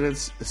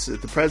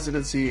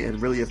presidency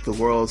and really if the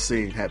world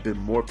scene had been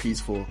more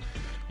peaceful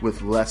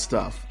with less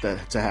stuff to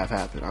have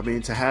happen. I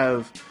mean, to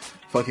have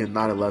fucking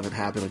 9/11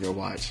 happen on your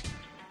watch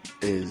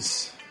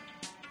is,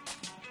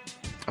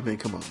 I mean,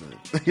 come on, man.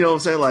 You know what I'm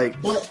saying?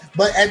 Like,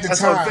 but at the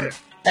time,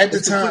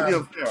 it's completely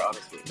unfair,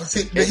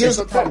 honestly. But here's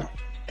the problem.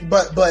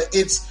 But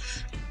it's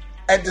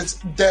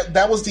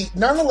that was the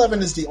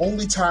 9/11 is the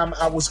only time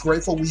I was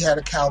grateful we had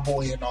a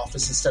cowboy in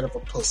office instead of a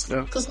pussy.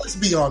 Because let's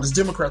be honest,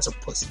 Democrats are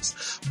pussies.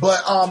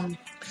 But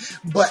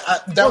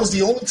that was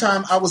the only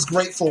time I was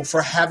grateful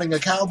for having a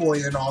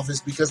cowboy in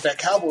office, because that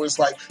cowboy was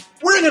like,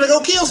 we're gonna go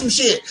kill some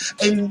shit,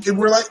 and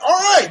we're like, all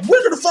right,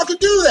 we're gonna fucking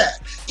do that,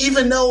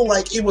 even though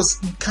like it was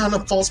kind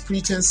of false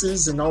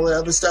pretenses and all that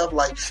other stuff.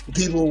 Like, the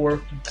people who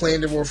were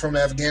planned it were from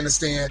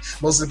Afghanistan.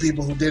 Most of the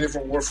people who did it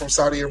were from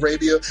Saudi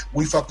Arabia.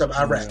 We fucked up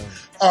Iraq.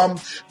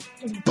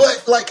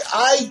 But like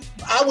I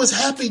was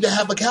happy to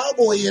have a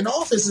cowboy in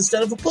office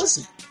instead of a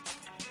pussy.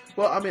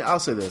 Well, I mean, I'll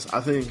say this. I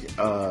think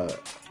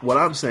what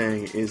I'm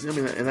saying is, I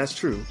mean, and that's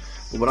true,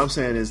 but what I'm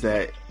saying is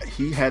that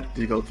he had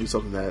to go through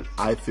something that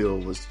I feel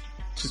was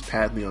just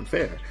patently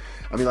unfair.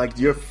 I mean, like,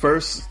 your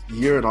first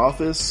year in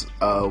office,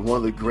 one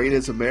of the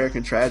greatest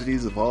American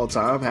tragedies of all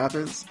time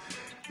happens.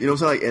 You know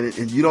what I'm saying? Like,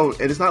 and you don't,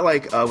 and it's not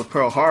like with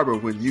Pearl Harbor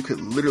when you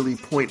could literally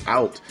point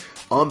out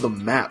on the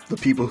map the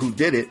people who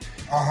did it.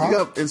 You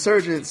got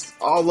insurgents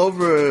all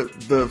over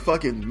the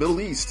fucking Middle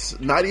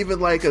East, not even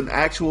like an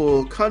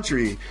actual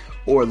country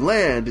or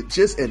land,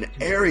 just an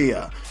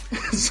area.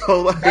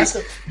 So like, that's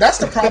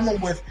the problem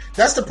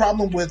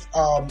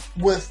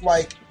with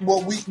like,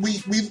 well,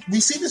 we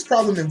see this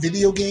problem in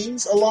video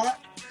games a lot.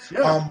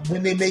 Yeah.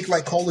 When they make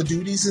like Call of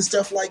Duties and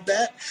stuff like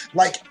that.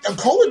 Like,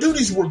 Call of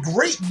Duties were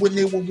great when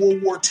they were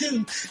World War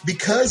II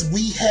because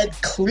we had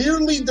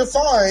clearly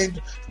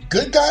defined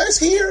good guys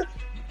here,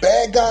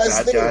 bad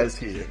guys there.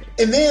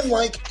 And then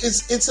like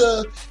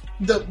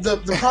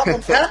the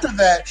problem after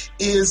that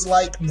is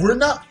like, we're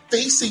not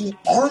facing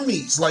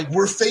armies, like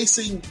we're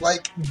facing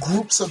like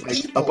groups of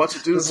people. A bunch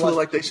of dudes feel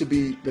like they should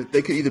be, that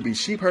they could either be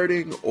sheep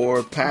herding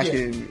or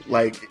packing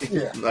like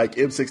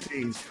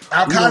M16s.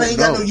 Al-Qaeda ain't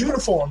got no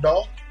uniform,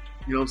 dog.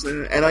 You know what I'm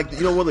saying? And like,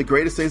 you know, one of the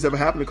greatest things that ever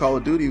happened to Call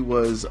of Duty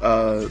was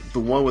the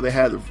one where they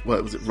had,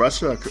 what was it,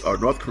 Russia or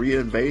North Korea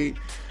invade,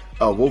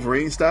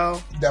 Wolverine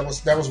style. That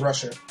was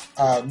Russia.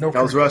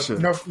 Was Russia.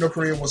 North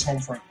Korea was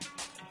Homefront.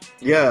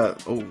 Yeah.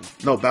 Oh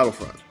no,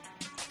 Battlefront.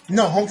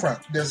 No,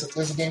 Homefront.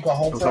 There's a game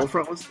called Homefront.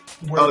 Homefront was?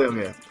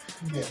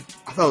 Yeah.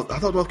 I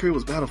thought North Korea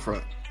was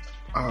Battlefront.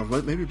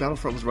 Maybe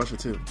Battlefront was Russia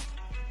too.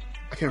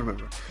 I can't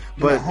remember.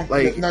 But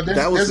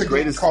that was the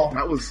greatest.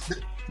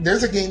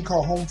 There's a game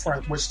called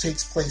Homefront which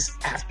takes place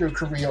after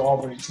Korea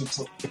already takes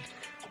over.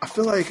 I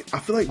feel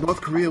like North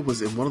Korea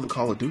was in one of the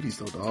Call of Duties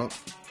though, dog.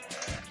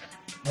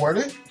 Were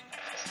they?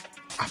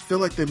 I feel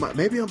like they might.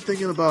 Maybe I'm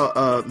thinking about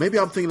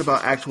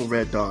actual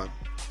Red Dawn.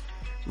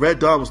 Red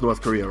Dawn was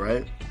North Korea,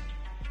 right?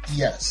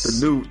 Yes.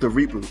 The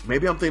reboot.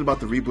 Maybe I'm thinking about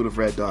the reboot of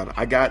Red Dawn.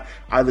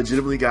 I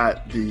legitimately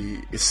got the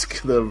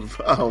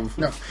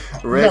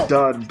Red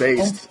Dawn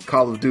based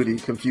Call of Duty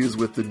confused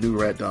with the new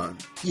Red Dawn.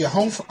 Yeah,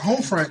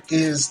 Homefront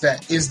is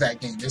that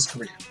game. It's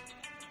Korea.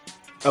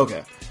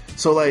 Okay.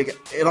 So like,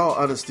 in all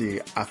honesty,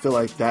 I feel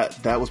like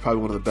that was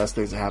probably one of the best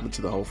things that happened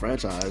to the whole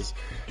franchise.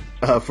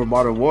 For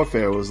Modern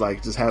Warfare was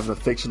like just having a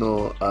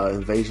fictional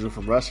invasion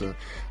from Russia.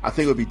 I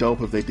think it would be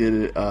dope if they did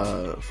it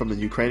from the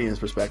Ukrainians'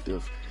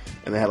 perspective,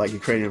 and they had like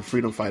Ukrainian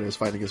freedom fighters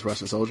fighting against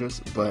Russian soldiers.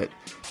 But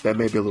that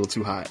may be a little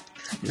too hot.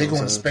 They're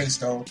going to space,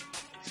 though.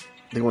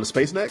 They going to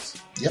space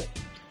next? Yep.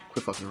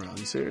 Quit fucking around.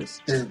 You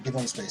serious? They're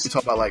going to space. You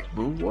talk about like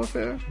moon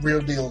warfare?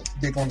 Real deal.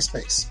 They're going to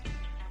space.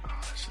 Oh,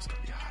 that's just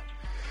gonna be hot.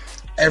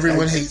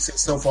 Everyone hates it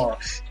so far.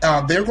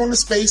 They're going to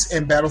space,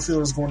 and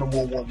Battlefield is going to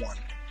World War I.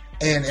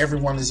 And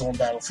everyone is on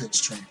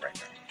Battlefield's train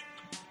right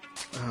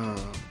now.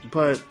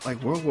 But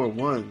like World War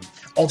I,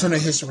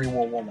 alternate history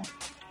World War I.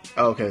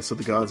 Okay, so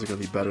the guns are going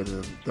to be better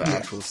than the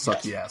actual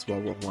sucky-ass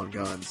World War I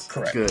guns.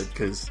 Correct. Good,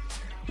 because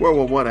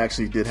World War I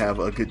actually did have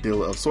a good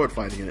deal of sword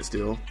fighting in it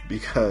still,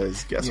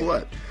 because guess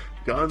what?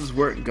 Guns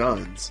weren't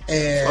guns.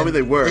 And, I mean,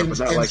 they were, but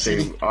not like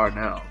they are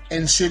now.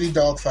 And shitty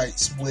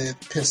dogfights with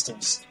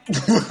pistols.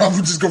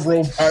 I'm just going to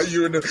roll by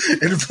you in the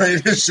plane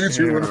and shoot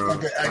you with a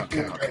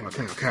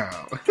fucking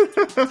cow.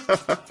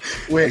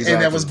 Exactly.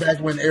 And that was back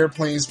when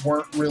airplanes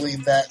weren't really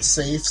that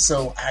safe,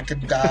 so I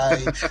could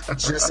die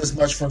just as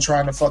much from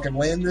trying to fucking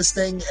land this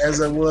thing as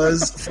I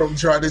was from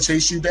trying to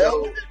chase you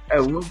down.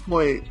 At one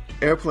point,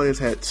 airplanes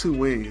had 2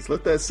 wings.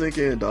 Let that sink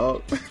in,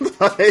 dog.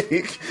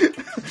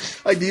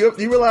 like, do you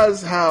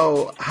realize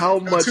how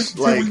much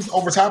two wings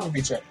over top of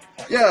each other?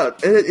 Yeah,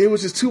 and it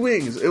was just 2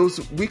 wings.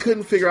 We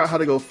couldn't figure out how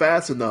to go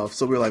fast enough,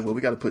 so we were like, well, we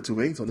got to put 2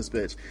 wings on this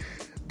bitch.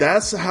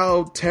 That's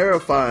how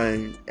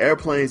terrifying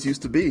airplanes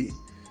used to be.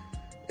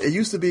 It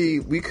used to be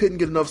we couldn't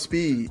get enough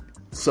speed,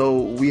 so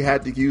we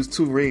had to use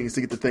 2 rings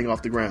to get the thing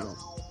off the ground.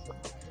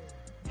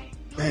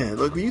 Man,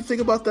 look, when you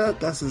think about that,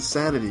 that's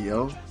insanity,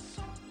 yo.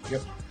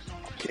 Yep.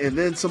 And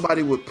then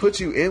somebody would put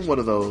you in one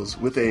of those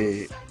with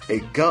a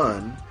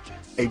gun,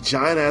 a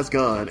giant ass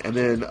gun, and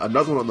then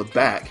another one on the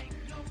back,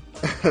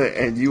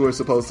 and you were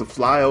supposed to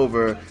fly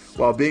over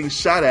while being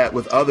shot at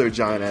with other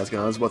giant ass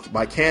guns,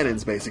 by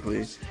cannons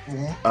basically,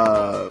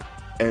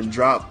 and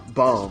drop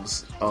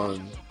bombs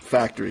on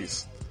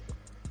factories.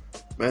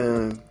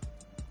 Man,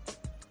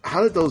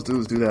 how did those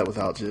dudes do that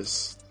without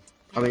just?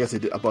 I mean, I guess they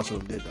did, a bunch of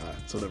them did die,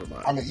 so never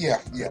mind. I mean, yeah,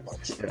 a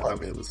bunch. Yeah, I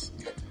mean, it was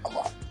a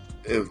lot.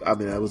 I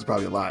mean, that was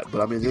probably a lot,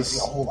 but I mean,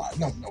 just a whole lot.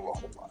 No, a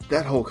whole lot.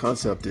 That whole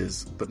concept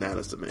is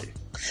bananas to me.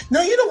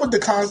 No, you know what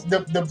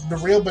the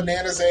real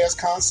bananas ass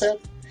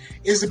concept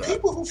is? The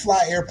people who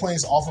fly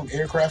airplanes off of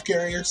aircraft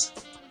carriers.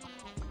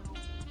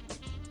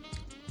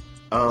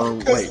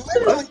 Wait,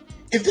 literally,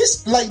 if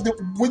this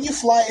when you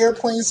fly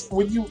airplanes,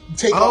 when you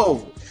take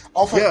off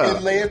of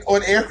and land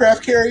on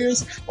aircraft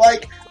carriers,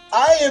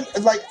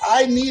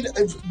 I need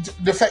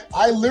the fact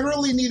I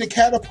literally need a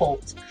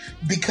catapult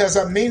because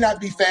I may not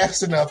be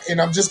fast enough,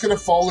 and I'm just gonna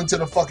fall into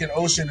the fucking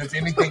ocean if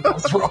anything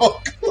goes wrong.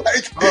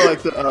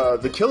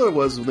 The killer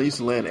was when they used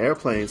to land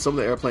airplanes. Some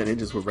of the airplane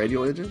engines were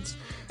radio engines.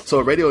 So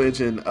a radio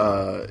engine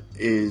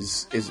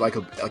is like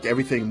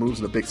everything moves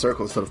in a big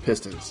circle instead of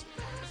pistons.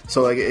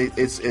 So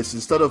it's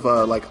instead of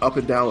up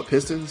and down with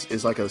pistons,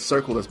 it's like a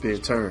circle that's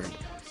being turned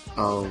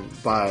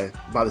by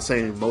the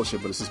same motion,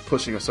 but it's just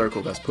pushing a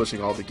circle that's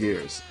pushing all the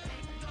gears.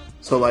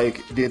 So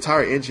the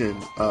entire engine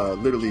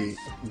literally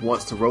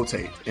wants to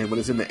rotate, and when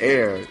it's in the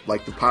air,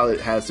 the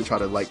pilot has to try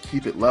to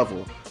keep it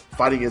level,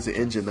 fighting against the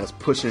engine that's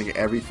pushing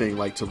everything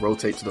to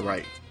rotate to the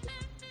right.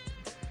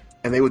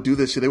 And they would do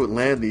this shit. They would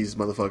land these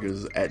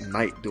motherfuckers at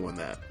night doing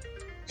that.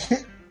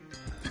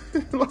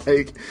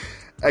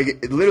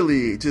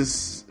 Literally,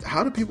 just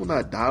how do people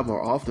not die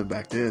more often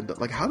back then?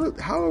 How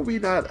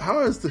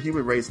is the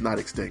human race not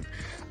extinct?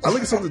 I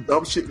look at some of the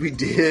dumb shit we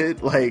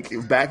did,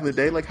 back in the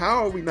day.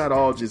 How are we not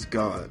all just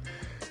gone?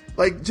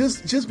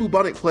 Just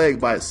bubonic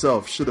plague by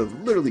itself should have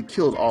literally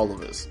killed all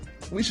of us.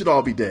 We should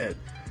all be dead.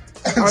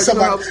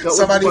 Somebody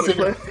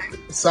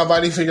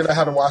figured out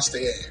how to wash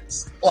their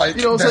hands.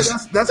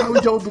 That's how we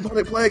dealt with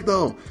bubonic plague,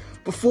 though.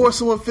 Before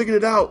someone figured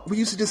it out, we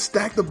used to just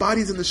stack the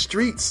bodies in the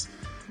streets.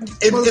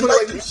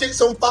 And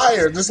shit's on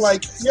fire. Just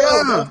hey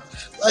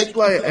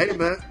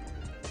man,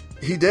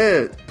 he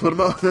dead. Put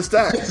him on the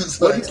stack.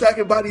 What, he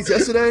stacking bodies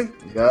yesterday?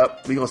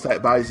 Yep, we gonna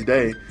stack bodies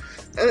today.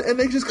 And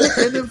they just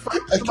and then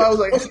somebody was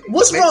like,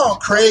 "What's wrong?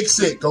 Craig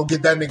sick. Go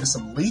get that nigga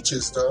some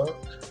leeches, dog."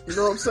 You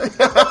know what I'm saying?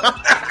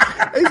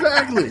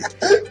 Exactly.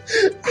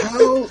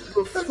 How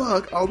the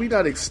fuck are we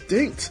not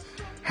extinct?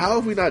 How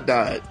have we not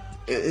died?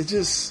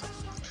 It's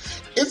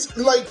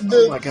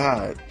oh my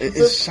god,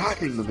 it's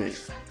shocking to me.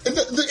 And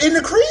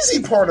the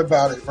crazy part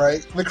about it,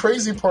 right? The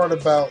crazy part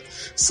about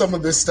some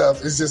of this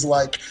stuff is just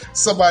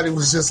somebody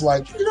was just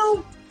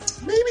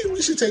maybe we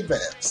should take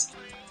baths.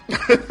 You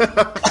know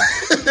what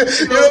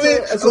I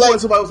mean? At some point,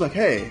 somebody was like,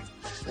 hey,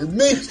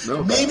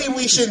 maybe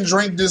we shouldn't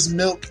drink this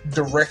milk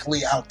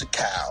directly out the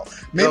cow.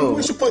 Maybe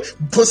we should put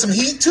some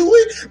heat to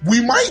it.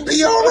 We might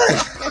be all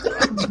right.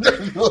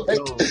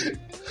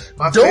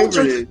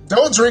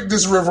 Don't drink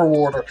this river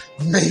water.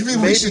 Maybe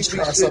we should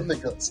try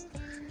something else.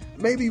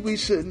 Maybe we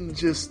shouldn't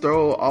just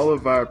throw all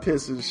of our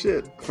piss and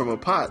shit from a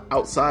pot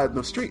outside in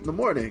the street in the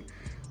morning.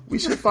 We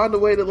should find a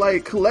way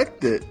to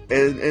collect it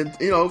and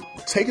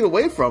take it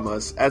away from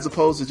us as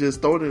opposed to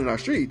just throwing it in our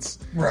streets.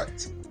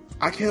 Right.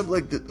 I can't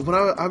when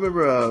I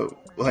remember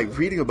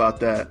reading about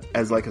that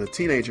as a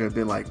teenager and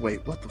being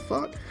wait, what the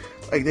fuck?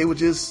 They would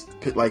just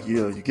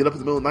you get up in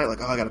the middle of the night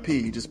oh, I gotta pee.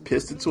 You just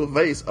pissed into a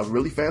vase, a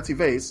really fancy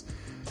vase,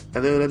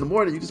 and then in the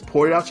morning you just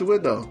poured it out your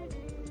window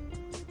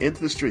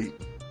into the street.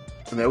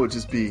 And there would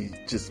just be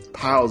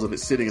piles of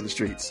it sitting in the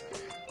streets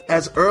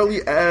as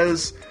early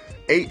as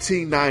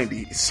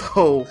 1890.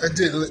 So,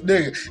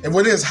 and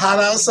when it's hot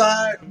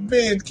outside,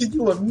 man, can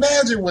you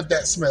imagine what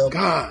that smelled?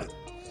 God,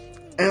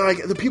 and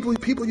the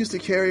people used to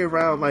carry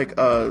around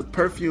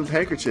perfumed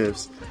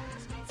handkerchiefs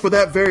for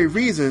that very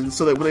reason,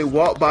 so that when they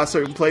walk by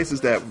certain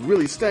places that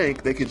really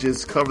stink, they could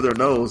just cover their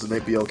nose and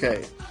they'd be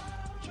okay.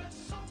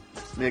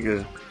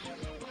 Nigga,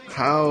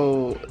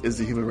 how is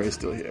the human race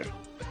still here?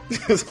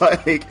 It's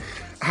like,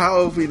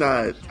 how have we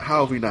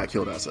not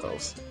killed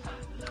ourselves?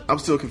 I'm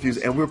still confused,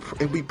 and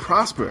we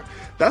prosper.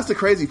 That's the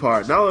crazy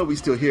part. Not only are we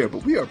still here,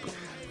 but we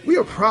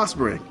are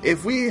prospering.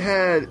 If we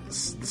had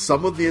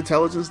some of the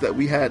intelligence that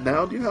we had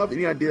now, do you have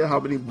any idea how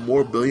many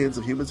more billions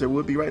of humans there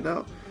would be right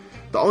now?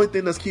 The only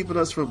thing that's keeping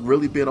us from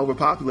really being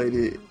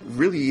overpopulated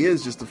really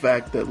is just the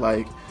fact that,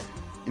 like,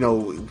 you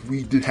know,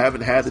 we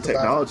haven't had the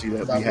technology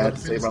that we had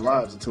to save our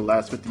lives until the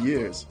last 50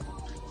 years.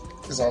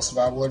 It's all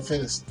survival of the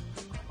fittest.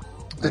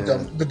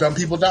 The dumb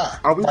people die.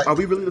 Are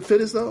we really the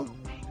fittest, though?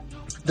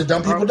 The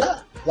dumb people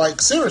die. Like,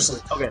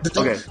 seriously.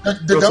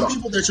 The dumb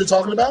people that you're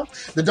talking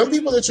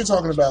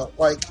about,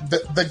 like,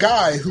 the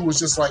guy who was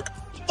just like,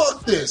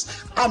 fuck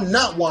this, I'm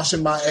not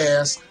washing my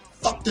ass,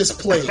 fuck this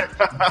plate.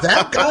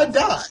 That guy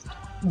died.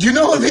 You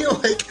know what I mean?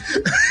 Like,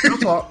 real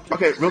talk.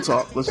 Okay, real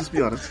talk. Let's just be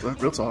honest.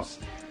 Real talk.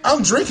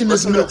 I'm drinking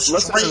this milk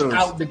straight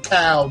out the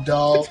cow,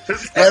 dog.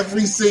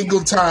 Every single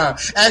time.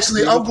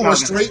 Actually, I'm going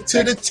straight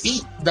to the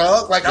teeth,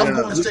 dog. Like, I'm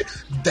going straight.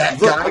 That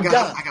guy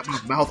died. I got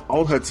my mouth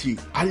on her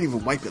teeth. I didn't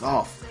even wipe it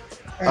off.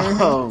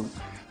 Mm-hmm.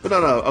 But no.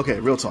 Okay,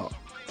 real talk.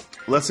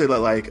 Let's say that,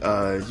 like,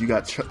 you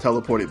got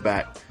teleported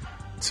back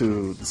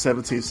to the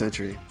 17th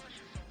century.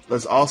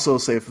 Let's also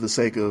say, for the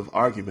sake of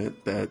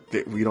argument, that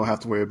we don't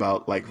have to worry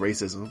about, like,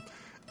 racism.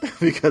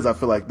 Because I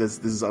feel like this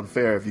is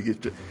unfair. If you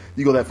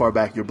go that far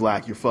back, you're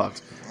black, you're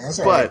fucked. That's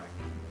right.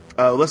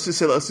 But let's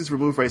just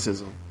remove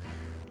racism.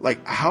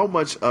 Like, how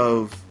much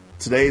of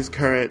today's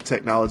current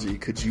technology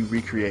could you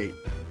recreate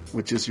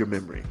with just your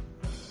memory?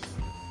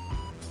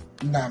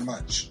 Not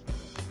much.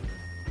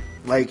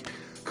 Like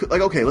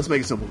okay, let's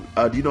make it simple.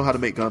 Do you know how to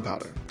make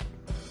gunpowder?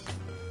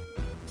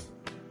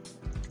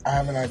 I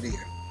have an idea.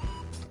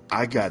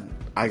 I got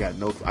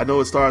no. I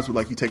know it starts with,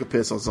 like, you take a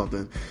piss on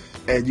something,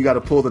 and you got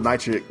to pull the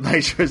nitrogen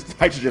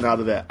out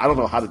of that. I don't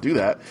know how to do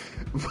that,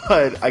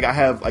 but like, I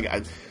have, like,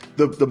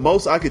 the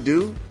most I could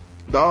do,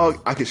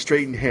 dog. I could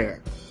straighten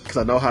hair because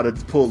I know how to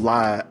pull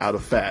lye out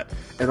of fat,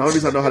 and the only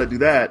reason I know how to do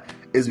that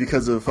is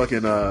because of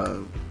fucking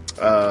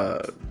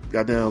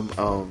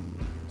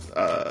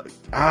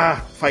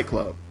Fight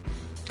Club,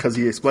 because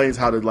he explains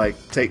how to, like,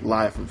 take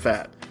lye from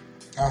fat,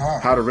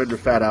 how to render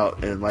fat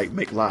out and, like,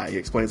 make lye. He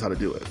explains how to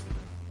do it.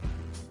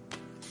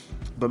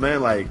 But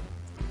man, like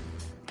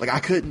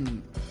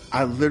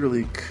I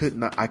literally could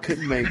not. I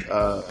couldn't make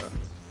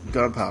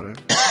gunpowder.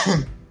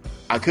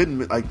 I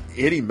couldn't, like,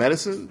 any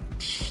medicine.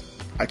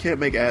 I can't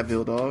make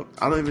Advil, dog.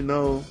 I don't even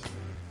know.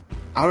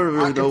 I don't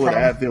really know what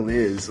Advil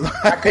is.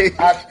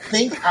 I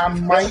think I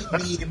might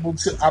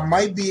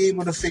be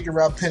able to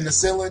figure out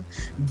penicillin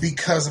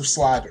because of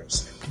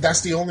sliders.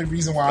 That's the only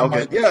reason why I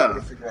might be able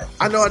to figure out.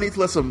 I know I need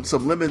to let some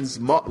lemons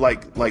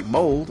like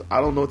mold.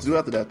 I don't know what to do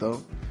after that,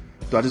 though.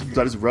 Do I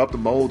just rub the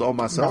mold on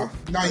myself?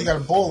 No, you gotta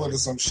boil it or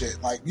some shit.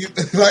 Do I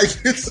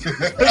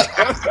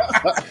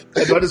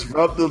just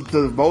rub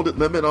the molded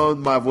lemon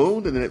on my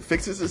wound and then it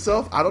fixes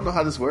itself? I don't know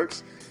how this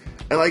works.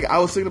 And, like, I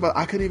was thinking about,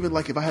 I couldn't even,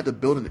 like, if I had to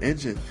build an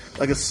engine,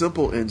 like a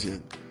simple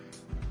engine,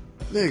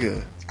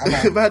 nigga.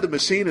 If I had to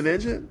machine an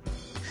engine,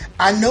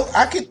 I know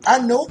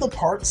the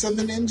parts of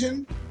an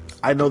engine.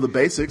 I know the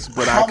basics,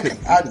 but I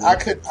couldn't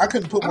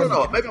put. I don't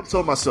know. Maybe I'm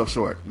selling myself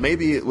short.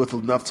 Maybe with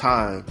enough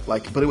time,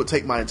 like, but it would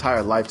take my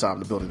entire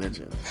lifetime to build an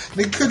engine.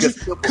 Could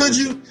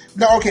you?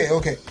 No,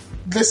 okay.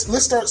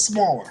 Let's start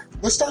smaller.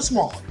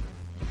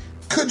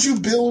 Could you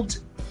build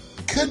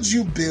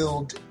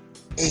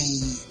a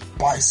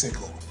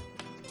bicycle?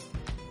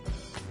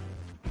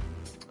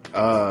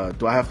 I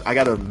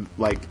gotta,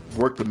 like,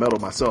 work the metal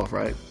myself,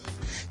 right?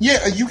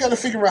 Yeah, you got to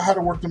figure out how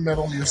to work the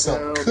metal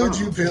yourself. Could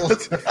you build?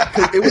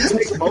 It would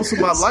take most of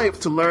my life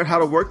to learn how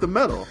to work the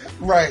metal.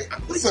 Right.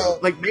 So,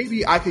 like,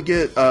 maybe I could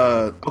get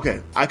I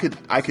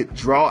could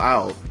draw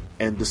out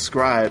and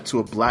describe to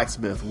a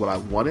blacksmith what I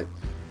wanted,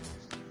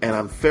 and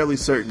I'm fairly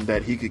certain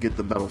that he could get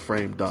the metal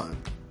frame done.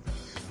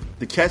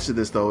 The catch to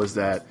this, though, is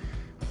that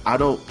I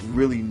don't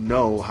really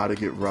know how to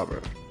get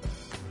rubber.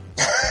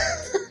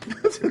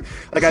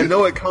 Like, I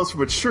know it comes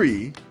from a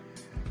tree,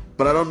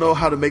 but I don't know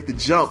how to make the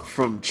jump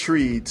from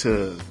tree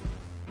to...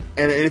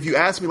 And if you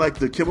ask me, like,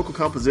 the chemical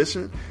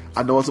composition,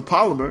 I know it's a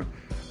polymer,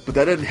 but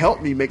that doesn't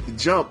help me make the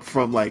jump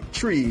from, like,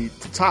 tree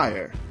to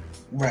tire.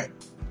 Right.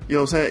 You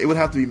know what I'm saying? We'd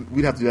have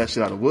to do that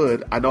shit out of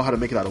wood. I know how to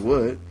make it out of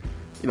wood.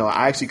 You know,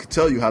 I actually could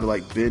tell you how to,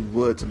 like, bend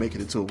wood to make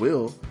it into a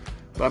wheel.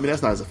 But, I mean,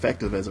 that's not as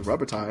effective as a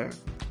rubber tire.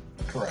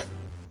 Correct.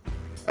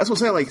 That's what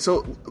I'm saying. Like,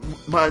 so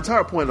my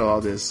entire point of all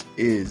this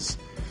is...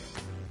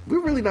 we're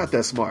really not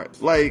that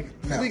smart. Like,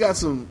 we got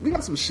some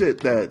shit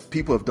that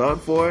people have done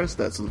for us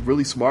that's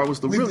really smart ones.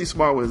 The really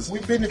smart ones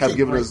have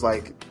given us,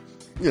 like,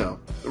 you know,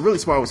 the really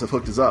smart ones have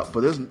hooked us up.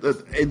 But there's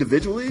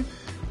individually,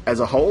 as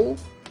a whole,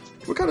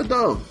 we're kind of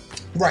dumb.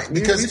 Right,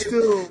 because if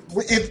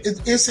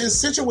it's a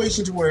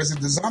situation to where if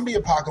the zombie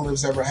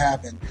apocalypse ever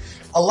happened,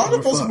 a lot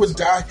of us would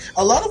die.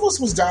 A lot of us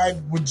would die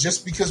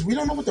just because we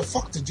don't know what the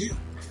fuck to do.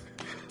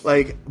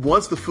 like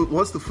once the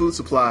food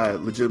supply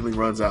legitimately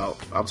runs out,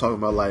 I'm talking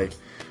about like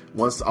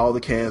once all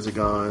the cans are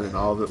gone and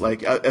all the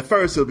like. At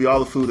first, it'll be all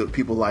the food that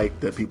people like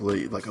that people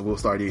eat. Like we'll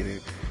start eating.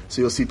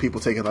 So you'll see people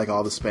taking like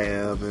all the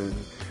Spam and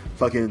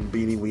fucking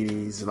Beanie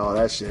Weenies and all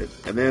that shit.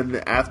 And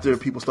then after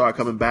people start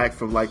coming back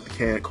from like the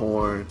canned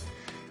corn,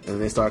 and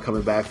they start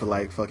coming back for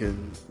like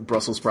fucking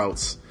Brussels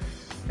sprouts,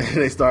 and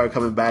they start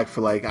coming back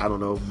for like, I don't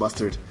know,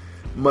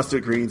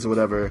 mustard greens or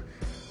whatever.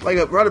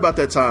 Like right about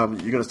that time,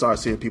 you're gonna start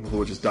seeing people who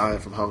are just dying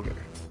from hunger.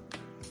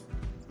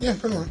 Yeah,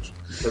 pretty much.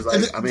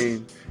 Like, I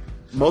mean,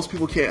 most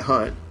people can't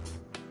hunt.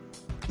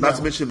 Not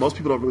to mention, most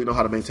people don't really know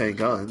how to maintain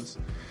guns.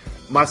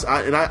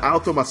 I'll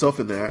throw myself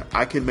in there.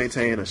 I can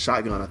maintain a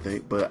shotgun, I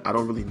think, but I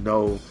don't really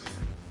know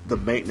the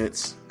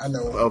maintenance. I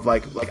know of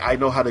like I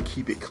know how to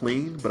keep it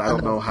clean, but I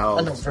don't know how.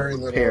 I know very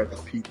little.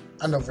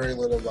 I know very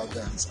little about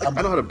guns.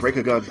 I know how to break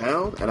a gun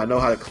down, and I know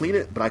how to clean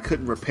it, but I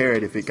couldn't repair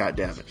it if it got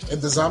damaged.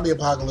 If the zombie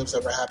apocalypse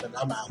ever happened,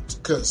 I'm out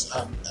because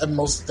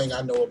most of the thing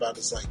I know about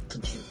is like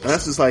computers. And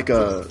that's just like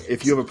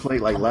if you ever played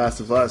like Last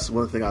of Us.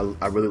 One thing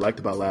I really liked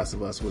about Last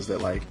of Us was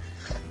that like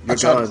your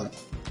gun.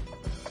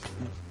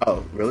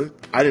 Oh, really?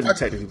 I didn't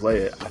technically play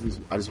it.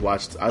 I just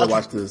watched. I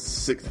watched the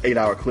 6-8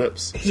 hour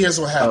clips. Here's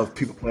what happened. Of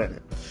people playing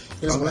it.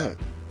 Here's what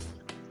happened.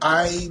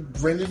 I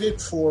rented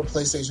it for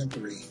PlayStation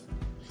 3.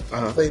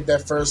 I played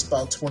that first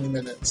about 20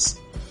 minutes,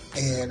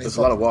 and it's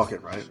a lot of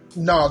walking, right?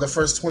 No, the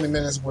first 20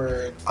 minutes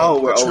where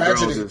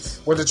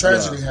the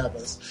tragedy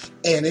happens,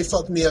 and it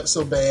fucked me up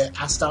so bad.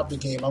 I stopped the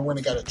game. I went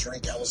and got a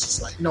drink. I was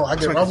just like, no, I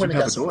went and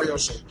got some real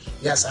shit.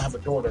 Yes, I have a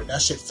daughter.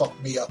 That shit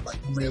fucked me up like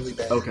really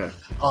bad. Okay.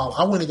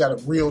 I went and got a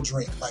real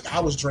drink. Like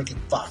I was drinking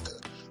vodka.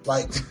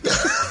 Like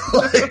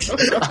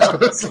I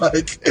was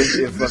like,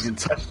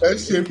 that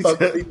shit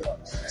fucked me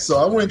up. So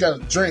I went and got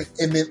a drink,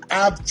 and then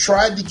I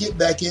tried to get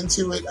back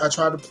into it. I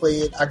tried to play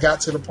it. I got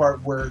to the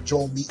part where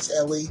Joel meets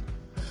Ellie.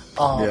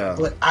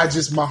 But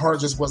my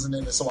heart just wasn't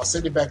in it, so I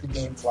sent it back to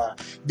GameFly.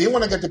 Then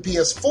when I got the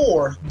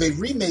PS4, they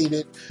remade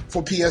it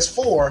for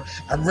PS4.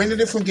 I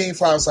rented it from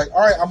GameFly. I was like, all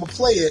right, I'm gonna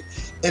play it,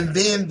 and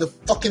then the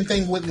fucking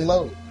thing wouldn't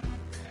load.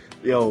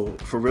 Yo,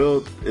 for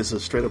real, it's a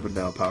straight up and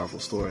down powerful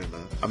story,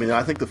 man. I mean,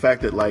 I think the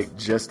fact that like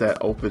just that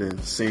opening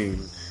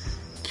scene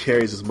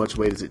carries as much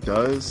weight as it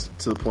does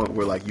to the point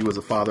where like you as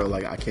a father are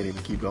like, I can't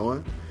even keep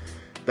going.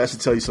 That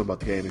should tell you something about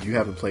the game. If you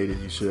haven't played it,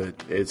 you should.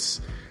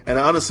 And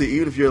honestly,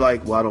 even if you're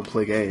like, well, I don't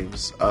play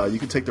games, you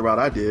can take the route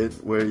I did,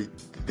 where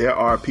there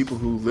are people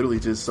who literally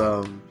just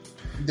take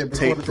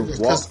the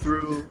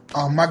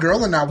walkthrough. My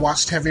girl and I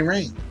watched Heavy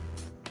Rain.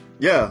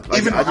 Yeah,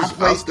 like, even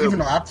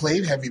though I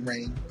played Heavy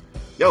Rain.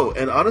 Yo,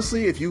 and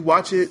honestly, if you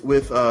watch it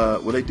with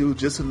where they do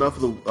just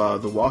enough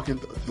of the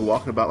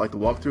walking about like the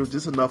walkthrough,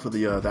 just enough of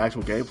the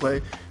actual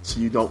gameplay, so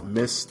you don't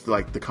miss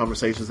like the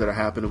conversations that are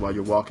happening while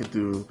you're walking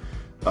through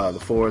the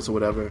forest or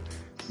whatever.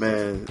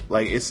 Man,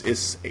 like I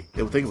think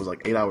it was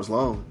like 8 hours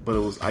long, but it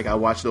was like I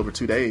watched it over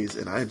 2 days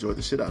and I enjoyed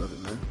the shit out of it,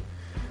 man.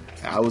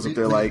 I was up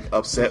there like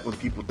upset when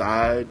people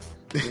died.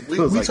 We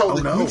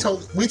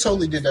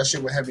totally did that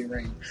shit with Heavy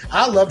Rain.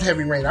 I loved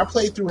Heavy Rain. I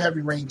played through Heavy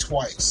Rain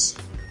twice.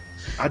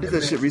 I did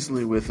that shit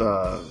recently with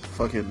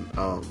fucking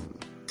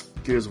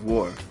Gears of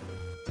War.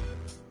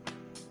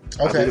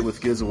 Okay. I did it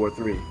with Gears of War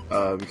 3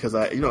 because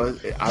I don't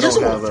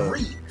have a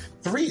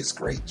 3 is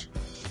great.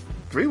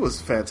 3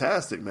 was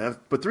fantastic, man.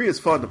 But 3 is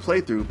fun to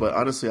play through. But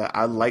honestly,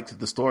 I liked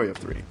the story of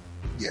 3.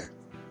 Yeah,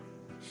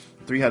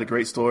 3 had a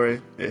great story.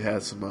 It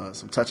had some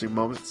touching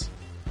moments,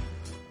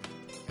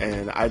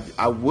 and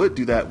I would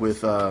do that with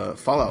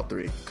Fallout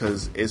 3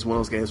 because it's one of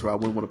those games where I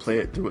wouldn't want to play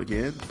it through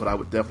again, but I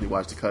would definitely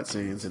watch the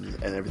cutscenes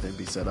and everything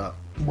be set up.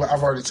 Well,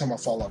 I've already told my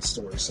Fallout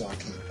story, so I'm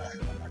not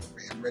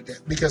gonna read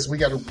that because we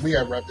gotta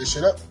wrap this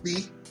shit up.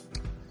 B.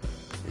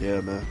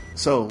 Yeah, man.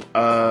 So,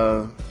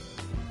 I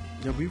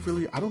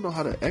don't know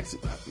how to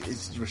exit.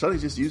 Rashadi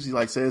just usually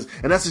like says,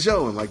 and that's the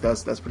show, and like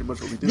that's pretty much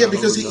what we do. Yeah,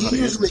 because he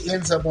usually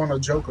ends up on a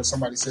joke or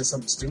somebody says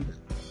something stupid,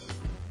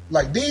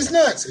 like "these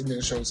nuts," and then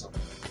it shows up.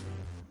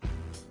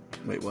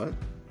 Wait, what?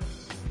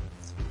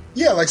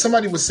 Yeah, like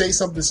somebody would say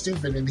something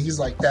stupid, and he's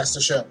like, "That's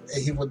the show,"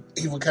 and he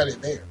would cut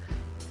it there.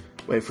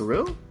 Wait, for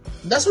real?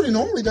 That's what he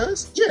normally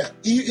does. Yeah,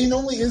 he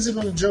normally ends it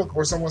on a joke,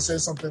 or someone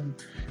says something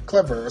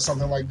clever or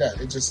something like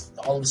that. It just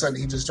all of a sudden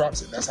he just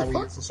drops it. That's how he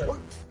gets the show.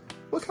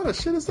 What kind of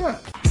shit is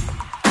that?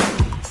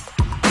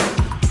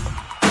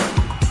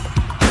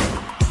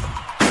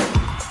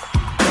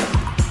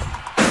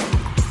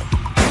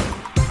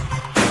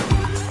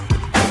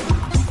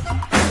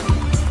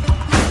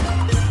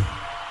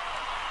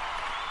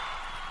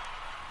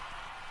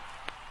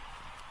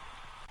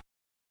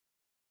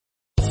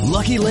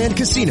 Lucky Land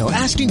Casino,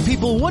 asking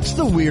people, what's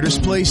the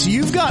weirdest place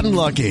you've gotten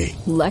lucky?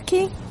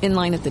 Lucky? In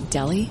line at the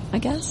deli, I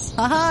guess?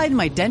 Aha, in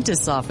my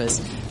dentist's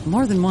office.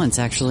 More than once,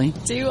 actually.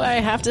 Do I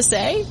have to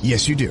say?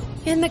 Yes, you do.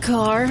 In the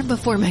car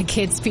before my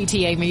kids'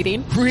 PTA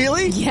meeting.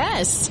 Really?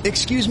 Yes.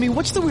 Excuse me,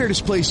 what's the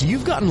weirdest place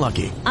you've gotten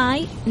lucky?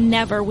 I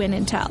never win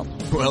and tell.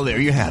 Well, there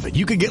you have it.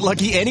 You can get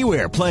lucky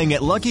anywhere, playing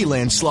at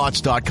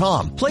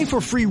LuckyLandSlots.com. Play for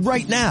free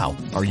right now.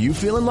 Are you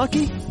feeling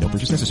lucky? No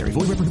purchase necessary.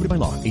 Void where prohibited by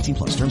law.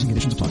 18+. Terms and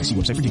conditions apply. See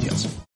website for details.